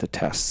come write the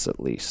tests at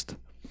least.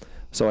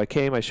 So I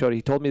came,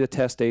 he told me the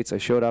test dates, I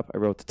showed up, I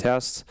wrote the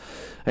tests,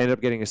 I ended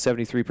up getting a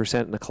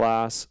 73% in the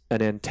class,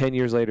 and then 10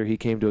 years later he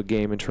came to a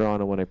game in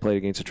Toronto when I played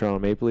against the Toronto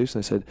Maple Leafs,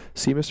 and I said,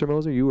 see Mr.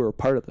 Moser, you were a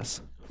part of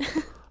this.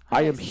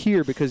 I am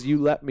here because you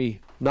let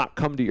me not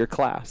come to your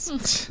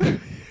class.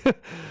 You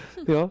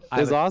know,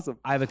 it's awesome.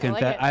 I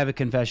have a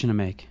confession to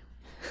make.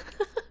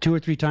 2 or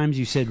 3 times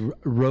you said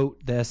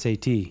wrote the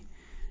SAT,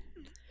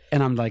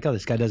 and I'm like, oh,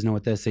 this guy doesn't know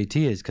what the SAT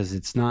is because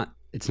it's not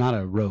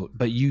a rote,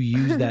 but you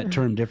use that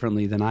term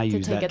differently than I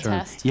use that term.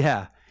 Test.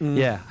 Yeah.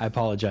 Yeah, I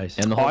apologize.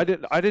 And I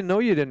didn't know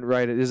you didn't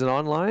write it. Is it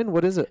online?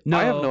 What is it? No,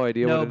 I have no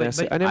idea what an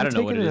SAT. I don't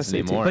know what it is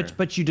anymore.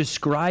 But you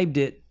described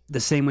it the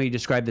same way you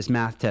described this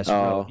math test.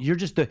 Oh. You're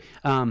just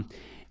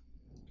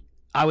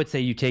I would say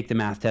you take the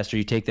math test or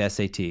you take the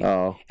SAT.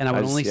 Oh, and I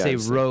would only say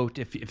wrote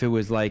if it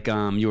was like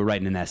you were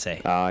writing an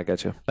essay. Oh, I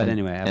got you. But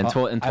anyway, in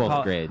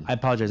 12th grade. I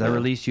apologize. I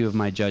release you of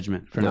my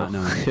judgment for not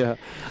knowing. Yeah.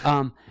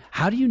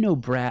 How do you know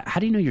How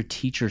do you know your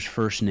teacher's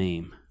first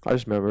name? I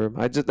just remember him.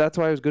 That's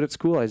why I was good at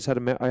school. I just had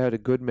I had a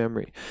good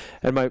memory,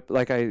 and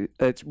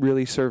it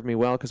really served me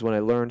well because when I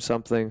learned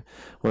something,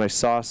 when I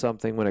saw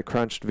something, when I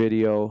crunched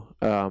video,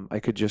 I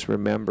could just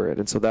remember it,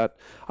 and so that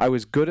I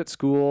was good at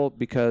school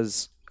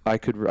because I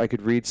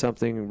could read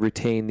something,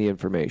 retain the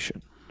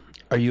information.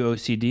 Are you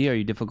OCD? Are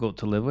you difficult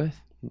to live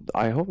with?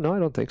 I hope no. I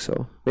don't think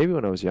so. Maybe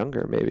when I was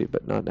younger, maybe,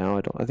 but not now.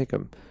 I don't. I think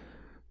I'm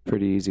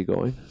pretty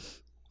easongoing.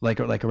 Like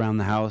around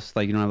the house,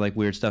 like you don't have like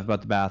weird stuff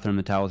about the bathroom.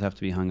 The towels have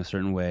to be hung a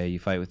certain way. You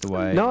fight with the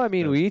wife. No, I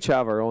mean we each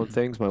have our own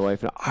things. My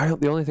wife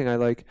and the only thing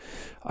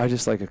I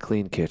just like a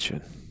clean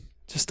kitchen.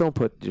 Just don't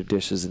put your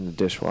dishes in the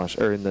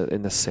dishwasher or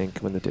in the sink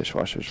when the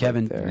dishwasher's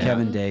right there.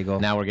 Kevin Daigle.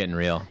 Now we're getting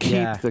real.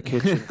 Keep the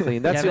kitchen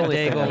clean. That's Kevin the only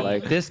thing I Daigle,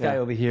 like. This guy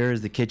over here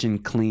is the kitchen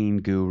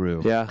clean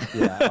guru. Yeah.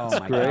 Oh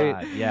my great.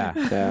 God. Yeah.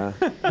 Yeah.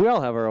 We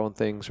all have our own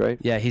things, right?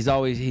 Yeah,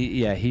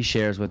 he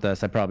shares with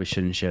us. I probably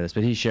shouldn't share this,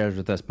 but he shares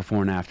with us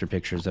before and after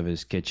pictures of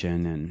his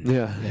kitchen, and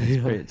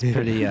it's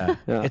pretty.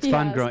 It's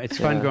fun growing. It's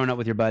fun growing up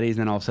with your buddies,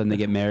 and then all of a sudden they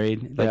get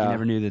married. Like you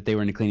never knew that they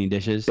were into cleaning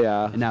dishes.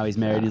 Yeah. And now he's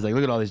married. He's like,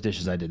 look at all these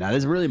dishes I did. Now this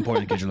is really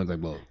important. The kitchen look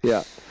like whoa.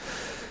 Yeah.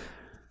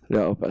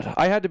 No, but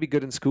I had to be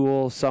good in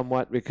school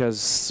somewhat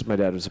because my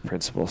dad was a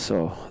principal,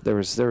 so there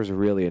was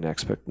really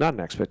not an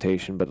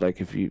expectation, but like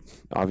if you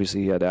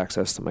obviously he had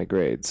access to my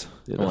grades.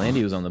 Well,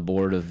 Andy was on the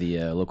board of the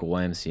local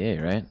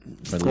YMCA, right?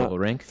 Or the local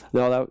rink.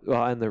 No,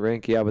 in the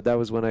rink, yeah, but that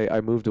was when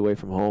I moved away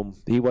from home.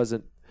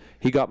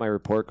 He got my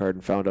report card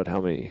and found out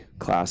how many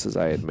classes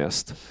I had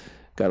missed.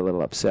 Got a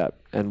little upset,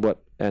 and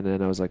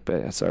then I was like,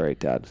 "But that's all right,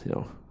 Dad.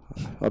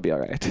 I'll be all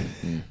right."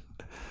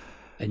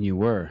 And you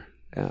were.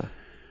 Yeah,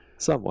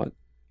 somewhat.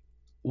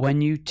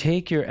 When you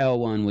take your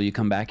L1, will you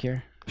come back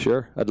here?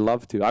 Sure, I'd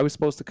love to. I was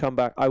supposed to come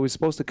back. I was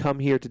supposed to come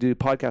here to do the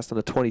podcast on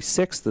the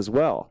 26th as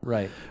well.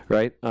 Right.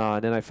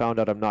 And then I found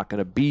out I'm not going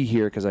to be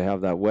here because I have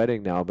that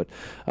wedding now. But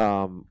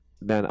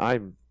man,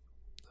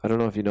 I don't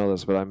know if you know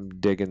this, but I'm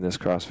digging this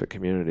CrossFit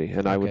community,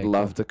 and I would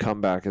love to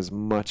come back as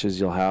much as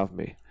you'll have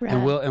me. Right.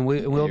 And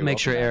we'll make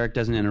sure Eric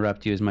doesn't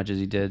interrupt you as much as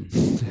he did.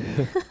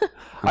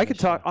 I could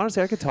talk.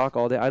 Honestly, I could talk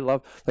all day. I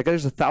love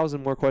there's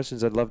 1,000 more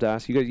questions I'd love to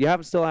ask you guys.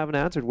 You still haven't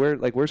answered.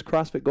 Where's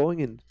CrossFit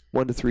going in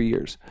 1 to 3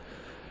 years?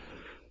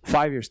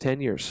 5 years, 10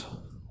 years.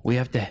 We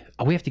have to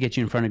get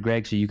you in front of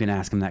Greg so you can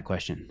ask him that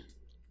question.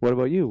 What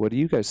about you? What do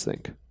you guys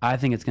think? I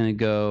think it's going to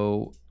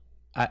go.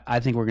 I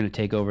think we're going to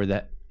take over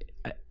that.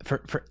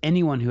 For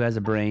anyone who has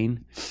a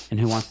brain and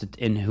who wants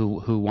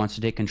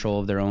to take control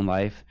of their own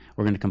life,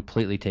 we're going to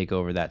completely take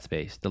over that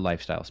space, the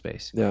lifestyle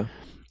space. Yeah.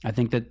 I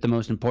think that the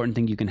most important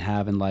thing you can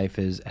have in life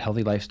is a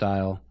healthy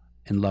lifestyle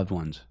and loved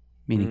ones,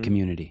 meaning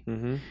community.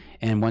 Mm-hmm.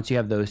 And once you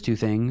have those two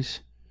things,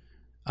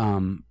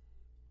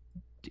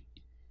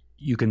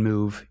 you can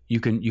move. You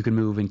can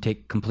move and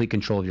take complete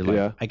control of your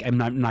life. Yeah. I'm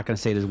not going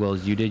to say it as well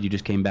as you did. You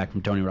just came back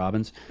from Tony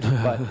Robbins,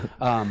 but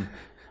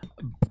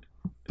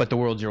the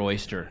world's your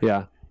oyster.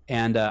 Yeah.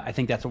 And I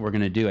think that's what we're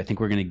going to do. I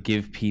think we're going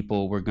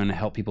to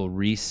help people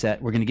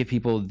reset. We're going to give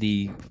people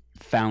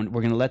we're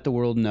going to let the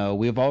world know.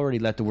 We've already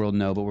let the world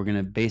know, but we're going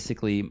to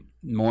basically,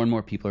 more and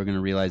more people are going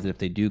to realize that if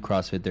they do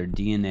CrossFit, their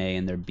DNA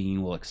and their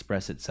being will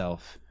express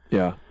itself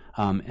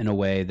in a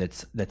way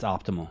that's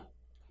optimal.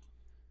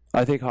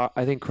 I think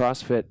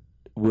CrossFit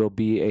will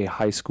be a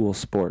high school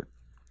sport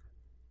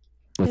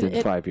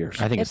within 5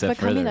 years. I think it's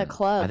becoming further. A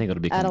club. I think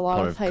it'll be at a lot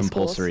part of of high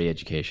compulsory schools.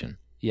 education.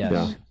 Yes.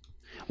 Yeah.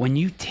 When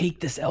you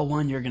take this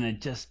L1, you're going to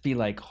just be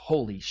like,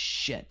 holy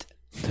shit.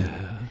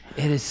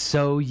 It is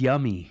so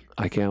yummy.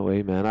 I can't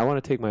wait, man. I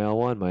want to take my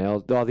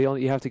L1,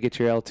 you have to get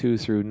your L2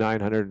 through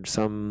 900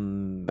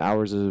 some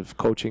hours of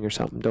coaching or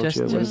something, don't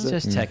you?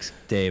 Just text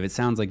Dave. It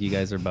sounds like you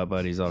guys are butt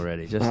buddies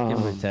already. Just give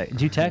him a text.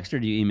 Do you text or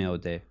do you email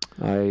with Dave?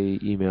 I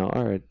email.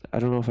 All right. I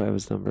don't know if I have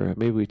his number.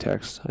 Maybe we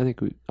text. I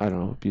don't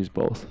know. Use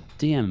both.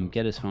 DM.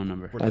 Get his phone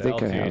number. I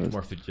think I have it. It's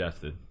more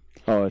suggested.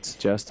 Oh, it's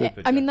suggested?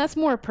 I mean, that's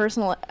more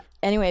personal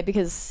anyway,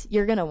 because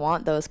you're going to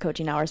want those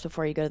coaching hours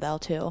before you go to the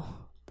L2.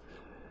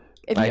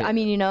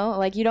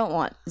 You don't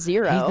want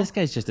zero. This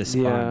guy's just a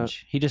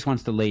sponge. He just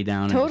wants to lay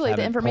down totally and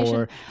the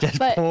information.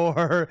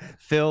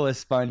 Fill a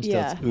sponge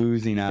that's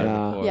oozing out of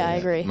the pore. Yeah, I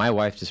agree. My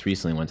wife just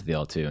recently went to the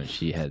L2, and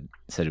she had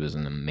said it was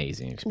an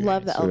amazing experience.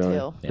 Love the L2.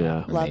 Really?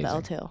 Yeah, love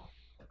amazing. the L2.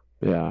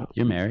 Yeah.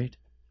 You're married?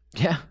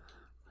 Yeah.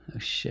 Oh,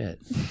 shit.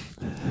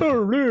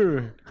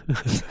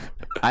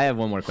 I have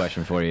one more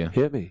question for you.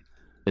 Hit me.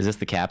 Is this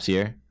the Caps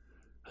year?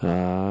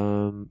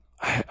 I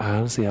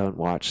honestly haven't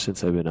watched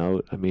since I've been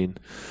out. I mean,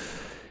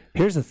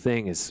 here's the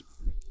thing is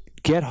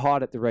get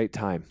hot at the right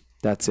time.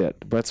 That's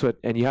it.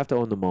 And you have to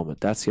own the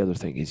moment. That's the other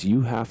thing is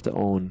you have to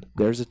own,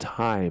 there's a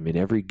time in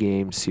every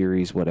game,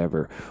 series,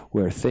 whatever,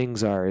 where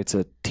it's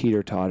a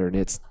teeter-totter and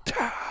it's,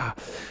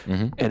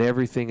 and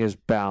everything is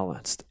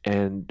balanced.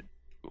 And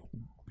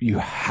you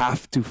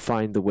have to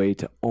find the way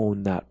to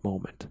own that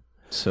moment.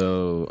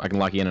 So I can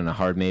lock you in on a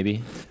hard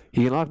maybe.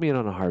 He can lock me in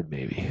on a hard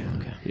maybe.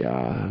 Okay.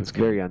 Yeah, it's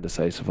very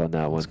undecisive on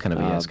that one. It's kind of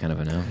a yes, kind of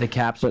a no. The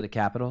Caps are the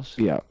Capitals?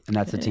 Yeah. And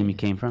that's the team you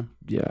came from?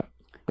 Yeah.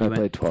 I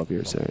played 12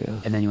 years there,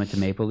 yeah. And then you went to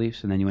Maple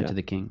Leafs, and then you went to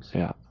the Kings?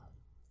 Yeah.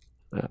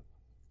 Yeah.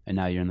 And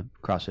now you're in the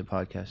CrossFit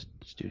podcast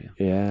studio.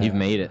 Yeah. You've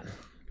made it.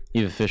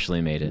 You've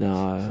officially made it.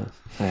 No,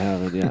 I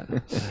haven't yet.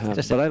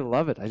 But I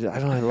love it.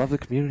 I love the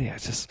community.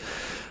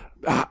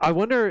 I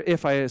wonder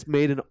if I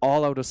made an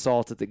all-out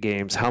assault at the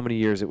games, how many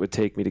years it would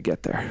take me to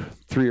get there.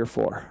 3 or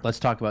 4. Let's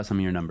talk about some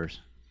of your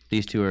numbers.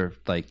 These two are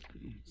like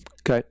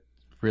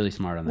really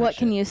smart on that. What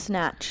can you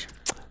snatch?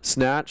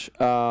 Snatch,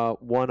 1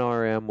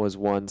 RM was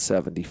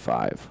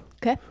 175.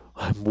 Okay.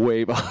 I'm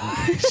way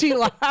behind. She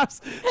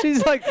laughs.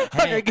 She's like,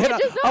 okay,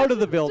 get out of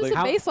the building.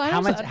 How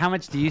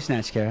much do you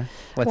snatch, Kara?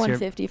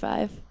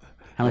 155.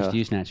 How much do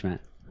you snatch,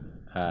 Matt?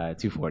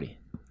 240.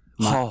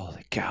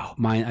 Holy cow.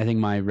 I think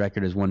my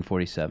record is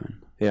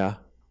 147. Yeah.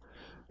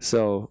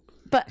 So.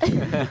 But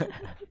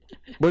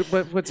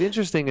what's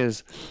interesting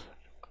is,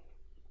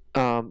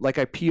 like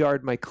I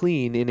PR'd my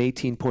clean in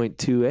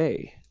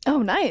 18.2A.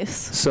 Oh, nice.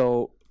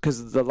 So,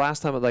 because the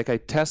last time, like I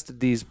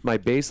tested my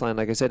baseline,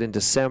 like I said, in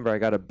December, I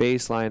got a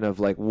baseline of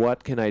like,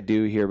 what can I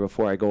do here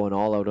before I go an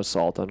all-out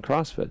assault on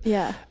CrossFit?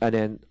 Yeah. And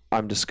then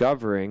I'm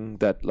discovering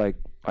that like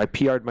I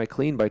PR'd my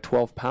clean by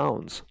 12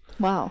 pounds.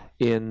 Wow.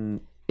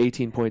 In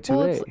 18.2A.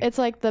 Well, it's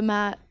like the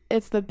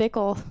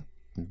Bickle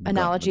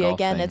analogy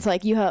again. Thing. It's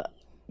like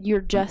you're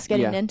just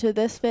getting into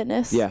this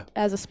fitness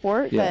as a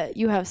sport, but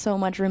you have so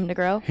much room to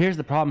grow. Here's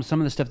the problem.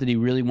 Some of the stuff that he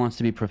really wants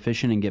to be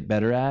proficient and get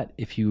better at,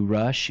 if you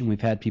rush, and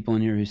we've had people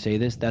in here who say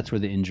this, that's where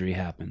the injury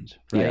happens,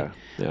 right?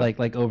 Yeah.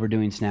 Like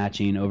overdoing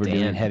snatching,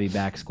 overdoing heavy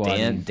back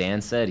squatting.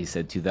 Dan said,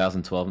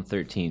 2012 and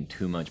 13,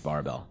 too much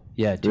barbell.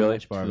 Yeah, too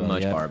much barbell. Too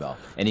much barbell.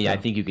 And I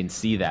think you can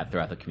see that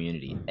throughout the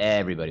community.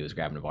 Everybody was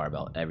grabbing a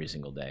barbell every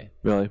single day.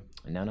 Really?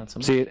 And now not so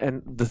much. See,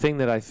 and the thing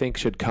that I think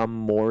should come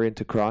more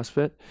into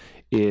CrossFit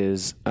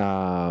is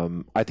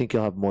I think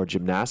you'll have more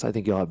gymnasts. I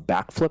think you'll have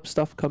backflip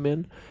stuff come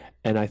in.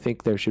 And I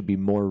think there should be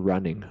more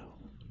running.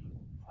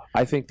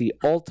 I think the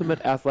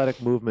ultimate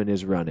athletic movement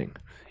is running.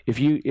 If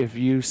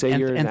you say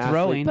you're an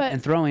throwing athlete,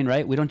 and throwing,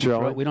 right? We don't do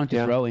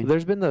throwing.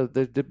 There's been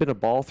a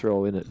ball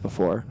throw in it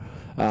before.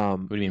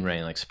 What do you mean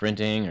running? Like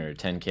sprinting or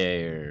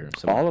 10K or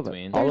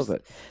something? All of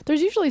it.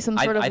 There's usually some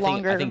sort of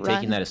longer. I think run.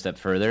 taking that a step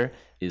further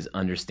is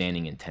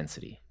understanding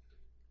intensity.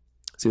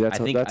 See, that's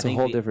a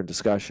whole different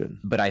discussion.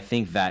 But I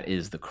think that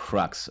is the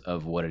crux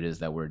of what it is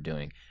that we're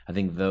doing. I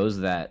think those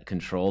that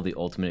control the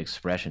ultimate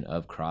expression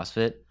of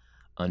CrossFit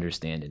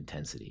understand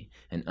intensity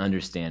and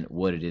understand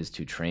what it is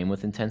to train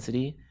with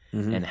intensity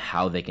and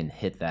how they can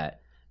hit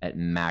that at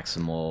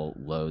maximal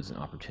loads and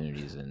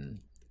opportunities and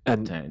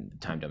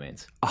time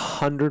domains.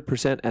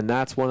 100%. And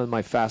that's one of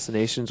my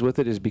fascinations with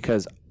it, is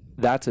because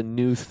that's a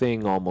new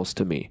thing almost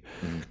to me,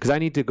 because I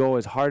need to go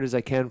as hard as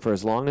I can for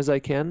as long as I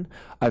can.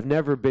 I've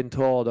never been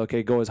told,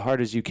 okay, go as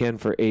hard as you can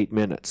for 8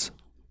 minutes.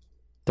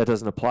 That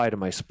doesn't apply to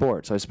my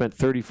sport. So I spent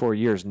 34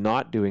 years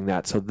not doing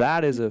that. So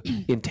that is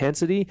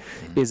intensity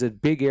is a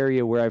big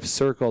area where I've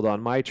circled on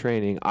my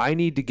training. I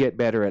need to get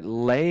better at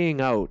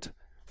laying out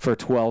for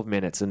 12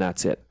 minutes, and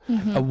that's it.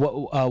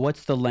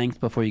 What's the length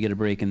before you get a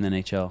break in the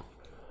NHL?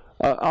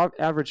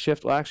 Average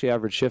shift. Well, actually,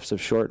 average shifts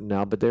have shortened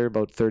now, but they're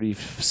about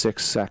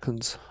 36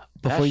 seconds.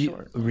 Before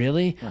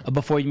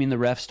Before you mean the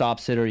ref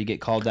stops it or you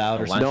get called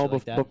out or something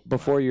like that?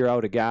 Before you're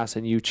out of gas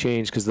and you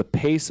change, because the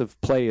pace of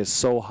play is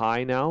so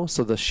high now,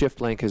 so the shift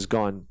length has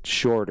gone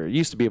shorter. It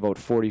used to be about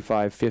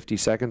 45, 50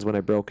 seconds when I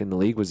broke in the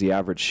league was the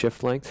average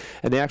shift length.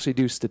 And they actually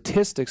do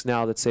statistics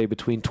now that say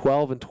between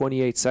 12 and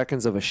 28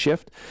 seconds of a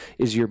shift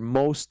is where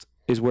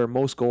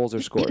most goals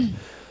are scored.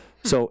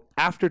 So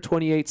after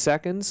 28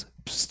 seconds,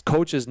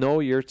 coaches know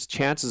your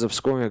chances of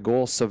scoring a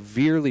goal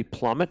severely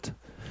plummet,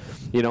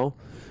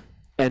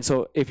 And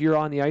so if you're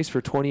on the ice for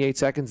 28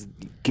 seconds,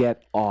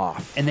 get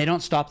off. And they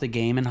don't stop the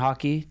game in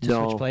hockey to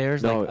switch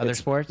players like other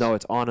sports? No,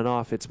 it's on and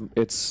off.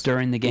 It's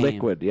during the game.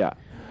 Liquid, yeah.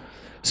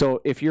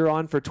 So if you're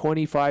on for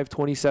 25,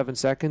 27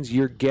 seconds,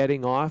 you're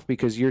getting off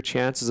because your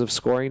chances of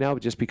scoring now,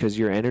 just because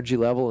your energy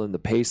level and the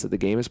pace that the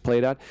game is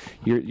played at,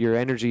 your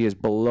energy is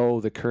below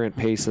the current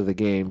pace of the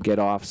game. Get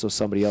off so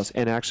somebody else,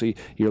 and actually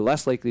you're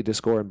less likely to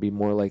score and be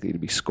more likely to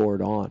be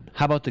scored on.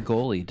 How about the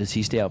goalie? Does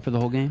he stay out for the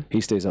whole game? He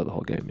stays out the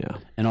whole game, yeah.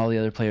 And all the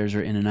other players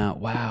are in and out.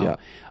 Wow. Yeah.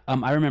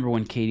 I remember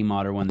when Katie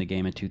Motter won the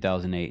game in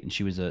 2008, and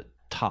she was a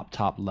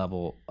top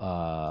level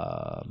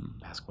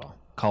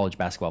college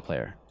basketball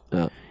player.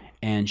 Yeah.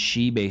 And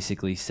she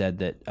basically said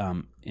that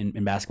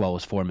in basketball it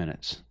was 4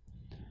 minutes.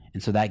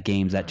 And so that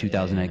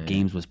 2008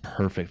 games was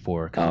perfect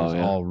for her because it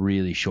was all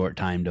really short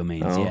time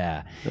domains.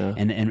 Yeah.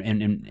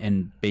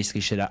 And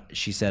basically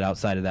she said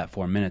outside of that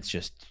 4 minutes,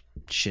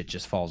 shit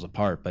just falls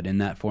apart. But in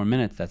that 4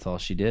 minutes, that's all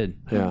she did.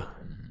 Yeah.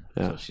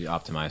 So she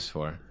optimized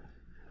for.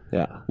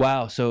 Yeah.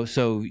 Wow. So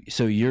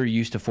you're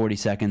used to 40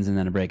 seconds and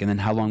then a break. And then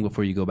how long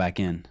before you go back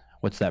in?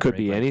 What's that? Could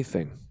be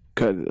anything.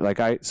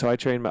 I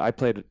trained. I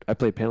played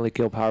penalty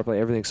kill, power play,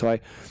 everything. So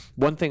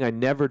one thing I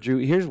never drew.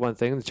 Here's one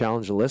thing to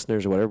challenge the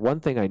listeners or whatever. One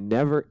thing I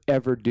never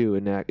ever do,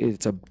 and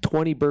it's a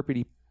 20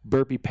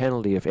 burpee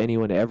penalty. If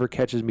anyone ever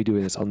catches me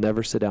doing this, I'll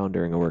never sit down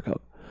during a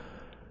workout.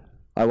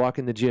 I walk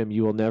in the gym.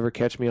 You will never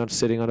catch me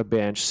sitting on a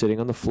bench, sitting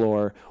on the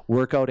floor.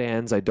 Workout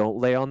ends. I don't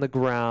lay on the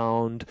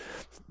ground.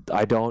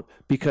 I don't,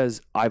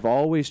 because I've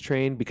always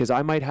trained, because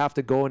I might have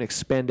to go and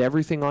expend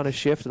everything on a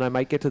shift, and I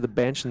might get to the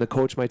bench and the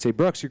coach might say,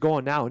 Brooks, you're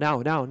going now.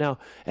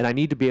 And I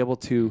need to be able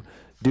to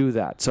do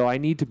that. So I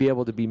need to be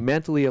able to be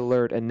mentally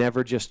alert and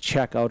never just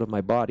check out of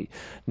my body.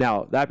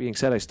 Now, that being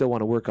said, I still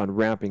want to work on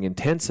ramping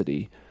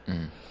intensity,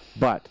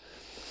 but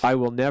I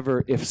will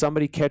never, if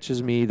somebody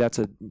catches me, that's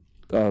a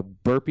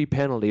burpee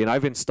penalty, and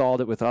I've installed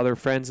it with other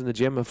friends in the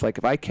gym. If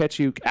I catch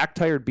you, act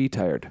tired, be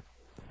tired,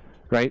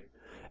 right?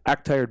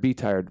 Act tired, be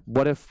tired.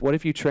 What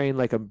if you train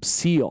like a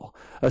SEAL?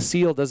 A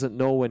SEAL doesn't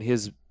know when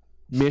his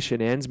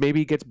mission ends. Maybe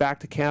he gets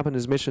back to camp and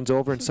his mission's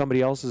over and somebody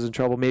else is in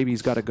trouble. Maybe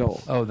he's got to go.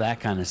 Oh, that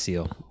kind of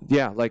SEAL.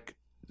 Yeah,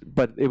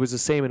 but it was the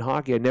same in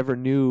hockey. I never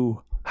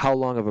knew how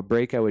long of a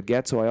break I would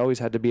get, so I always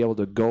had to be able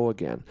to go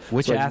again.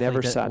 Which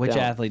athlete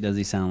athlete does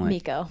he sound like?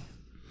 Miko.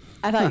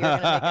 I thought you were going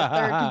to make a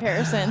third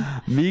comparison.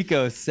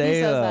 Miko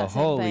Salo.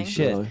 Holy thing.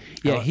 shit. Really?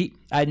 Yeah,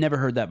 I'd never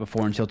heard that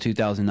before until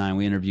 2009.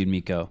 We interviewed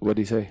Miko. What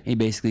did he say? He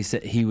basically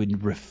said he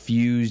would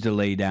refuse to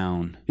lay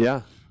down.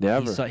 Yeah,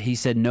 never. He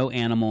said no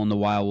animal in the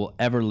wild will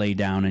ever lay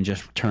down and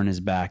just turn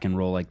his back and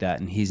roll like that.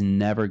 And he's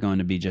never going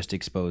to be just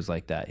exposed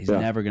like that. He's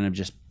never going to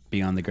just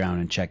be on the ground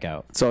and check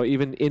out. So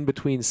even in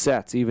between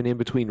sets, even in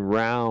between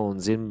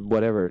rounds, in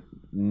whatever,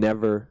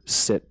 never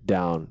sit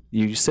down.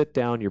 You sit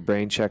down, your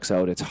brain checks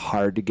out. It's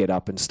hard to get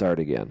up and start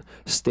again.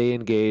 Stay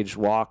engaged,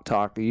 walk,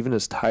 talk, even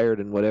as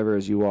tired and whatever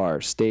as you are,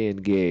 stay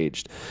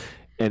engaged.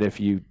 And if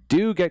you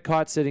do get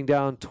caught sitting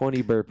down,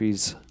 20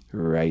 burpees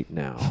right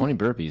now. 20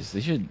 burpees.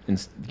 They should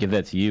give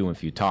that to you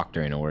if you talk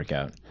during a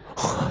workout.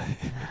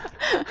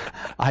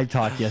 I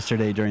talked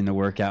yesterday during the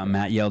workout, and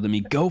Matt yelled at me,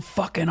 "Go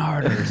fucking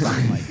harder," or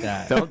something like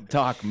that. Don't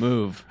talk,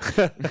 move.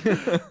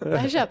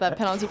 I should have that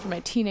penalty for my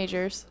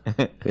teenagers.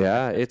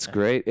 Yeah, it's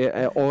great.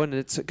 And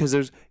it's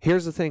because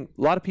here's the thing: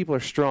 a lot of people are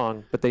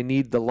strong, but they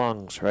need the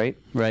lungs, right?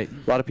 Right.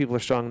 A lot of people are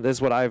strong. This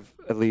is what I've,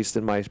 at least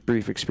in my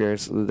brief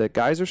experience, that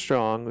guys are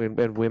strong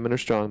and women are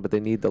strong, but they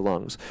need the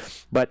lungs.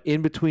 But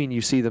in between,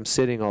 you see them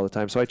sitting all the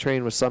time. So I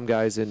train with some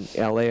guys in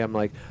LA. I'm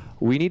like,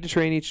 we need to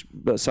train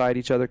beside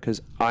each other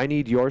because I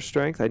need your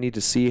strength. I need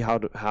to see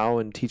how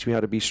and teach me how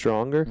to be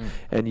stronger,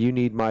 and you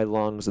need my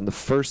lungs. And the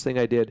first thing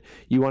I did,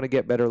 you want to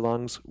get better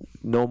lungs,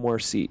 no more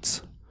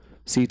seats.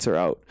 Seats are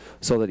out.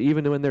 So that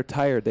even when they're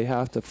tired, they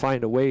have to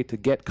find a way to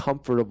get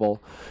uncomfortable,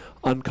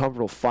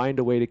 find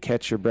a way to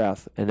catch your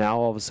breath. And now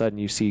all of a sudden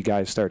you see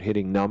guys start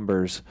hitting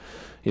numbers,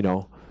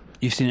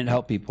 You've seen it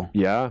help people.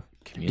 Yeah.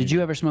 Did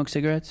you ever smoke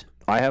cigarettes?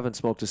 I haven't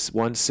smoked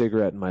one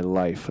cigarette in my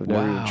life. I've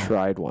never even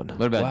tried one.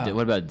 What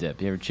about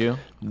dip? You ever chew?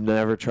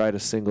 Never tried a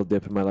single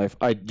dip in my life.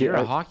 You're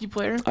a hockey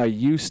player? I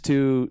used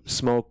to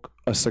smoke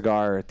a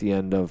cigar at the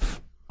end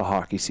of a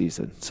hockey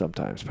season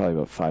sometimes, probably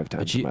about 5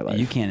 times in my life.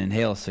 You can't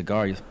inhale a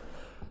cigar. You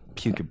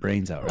puke your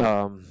brains out,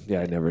 right?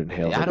 Yeah, I never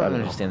inhaled it. I don't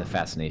understand the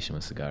fascination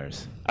with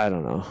cigars. I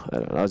don't know.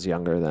 I was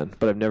younger then,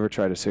 but I've never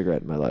tried a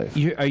cigarette in my life.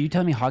 Are you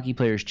telling me hockey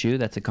players chew?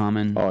 That's a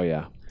common... Oh,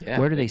 yeah.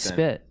 Where do they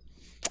spit?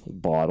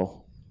 Bottle.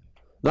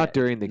 Not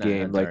during the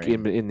game, like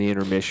in the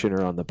intermission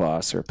or on the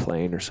bus or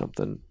plane or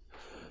something.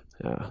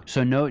 Yeah.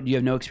 So you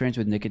have no experience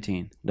with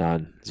nicotine?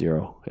 None.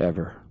 Zero.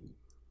 Ever.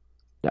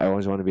 I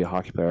always wanted to be a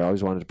hockey player. I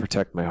always wanted to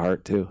protect my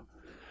heart too.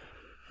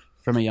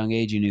 From a young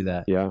age, you knew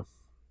that? Yeah.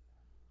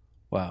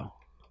 Wow.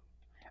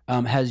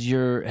 Has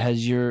your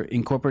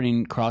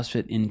incorporating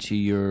CrossFit into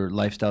your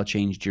lifestyle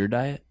changed your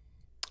diet?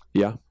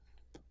 Yeah.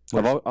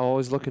 I'm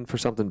always looking for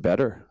something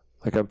better.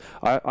 Like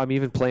I'm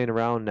even playing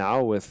around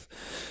now with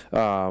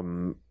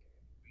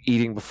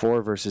eating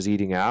before versus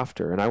eating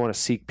after, and I want to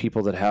seek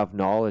people that have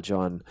knowledge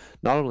on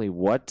not only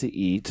what to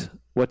eat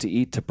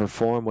to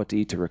perform, what to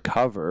eat to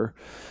recover,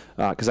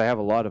 because I have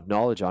a lot of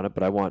knowledge on it,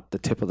 but I want the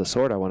tip of the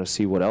sword. I want to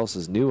see what else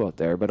is new out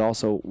there, but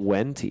also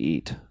when to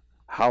eat.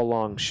 How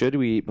long should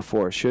we eat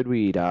before? Should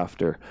we eat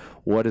after?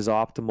 What is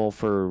optimal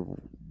for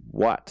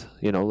what?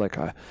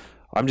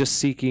 I'm just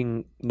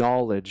seeking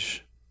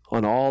knowledge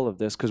on all of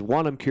this because,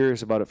 one, I'm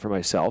curious about it for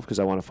myself because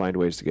I want to find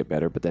ways to get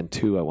better, but then,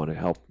 two, I want to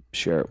help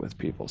share it with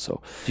people.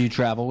 So, do you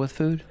travel with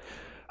food?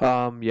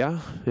 Yeah.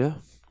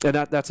 And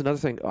that's another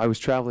thing. I was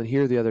traveling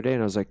here the other day,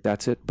 and I was like,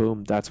 that's it.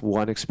 Boom. That's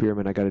one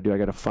experiment I got to do. I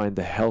got to find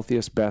the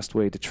healthiest, best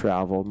way to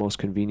travel, most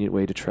convenient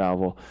way to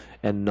travel,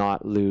 and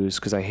not lose.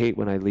 Because I hate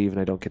when I leave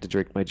and I don't get to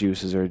drink my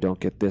juices, or I don't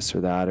get this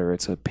or that, or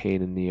it's a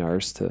pain in the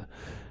arse to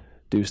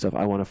do stuff.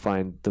 I want to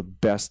find the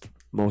best,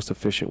 most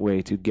efficient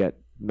way to get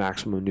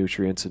maximum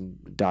nutrients and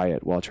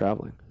diet while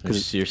traveling.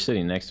 Because you're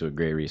sitting next to a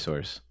great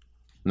resource.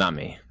 Not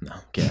me. No.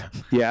 Kara.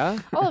 Yeah?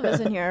 All of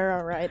us in here are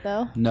all right,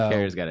 though. No.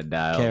 Kara's got a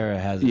dial. Kara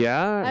has it.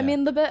 Yeah? I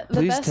mean, the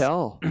Please best...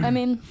 tell. I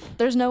mean,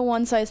 there's no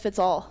one size fits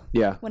all.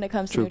 Yeah. When it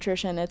comes to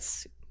nutrition,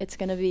 it's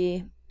going to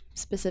be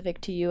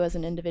specific to you as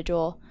an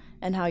individual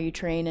and how you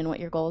train and what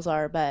your goals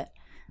are. But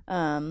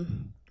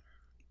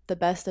the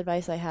best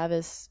advice I have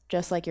is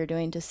just like you're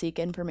doing, to seek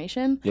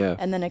information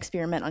and then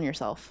experiment on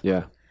yourself.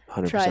 Yeah,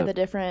 100%.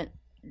 Try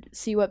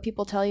see what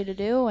people tell you to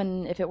do,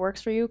 and if it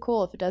works for you,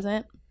 cool. If it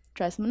doesn't,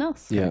 try someone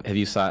else. Yeah. Have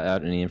you sought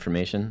out any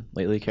information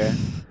lately, Kara?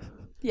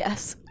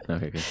 Yes.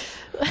 Okay, good.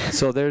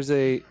 So there's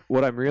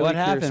what I'm really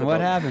curious about.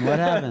 What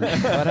happened?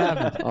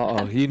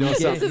 Uh-oh, he knows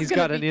something. He's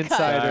got an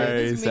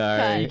insider.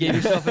 Sorry. You gave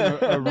yourself an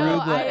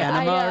arugula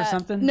enema or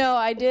something? No,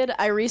 I did.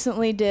 I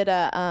recently did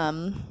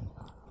a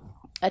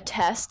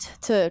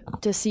test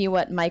to see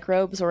what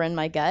microbes were in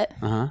my gut.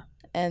 Uh-huh.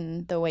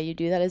 And the way you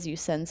do that is you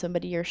send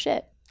somebody your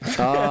shit.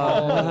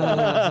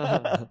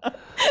 Oh.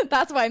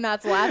 That's why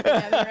Matt's laughing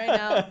at me right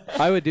now.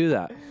 I would do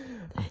that.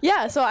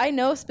 Yeah, so I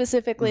know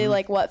specifically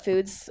like what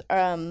foods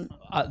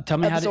Tell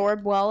me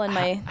absorb well in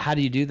my. How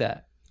do you do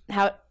that?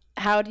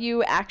 How do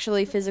you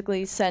actually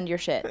physically send your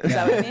shit? Is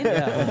that what I mean?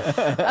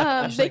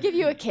 Yeah. They give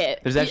you a kit.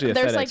 There's actually a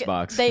FedEx like,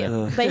 box. They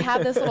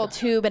have this little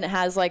tube, and it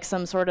has like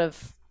some sort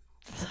of,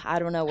 I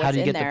don't know what's in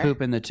there. How do you get the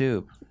poop in the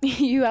tube?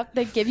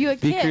 They give you a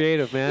Be kit.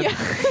 creative, man. I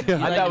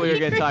thought we were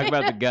going to talk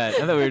about the gut.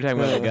 I thought we were talking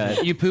about the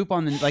gut. You poop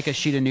on like a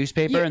sheet of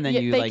newspaper, and then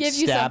you they like give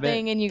you stab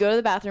something, it. and you go to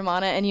the bathroom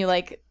on it, and you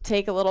like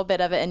take a little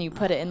bit of it, and you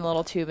put it in a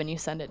little tube, and you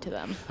send it to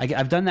them.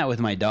 I've done that with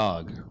my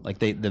dog. Like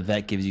the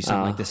vet gives you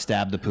something like to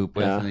stab the poop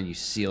with, and then you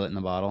seal it in the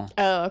bottle.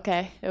 Oh,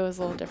 okay. It was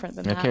a little different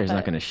than that. Kara's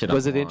not going to shit on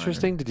Was it the lawn.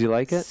 interesting? Did you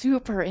like it?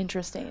 Super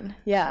interesting.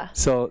 Yeah.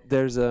 So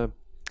there's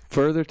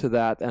further to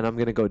that, and I'm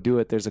going to go do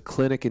it. There's a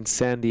clinic in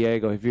San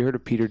Diego. Have you heard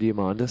of Peter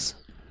Diamandis?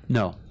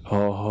 No.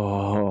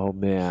 Oh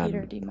man,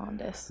 Peter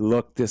Diamandis.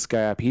 Look this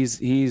guy up.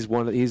 He's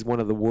one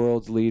of the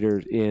world's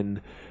leaders in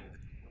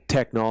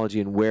technology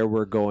and where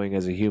we're going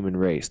as a human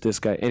race. This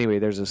guy. Anyway,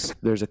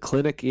 there's a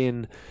clinic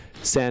in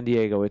San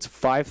Diego. It's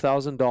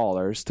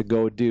 $5,000 to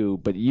go do,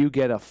 but you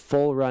get a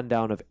full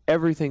rundown of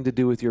everything to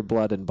do with your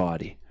blood and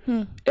body.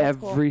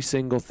 Every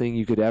single thing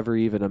you could ever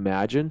even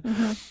imagine.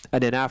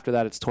 And then after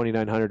that, it's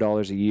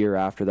 $2,900 a year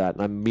after that.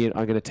 And I'm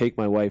going to take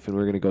my wife, and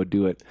we're going to go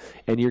do it.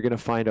 And you're going to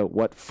find out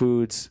what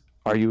foods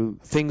are you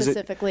things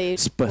specifically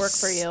that work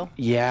for you.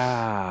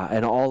 Yeah,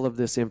 and all of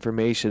this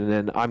information. And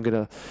then I'm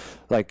going to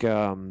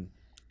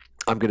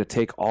I'm going to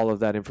take all of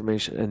that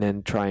information and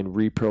then try and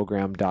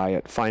reprogram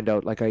diet. Find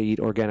out, like, I eat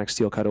organic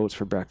steel cut oats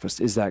for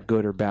breakfast. Is that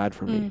good or bad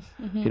for me?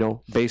 You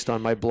know, based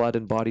on my blood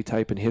and body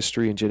type and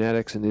history and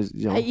genetics. And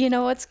you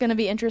know what's going to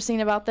be interesting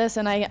about this,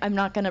 and I'm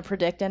not going to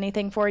predict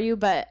anything for you,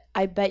 but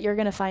I bet you're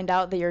going to find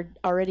out that you're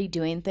already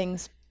doing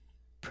things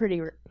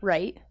pretty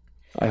right.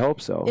 I hope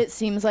so. It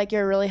seems like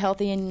you're really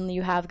healthy and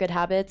you have good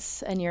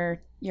habits, and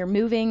you're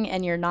moving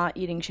and you're not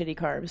eating shitty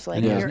carbs.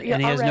 Like you're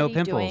and he has no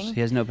pimples. doing,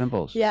 he has no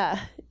pimples. Yeah.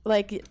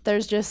 Like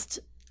there's just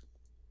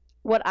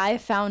what I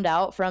found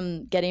out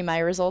from getting my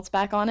results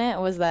back on it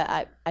was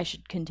that I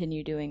should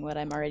continue doing what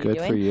I'm already doing.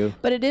 Good for you.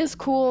 But it is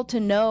cool to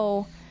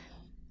know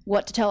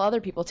what to tell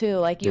other people too.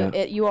 Like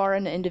you are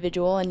an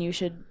individual, and you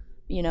should,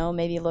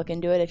 maybe look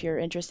into it if you're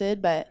interested.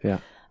 But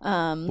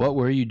what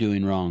were you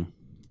doing wrong?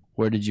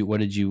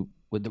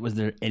 Was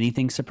there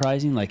anything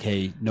surprising? Like,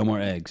 hey, no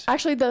more eggs.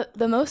 Actually,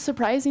 the most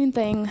surprising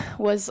thing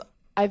was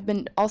I've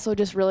been also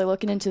just really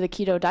looking into the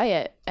keto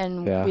diet,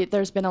 and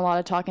there's been a lot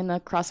of talk in the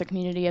CrossFit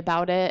community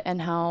about it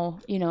and how,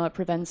 it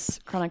prevents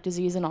chronic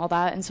disease and all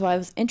that. And so I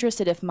was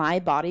interested if my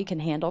body can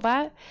handle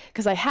that,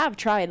 because I have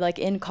tried, like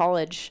in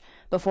college,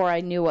 before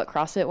I knew what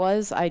CrossFit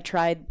was, I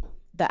tried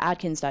the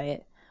Atkins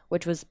diet,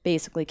 which was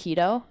basically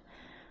keto.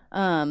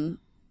 And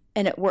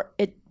it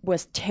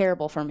was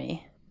terrible for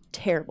me.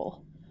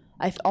 Terrible.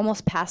 I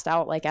almost passed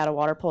out like at a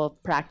water polo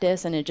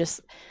practice, and it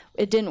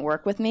didn't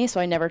work with me. So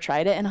I never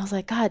tried it. And I was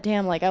like, God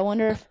damn, like, I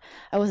wonder if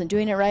I wasn't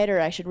doing it right, or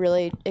I should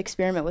really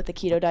experiment with the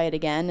keto diet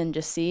again and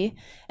just see.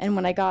 And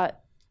when I got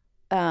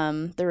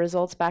the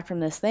results back from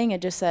this thing,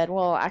 it just said,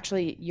 well,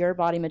 actually your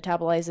body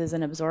metabolizes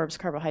and absorbs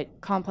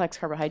complex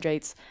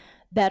carbohydrates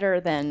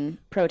better than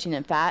protein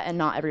and fat. And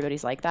not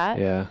everybody's like that.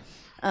 Yeah.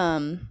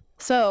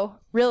 So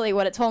really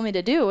what it told me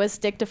to do was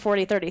stick to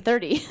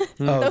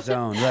 40-30-30.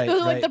 Zone, right.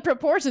 Those are like the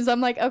proportions.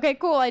 I'm like, okay,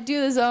 cool. I do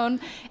the zone.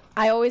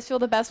 I always feel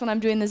the best when I'm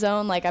doing the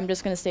zone. Like, I'm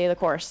just going to stay the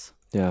course.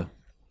 Yeah.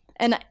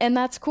 And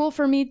that's cool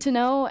for me to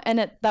know.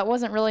 And that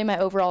wasn't really my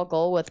overall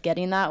goal with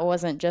getting that. It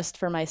wasn't just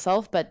for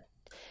myself, but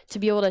to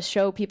be able to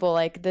show people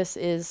like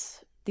these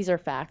are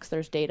facts.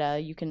 There's data.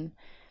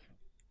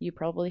 You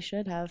probably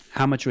should have.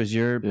 How much was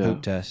your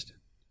poop test?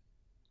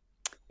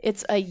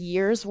 It's a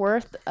year's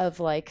worth of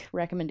like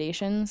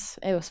recommendations.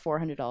 It was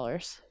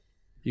 $400.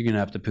 You're gonna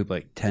have to poop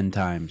like 10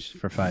 times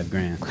for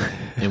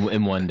 $5,000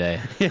 in one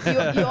day.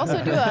 You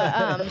also do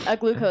a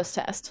glucose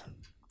test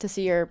to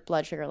see your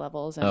blood sugar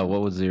levels. And, what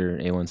was your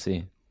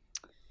A1C?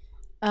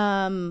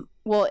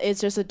 Well,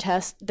 it's just a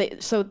test.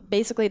 So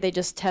basically, they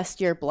just test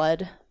your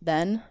blood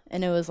then,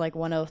 and it was like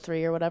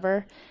 103 or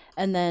whatever,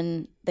 and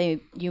then they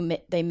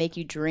make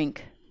you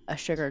drink a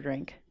sugar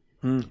drink.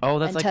 Oh,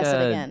 that's and like test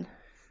it again.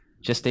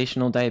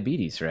 Gestational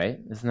diabetes, right?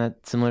 Isn't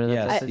that similar to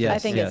that? I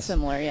think it's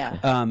similar,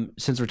 yeah.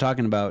 Since we're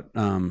talking about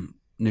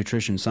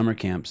nutrition summer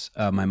camps,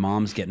 my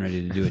mom's getting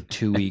ready to do a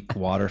 2-week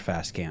water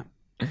fast camp.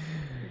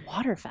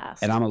 Water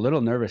fast. And I'm a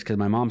little nervous because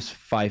my mom's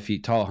 5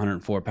 feet tall,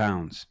 104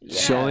 pounds.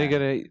 She's only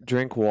gonna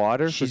drink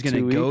water. She's for 2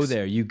 going to go weeks?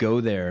 there. You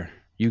go there.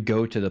 You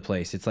go to the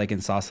place. It's like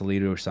in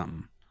Sausalito or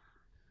something.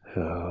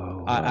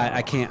 Oh,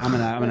 I can't. I'm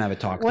gonna have a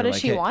talk. What to her,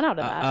 does she hey, want out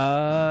of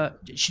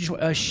that? She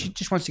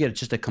just wants to get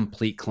just a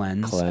complete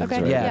cleanse.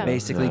 Okay, right? Yeah,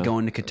 basically Yeah. go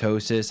into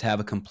ketosis, have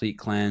a complete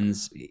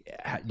cleanse.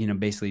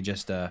 Basically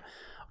just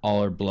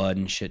all her blood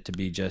and shit to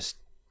be just.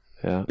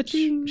 Yeah.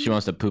 She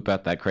wants to poop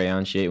out that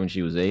crayon she ate when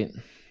she was 8.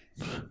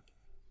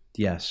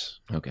 Yes.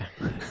 Okay.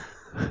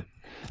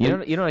 You know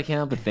what I can't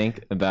help but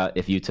think about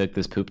if you took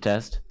this poop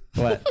test?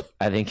 What?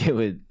 I think it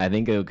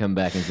would come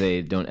back and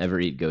say, don't ever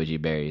eat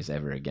goji berries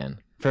ever again.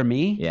 For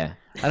me? Yeah.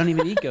 I don't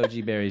even eat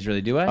goji berries,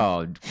 really. Do I?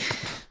 Oh,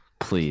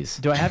 please.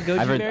 Do I have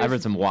goji berries? I've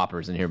heard some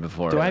whoppers in here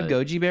before. Do I have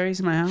goji berries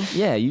in my house?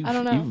 Yeah, I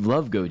don't know. You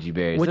love goji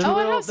berries. Which- They're Oh,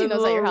 I the have seen they're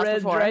those the at your little house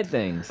red before. dried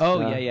things.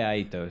 Oh, yeah, I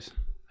eat those.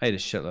 I ate a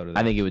shitload of them.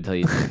 I think it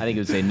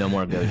would say no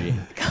more goji.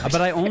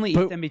 But I only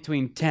eat them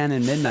between 10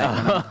 and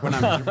midnight when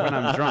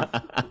I'm drunk.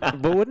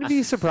 But wouldn't it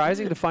be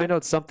surprising to find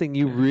out something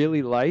you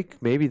really like?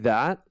 Maybe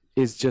that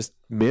is just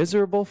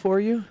miserable for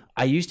you.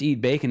 I used to eat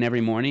bacon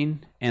every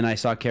morning, and I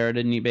saw Kara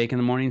didn't eat bacon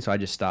in the morning, so I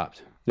just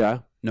stopped. Yeah.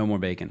 No more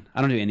bacon.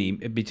 I don't do any.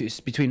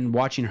 Between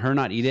watching her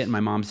not eat it and my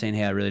mom saying,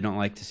 hey, I really don't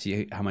like to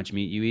see how much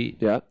meat you eat,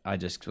 Yeah. I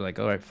just like,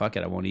 all right, fuck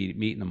it. I won't eat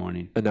meat in the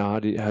morning. And now,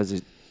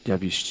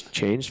 have you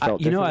changed?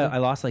 Felt I differently?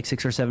 lost like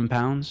 6 or 7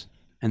 pounds,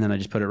 and then I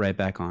just put it right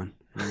back on.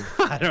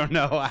 I don't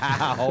know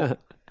how.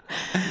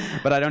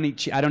 But I don't eat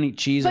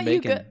cheese or But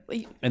you bacon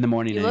good- in the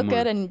morning You anymore. look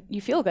good and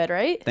you feel good,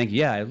 right? Thank you.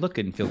 Yeah, I look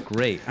good and feel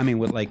great. I mean,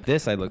 with like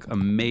this, I look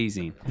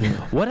amazing.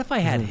 What if I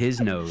had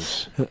his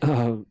nose?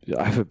 I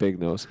have a big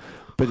nose.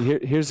 But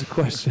here's a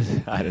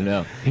question. I don't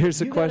know.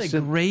 Here's a You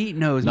question. got a great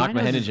nose. Knock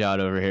my nose hinge out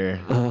over here.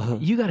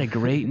 You got a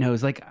great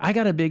nose. Like I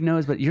got a big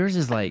nose, but yours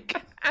is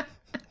like.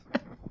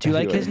 Do you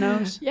like his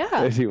nose? Yeah.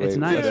 Anyway, It's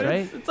nice, whatever.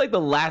 right? It's like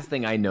the last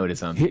thing I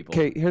notice on people.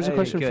 Okay, here's a Hey,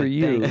 question good. for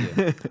you.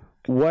 Thank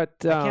What?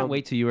 I can't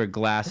wait till you wear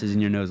glasses and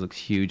your nose looks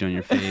huge on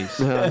your face.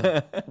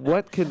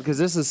 What can? Because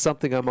this is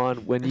something I'm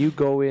on. When you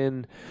go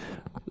in,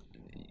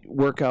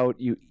 work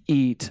out, you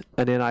eat,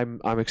 and then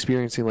I'm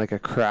experiencing like a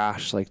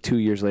crash like 2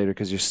 years later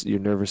because your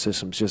nervous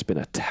system's just been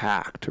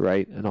attacked,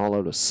 right? And all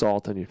out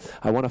assault on you.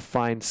 I want to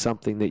find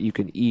something that you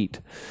can eat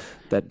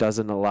that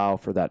doesn't allow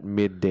for that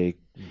midday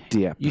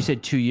dip. You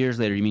said 2 years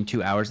later. You mean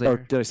 2 hours Oh,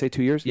 later? did I say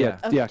 2 years? Yeah.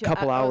 Yeah, a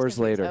couple hours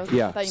later. I Yeah, thought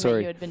you meant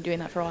sorry. you had been doing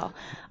that for a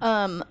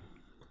while.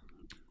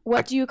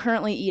 What do you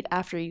currently eat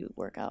after you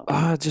work out?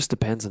 It just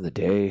depends on the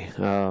day.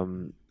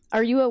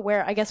 Are you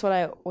aware? I guess what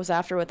I was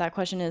after with that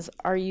question is,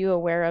 are you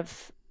aware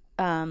of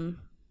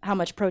how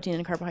much protein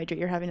and carbohydrate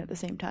you're having at the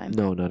same time?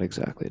 No, not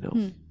exactly.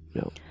 No,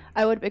 no.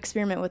 I would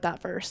experiment with that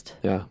first.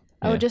 Yeah.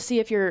 I would just see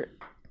if you're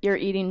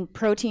eating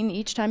protein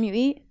each time you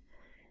eat,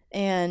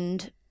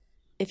 and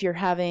if you're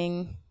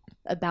having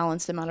a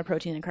balanced amount of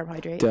protein and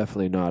carbohydrate.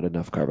 Definitely not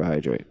enough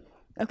carbohydrate.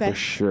 Okay. For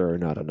sure,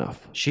 not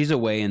enough. She's a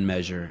weigh and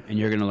measure, and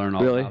you're going to learn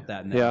all Really? about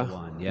that in Yeah. that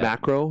one. Yeah.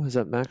 Macro? Is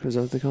that macro? Is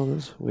that what they call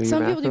those?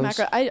 Some people do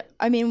macro.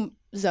 I mean,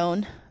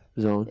 zone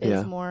Zone? is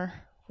Yeah. more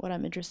what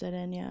I'm interested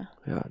in. Yeah.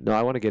 Yeah. No,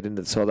 I want to get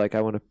into so like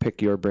I want to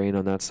pick your brain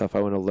on that stuff. I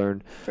want to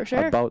learn For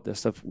sure. about this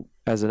stuff.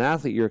 As an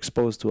athlete, you're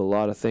exposed to a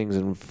lot of things,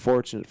 and I'm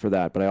fortunate for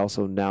that. But I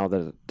also, now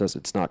that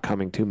it's not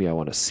coming to me, I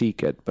want to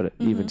seek it. But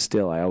even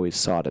still, I always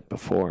sought it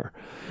before.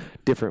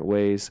 Different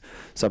ways.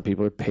 Some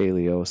people are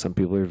paleo. Some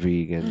people are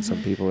vegan.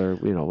 Some people are,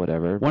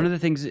 whatever. One of the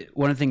things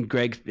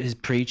Greg has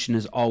preached and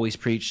has always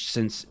preached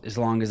since as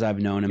long as I've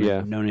known him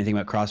and known anything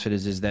about CrossFit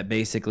is that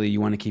basically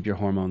you want to keep your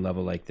hormone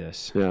level like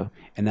this. Yeah.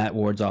 And that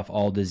wards off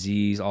all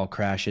disease, all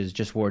crashes,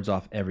 just wards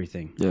off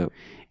everything. Yeah.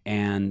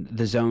 And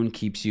the zone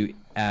keeps you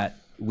at,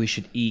 we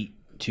should eat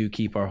to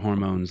keep our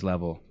hormones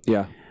level.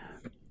 Yeah.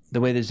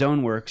 The way the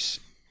zone works,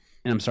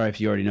 and I'm sorry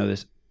if you already know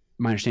this,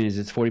 my understanding is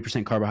it's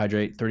 40%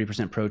 carbohydrate,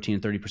 30% protein,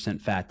 and 30%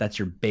 fat. That's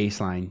your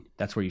baseline.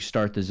 That's where you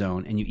start the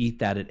zone. And you eat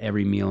that at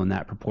every meal in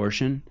that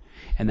proportion.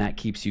 And that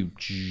keeps you...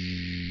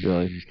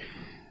 Really?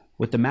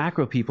 What the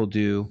macro people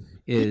do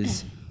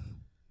is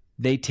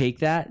they take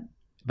that,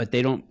 but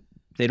they don't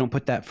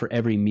put that for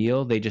every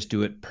meal. They just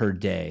do it per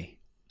day.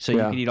 So you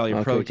can eat all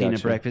your protein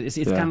at breakfast.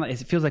 It's kind of like,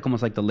 it feels like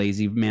almost like the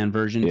lazy man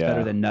version. It's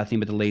better than nothing,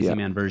 but the lazy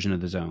man version of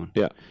the zone.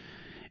 Yeah.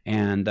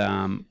 And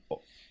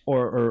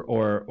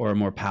or a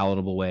more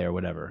palatable way or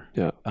whatever.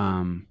 Yeah.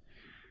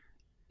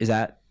 Is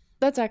that?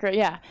 That's accurate.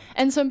 Yeah.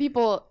 And some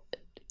people,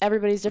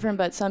 everybody's different,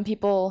 but some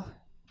people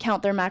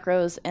count their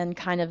macros and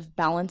kind of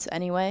balance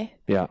anyway.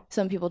 Yeah.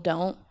 Some people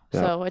don't.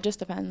 Yeah. So it just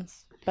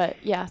depends. But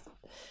yeah.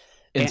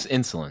 It's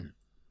insulin.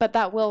 But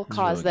that will This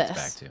cause really gets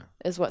this, back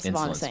is what insulin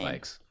Sevan is saying.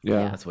 spikes.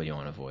 Yeah. That's what you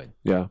want to avoid.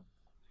 Yeah.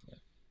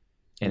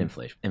 And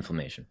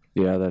inflammation.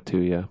 Yeah, that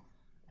too, yeah.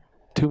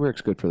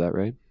 Turmeric's good for that,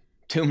 right?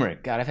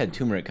 Turmeric. God, I've had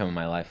turmeric come in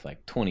my life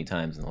like 20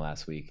 times in the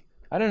last week.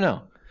 I don't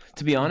know.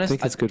 To be I honest,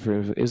 think it's good for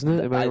him, isn't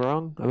it? Am I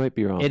wrong? I might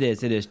be wrong. It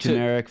is.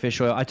 Turmeric, fish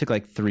oil. I took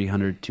like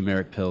 300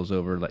 turmeric pills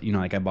over,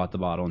 like I bought the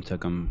bottle and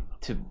took them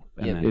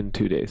in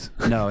 2 days.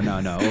 No,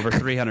 over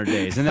 300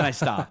 days, and then I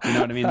stopped. You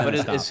know what I mean? Then but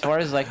I stopped. as far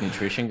as like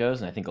nutrition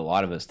goes, and I think a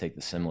lot of us take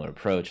the similar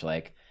approach.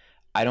 Like,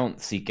 I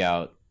don't seek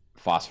out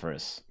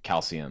phosphorus,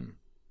 calcium,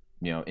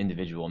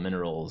 individual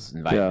minerals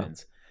and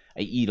vitamins.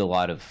 I eat a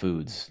lot of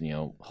foods,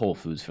 whole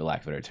foods for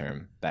lack of a better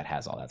term, that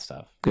has all that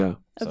stuff. Yeah.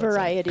 A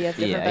variety of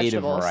different vegetables. I eat a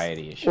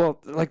variety of shit.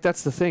 Well, like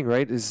that's the thing,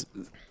 right? Is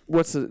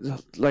what's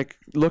the, like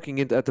looking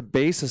at the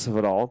basis of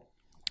it all,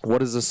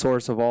 what is the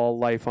source of all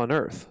life on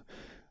earth?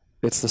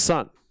 It's the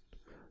sun.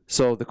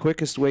 So the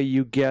quickest way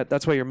you get,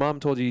 that's why your mom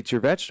told you to eat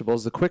your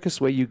vegetables, the quickest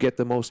way you get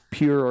the most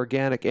pure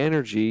organic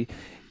energy,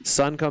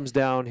 sun comes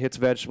down, hits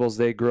vegetables,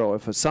 they grow.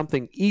 If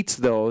something eats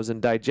those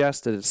and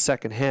digests it, it's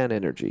secondhand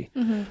energy.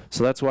 Mm-hmm.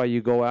 So that's why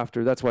you go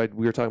after, that's why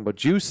we were talking about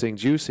juicing.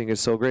 Juicing is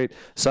so great.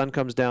 Sun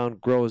comes down,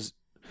 grows,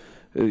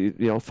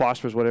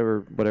 phosphorus,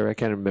 whatever, I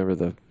can't remember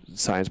the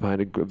science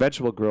behind it.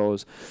 Vegetable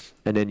grows,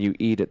 and then you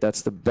eat it.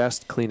 That's the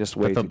best, cleanest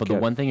way to get. But the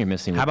one thing you're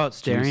missing. How about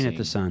staring juicing, at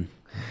the sun?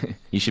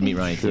 You should meet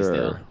Ronnie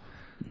Teasdale.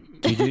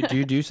 Do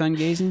you do sun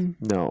gazing?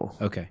 No.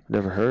 Okay.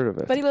 Never heard of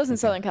it. But he lives in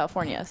Southern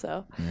California,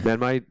 so. Man,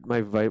 my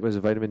was it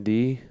vitamin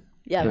D?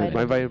 Yeah,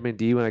 my vitamin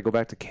D when I go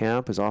back to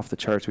camp is off the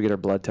charts. We get our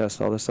blood tests,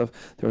 all this stuff.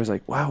 They're always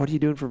like, "Wow, what are you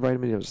doing for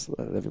vitamin D?" I was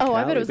living Cali,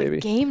 I bet it was baby.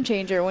 a game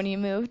changer when you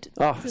moved.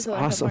 Oh, it's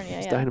awesome!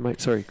 It's dynamite.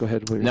 Sorry, go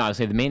ahead. No, I would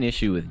say the main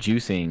issue with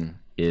juicing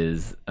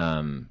is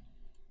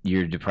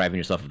you're depriving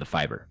yourself of the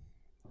fiber,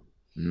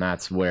 and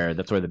that's where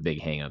the big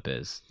hang up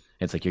is.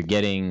 It's like you're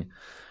getting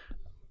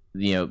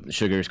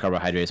sugars,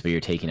 carbohydrates, but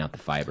you're taking out the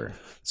fiber.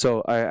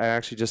 So I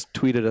actually just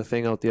tweeted a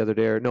thing out the other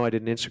day, or no, I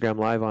did an Instagram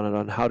live on it,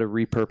 on how to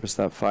repurpose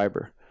that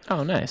fiber.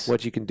 Oh, nice.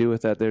 What you can do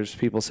with that. There's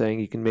people saying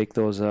you can make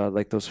those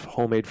like those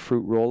homemade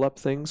fruit roll-up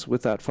things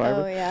with that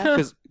fiber. Oh, yeah.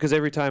 Because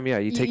every time,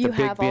 you take the big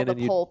have bin all the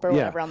and you pulp or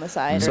whatever on the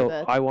side. So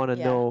I want to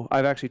know.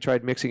 I've actually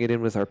tried mixing it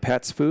in with our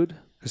pets' food.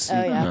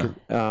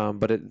 But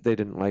they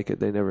didn't like it.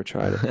 They never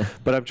tried it.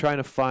 But I'm trying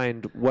to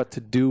find what to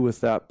do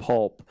with that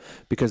pulp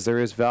because there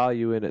is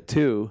value in it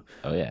too.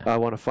 Oh yeah. I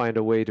want to find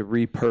a way to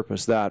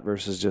repurpose that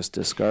versus just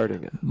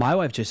discarding it. My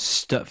wife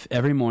just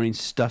every morning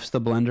stuffs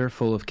the blender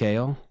full of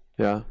kale.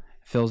 Yeah.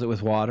 Fills it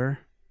with water,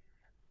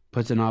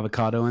 puts an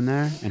avocado in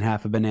there and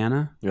half a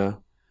banana. Yeah.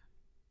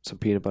 Some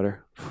peanut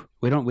butter.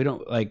 We don't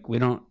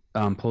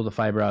pull the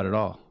fiber out at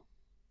all.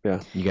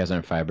 Yeah. You guys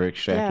aren't fiber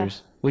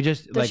extractors? Yeah. We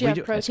just Does she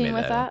have protein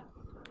with that?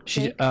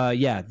 She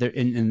yeah, there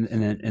and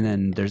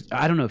then there's,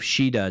 I don't know if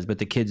she does, but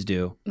the kids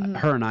do. Mm-hmm.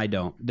 Her and I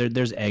don't.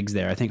 There's eggs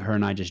there. I think her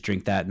and I just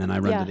drink that, and then I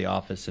run to the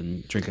office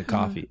and drink a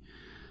coffee.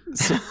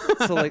 So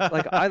like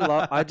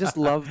I just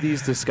love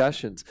these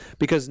discussions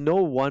because no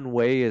one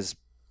way is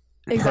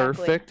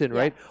perfect and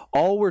right.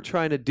 All we're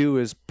trying to do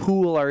is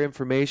pool our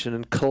information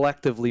and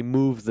collectively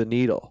move the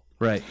needle.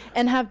 Right.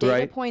 And have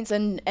data points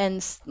and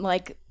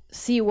like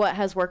see what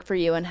has worked for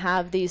you and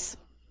have these.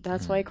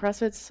 That's why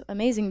CrossFit's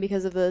amazing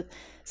because of the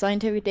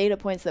scientific data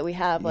points that we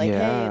have. Like,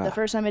 hey, the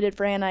first time I did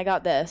Fran, I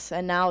got this.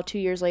 And now 2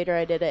 years later,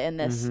 I did it in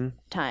this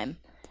time.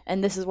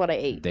 And this is what I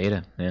ate.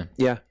 Data, yeah.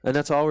 Yeah, and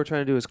that's all we're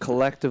trying to do is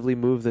collectively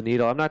move the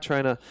needle. I'm not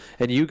trying to,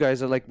 and you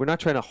guys are like, we're not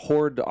trying to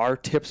hoard our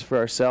tips for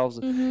ourselves.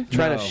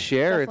 Trying to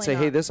share and say,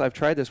 hey, I've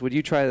tried this. Would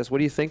you try this? What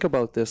do you think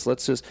about this?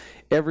 Let's just,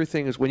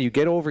 everything is when you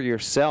get over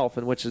yourself,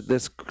 and which is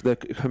the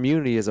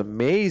community is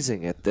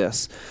amazing at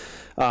this.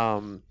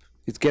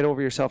 It's get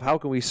over yourself. How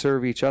can we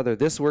serve each other?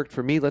 This worked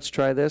for me. Let's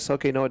try this.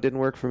 Okay, no, it didn't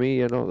work for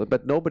me.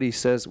 But nobody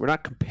says, we're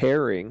not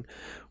comparing.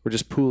 We're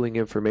just pooling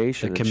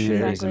information. The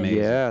community is amazing.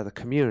 Yeah, the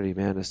community,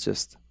 man, is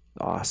just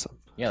awesome.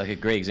 Yeah, like a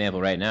great example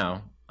right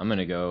now. I'm going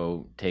to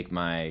go take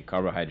my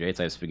carbohydrates.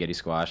 I have spaghetti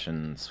squash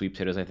and sweet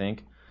potatoes, I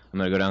think. I'm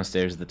going to go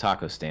downstairs to the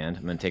taco stand.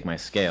 I'm going to take my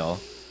scale.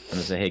 I'm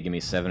going to say, hey, give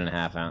me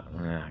 7.5 ounces.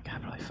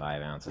 Probably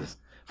 5 ounces.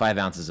 5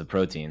 ounces of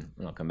protein.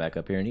 And I'll come back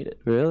up here and eat it.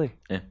 Really?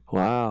 Yeah.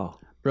 Wow.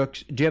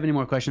 Brooks, do you have any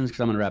more questions? Because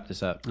I'm going to wrap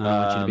this up. I don't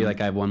want you to be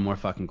like, I have one more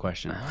fucking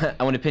question.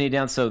 I want to pin you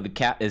down. So the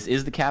cap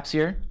is the caps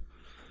here?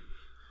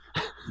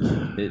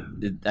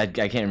 I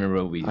can't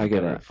remember what we. I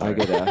get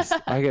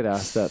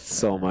asked that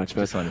so much,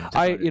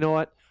 man. You know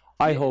what?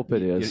 I hope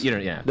it is.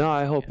 No,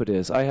 I hope it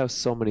is. I have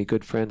so many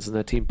good friends in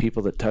that team.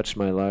 People that touched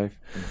my life.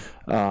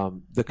 The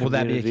community. Will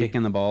that be a kick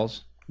in the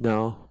balls?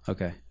 No.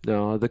 Okay.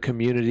 No, the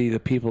community, the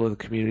people of the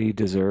community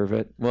deserve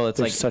it. Well, it's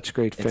They're like such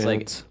great fans. It's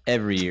like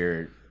every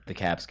year the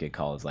Caps get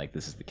called like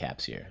this is the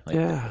Caps year. Like,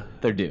 yeah,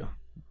 they're due.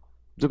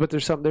 But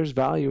there's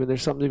value and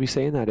there's something to be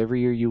saying that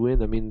every year you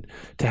win. I mean,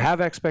 to have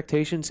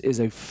expectations is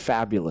a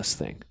fabulous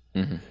thing.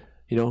 Mm-hmm.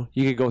 You know,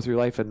 you could go through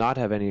life and not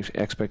have any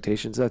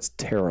expectations. That's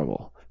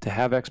terrible. To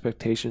have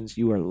expectations,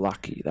 you are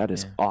lucky. That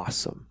is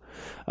awesome.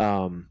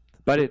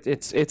 But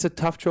it's a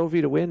tough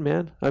trophy to win,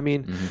 man. I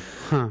mean,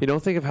 you know,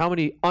 think of how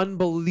many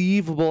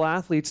unbelievable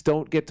athletes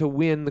don't get to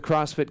win the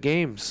CrossFit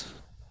Games.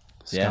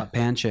 Scott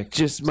Panchik.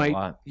 Just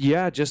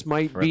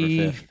might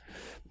be. Fifth.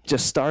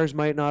 Just stars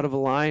might not have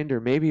aligned, or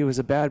maybe it was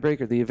a bad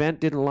break, or the event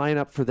didn't line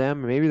up for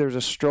them, or maybe there was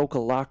a stroke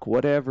of luck,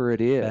 whatever it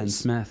is. Ben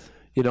Smith.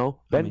 You know,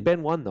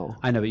 Ben won though.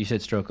 I know, but you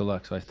said stroke of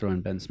luck, so I throw in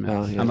Ben Smith.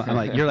 Oh, yeah. I'm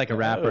like, you're like a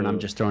rapper, and I'm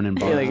just throwing in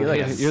balls.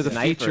 You're the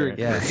sniper.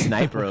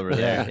 Sniper over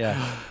there.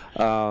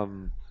 Yeah.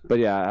 But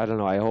yeah, I don't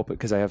know. I hope it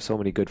because I have so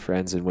many good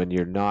friends, and when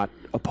you're not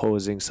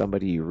opposing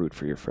somebody, you root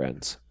for your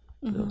friends.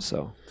 You know,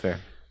 so fair.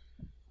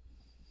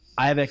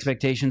 I have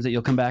expectations that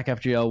you'll come back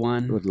after y'all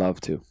won. Would love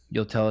to.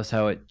 You'll tell us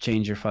how it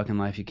changed your fucking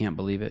life. You can't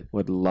believe it.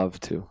 Would love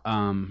to.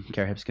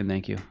 Kara Hipskin,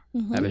 thank you.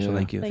 Matt Bishop,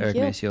 thank you. Thank Eric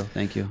you. Maciel,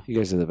 thank you. You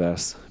guys are the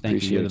best.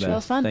 Thank you. You're the That was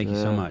best. fun. Thank you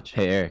so much.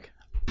 Hey, Eric.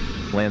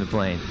 Land the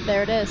plane.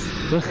 There it is.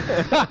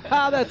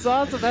 That's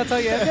awesome. That's how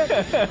you end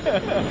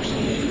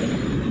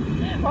it.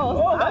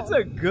 Oh, that's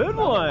a good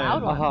one.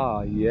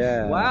 Oh,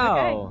 yeah.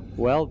 Wow.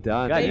 Well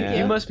done. God, Thank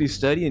you you. must be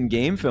studying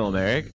game film, Eric.